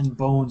dust and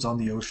bones on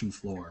the ocean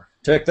floor.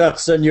 Take that,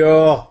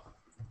 senor.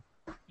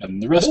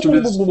 And the rest of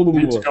us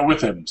need to go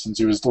with him, since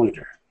he was the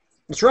leader.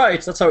 That's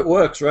right. That's how it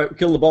works, right? We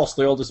kill the boss,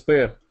 they all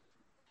disappear.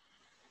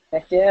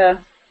 Heck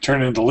yeah.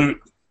 Turn into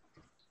loot.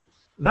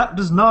 That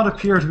does not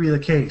appear to be the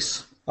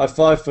case. I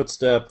 5-foot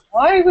step.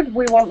 Why would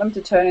we want them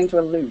to turn into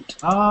a loot?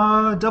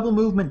 Double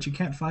movement. You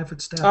can't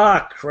 5-foot step.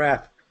 Ah,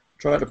 crap.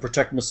 Trying to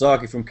protect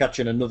Misaki from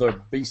catching another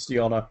beastie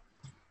on her.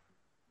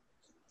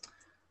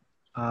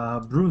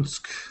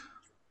 Brunsk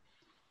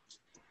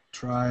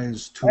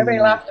tries to... Nobody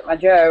laughed at my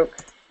joke.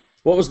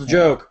 What was the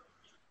joke?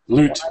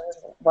 Loot.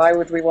 Why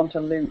would we want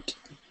to loot?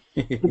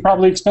 They're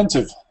probably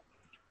expensive.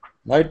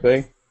 Might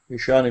be. Be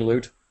shiny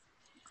loot.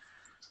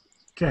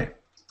 Okay.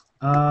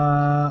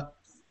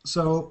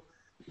 So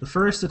the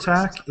first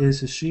attack is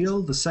his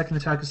shield. The second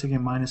attack is taking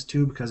a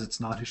 -2 because it's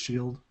not his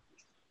shield.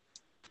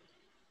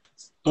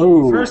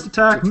 Oh. First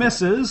attack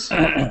misses.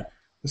 The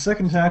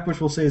second attack, which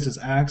we'll say is his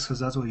axe,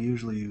 because that's what he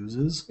usually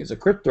uses, It's a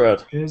crit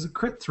threat. is a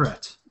crit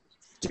threat.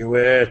 Do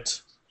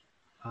it.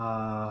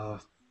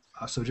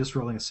 So just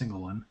rolling a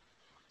single one.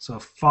 So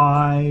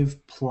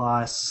 5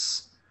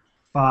 plus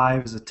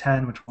 5 is a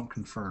 10, which won't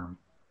confirm.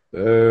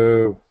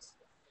 Boo.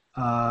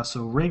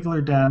 So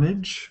regular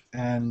damage,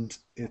 and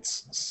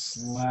it's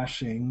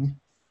slashing.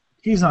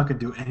 He's not going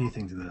to do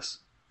anything to this.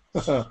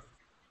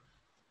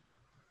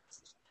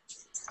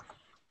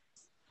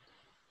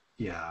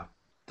 Yeah,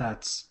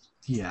 that's...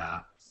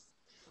 Yeah.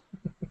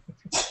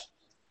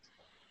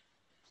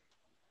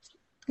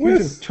 He would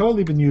have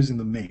totally been using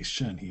the mace,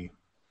 shouldn't he?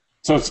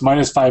 So it's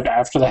 -5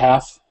 after the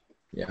half?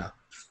 Yeah.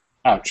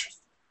 Ouch.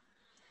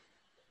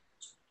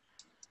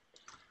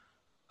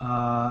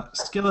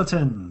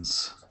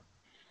 Skeletons.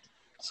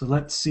 So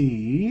let's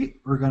see.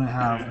 We're going to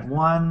have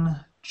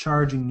one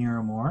charging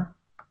Nearmore.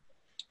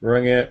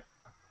 Bring it.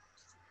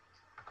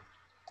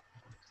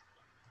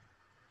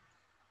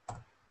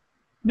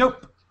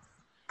 Nope.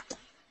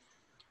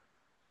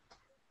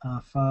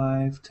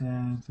 5,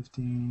 10,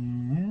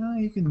 15. Yeah,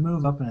 you can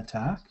move up and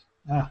attack.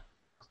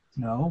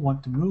 No,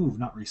 want to move,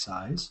 not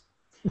resize.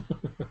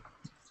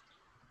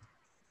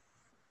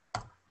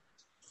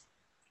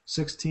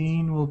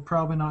 16 will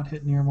probably not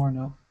hit Nearmore,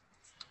 no.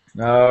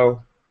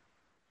 No.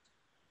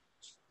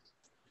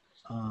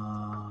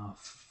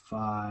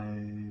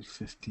 5,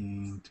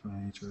 15,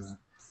 20.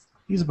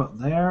 He's about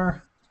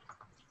there.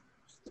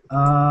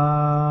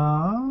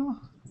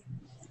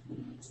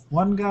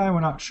 One guy,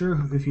 we're not sure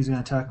if he's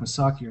going to attack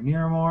Misaki or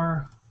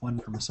Nearmore. One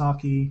for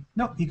Misaki.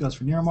 Nope, he goes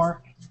for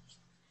Nearmore.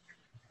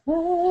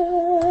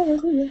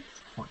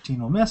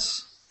 14 will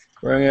miss.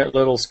 Bring it,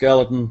 little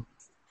skeleton.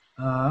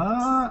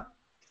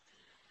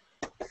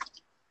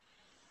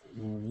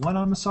 1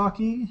 on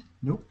Masaki.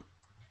 Nope.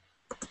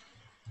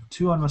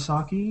 2 on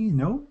Masaki.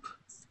 Nope.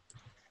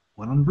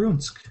 1 on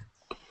Brunsk.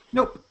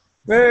 Nope.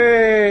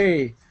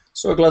 Hey!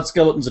 So glad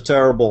skeletons are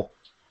terrible.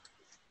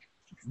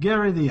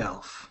 Gary the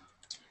Elf.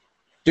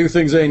 Do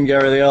things in,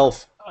 Gary the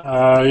Elf.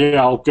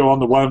 Yeah, I'll go on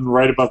the one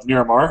right above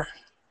Miramar.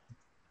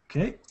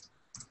 Okay.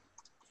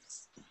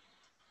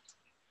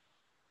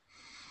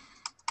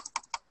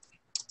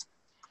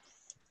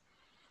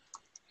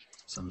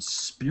 Some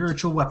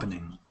spiritual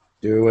weaponing.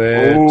 Do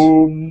it.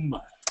 Boom.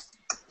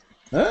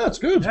 That's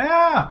good.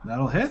 Yeah,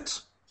 that'll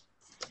hit.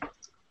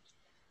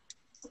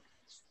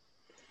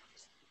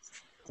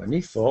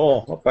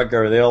 24. Not bad,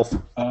 Gary the Elf.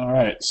 All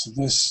right, so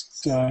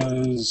this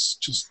does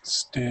just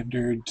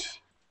standard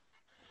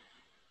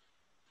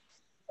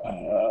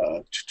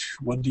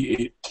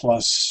 1d8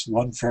 plus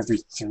 1 for every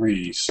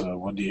 3, so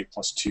 1d8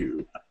 plus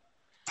 2.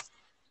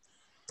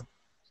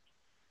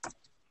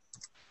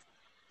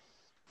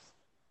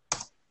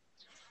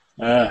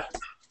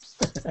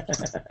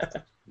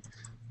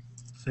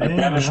 Finn,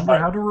 banished remember my-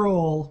 how to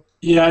roll.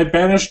 Yeah, I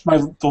banished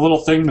the little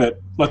thing that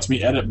lets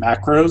me edit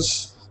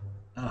macros,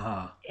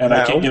 Uh-huh. and I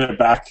How? can't get it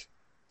back.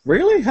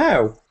 Really?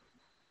 How?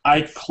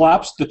 I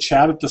collapsed the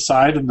chat at the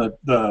side, and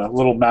the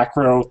little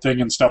macro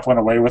thing and stuff went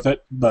away with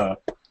it. The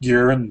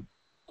gear and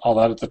all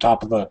that at the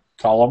top of the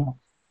column.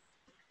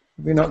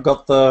 Have you not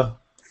got the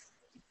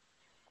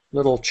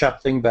little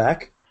chat thing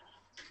back?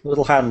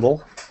 Little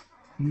handle?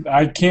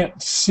 I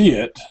can't see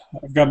it.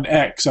 I've got an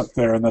X up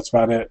there, and that's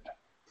about it.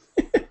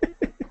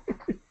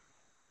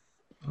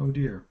 Oh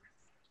dear.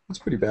 That's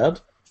pretty bad.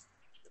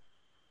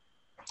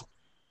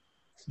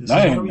 This is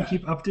why 9. we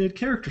keep updated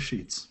character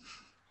sheets.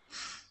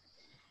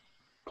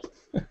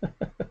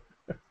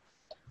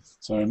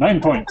 So 9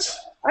 points.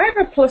 I have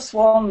a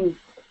 +1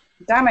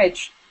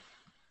 damage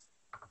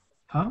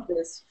Huh?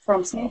 this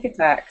from sneak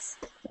attacks.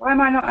 Why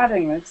am I not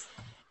adding this?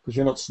 Because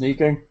you're not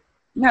sneaking.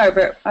 No,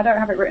 but I don't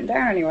have it written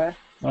down anywhere.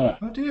 Uh,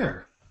 Oh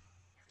dear.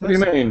 What do you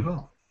mean?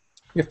 Well,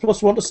 You have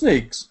 +1 to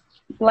sneaks.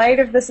 Blade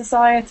of the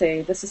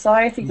Society. The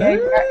Society gave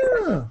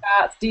Ah.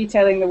 stats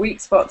detailing the weak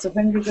spots of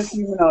hundreds of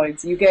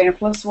humanoids. You gain a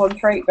 +1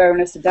 trait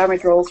bonus to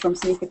damage rolls from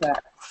sneak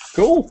attack.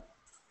 Cool.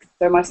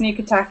 So my sneak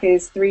attack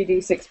is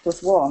 3d6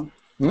 +1.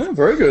 Yeah,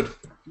 very good.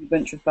 You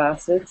bunch of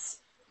bastards.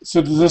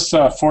 so does this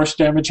force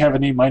damage have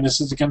any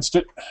minuses against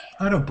it?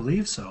 I don't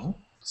believe so.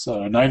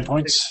 So 9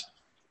 points.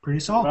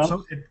 Pretty solid. Well-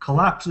 So it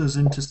collapses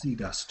into sea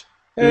dust.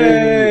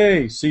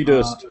 Hey, sea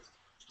dust.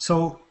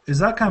 So is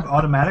that kind of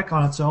automatic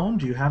on its own?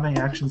 Do you have any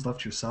actions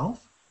left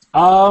yourself?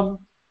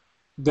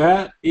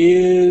 That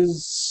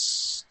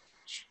is.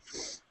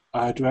 Do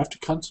I have to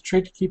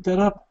concentrate to keep that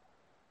up?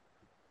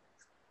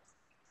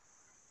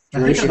 I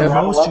think Duration at the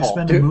of most you level.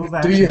 spend Do- a move do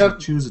action you to have-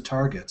 choose a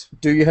target.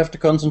 Do you have to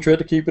concentrate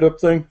to keep it up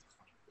thing?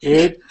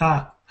 It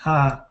Ha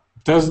ha.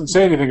 doesn't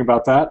say anything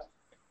about that.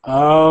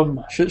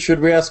 Should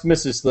we ask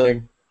Mrs.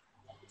 Thing?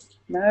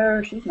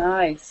 No, she's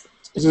nice.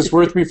 Is this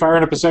worth me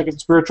firing up a second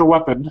spiritual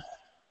weapon?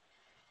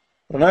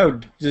 I don't know.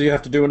 Do you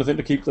have to do anything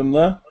to keep them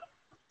there?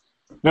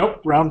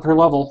 Nope, round per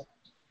level.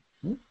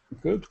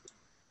 Good.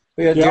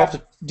 But yeah, Yeah.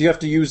 Do you have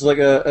to use like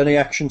any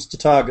actions to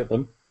target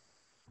them?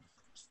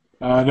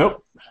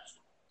 Nope.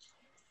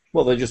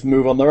 Well, they just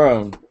move on their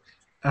own.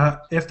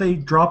 If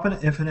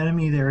an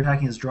enemy they're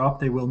attacking is dropped,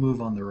 they will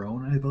move on their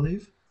own, I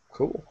believe.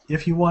 Cool.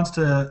 If he wants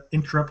to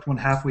interrupt one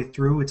halfway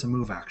through, it's a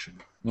move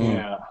action.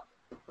 Yeah.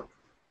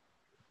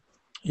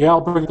 Yeah,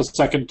 I'll bring the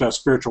second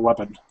spiritual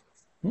weapon.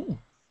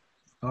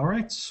 All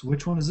right. So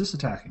which one is this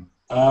attacking?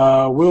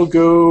 We'll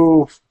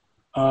go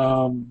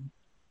on.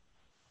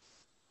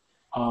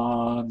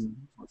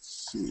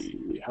 Let's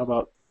see. How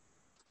about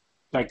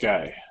that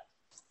guy?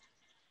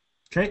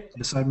 Okay,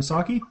 beside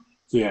Misaki.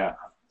 Yeah.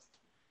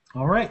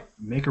 All right,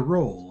 make a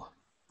roll.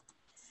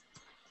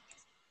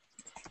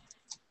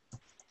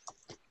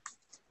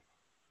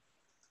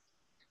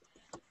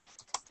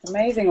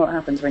 Amazing what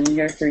happens when you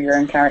go through your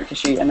own character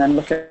sheet and then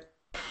look at it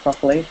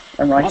properly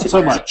and write Not it so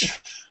down.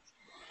 much.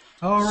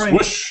 All right.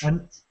 Swoosh.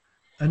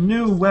 A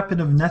new weapon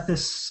of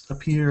Nethys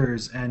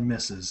appears and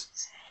misses.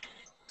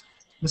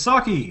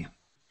 Misaki,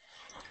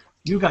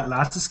 you got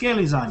lots of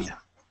scalies on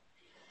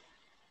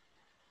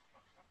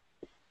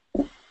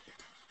you.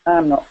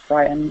 I'm not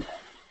frightened.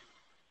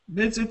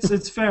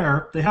 It's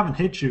fair. They haven't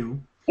hit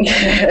you.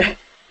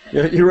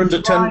 You're under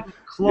 10.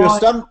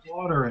 Clawing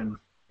water and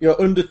You're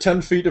under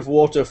 10 feet of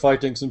water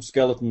fighting some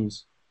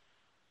skeletons.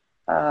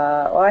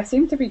 Well, I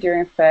seem to be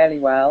doing fairly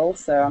well,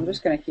 so I'm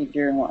just going to keep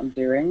doing what I'm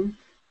doing.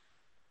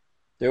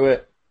 Do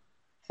it.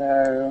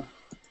 So,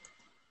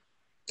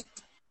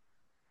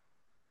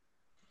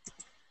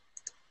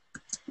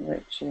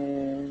 which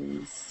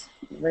is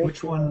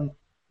which one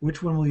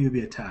will you be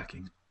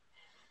attacking?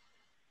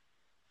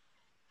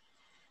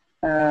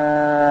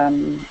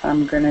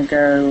 I'm gonna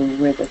go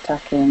with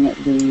attacking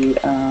the.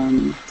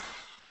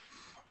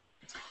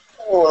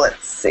 Oh,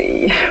 let's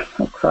see.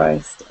 Oh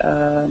Christ.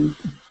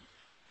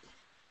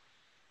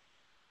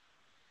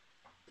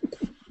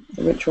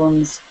 Which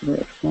ones?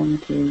 Which 1,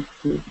 2,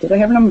 3? Do they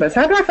have numbers?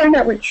 How do I find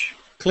out which?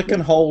 Click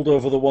and hold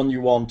over the one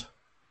you want.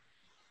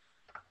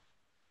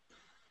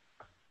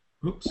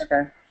 Oops.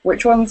 Okay.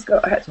 Which one's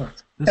got... Sorry.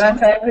 Can I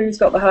tell who's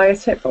got the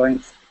highest hit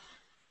points?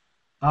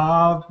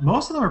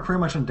 Most of them are pretty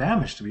much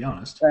undamaged, to be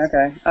honest.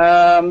 Okay.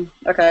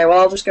 Okay, well,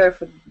 I'll just go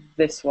for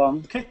this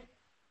one. Okay.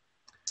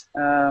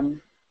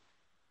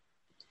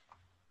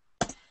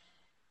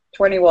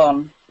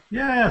 21.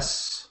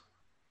 Yes.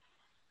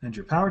 And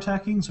you're power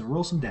attacking, so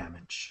roll some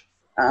damage.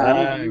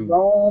 Bang.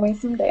 Roll me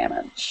some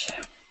damage.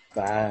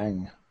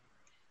 Bang.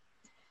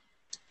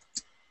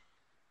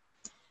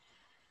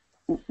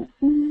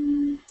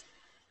 Mm-mm-mm.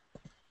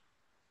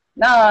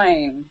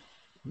 9.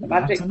 The That's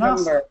magic enough.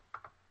 number.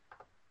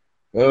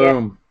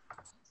 Boom.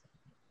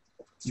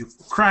 You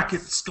crack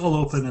its skull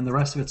open, and the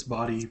rest of its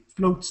body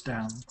floats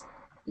down.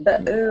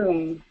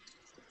 Boom.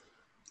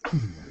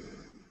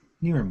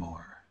 Near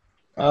more.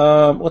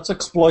 Let's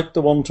exploit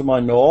the one to my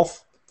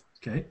north.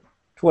 Okay.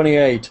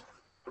 28.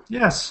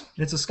 Yes,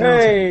 it's a skeleton.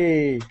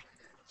 Hey!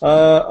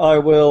 I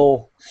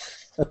will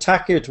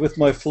attack it with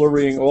my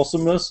flurrying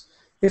awesomeness.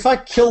 If I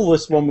kill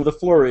this one with a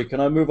flurry, can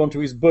I move on to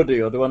his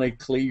buddy, or do I need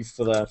cleave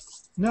for that?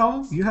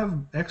 No, you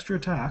have extra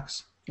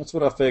attacks. That's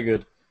what I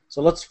figured.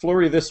 So let's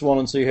flurry this one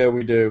and see how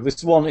we do.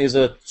 This one is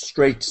a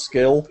straight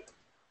skill.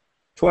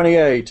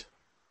 28.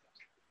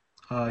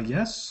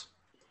 Yes.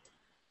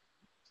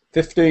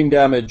 15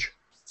 damage.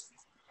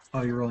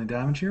 Oh, you're rolling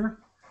damage here?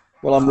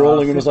 Well, I'm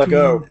rolling them as I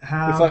go. 15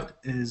 halved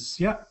is...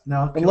 Yeah,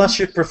 now... kill Unless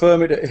them. you'd prefer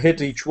me to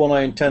hit each one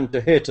I intend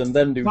to hit and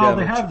then do Well,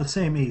 damage. they have the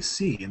same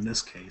AC in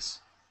this case.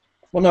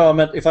 Well, no, I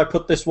meant if I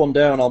put this one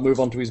down, I'll move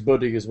on to his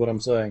buddy, is what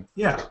I'm saying.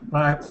 Yeah,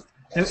 but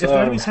if So-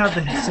 enemies have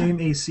the same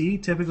AC,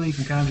 typically you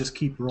can kind of just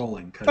keep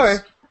rolling. 'cause-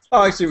 Okay.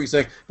 Oh, I see what you're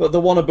saying. But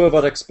the one above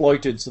I'd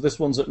exploited, so this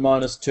one's at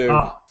 -2.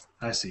 Ah,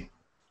 I see.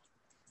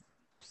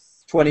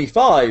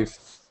 25.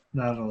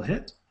 That'll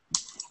hit.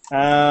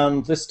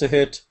 And this to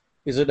hit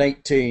is an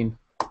 18.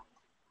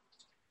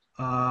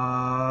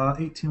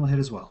 18 will hit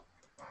as well.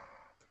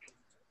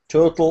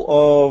 Total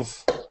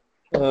of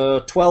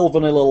 12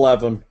 and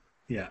 11.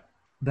 Yeah,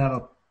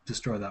 that'll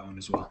destroy that one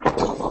as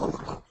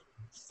well.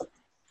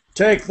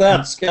 Take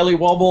that, Skelly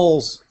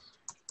Wobbles!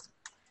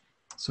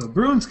 So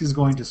Brunsk is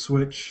going to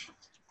switch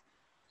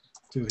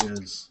to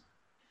his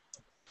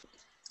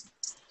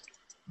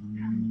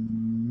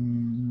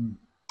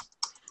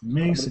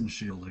Mason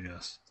shield, I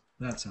guess.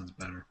 That sounds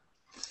better.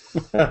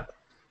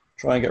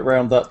 Try and get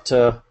around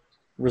that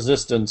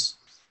resistance.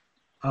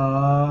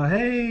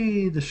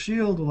 Hey, the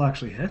shield will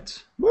actually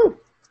hit. Woo!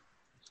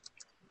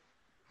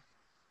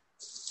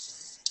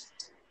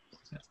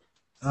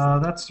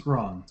 That's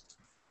wrong.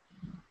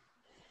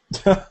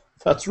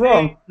 That's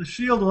wrong. The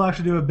shield will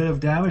actually do a bit of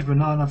damage, but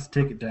not enough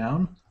to take it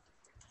down.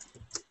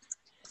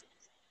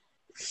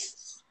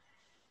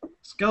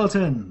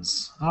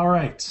 Skeletons. All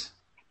right.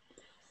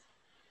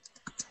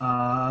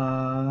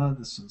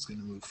 This one's going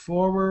to move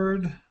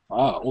forward.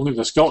 Only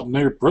the skeleton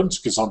near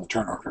Brunsk is on the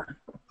turn order.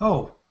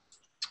 Oh.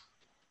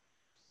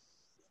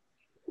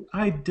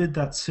 I did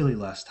that silly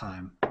last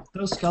time.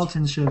 Those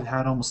skeletons should have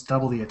had almost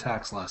double the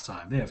attacks last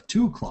time. They have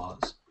 2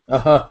 claws.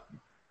 Uh-huh.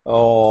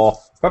 Oh,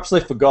 perhaps they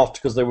forgot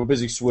because they were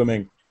busy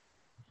swimming.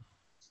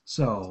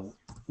 So,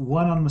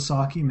 1 on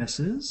Masaki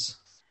misses.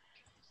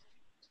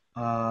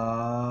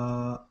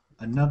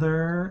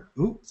 Another...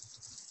 Ooh.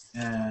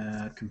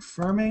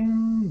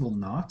 Confirming will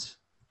not.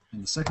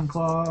 And the second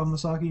claw on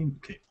Masaki.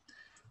 Okay.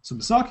 So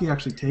Masaki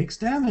actually takes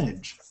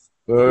damage.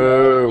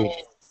 Boo.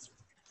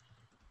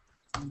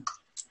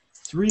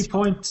 3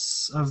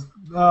 points of...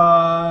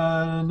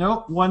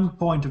 no, 1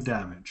 point of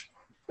damage.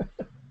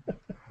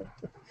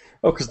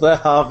 Oh, because they're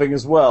halving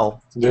as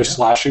well. They're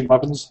slashing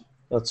weapons.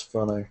 That's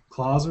funny.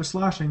 Claws are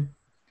slashing.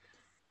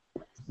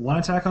 1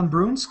 attack on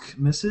Brunsk,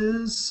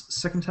 misses.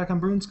 Second attack on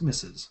Brunsk,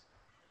 misses.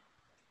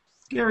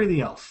 Gary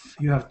the Elf,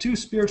 you have 2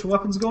 spiritual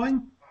weapons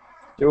going.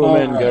 Do them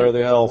in, Alright. Gary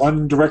the Elf.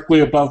 One directly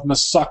above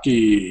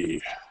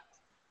Misaki.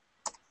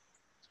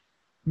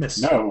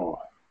 Miss. No.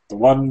 The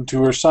one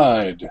to her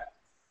side.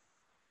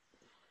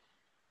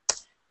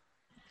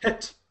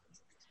 Hit.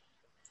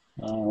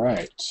 All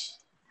right.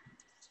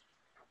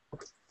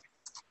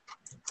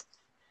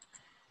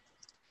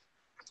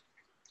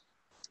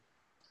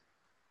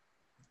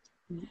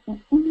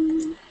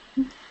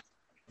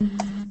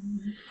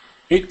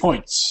 Eight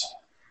points.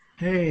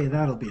 Hey,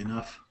 that'll be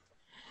enough.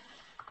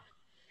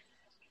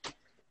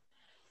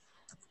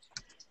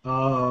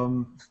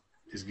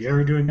 Is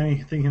Gary doing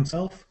anything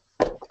himself?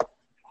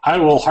 I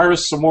will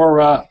harvest some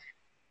more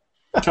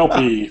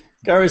kelpie.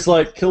 Gary's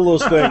like, kill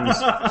those things.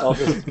 I'll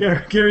just...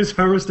 Gary's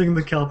harvesting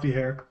the kelpie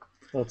hair.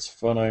 That's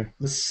funny.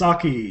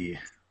 Misaki.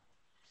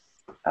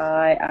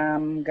 I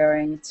am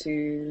going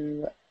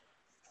to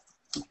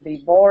be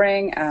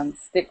boring and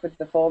stick with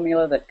the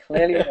formula that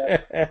clearly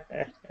works.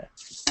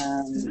 It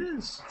And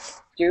is.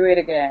 do it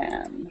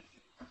again.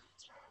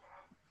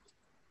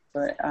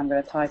 But I'm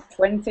going to type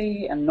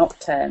 20 and not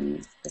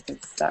 10 because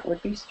that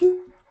would be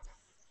stupid.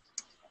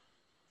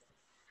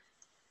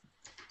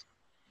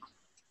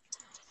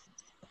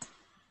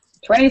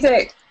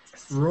 $26.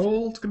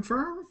 Roll to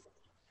confirm.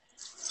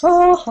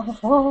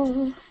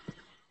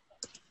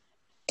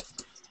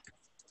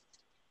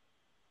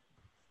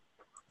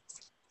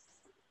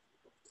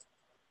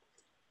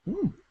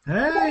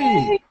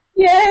 Hey!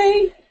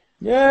 Yay!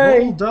 Yay!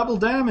 Roll double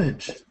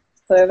damage.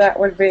 So that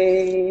would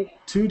be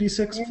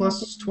 2d6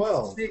 plus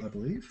 12, I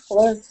believe.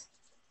 plus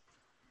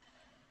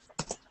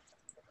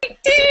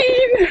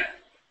 18!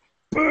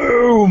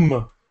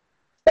 Boom!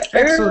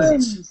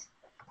 Excellent.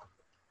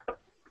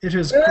 It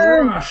is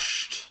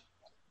crushed.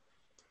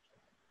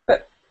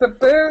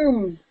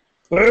 Boom!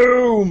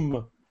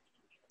 Boom!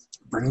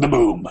 Bring the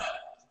boom.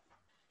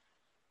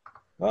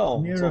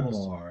 Well, it's almost...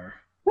 Miramor.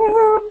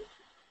 Woohoo!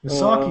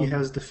 Misaki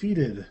has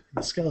defeated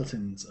the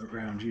skeletons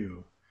around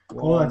you.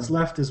 All that's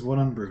left is one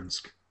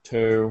Unbrunsk.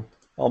 2.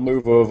 I'll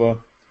move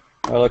over.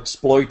 I'll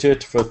exploit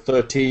it for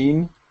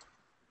 13.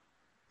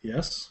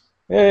 Yes?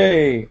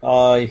 Hey,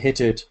 I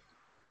hit it.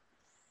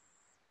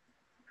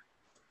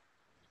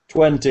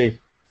 20.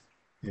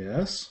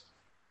 Yes?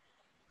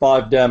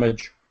 5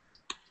 damage.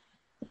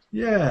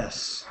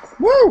 Yes.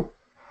 Woo!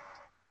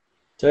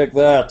 Take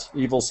that,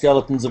 evil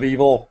skeletons of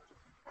evil.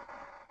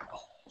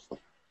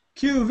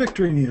 Cue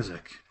victory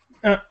music.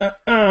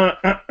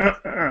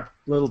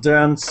 Little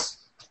dance.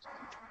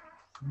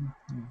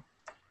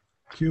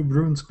 Cue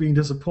Brunsk being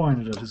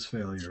disappointed at his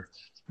failure.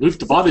 Leave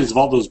the bodies of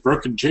all those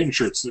broken chain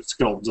shirts that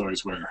skeletons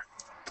always wear.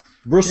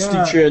 Rusty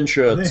Yeah, chain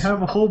shirts. They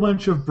have a whole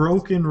bunch of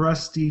broken,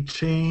 rusty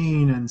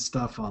chain and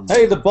stuff on them.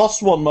 Hey, the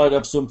boss one might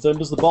have something.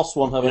 Does the boss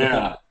one have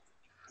anything?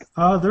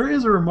 Yeah. There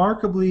is a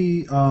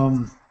remarkably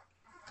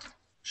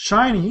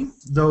shiny,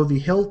 though the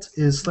hilt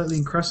is slightly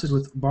encrusted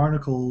with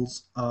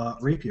barnacles,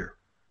 rapier.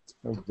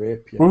 A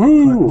rapier. But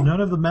Woohoo!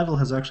 none of the metal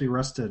has actually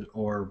rusted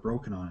or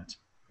broken on it.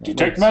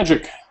 Detect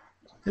magic.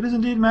 It is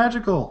indeed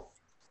magical.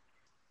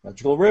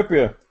 Magical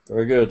rapier.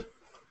 Very good.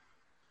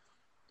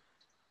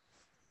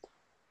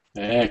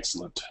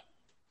 Excellent.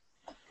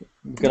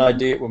 We can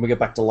ID it when we get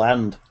back to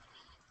land.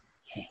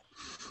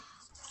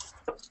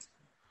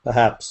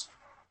 Perhaps.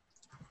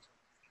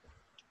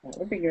 That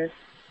would be good.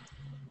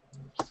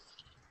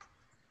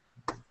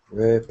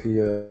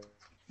 Rapier.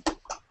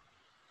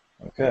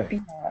 Okay.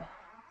 Yeah.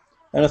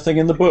 Anything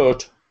in the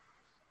boat?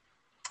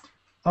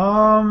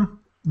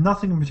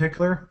 Nothing in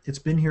particular. It's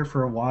been here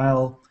for a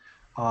while.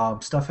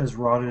 Stuff has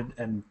rotted,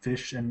 and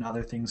fish and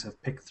other things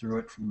have picked through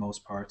it for the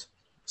most part.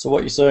 So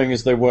what you're saying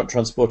is they weren't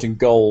transporting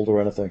gold or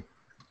anything?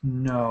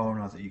 No,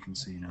 not that you can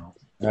see, no.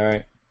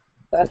 Alright.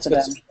 That's a damn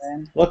Let's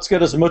shame. Let's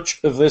get as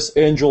much of this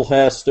angel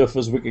hair stuff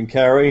as we can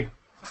carry.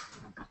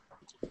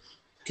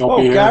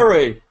 Kelpie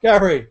hair.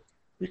 Gary!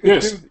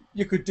 Yes.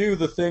 You could do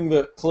the thing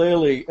that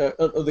clearly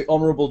the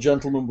honourable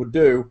gentleman would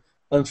do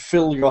and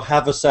fill your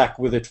haversack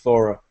with it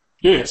for her.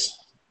 Yes.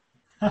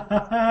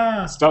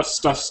 I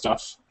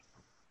Stuff.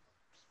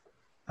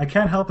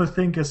 can't help but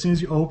think as soon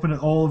as you open it,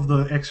 all of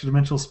the extra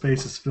dimensional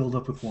space is filled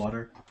up with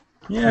water.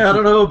 Yeah, I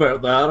don't know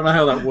about that. I don't know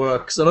how that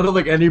works. And I don't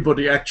think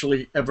anybody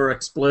actually ever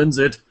explains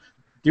it.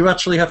 Do you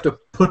actually have to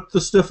put the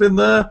stuff in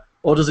there,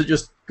 or does it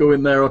just go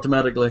in there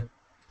automatically?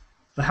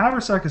 The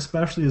haversack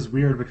especially is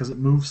weird because it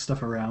moves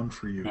stuff around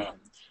for you. Yeah.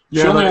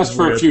 Yeah, She only that asked is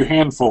for a weird. few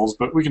handfuls,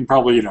 but we can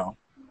probably,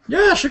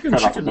 Yeah, she can.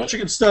 Cut She off a can, bit. she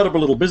can start up a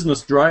little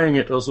business drying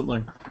it or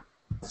something.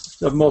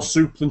 Have more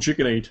soup than she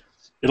can eat.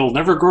 it'll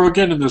never grow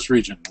again in this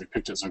region. We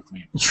picked it so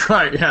clean. That's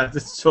right. Yeah,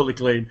 it's totally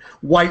clean.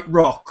 White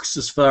rocks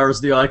as far as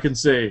the eye can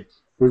see.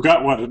 We've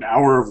got, an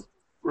hour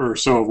or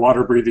so of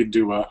water breathing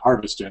to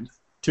harvest in.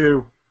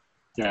 2.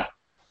 Yeah.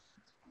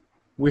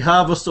 We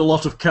harvest a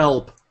lot of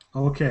kelp.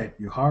 Okay,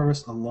 you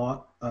harvest a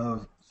lot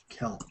of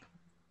kelp.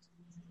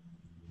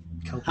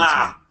 Kelp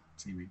Ha!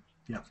 seaweed.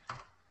 Yep.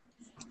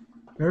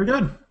 Very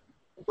good.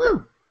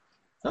 Woo!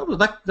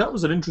 That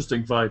was an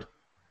interesting fight.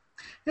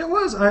 It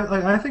was.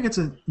 I think it's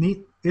a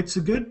neat. It's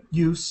a good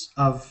use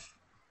of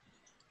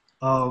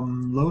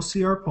low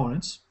CR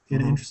opponents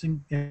in an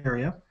interesting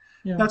area.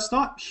 Yeah. That's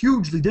not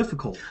hugely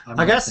difficult.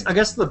 I guess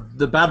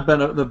the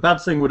bad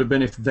thing would have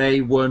been if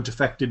they weren't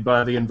affected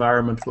by the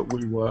environment, but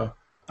we were.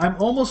 I'm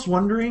almost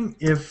wondering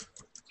if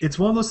it's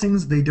one of those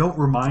things they don't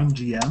remind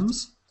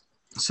GMs.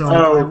 So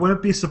Oh. I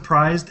wouldn't be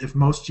surprised if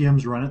most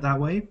GMs run it that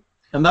way.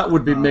 And that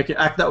would be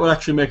that would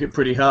actually make it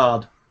pretty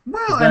hard.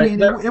 Well, They- I mean,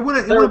 they're- it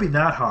wouldn't be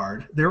that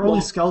hard. They're only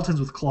skeletons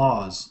with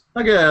claws.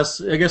 I guess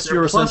They're you're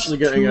plus essentially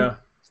getting 2 a.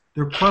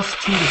 They're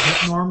 +2 to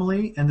hit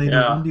normally, and they do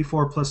Yeah.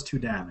 1d4 +2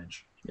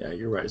 damage. Yeah,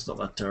 you're right. It's not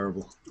that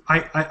terrible.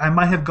 I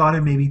might have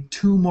gotten maybe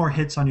 2 more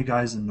hits on you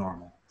guys than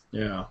normal.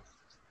 Yeah.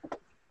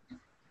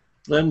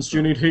 Lens, do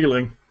you need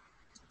healing?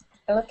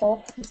 A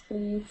little,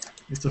 please.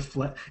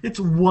 It's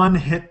 1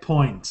 hit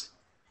point.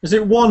 Is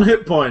it 1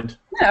 hit point?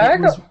 No, I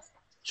It was- got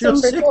She got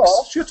Some 6.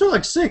 before. She got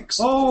like 6.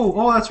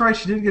 Oh, that's right.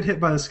 She did get hit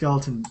by the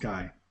skeleton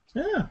guy,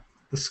 Yeah.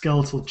 the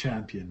skeletal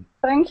champion.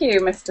 Thank you,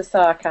 Mr.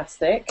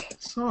 Sarcastic.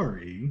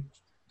 Sorry,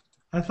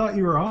 I thought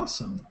you were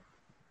awesome.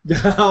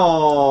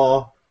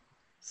 Oh.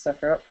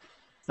 Sucker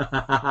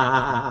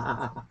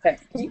up. Okay,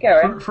 keep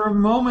going. For a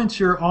moment,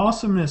 your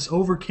awesomeness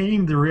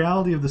overcame the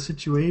reality of the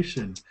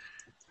situation.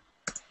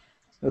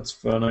 That's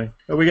funny.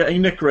 Are we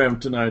getting Nick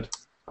round tonight?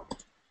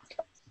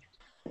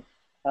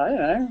 I don't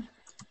know.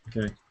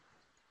 Okay.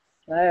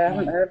 I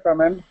haven't heard from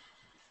him.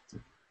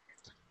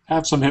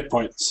 Have some hit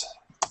points.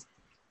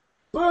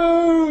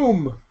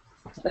 Boom!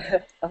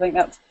 I think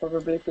that's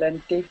probably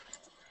plenty.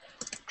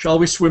 Shall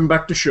we swim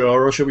back to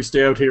shore, or shall we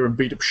stay out here and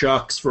beat up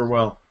sharks for a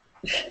while?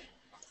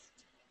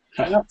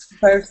 I'm not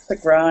supposed to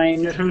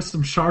grind. Get her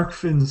some shark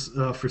fins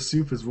for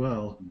soup as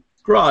well.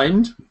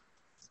 Grind?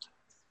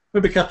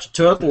 Maybe catch a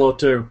turtle or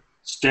two.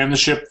 Scan the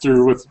ship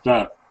through with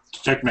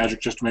detect magic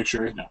just to make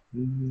sure. No.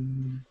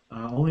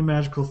 Only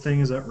magical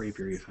thing is that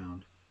rapier you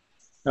found.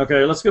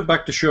 Okay, let's get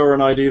back to shore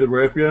and ID the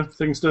rapier.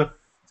 Things to...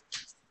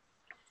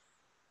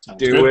 Sounds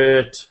Do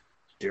good. it.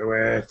 Do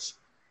it.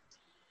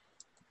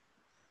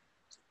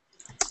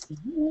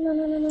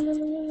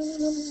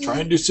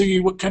 Trying to see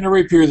what kind of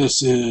rapier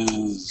this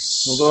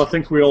is. Although I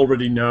think we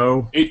already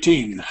know.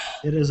 18.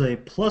 It is a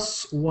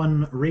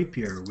 +1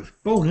 rapier with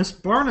bonus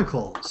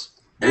barnacles.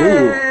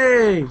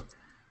 Hey!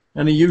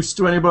 Any use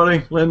to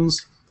anybody,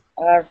 Linz?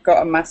 I've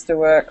got a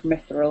masterwork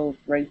mithril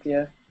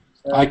rapier.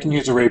 So. I can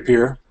use a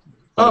rapier.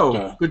 But,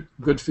 Oh,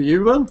 good for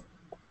you then.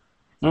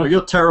 Oh,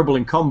 you're terrible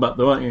in combat,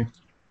 though, aren't you?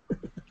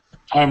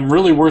 I'm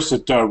really worse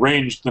at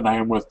range than I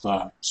am with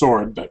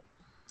sword, but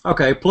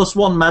Okay,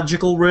 +1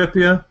 magical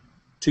rapier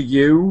to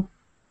you,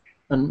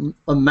 and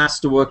a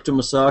masterwork to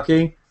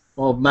Masaki,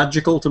 or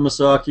magical to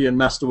Masaki and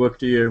masterwork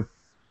to you.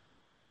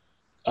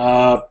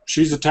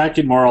 she's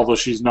attacking more, although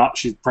she's not.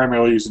 She's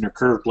primarily using her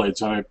curved blade,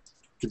 so I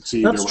can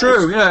see That's either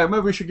true, ways. yeah.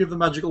 Maybe we should give the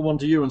magical one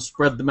to you and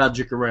spread the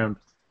magic around.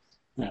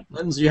 Yeah.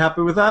 Linz, you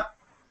happy with that?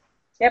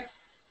 Yep.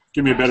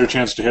 Give me a better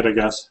chance to hit, I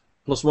guess.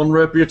 +1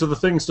 rapier to the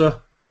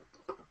thingster.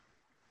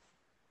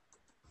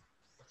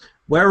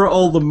 Where are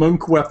all the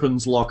monk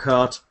weapons,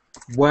 Lockhart?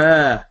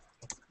 Where?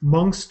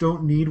 Monks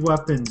don't need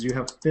weapons. You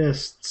have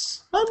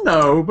fists. I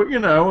know, but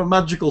a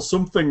magical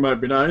something might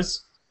be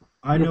nice.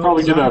 I You'll know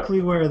probably get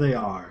exactly where they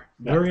are.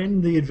 Yeah. They're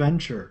in the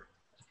adventure.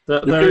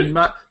 They're in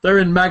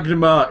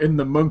Magnamar in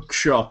the monk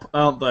shop,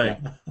 aren't they?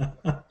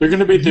 They're going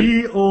to be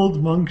The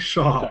old monk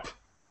shop.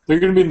 They're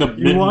going to be in the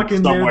You walk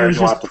in there, somewhere. there's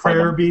You'll have just to find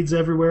prayer them. beads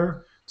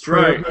everywhere. That's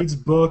Prayer right. beads,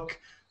 book,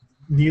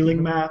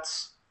 kneeling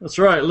mats, That's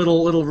right,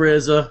 little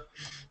razor.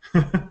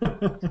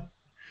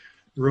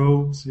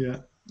 robes, yeah.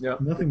 Yeah,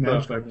 Nothing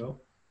magical, perfect. though.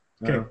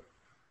 Okay, No.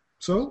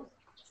 so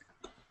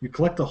you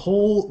collect a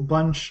whole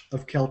bunch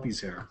of kelpies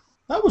here.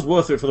 That was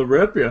worth it for the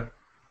rapier.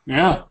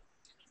 Yeah.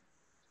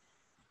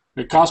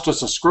 It cost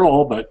us a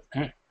scroll, but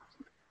hey.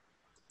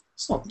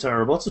 It's not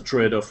terrible. That's a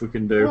trade-off we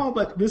can do. Oh,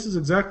 but this is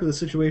exactly the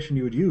situation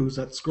you would use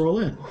that scroll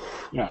in.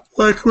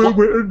 Like when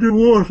we're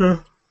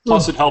underwater.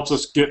 Plus, it helps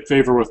us get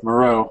favor with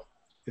Moreau.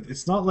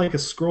 It's not like a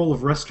scroll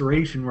of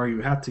restoration where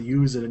you had to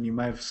use it and you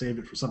might have saved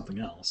it for something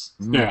else.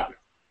 Yeah.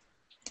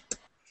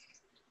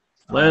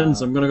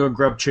 Lens, I'm going to go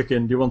grab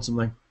chicken. Do you want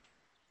something?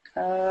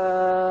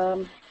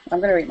 I'm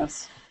going to eat my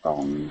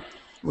scone.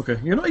 Okay,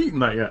 you're not eating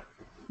that yet.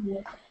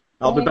 Yeah.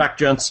 I'll be back,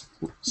 gents.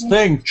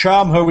 Sting,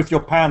 charm her with your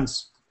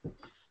pants.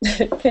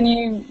 Can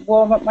you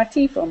warm up my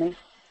tea for me?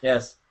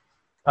 Yes.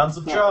 Pants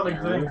of charming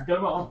things. Get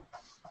them on.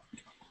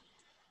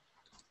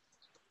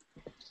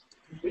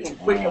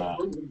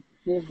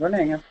 You're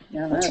running. Yeah,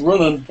 It's that's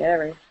running.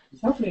 scary.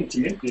 What's happening to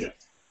you? Yeah.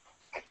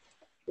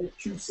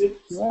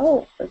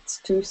 Well, it's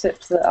 2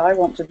 sips that I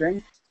want to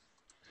drink.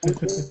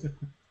 Thank you.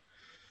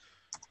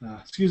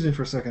 Excuse me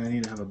for a second, I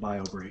need to have a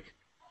bio break.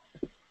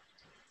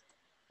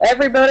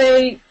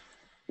 Everybody,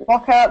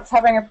 Lockhart's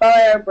having a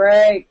bio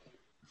break.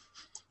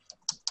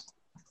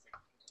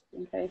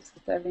 In case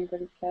if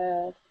anybody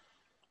cared.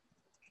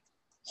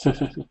 I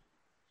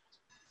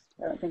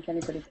don't think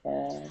anybody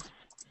cared.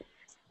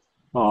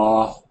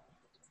 Aw.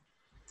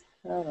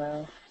 Oh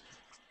well.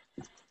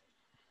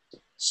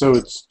 So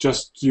it's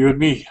just you and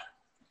me.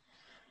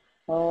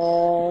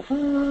 All by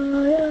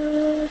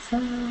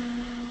yourself.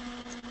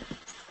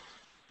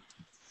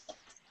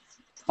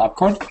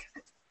 Popcorn?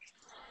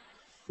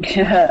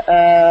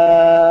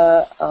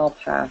 I'll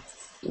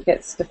pass. It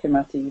gets stuck in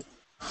my teeth.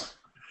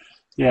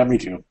 Yeah, me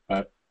too.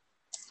 But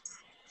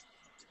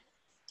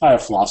I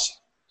have floss.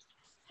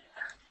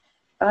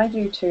 I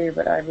do too,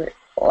 but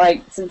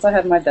since I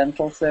had my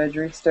dental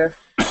surgery stuff,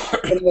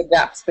 the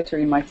gaps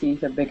between my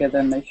teeth are bigger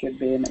than they should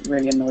be, and it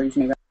really annoys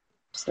me when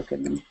I'm stuck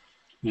in them.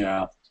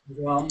 Yeah.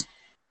 Well,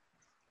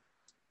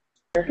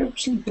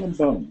 Sleep on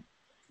bone.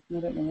 I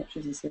don't know what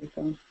she's asleep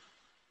on.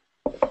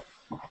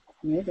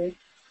 Maybe.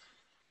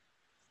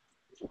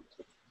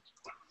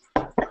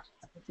 I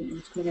think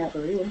it's coming out the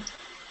real.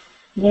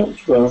 No,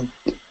 it's bone.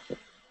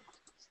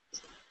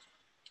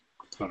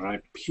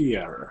 Right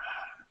here.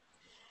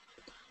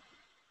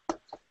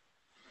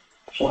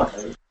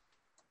 And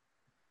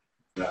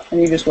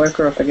you just woke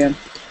her up again.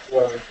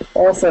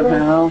 Awesome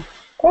now.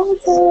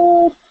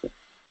 Awesome.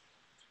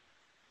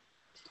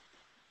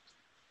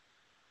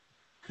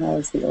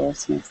 How's the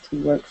awesomeness? He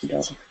woke the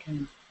dog up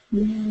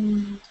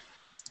again.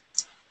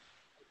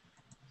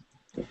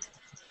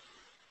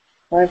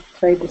 I've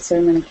played with so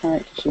many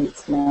character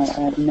sheets now, I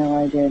have no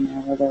idea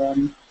now whether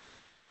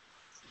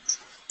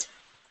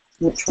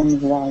which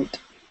one's right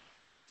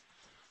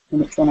and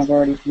which one I've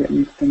already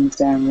written things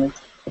down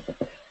with.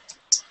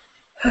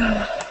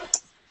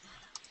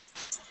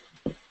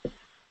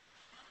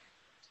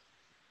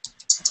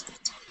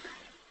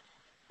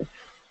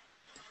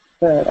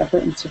 But I've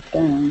written stuff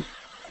down,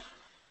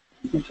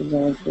 which is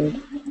always good.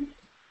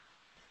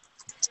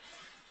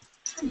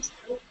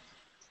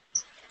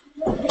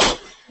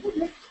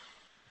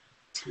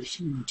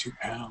 Fishing, 2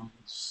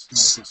 pounds. I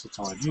guess that's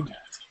all I need.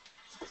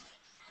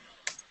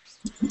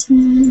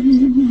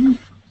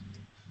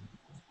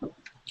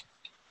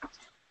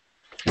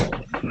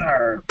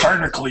 Our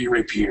barnacly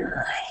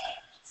rapier.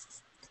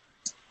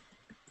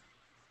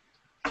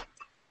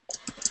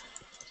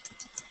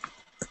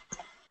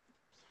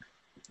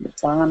 The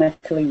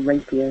Barnacly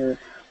Rapier.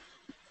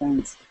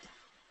 Sounds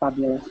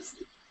fabulous.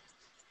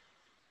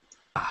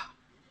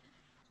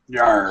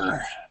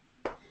 Yar.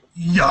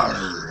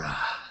 Yar.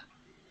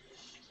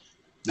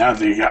 Now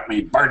they got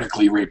me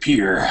barnacly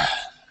rapier.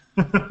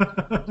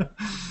 Are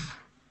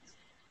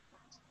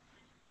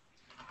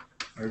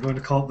we going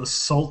to call it the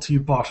salty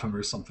bottom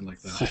or something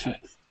like that?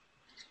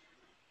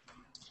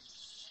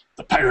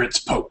 The pirate's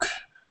poke.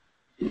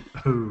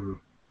 Ooh.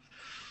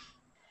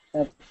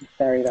 That's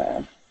very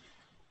bad.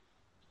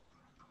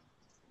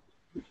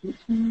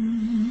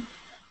 Time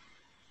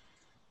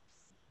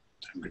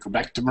to go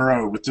back to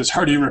Moreau with this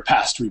hearty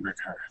repast we bring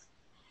her.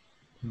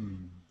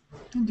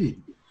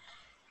 Indeed.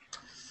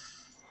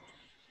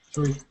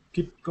 Shall we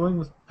keep going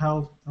with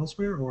Hal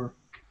elsewhere, or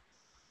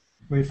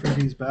wait for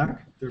he's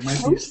back? There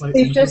might be a slight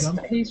thing to be done.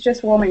 He's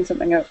just warming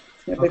something up.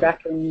 He'll be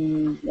back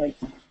in like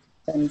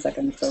 10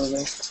 seconds probably.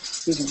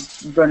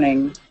 He's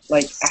running,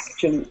 like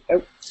actually.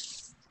 Oh,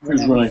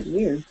 Who's running? at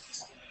you.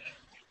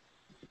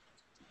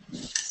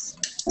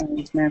 And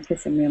he's now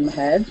kissing me on the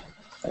head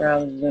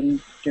rather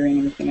than doing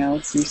anything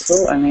else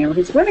useful. And now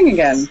he's running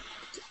again.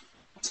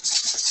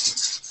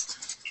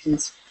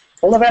 He's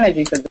full of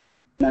energy for the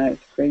night.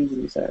 It's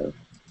crazy. So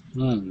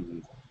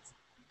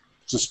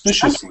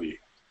Suspiciously.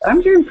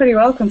 I'm doing pretty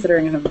well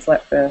considering I haven't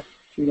slept for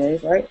 2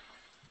 days, right?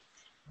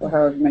 Or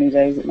however many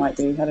days it might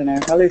be. I don't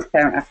know. I'll lose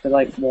count after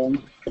like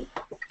 1.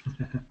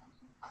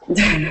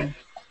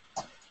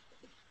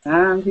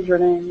 And he's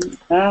running.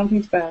 And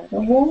he's back.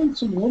 I'm warming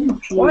some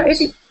woman. Why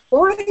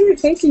are you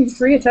taking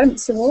 3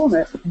 attempts to warm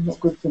it? I'm not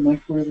good for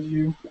microwave as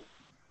you.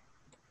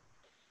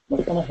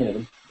 Why can't I hear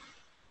them?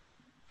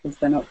 Because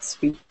they're not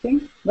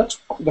speaking.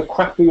 That's the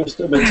crappiest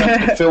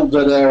attempt to fill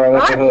dead air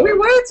I've ever heard. We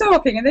were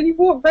talking and then you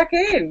walked back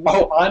in.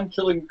 Oh, I'm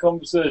killing the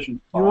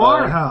conversation. You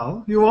are,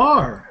 Hal. You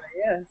are.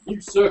 Yes. You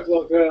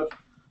circle like that.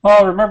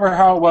 Oh, remember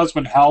how it was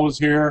when Hal was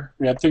here?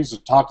 We had things to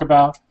talk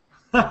about.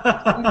 They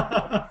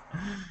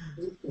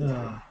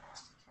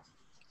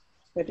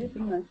did,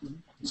 didn't they?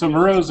 So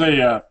Moreau's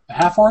a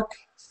half-orc?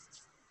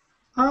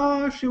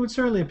 She would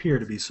certainly appear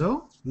to be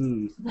so.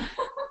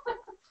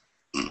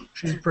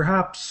 She's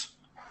perhaps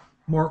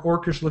more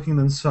orcish looking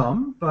than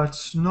some, but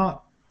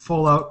not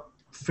full out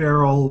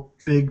feral,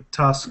 big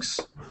tusks.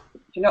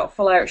 You're not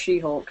full out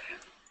She-Hulk.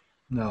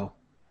 No.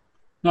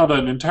 Not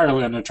an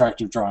entirely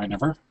unattractive drawing of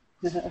her.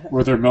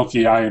 With her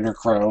milky eye and her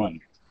crow.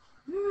 And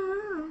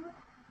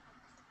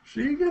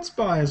She gets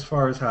by as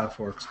far as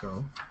half-orcs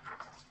go.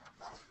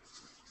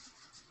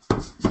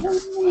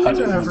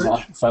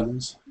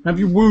 Feathers. Have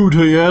you wooed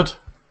her yet?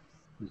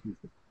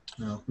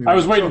 No, I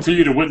was waiting for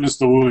you to witness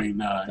the wooing.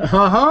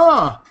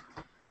 Ha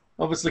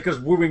Obviously, because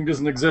wooing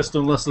doesn't exist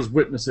unless there's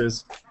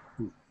witnesses.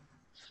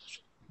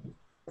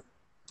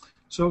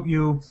 So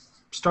you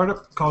start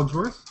up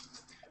Cogsworth,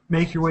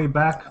 make your way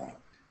back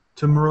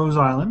to Moreau's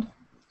Island.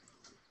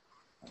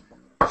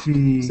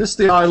 Is this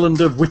the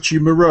island of Witchy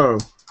Moreau?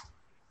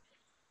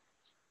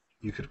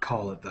 You could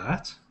call it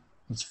that.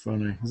 That's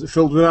funny. Is it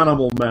filled with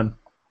animal men?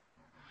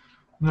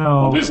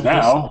 No. Well, it is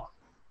now.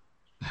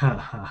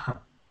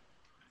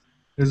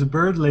 There's a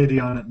bird lady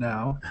on it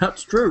now.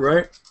 That's true,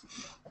 right?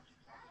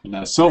 And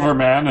a silver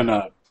man and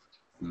a...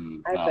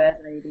 I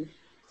bet, lady.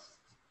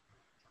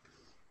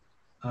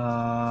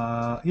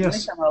 At Yes.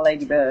 least I'm a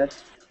ladybird.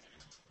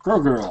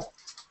 Grow girl.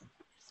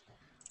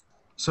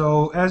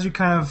 So as you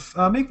kind of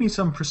make me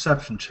some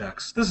perception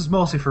checks. This is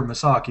mostly for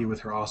Misaki with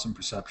her awesome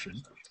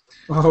perception.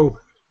 Oh.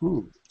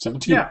 Ooh,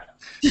 17. Yeah.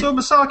 So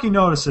Misaki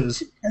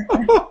notices.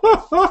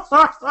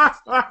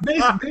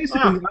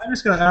 Basically, I'm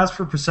just going to ask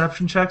for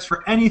perception checks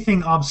for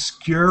anything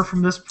obscure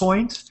from this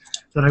point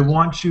that I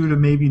want you to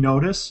maybe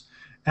notice,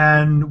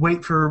 and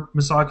wait for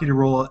Misaki to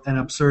roll an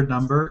absurd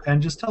number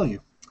and just tell you.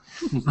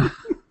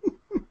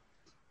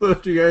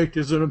 38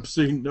 is an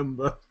obscene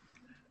number.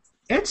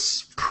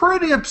 It's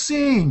pretty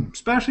obscene,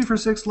 especially for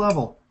 6th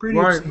level. Pretty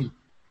obscene.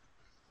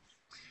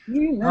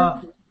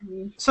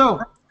 So,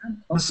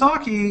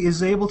 Misaki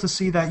is able to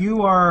see that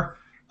you are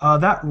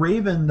that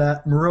raven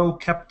that Moreau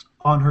kept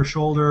on her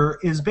shoulder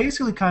is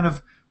basically kind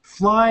of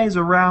flies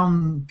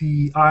around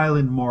the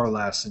island more or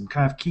less and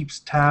kind of keeps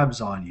tabs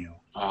on you.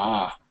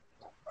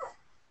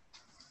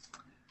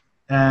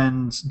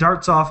 And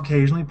darts off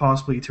occasionally,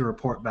 possibly to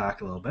report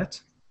back a little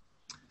bit.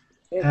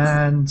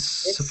 And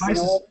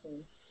suffice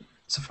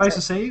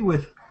to say,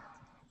 with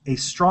a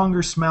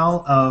stronger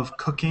smell of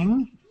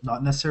cooking,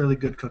 not necessarily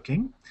good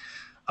cooking,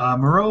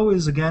 Moreau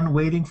is again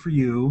waiting for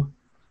you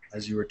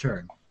as you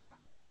return.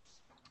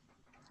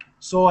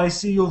 So I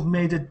see you've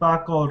made it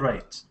back all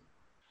right.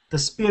 The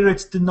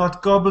spirits did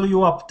not gobble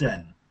you up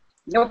then.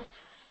 Nope.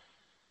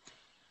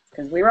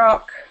 Because we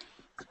rock.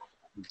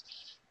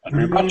 And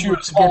Were we you brought you able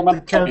a to small get the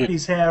amount.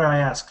 Kelpie's hair I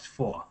asked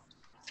for?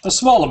 A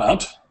small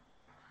amount.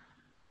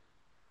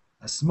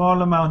 A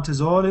small amount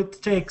is all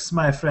it takes,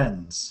 my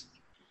friends.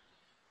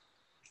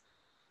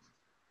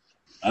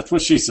 That's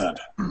what she said.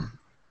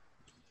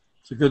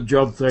 It's a good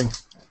job thing.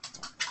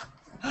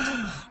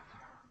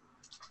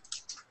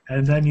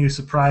 And then you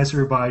surprise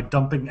her by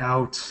dumping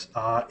out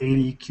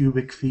 80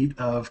 cubic feet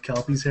of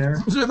Kelpie's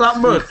hair. Is it that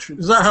much?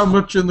 Is that how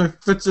much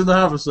fits in the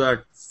haversack?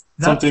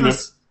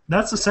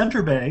 That's the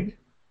center bag,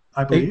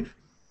 I believe.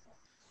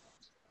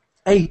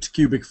 8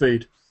 cubic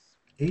feet.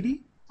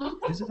 80?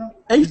 Is it not?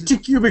 80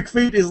 cubic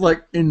feet is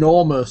like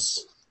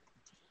enormous.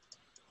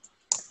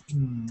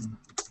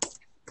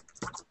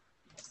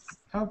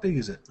 How big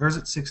is it? Or is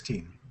it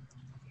 16?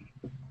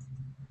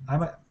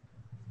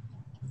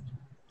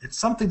 It's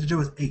something to do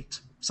with 8.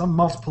 Some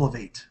multiple of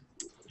 8.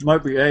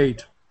 Might be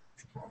 8.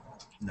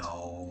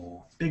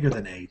 No. Bigger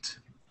than 8.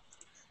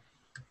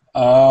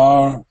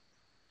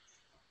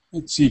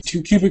 Let's see,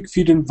 2 cubic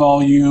feet in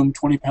volume,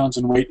 20 pounds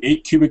in weight,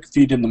 8 cubic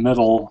feet in the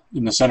middle,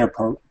 in the center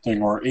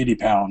thing, or 80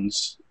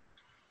 pounds.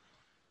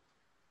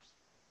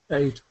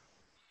 8.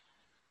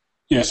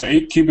 Yeah, so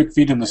 8 cubic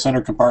feet in the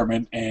center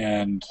compartment,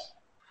 and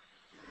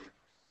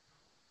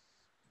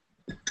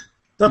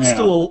That's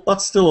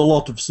still a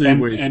lot of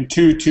seaweed. and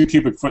two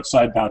cubic foot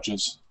side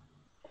pouches.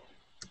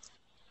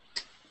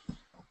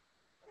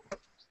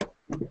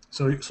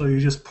 So you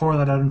just pour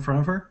that out in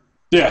front of her?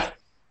 Yeah.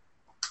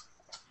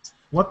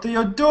 What are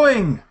you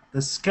doing?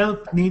 The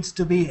scalp needs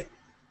to be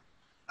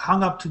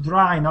hung up to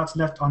dry, not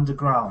left on the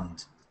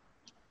ground.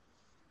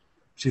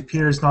 She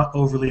appears not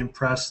overly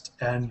impressed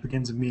and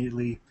begins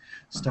immediately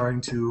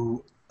starting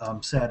to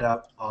set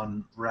out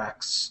on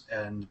racks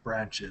and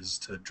branches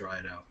to dry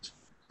it out.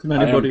 Can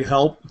anybody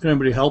help? Can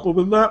anybody help her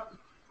with that?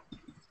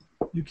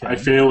 You can. I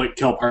fail at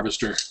kelp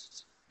harvester.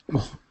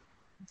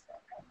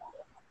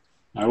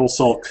 I will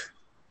sulk.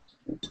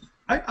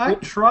 I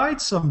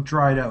tried some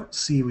dried out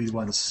seaweed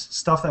once,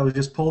 stuff that was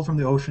just pulled from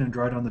the ocean and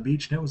dried on the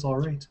beach, and it was all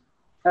right.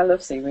 I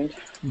love seaweed.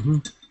 Mm-hmm.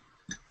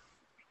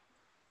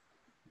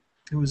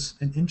 It was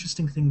an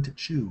interesting thing to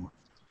chew.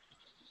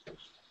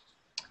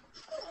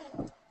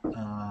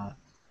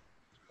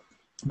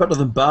 Better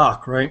than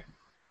bark, right?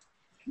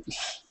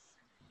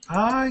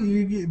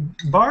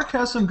 Bark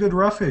has some good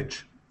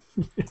roughage.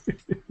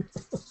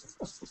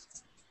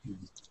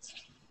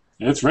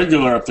 It's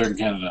regular up there in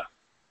Canada.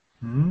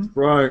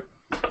 Right.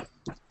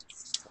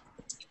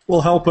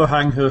 We'll help her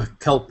hang her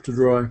kelp to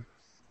dry.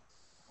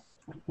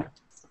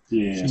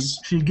 Yes.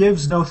 She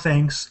gives no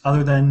thanks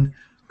other than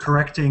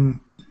correcting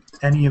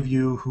any of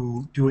you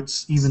who do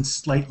it even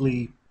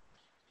slightly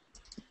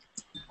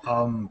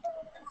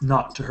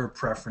not to her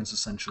preference,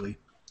 essentially.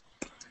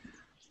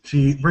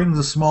 She brings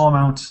a small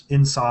amount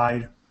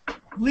inside,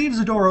 leaves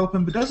the door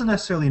open, but doesn't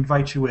necessarily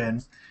invite you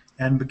in,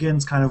 and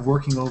begins kind of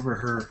working over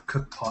her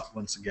cook pot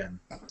once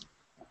again.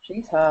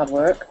 She's hard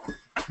work.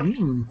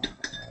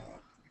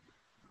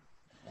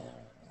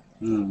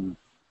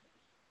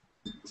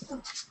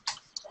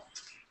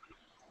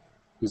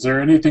 Is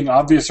there anything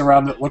obvious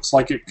around that looks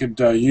like it could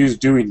use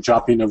doing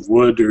chopping of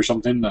wood or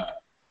something?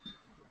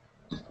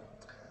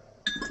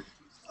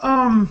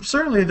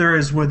 Certainly there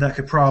is wood that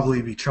could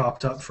probably be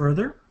chopped up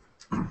further.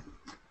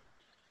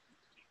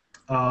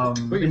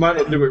 But you might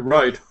not do it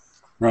right.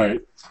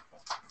 Right.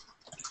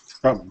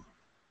 Problem.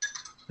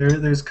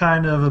 There's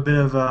kind of a bit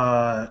of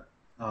a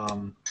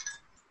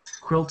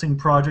quilting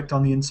project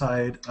on the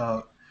inside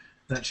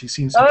that she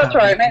seems to. Oh, that's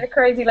right. Make the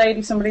crazy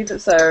lady somebody that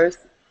sews.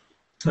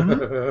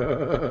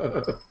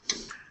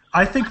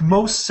 I think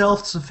most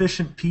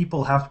self-sufficient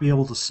people have to be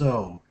able to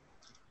sew.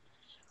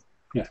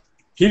 Yeah.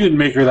 He didn't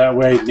make her that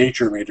way.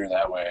 Nature made her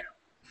that way.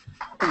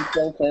 I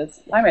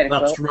made a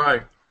quilt. That's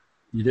right.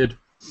 You did.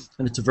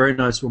 And it's a very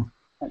nice one.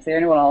 That's the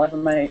only one I'll ever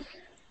make.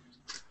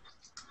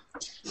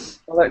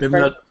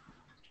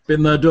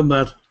 Been there, done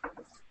that.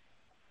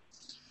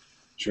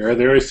 Sure,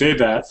 they always say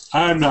that.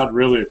 I'm not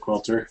really a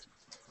quilter.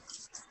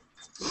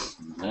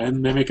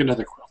 And they make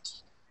another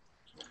quilt.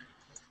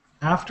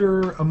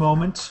 After a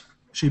moment,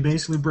 she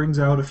basically brings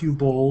out a few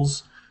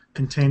bowls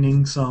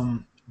containing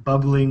some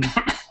bubbling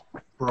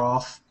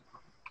broth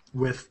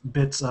with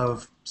bits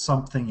of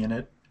something in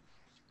it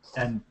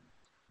and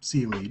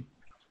seaweed,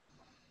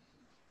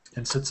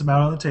 and sits them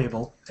out on the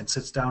table and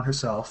sits down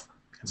herself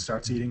and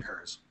starts eating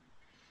hers.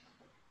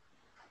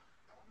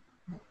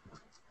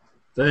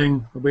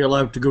 Thing, are we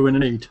allowed to go in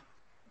and eat?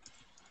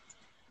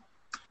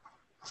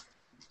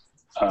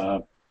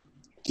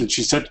 Did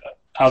she set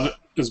out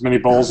as many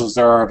bowls as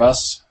there are of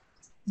us?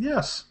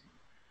 Yes.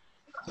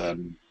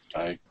 Then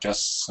I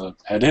guess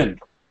head in.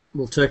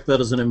 We'll take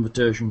that as an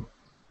invitation.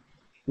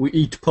 We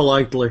eat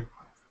politely.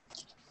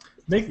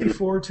 Make me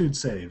fortitude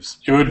saves.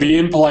 It would be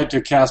impolite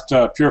to cast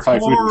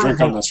purified food and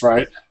drink on this,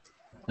 right?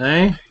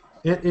 Eh?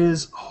 It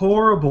is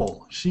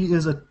horrible. She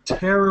is a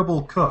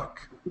terrible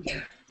cook.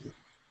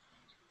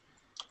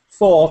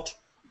 Fought.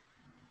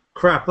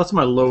 Crap, that's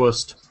my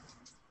lowest.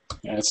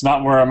 Yeah, it's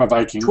not where I'm a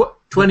Viking.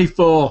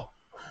 24.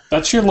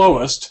 That's your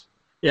lowest.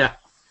 Yeah.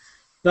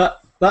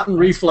 That and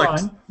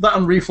reflex. fine. That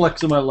and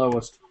reflex are my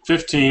lowest.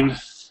 15.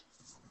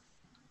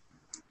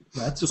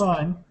 That's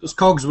fine. Does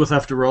Cogsworth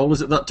have to roll?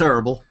 Is it that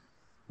terrible?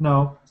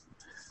 No.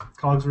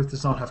 Cogsworth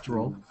does not have to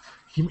roll.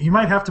 He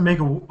might have to make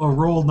a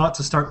roll not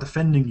to start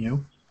defending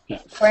you.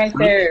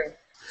 22.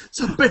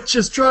 Some bitch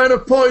is trying to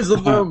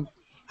poison them.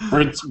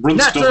 Brunsk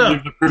Netta! doesn't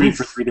leave the privy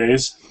for 3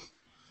 days.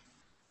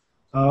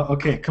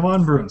 Okay, come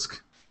on,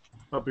 Brunsk.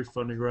 That'd be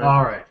funny, right?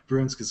 All right,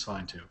 Brunsk is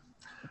fine too.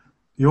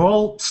 You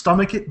all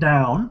stomach it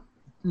down.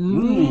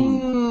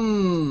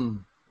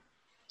 Mmm.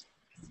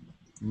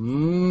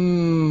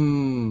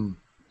 Mmm.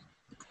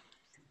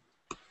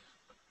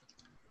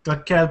 The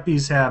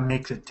Kelpie's hair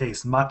makes it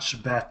taste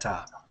much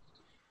better,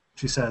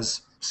 she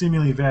says,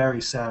 seemingly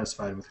very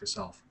satisfied with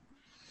herself.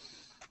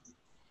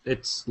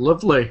 It's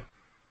lovely.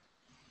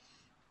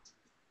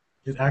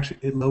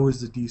 It lowers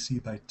the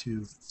DC by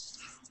 2.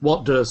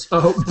 What does?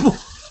 Oh,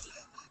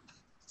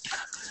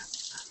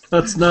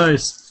 that's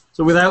nice.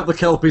 So without the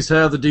Kelpie's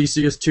hair, the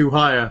DC is 2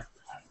 higher.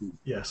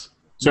 Yes.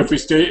 So if we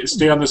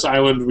stay on this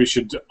island, we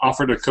should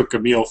offer to cook a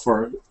meal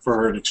for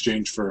her in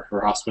exchange for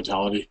her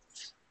hospitality.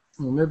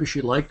 Well, maybe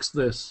she likes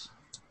this.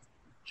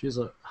 She's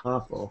a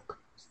half-orc.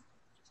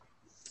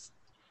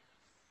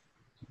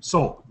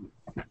 So,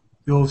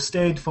 you've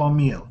stayed for a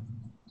meal.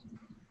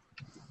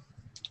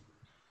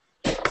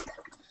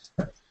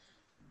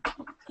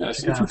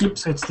 Yes, She kind of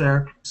sits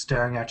there,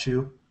 staring at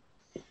you.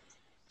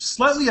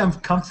 Slightly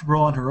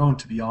uncomfortable on her own,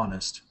 to be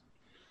honest.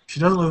 She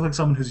doesn't look like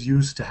someone who's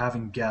used to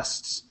having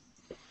guests.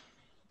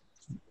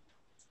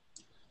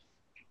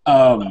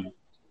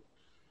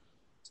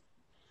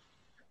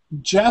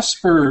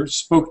 Jasper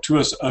spoke to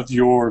us of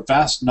your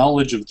vast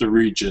knowledge of the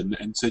region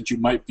and said you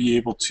might be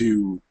able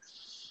to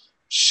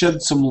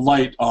shed some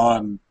light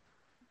on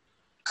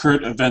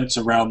current events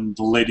around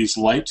the Lady's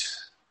Light.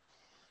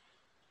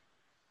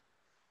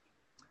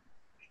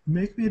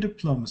 Make me a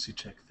diplomacy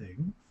check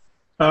thing.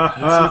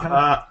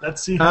 Ha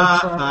Let's see how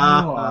sharp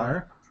you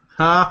are.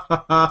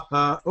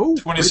 ha. Oh,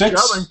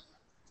 26.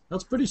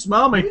 That's pretty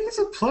smarmy. He's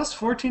a plus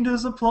 14 to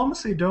his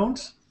diplomacy,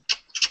 don't?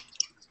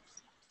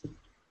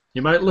 He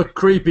might look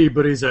creepy,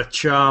 but he's a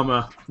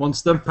charmer.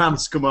 Once them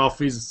pants come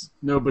off,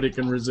 nobody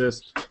can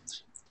resist.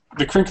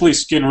 The crinkly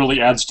skin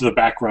really adds to the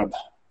back rub.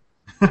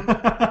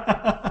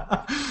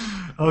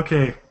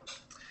 Okay.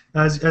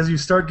 As you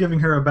start giving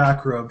her a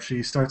back rub,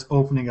 she starts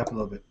opening up a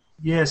little bit.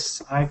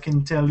 Yes, I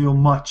can tell you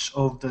much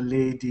of the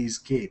Lady's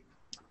Cape.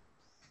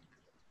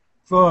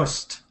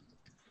 First,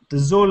 the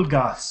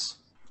Zolgaths,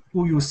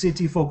 who you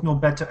city folk know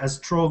better as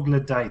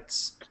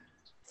troglodytes,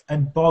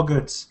 and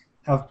boggarts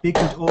have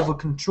bickered over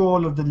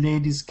control of the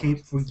Lady's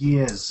Cape for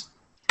years.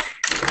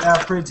 They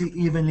are pretty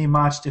evenly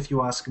matched if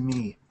you ask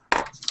me.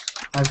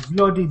 I've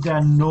bloodied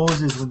their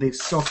noses when they've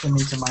sucked them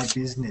into my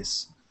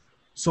business.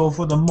 So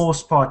for the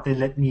most part they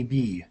let me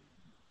be.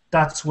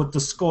 That's what the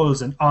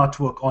skulls and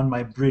artwork on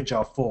my bridge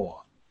are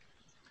for.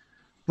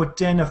 But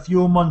then a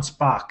few months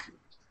back,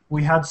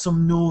 we had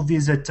some new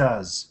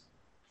visitors.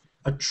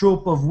 A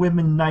troop of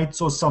women knights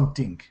or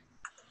something,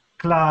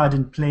 clad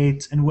in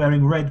plate and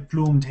wearing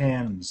red-plumed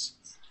hands.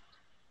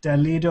 Their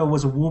leader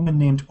was a woman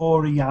named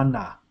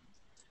Oriana.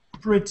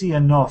 Pretty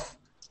enough,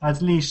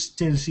 at least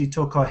till she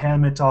took her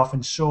helmet off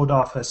and showed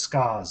off her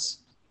scars.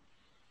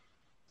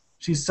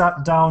 She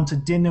sat down to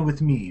dinner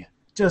with me,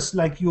 just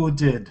like you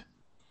did.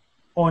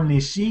 Only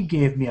she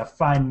gave me a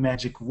fine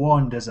magic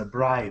wand as a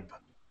bribe,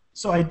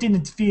 so I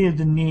didn't feel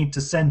the need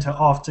to send her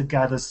off to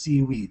gather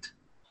seaweed.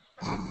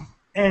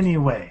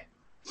 Anyway,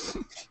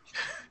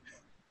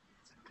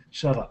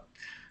 shut up.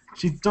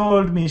 She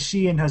told me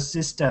she and her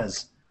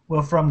sisters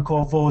were from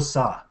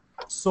Corvosa,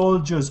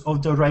 soldiers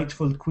of the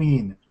rightful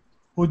queen,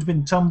 who'd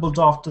been tumbled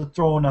off the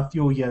throne a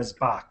few years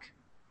back.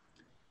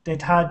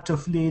 They'd had to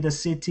flee the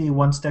city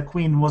once their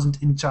queen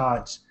wasn't in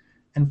charge,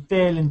 and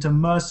fell into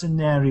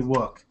mercenary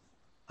work,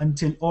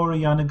 until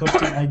Oriana got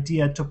the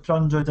idea to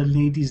plunder the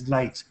Lady's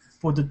Light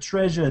for the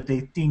treasure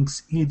they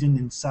think's hidden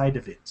inside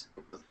of it.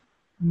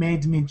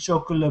 Made me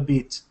chuckle a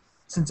bit,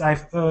 since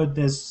I've heard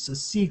there's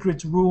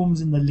secret rooms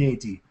in the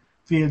Lady,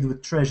 filled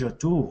with treasure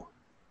too.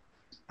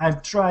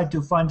 I've tried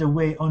to find a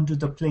way under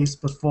the place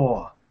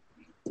before.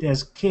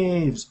 There's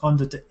caves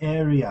under the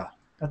area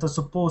that are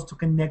supposed to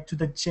connect to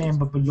the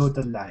chamber below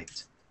the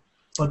light.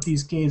 But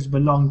these caves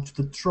belong to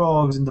the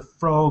trogs and the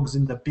frogs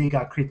and the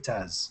bigger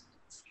critters.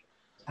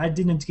 I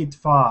didn't get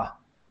far.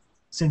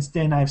 Since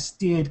then I've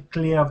steered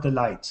clear of the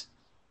light.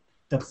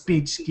 The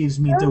bitch gives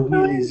me the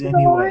willies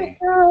anyway.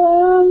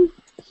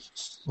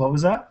 What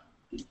was that?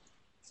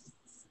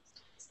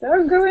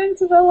 Don't go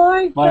into the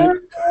light.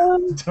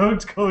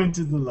 Don't go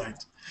into the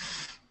light.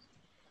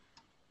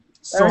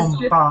 There's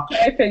just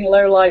typing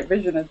low light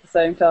vision at the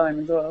same time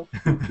as well.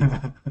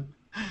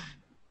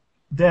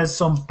 There's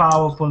some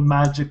powerful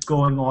magic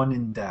going on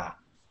in there.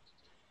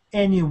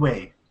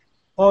 Anyway,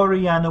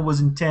 Oriana was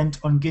intent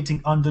on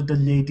getting under the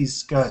Lady's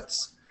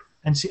skirts,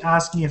 and she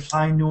asked me if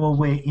I knew a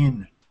way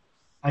in.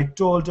 I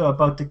told her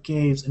about the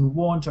caves and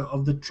warned her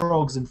of the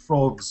trogs and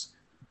frogs,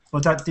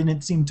 but that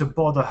didn't seem to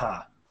bother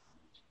her.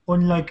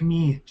 Unlike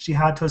me, she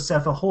had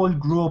herself a whole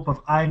group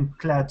of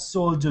ironclad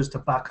soldiers to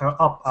back her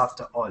up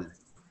after all.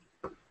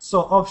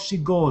 So off she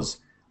goes,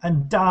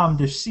 and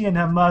damned if she and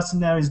her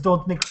mercenaries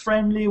don't make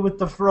friendly with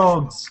the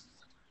frogs.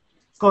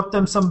 Got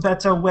them some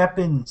better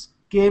weapons,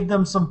 gave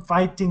them some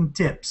fighting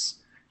tips,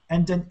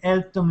 and then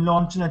helped them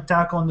launch an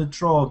attack on the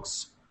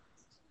trogs.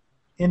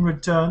 In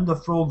return, the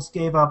frogs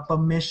gave her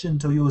permission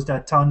to use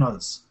their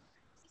tunnels.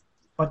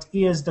 But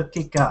here's the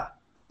kicker.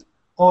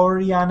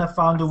 Oriana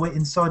found a way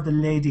inside the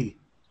lady,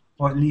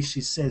 or at least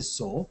she says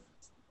so.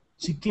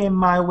 She came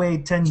my way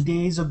 10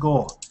 days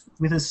ago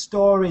with a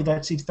story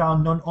that she'd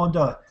found none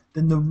other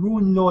than the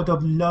Rune Lord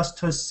of Lust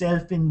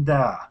herself in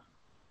there.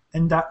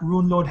 And that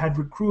Rune Lord had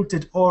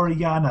recruited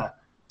Oriana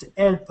to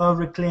help her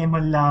reclaim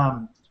her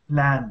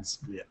lands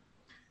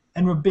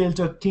and rebuild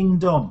her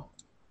kingdom.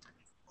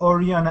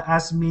 Oriana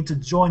asked me to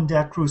join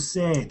their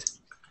crusade.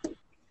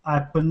 I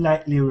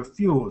politely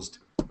refused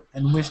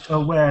and wished her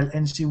well,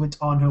 and she went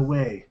on her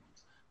way.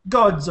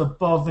 Gods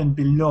above and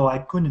below, I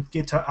couldn't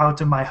get her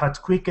out of my hut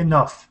quick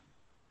enough.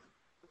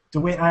 The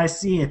way I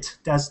see it,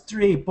 there's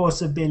 3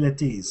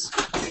 possibilities.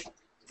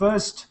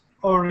 First,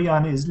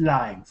 Oriana is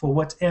lying for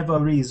whatever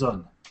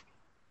reason.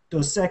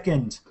 The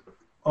second,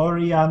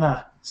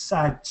 Oriana,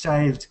 sad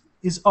child,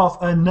 is off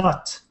her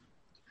nut.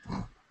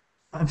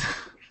 And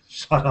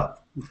shut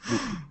up.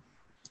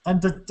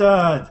 And the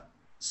third,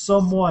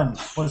 someone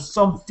or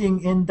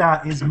something in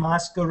that is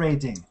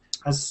masquerading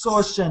as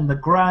Soshen, the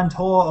grand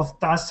whore of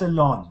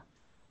Thassalon,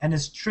 and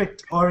has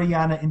tricked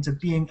Oriana into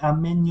being a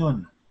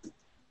minion.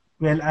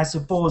 Well, I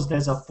suppose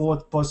there's a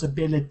fourth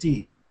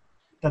possibility,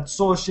 that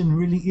Soshen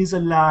really is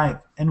alive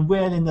and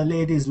well in the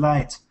lady's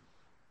light.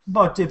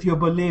 But if you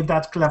believe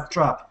that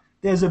claptrap,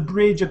 there's a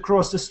bridge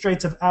across the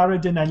Straits of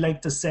Aridin I'd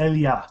like to sell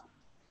ya.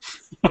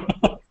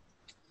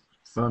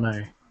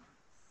 Funny.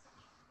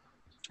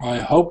 I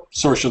hope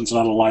Sorshen's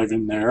not alive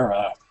in there.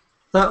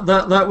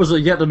 That was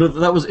yet another.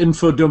 That was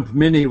Info Dump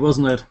Mini,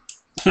 wasn't it?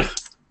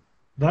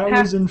 That I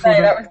have was to in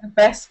say, that was the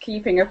best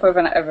keeping up of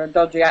a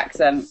dodgy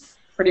accent,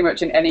 pretty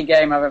much in any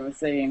game I've ever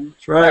seen.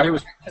 That's right. That It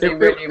was actually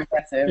really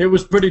impressive. It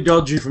was pretty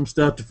dodgy from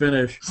start to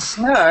finish.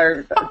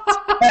 No, that's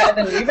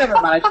better than you've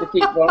ever managed to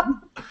keep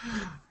one.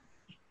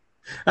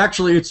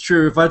 Actually, it's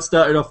true. If I'd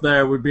started off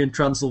there, we'd be in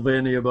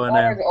Transylvania by That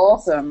now. was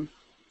awesome.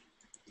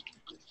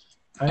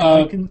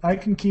 I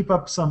can keep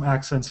up some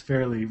accents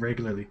fairly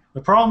regularly. The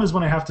problem is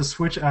when I have to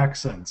switch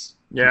accents.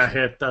 Yeah, I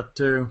hate that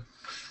too.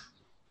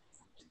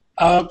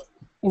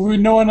 We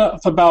know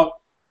enough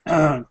about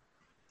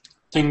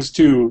things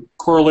to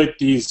correlate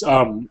these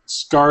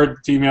scarred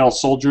female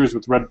soldiers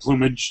with red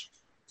plumage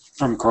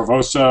from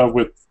Corvosa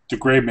with the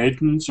Grey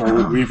Maidens, or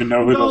would we even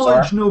know who those are?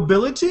 Knowledge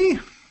nobility?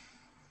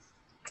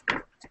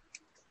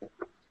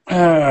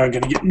 Gonna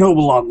get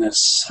noble on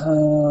this.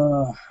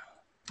 I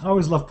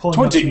always love pulling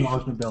 20. up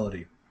knowledge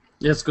nobility.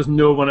 Yes, because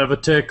no one ever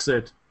takes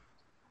it.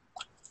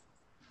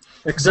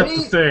 Except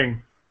the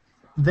thing.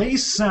 They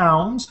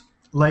sound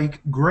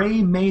like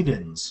Grey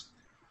Maidens,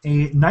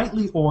 a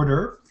knightly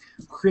order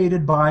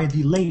created by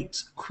the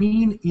late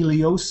Queen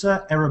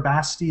Iliosa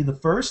Arabasti I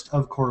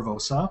of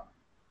Corvosa,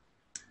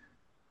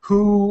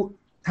 who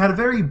had a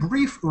very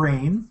brief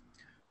reign,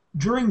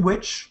 during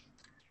which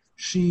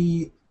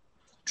she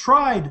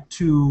tried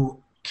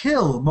to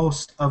kill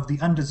most of the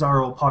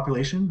undesirable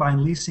population by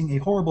unleashing a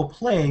horrible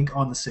plague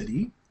on the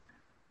city,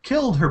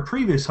 killed her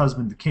previous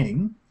husband, the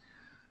king,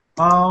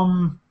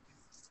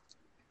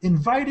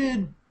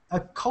 invited a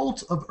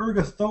cult of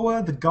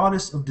Urgathoa, the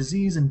goddess of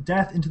disease and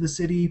death, into the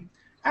city,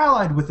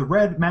 allied with the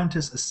Red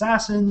Mantis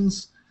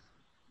assassins,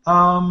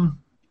 and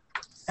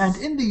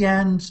in the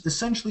end,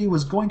 essentially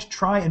was going to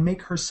try and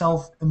make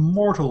herself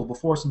immortal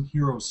before some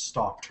heroes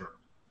stopped her.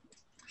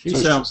 She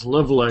sounds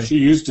lovely. She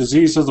used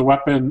disease as a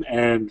weapon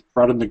and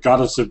brought in the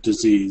goddess of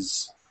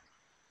disease.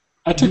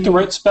 I took the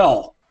right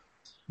spell.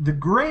 The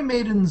Grey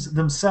Maidens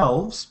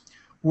themselves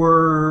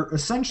were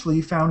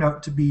essentially found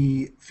out to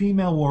be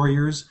female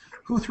warriors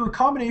who, through a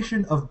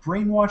combination of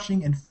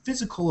brainwashing and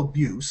physical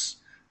abuse,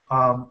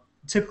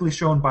 typically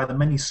shown by the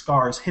many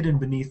scars hidden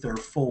beneath their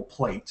full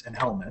plate and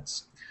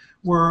helmets,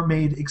 were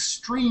made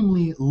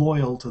extremely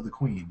loyal to the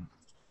Queen.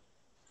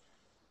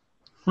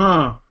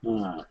 Huh.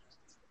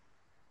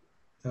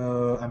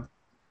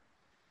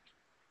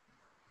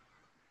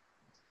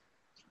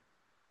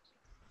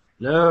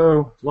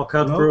 No,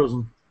 Lockhart No?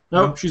 frozen.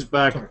 Nope, No? she's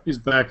back. Sorry. He's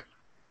back.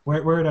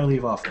 Where did I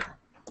leave off there?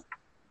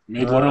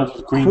 Made loyal to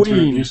the Queen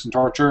through abuse and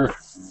torture.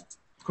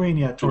 Queen,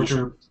 yeah,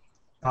 torture.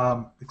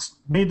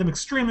 Made them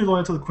extremely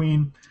loyal to the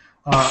Queen.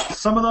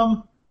 Some of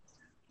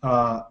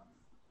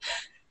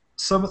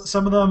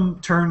them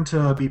turned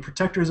to be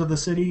protectors of the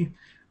city.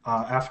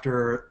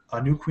 After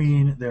a new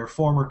queen, their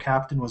former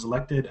captain was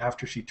elected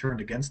after she turned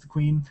against the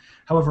Queen.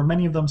 However,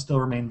 many of them still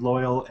remained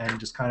loyal and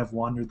just kind of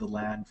wandered the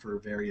land for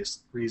various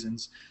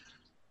reasons,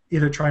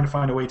 either trying to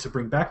find a way to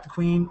bring back the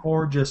Queen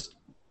or just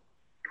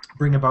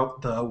bring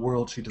about the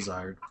world she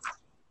desired.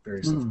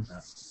 Very simple like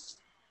that.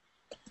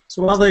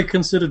 So are they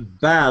considered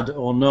bad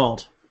or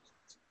not?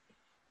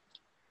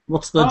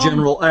 What's the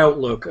general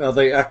outlook? Are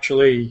they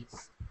actually...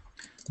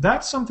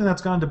 That's something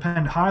that's going to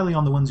depend highly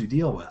on the ones you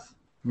deal with.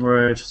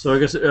 Right, so I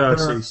guess...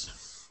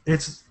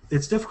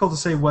 It's difficult to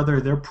say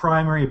whether their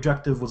primary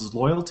objective was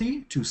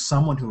loyalty to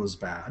someone who was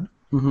bad,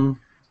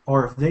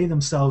 or if they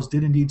themselves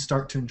did indeed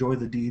start to enjoy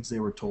the deeds they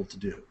were told to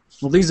do.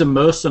 Well, these are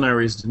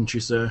mercenaries, didn't you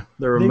say?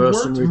 They're a They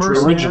mercenary weren't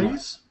troop.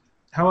 mercenaries.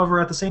 However,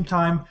 at the same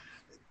time,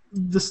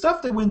 the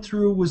stuff they went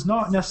through was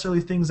not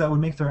necessarily things that would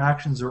make their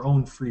actions their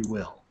own free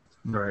will.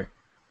 Right.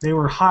 They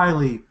were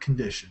highly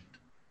conditioned.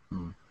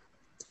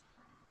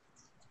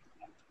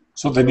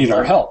 So they need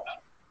our help.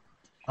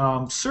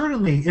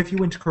 Certainly, if you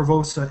went to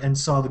Corvosa and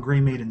saw the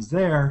Grey Maidens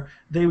there,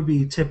 they would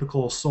be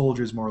typical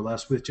soldiers, more or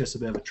less, with just a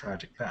bit of a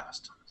tragic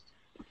past.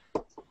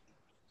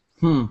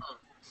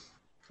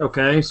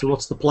 Okay, so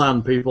what's the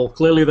plan, people?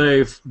 Clearly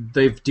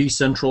they've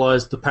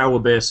decentralized the power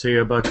base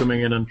here by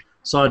coming in and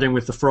siding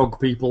with the frog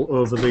people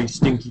over the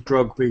stinky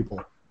trog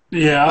people.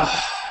 Yeah.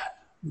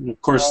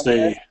 Of course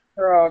they...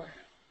 Trog.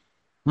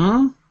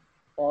 Hmm?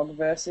 Trog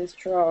versus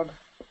Trog.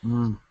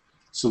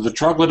 So the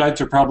troglodytes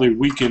are probably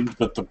weakened,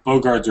 but the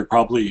bogards are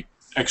probably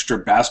extra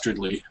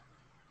bastardly.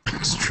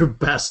 Extra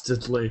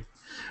bastardly.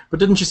 But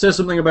didn't you say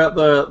something about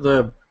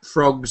the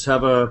frogs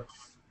have a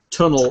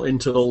tunnel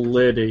into the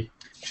lady?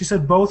 She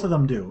said both of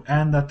them do,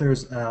 and that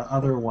there's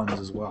other ones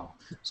as well.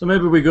 So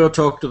maybe we go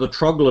talk to the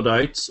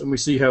troglodytes and we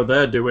see how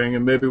they're doing,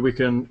 and maybe we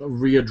can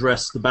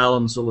readdress the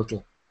balance a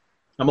little.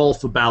 I'm all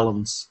for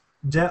balance.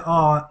 There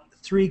are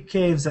 3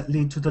 caves that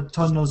lead to the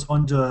tunnels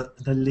under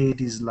the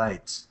Lady's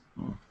Light.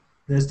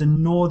 There's the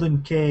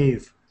northern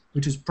cave,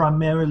 which is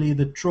primarily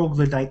the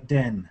troglodyte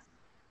den.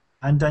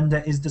 And then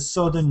there is the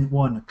southern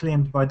one,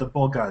 claimed by the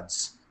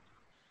Bogards.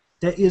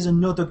 There is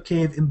another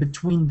cave in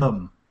between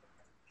them.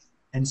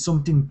 And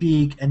something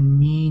big and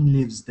mean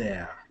lives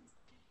there.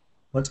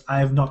 But I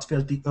have not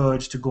felt the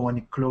urge to go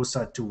any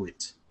closer to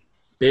it.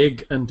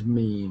 Big and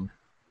mean.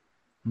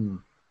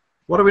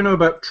 What do we know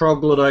about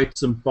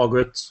troglodytes and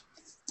boggarts?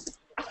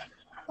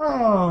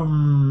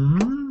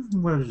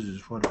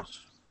 What is?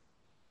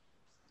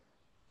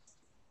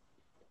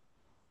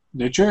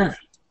 Nature?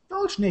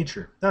 Knowledge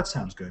nature. That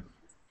sounds good.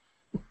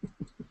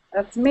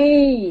 That's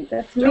me.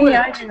 That's Do me. it.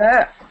 I do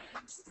that.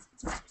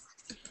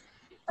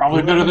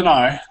 Probably better than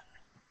I.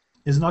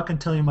 Is not going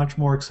to tell you much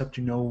more except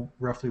you know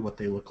roughly what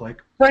they look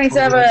like.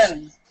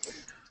 27.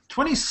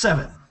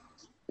 27. Best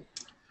way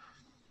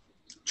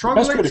to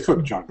Troglodytes cook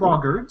and chocolate.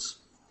 boggards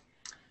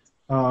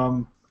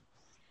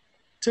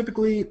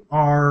typically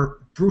are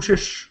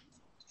brutish,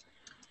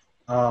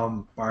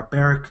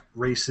 barbaric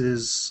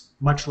races,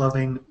 much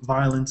loving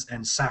violence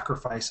and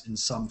sacrifice in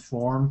some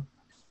form.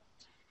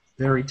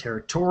 Very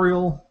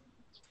territorial.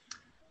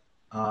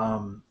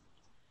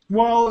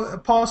 While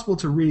possible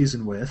to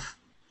reason with,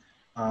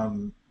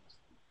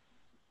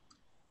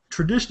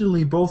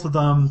 traditionally both of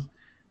them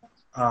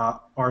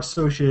are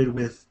associated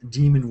with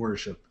demon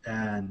worship,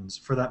 and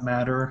for that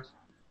matter,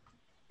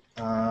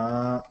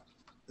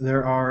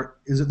 there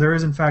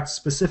is in fact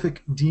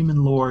specific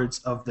demon lords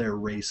of their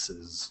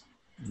races.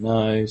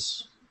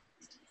 Nice.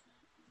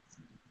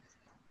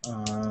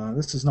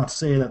 This does not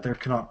say that there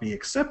cannot be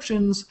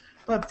exceptions,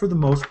 but for the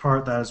most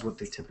part, that is what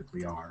they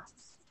typically are.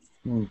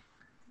 And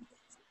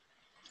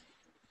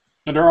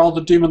are all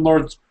the demon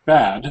lords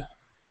bad?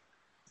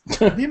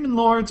 Demon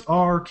lords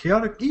are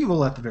chaotic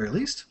evil at the very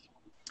least.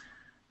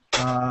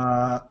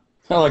 I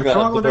like that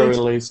at the very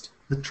least.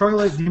 The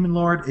troglodyte demon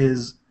lord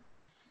is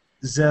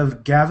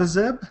Zev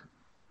Gavazeb.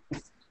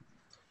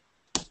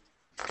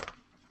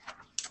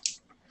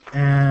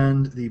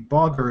 And the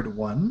boggard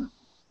one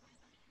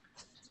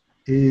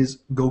is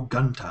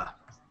Gogunta.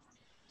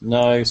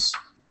 Nice.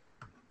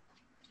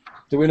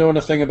 Do we know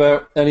anything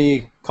about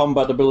any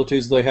combat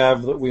abilities they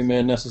have that we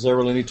may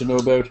necessarily need to know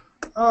about?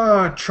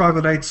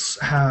 Troglodytes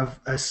have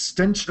a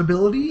stench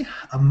ability,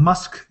 a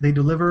musk they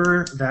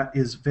deliver that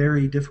is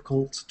very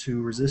difficult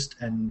to resist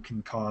and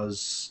can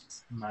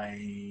cause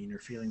minor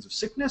feelings of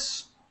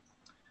sickness.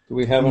 Do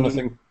we have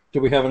anything? Do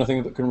we have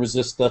anything that can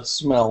resist that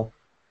smell?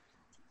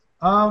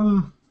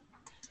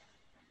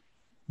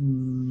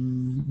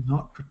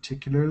 Not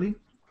particularly.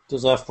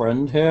 Does our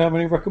friend here have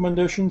any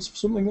recommendations for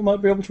something that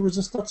might be able to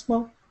resist that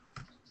smell?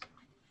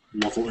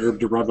 Lawful herb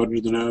to rub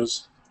under the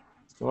nose.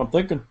 That's what I'm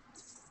thinking.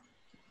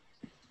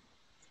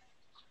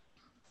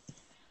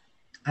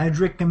 I'd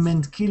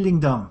recommend killing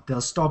them.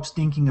 They'll stop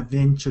stinking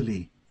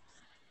eventually.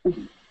 Well,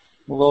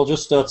 they'll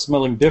just start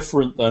smelling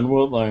different then,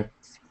 won't they?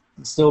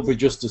 It'll still be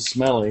just as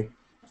smelly.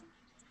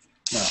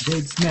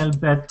 They'd smell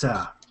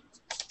better.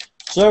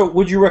 So,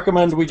 would you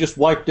recommend we just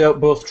wiped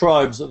out both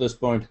tribes at this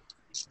point?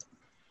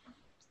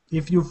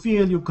 If you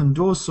feel you can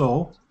do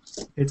so,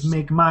 it'd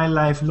make my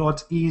life a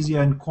lot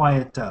easier and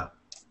quieter.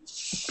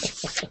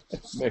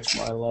 Makes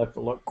my life a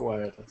lot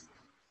quieter.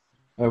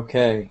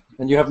 Okay.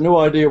 And you have no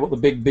idea what the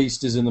big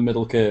beast is in the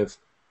middle cave?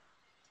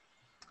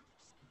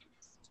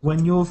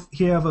 When you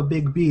hear of a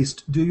big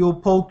beast, do you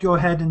poke your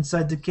head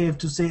inside the cave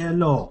to say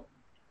hello?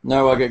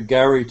 No, I get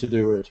Gary to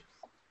do it.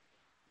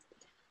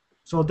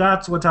 So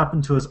that's what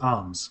happened to his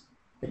arms.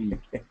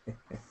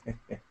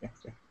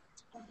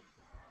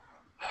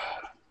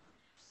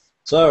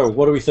 So,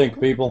 what do we think,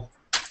 people?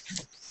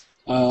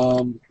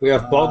 We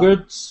have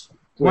boggards.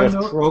 We have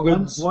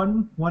troggards.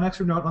 One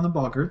extra note on the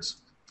boggards.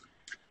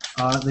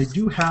 They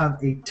do have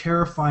a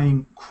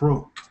terrifying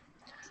croak,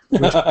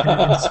 which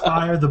can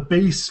inspire the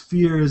base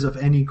fears of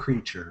any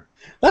creature.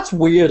 That's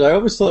weird. I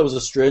always thought it was a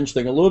strange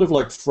thing. A lot of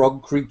like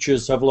frog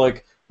creatures have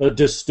like a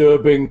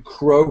disturbing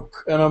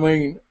croak, and I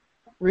mean,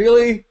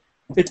 really?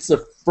 It's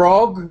a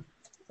frog,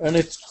 and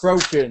it's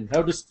croaking.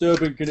 How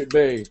disturbing can it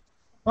be?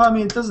 Well, I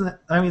mean, it doesn't.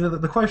 I mean,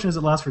 the question is,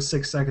 it lasts for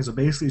 6 seconds. So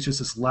basically, it's just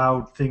this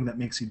loud thing that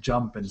makes you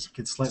jump and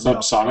gets slightly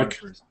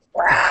Subsonic.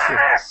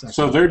 off.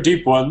 So they're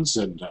deep ones,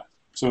 and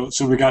so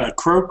we got a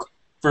croak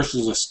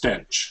versus a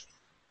stench.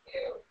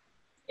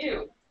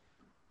 Ew.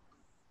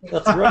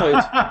 That's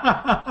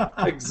right.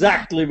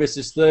 Exactly,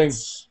 Mrs. Thing.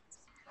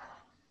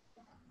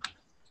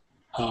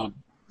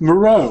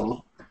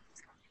 Moreau,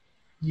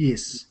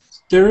 Yes.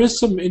 there is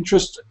some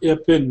interest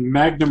up in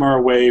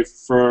Magnamar Way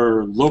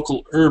for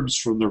local herbs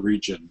from the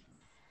region.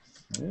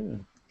 Yeah.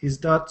 Is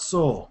that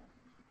so?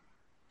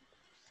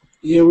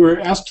 Yeah, we're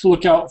asked to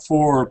look out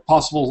for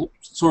possible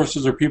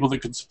sources or people that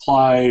could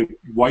supply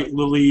white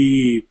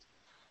lily,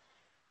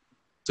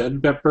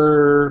 dead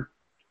pepper.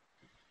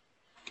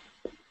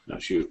 No,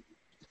 shoot.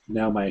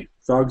 Now my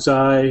frog's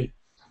eye.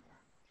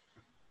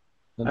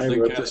 And I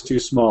think wrote this too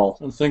small.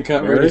 and think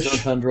out read his own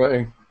Nourish.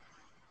 handwriting.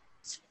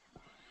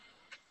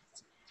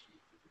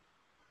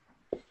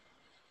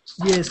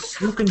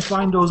 Yes, you can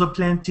find those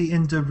aplenty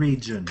in the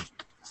region.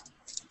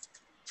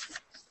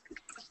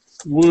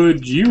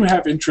 Would you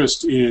have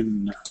interest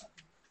in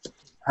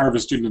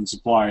harvesting and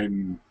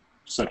supplying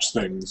such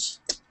things?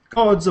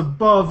 Gods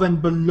above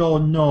and below,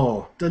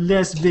 no. The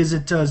less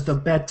visitors, the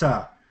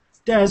better.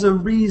 There's a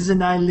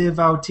reason I live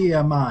out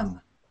here,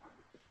 man.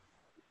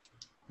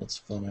 That's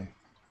funny.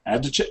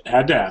 Had to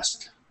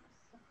ask.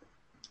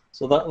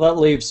 So that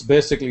leaves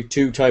basically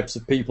two types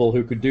of people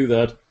who could do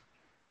that.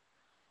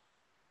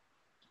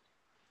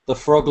 The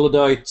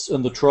Froglodites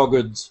and the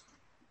Troggards.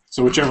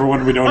 So whichever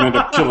one we don't end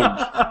up killing,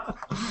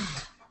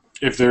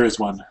 if there is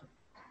one.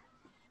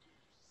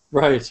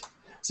 Right.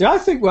 See, I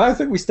think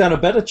we stand a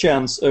better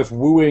chance of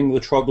wooing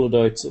the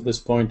Troglodytes at this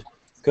point,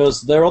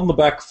 because they're on the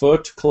back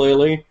foot,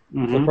 clearly.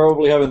 Mm-hmm. They're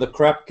probably having the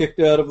crap kicked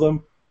out of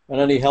them,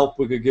 and any help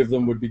we could give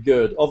them would be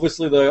good.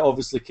 Obviously, they're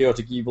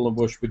chaotic evil and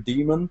worship a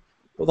demon,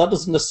 but that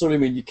doesn't necessarily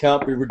mean you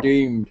can't be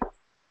redeemed.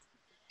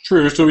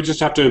 True, so we just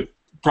have to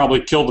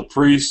probably kill the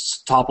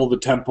priests, topple the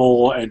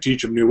temple, and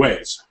teach them new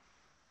ways.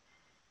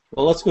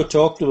 Well, let's go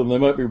talk to them. They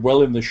might be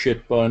well in the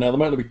shit by now. There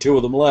might only be two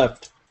of them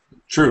left.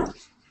 True.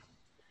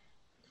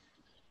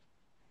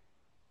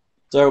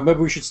 So maybe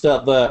we should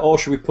start there, or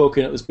should we poke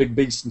in at this big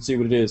beast and see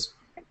what it is?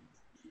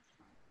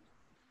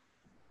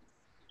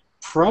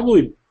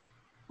 Probably,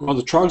 well,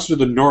 the Trogs are to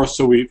the north,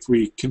 so if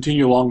we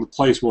continue along the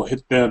place, we'll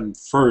hit them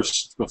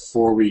first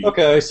before we...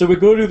 Okay, so we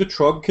go to the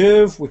Trog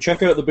Cave, we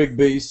check out the big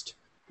beast,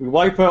 we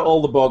wipe out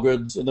all the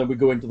boggards, and then we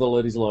go into the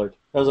Lady's Light.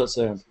 How's that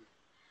sound?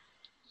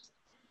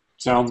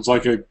 Sounds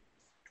like a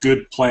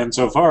good plan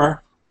so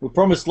far. We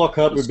promised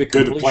Lockhart we'd be As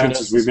good plans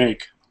as we completionists.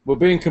 make. We're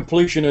being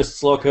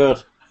completionists,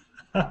 Lockhart.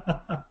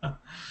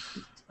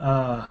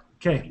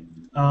 Okay.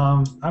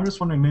 I'm just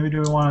wondering, maybe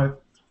do we want to,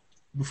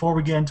 before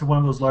we get into one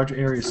of those larger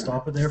areas,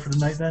 stop it there for the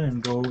night then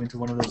and go into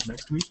one of those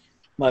next week?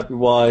 Might be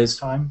wise.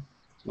 Time?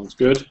 Sounds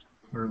good.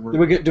 We're Do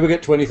we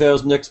get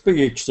 20,000 XP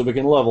each so we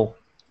can level?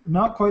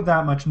 not quite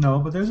that much, no,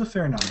 but there's a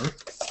fair number.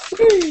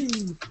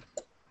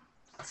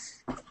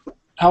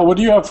 Hal, what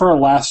do you have for our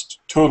last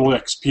total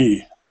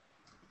XP?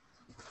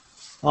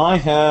 I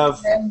have...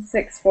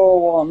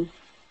 641.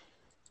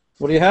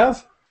 What do you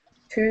have?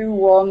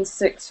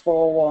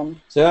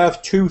 21641. So I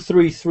have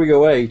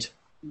 23308.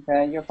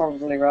 Okay, you're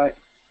probably right.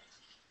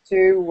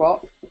 2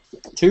 what?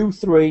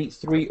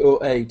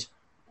 23308.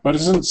 But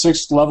isn't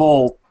 6th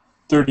level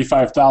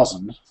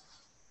 35,000?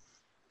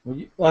 I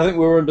think we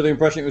were under the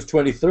impression it was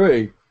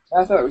 23.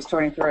 I thought it was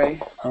 23.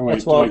 Oh, wait,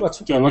 That's why-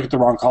 did I look at the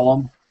wrong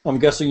column? I'm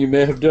guessing you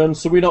may have done.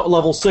 So we're not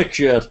level 6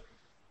 yet.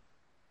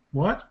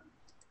 What?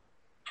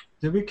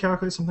 Did we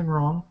calculate something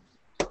wrong?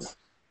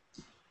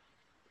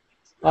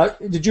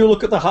 Did you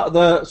look at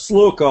the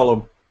slow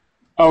column?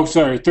 Oh,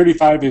 sorry,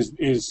 35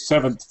 is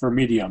 7th for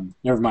medium.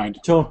 Never mind.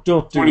 Don't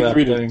do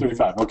 23 that to thing.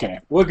 35, okay.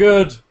 We're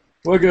good.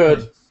 We're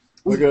good.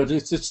 We're good.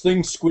 It's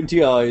thing's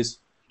squinty eyes.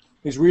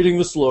 He's reading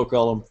the slow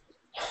column.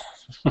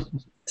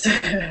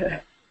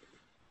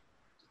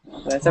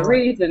 There's a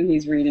reason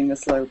he's reading the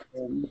slow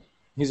column.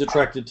 He's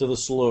attracted to the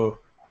slow.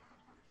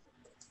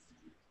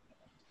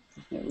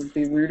 It would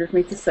be rude of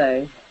me to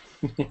say.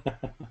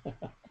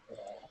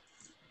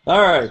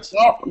 All right.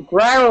 Stop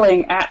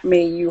growling at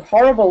me, you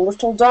horrible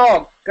little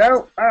dog.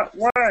 Go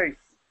away.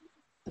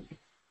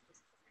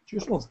 She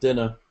just wants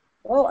dinner.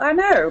 Well, I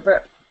know,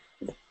 but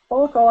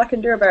fuck all I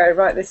can do about it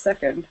right this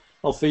second.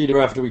 I'll feed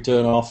her after we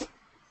turn off.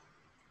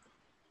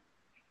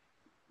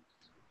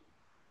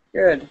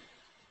 Good.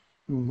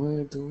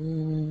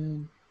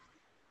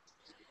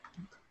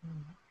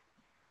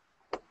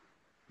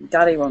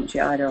 Daddy wants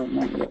you, I don't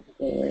want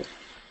you.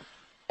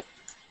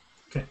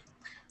 Okay.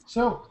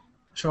 So,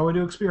 Shall we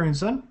do experience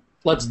then?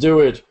 Let's do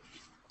it.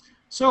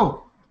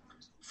 So,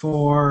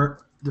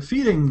 for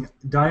defeating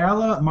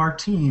Diala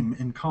Martine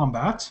in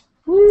combat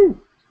Woo!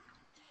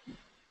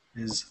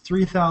 is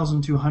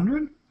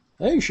 3,200.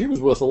 Hey, she was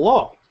worth a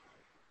lot.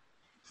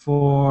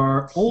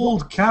 For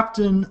Old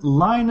Captain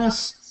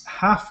Linus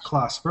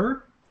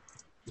Half-Clasper,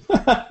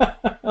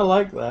 I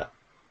like that.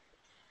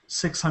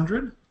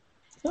 600.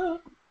 Ah.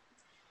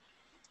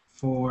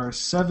 For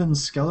 7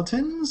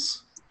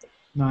 Skeletons,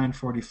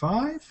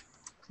 945.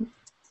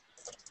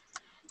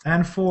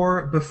 And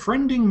for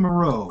Befriending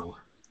Moreau,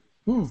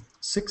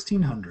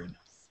 1,600.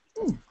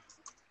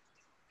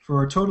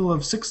 For a total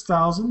of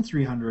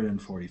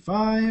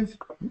 6,345.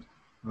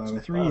 Divided by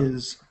 3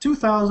 is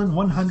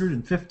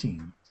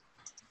 2,115.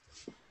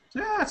 So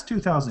yeah, that's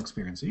 2,000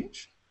 experience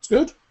each. It's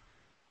good.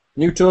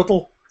 New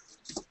total.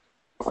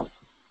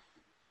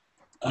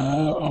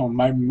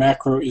 My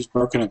macro is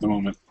broken at the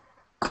moment.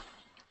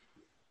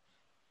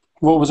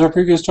 What was our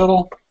previous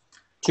total?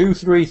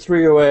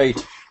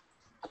 23308.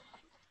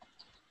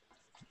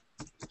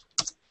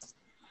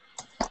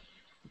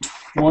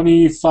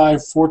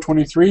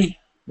 25,423.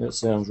 That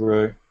sounds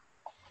right.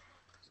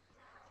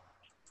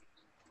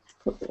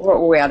 What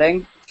were we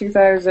adding?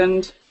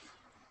 2,000.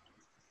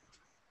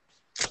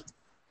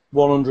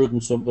 100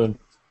 and something.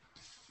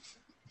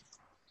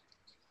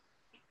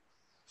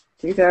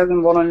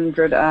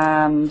 2,100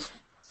 and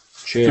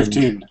Change.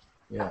 15.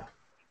 Yeah.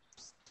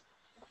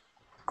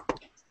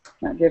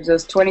 that gives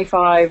us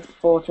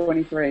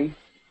 25,423.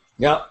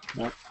 Yeah.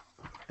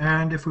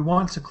 And if we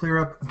want to clear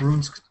up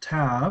Brunsk's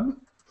tab,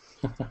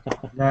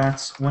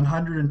 that's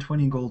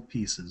 120 gold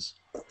pieces.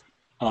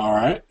 All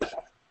right.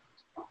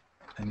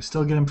 And you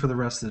still get them for the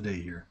rest of the day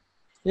here.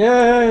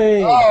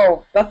 Yay!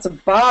 Oh, that's a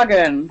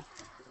bargain.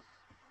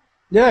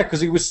 Yeah,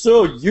 because he was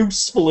so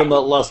useful in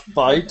that last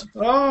fight.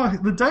 Oh,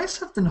 the dice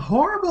have been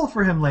horrible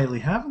for him lately,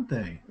 haven't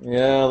they?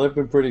 Yeah, they've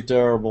been pretty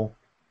terrible.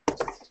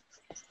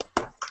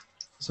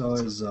 So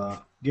is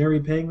Gary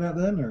paying that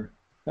then, or?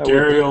 Yeah,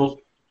 Gary will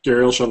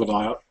shove the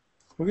die out.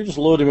 we could just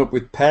load him up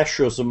with Pesh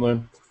or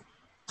something.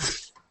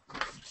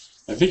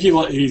 I think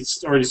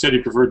he's already said he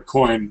preferred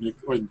coin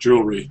or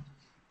jewelry.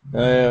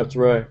 Yeah, that's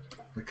right.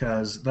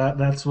 Because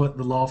that's what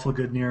the lawful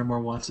good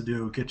Niramore wants to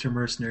do. Get your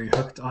mercenary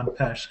hooked on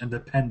Pesh and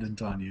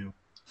dependent on you.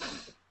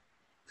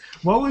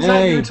 What was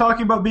that you were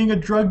talking about being a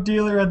drug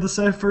dealer at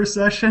the first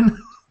session?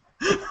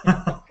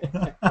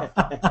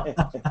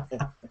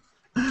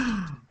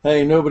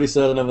 Hey, nobody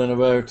said anything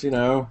about,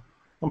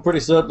 I'm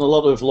pretty certain a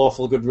lot of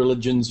lawful good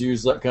religions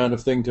use that kind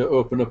of thing to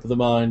open up the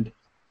mind.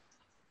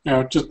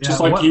 Just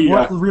like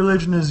what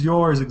religion is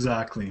yours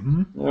exactly?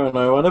 Hmm? I don't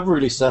know. I never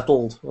really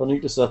settled. I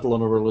need to settle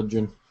on a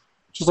religion.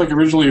 Just like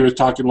originally he was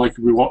talking like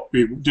we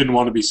didn't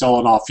want to be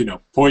selling off,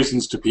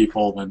 poisons to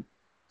people,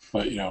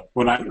 but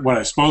when I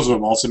dispose of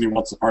him, all of a sudden he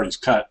wants the party's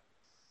cut.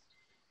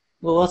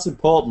 Well, that's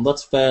important.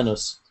 That's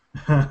fairness.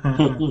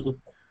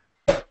 I'm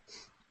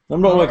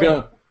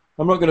not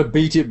gonna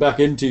beat it back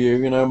into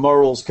you.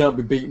 Morals can't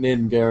be beaten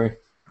in, Gary.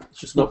 It's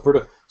just not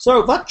pretty.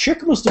 So that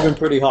chick must have been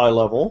pretty high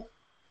level.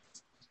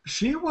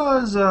 She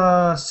was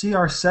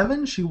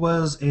CR7. She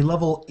was a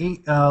level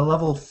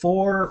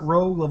 4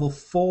 rogue, level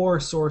 4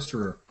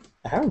 sorcerer.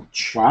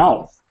 Ouch!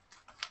 Wow.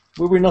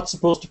 Were we not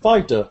supposed to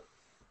fight her?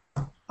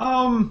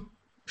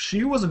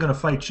 She wasn't going to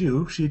fight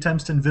you. She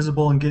attempts to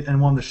invisible and get in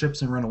one of the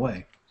ships and run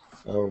away.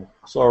 Oh,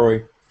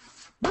 sorry.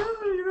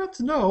 You don't have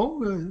to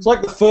know. It's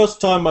like the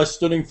first time my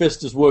stunning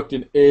fist has worked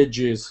in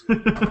ages.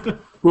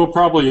 Well,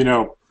 probably,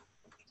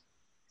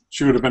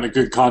 she would have been a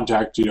good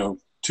contact, two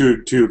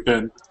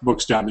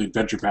books down the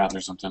adventure path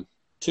or something.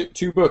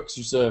 Two books,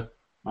 you say?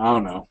 I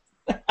don't know.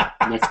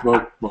 Next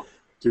book,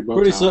 2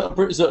 books.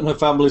 Pretty certain her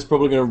family's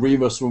probably going to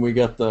ream us when we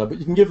get there, but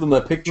you can give them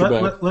their picture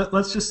back.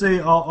 Let's just say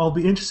I'll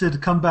be interested to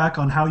come back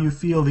on how you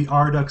feel the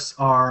Ardux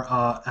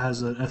are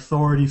as an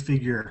authority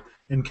figure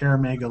in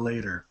Karamega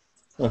later.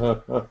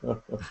 Well,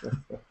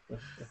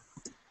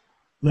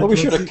 we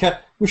should have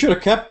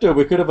kept her.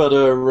 We could have had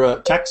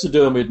her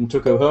taxidermied and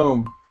took her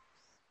home.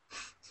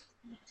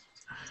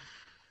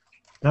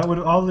 That would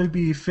only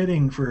be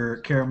fitting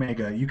for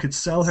Karamega. You could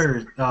sell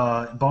her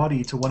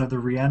body to one of the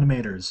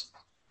reanimators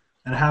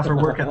and have her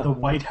work at the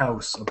White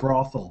House, a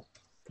brothel.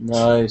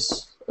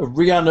 Nice.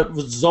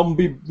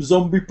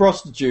 Zombie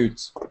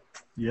prostitutes.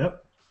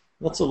 Yep.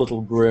 That's a little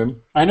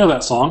grim. I know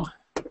that song.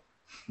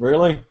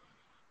 Really?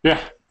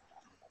 Yeah.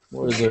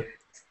 What is it?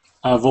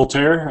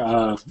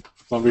 Voltaire,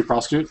 Zombie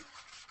Prostitute.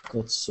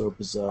 That's so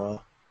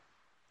bizarre.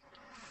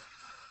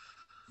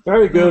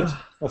 Very good.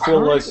 I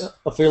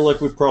feel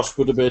like we've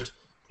prospered a bit.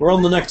 We're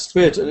on the next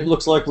bit, and it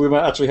looks like we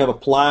might actually have a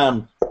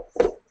plan.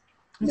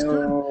 It's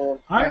good.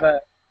 I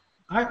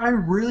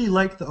really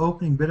like the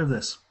opening bit of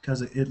this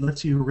because it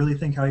lets you really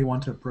think how you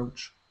want to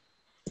approach.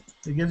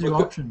 It gives you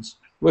options.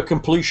 We're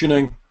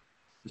completioning.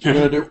 We're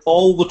going to do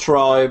all the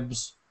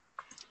tribes,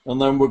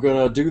 and then we're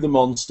going to do the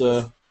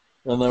monster,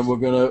 and then we're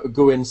going to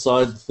go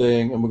inside the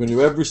thing, and we're going to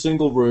do every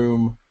single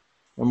room,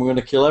 and we're going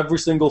to kill every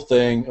single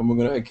thing, and we're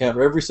going to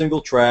encounter every single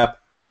trap,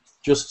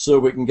 just so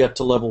we can get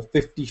to level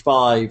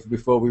 55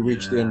 before we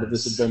reach the end of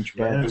this adventure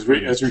pack.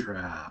 As we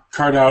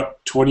cart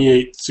out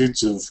 28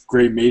 suits of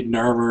Grey Maiden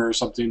armor or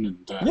something. And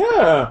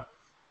Yeah,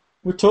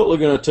 we're totally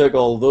going to take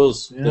all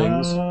those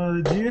things.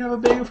 Do you have a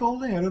bag of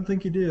holding? I don't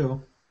think you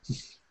do.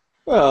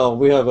 Well,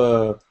 we have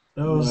a...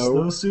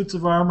 Those suits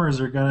of armors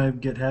are going to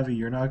get heavy.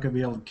 You're not going to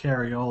be able to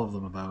carry all of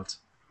them about.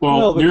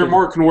 Well,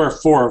 Nearmore can wear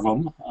 4 of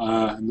them,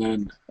 and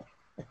then...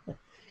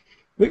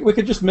 We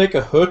could just make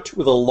a hut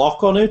with a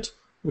lock on it,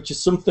 which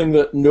is something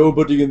that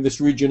nobody in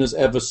this region has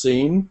ever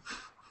seen,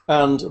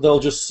 and they'll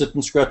just sit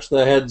and scratch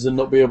their heads and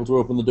not be able to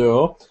open the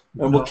door.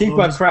 And we'll keep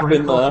our crap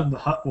in there. The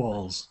hut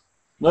walls.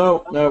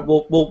 No,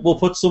 we'll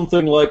put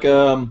something like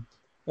I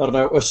don't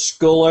know, a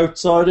skull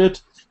outside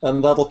it,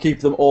 and that'll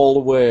keep them all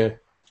away.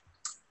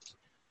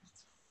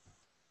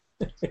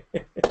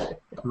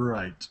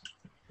 Right.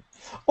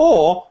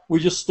 Or we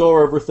just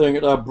store everything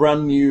at our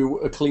brand new,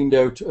 cleaned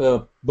out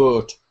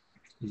boat.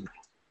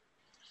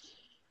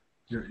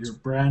 Your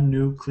brand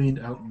new cleaned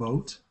out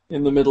boat?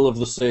 In the middle of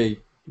the sea.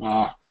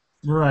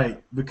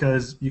 Right,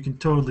 because you can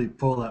totally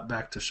pull that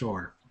back to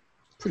shore.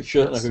 Pretty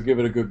certain I could give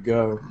it a good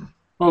go.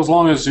 Well, as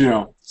long as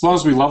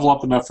we level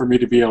up enough for me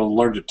to be able to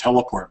learn to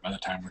teleport by the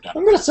time we're done.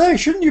 I'm going to say,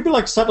 shouldn't you be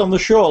like sat on the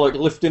shore, like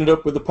lifting it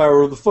up with the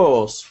power of the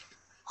Force?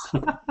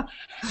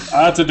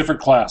 That's a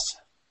different class.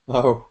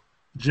 Oh.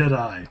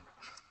 Jedi.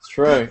 That's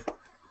right.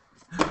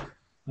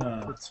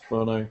 That's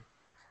funny.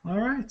 All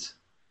right.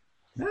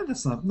 Yeah,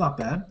 that's not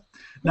bad.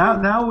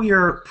 Now we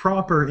are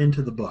proper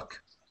into the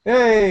book.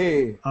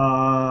 Hey!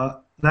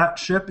 That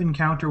ship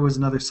encounter was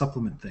another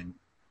supplement thing.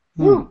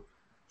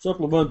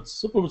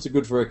 Supplements are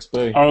good for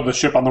XP. Oh, the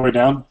ship on the way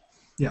down?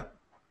 Yeah.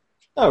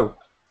 Oh.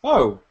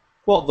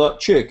 What, that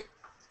chick?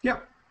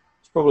 Yep.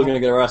 She's probably going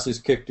to get her asses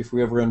kicked if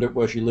we ever end up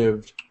where she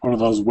lived. One of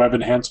those web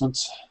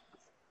enhancements?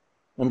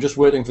 I'm just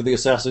waiting for the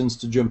assassins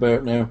to jump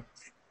out now.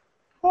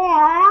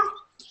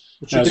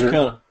 But she did kind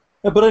of...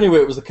 But anyway,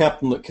 it was the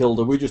captain that killed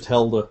her. We just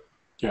held her.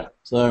 Yeah.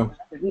 So...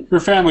 Her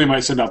family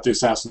might send out the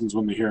assassins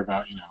when they hear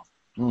about,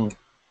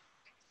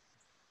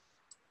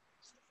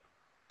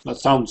 That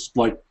sounds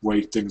like the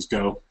way things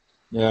go.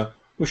 Yeah.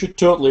 We should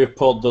totally have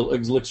poured the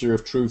elixir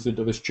of truth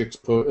into this chick's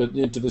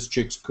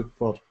cook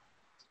pot.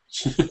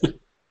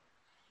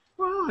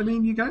 Well, I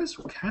mean, you guys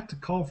had to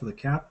call for the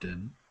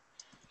captain.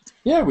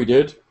 Yeah, we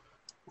did.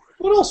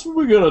 What else were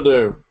we going to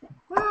do?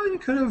 Well, you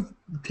could have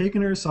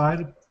taken her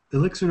aside,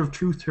 elixir of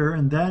truth her,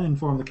 and then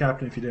informed the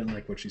captain if you didn't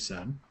like what she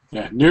said.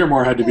 Yeah,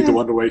 Nearmore had to be the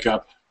one to wake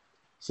up.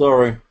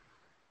 Sorry.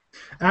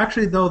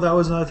 Actually, though, that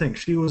was another thing.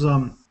 She was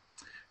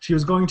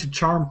going to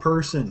charm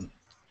person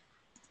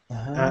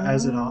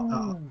as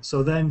an.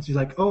 So then she's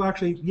like, "Oh,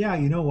 actually, yeah.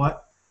 You know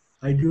what?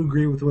 I do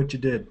agree with what you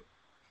did.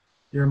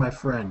 You're my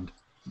friend."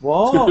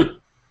 What?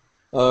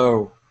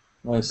 Oh,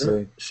 I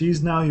see.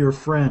 She's now your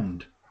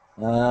friend.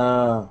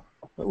 That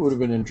would have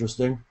been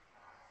interesting.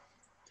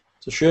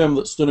 It's a shame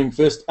that Stunning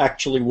Fist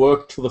actually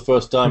worked for the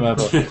first time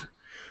ever.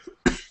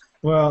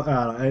 Well, it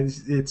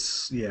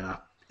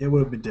would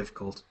have been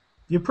difficult.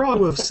 You probably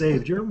would have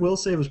saved. Your will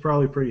save is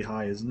probably pretty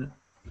high, isn't it?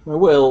 My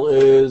will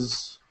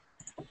is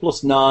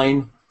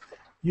 +9.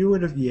 You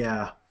would have,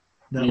 yeah.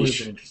 That would have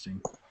been interesting.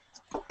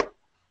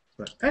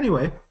 But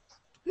anyway,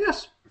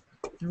 yes.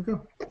 Here we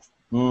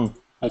go.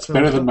 That's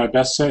better than my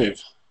best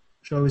save.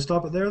 Shall we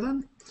stop it there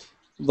then?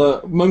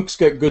 The monks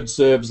get good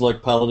saves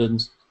like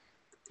paladins.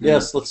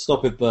 Yes, let's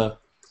stop it there.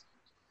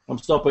 I'm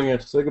stopping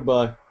it. Say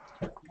goodbye.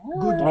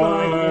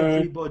 Goodbye,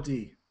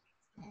 everybody.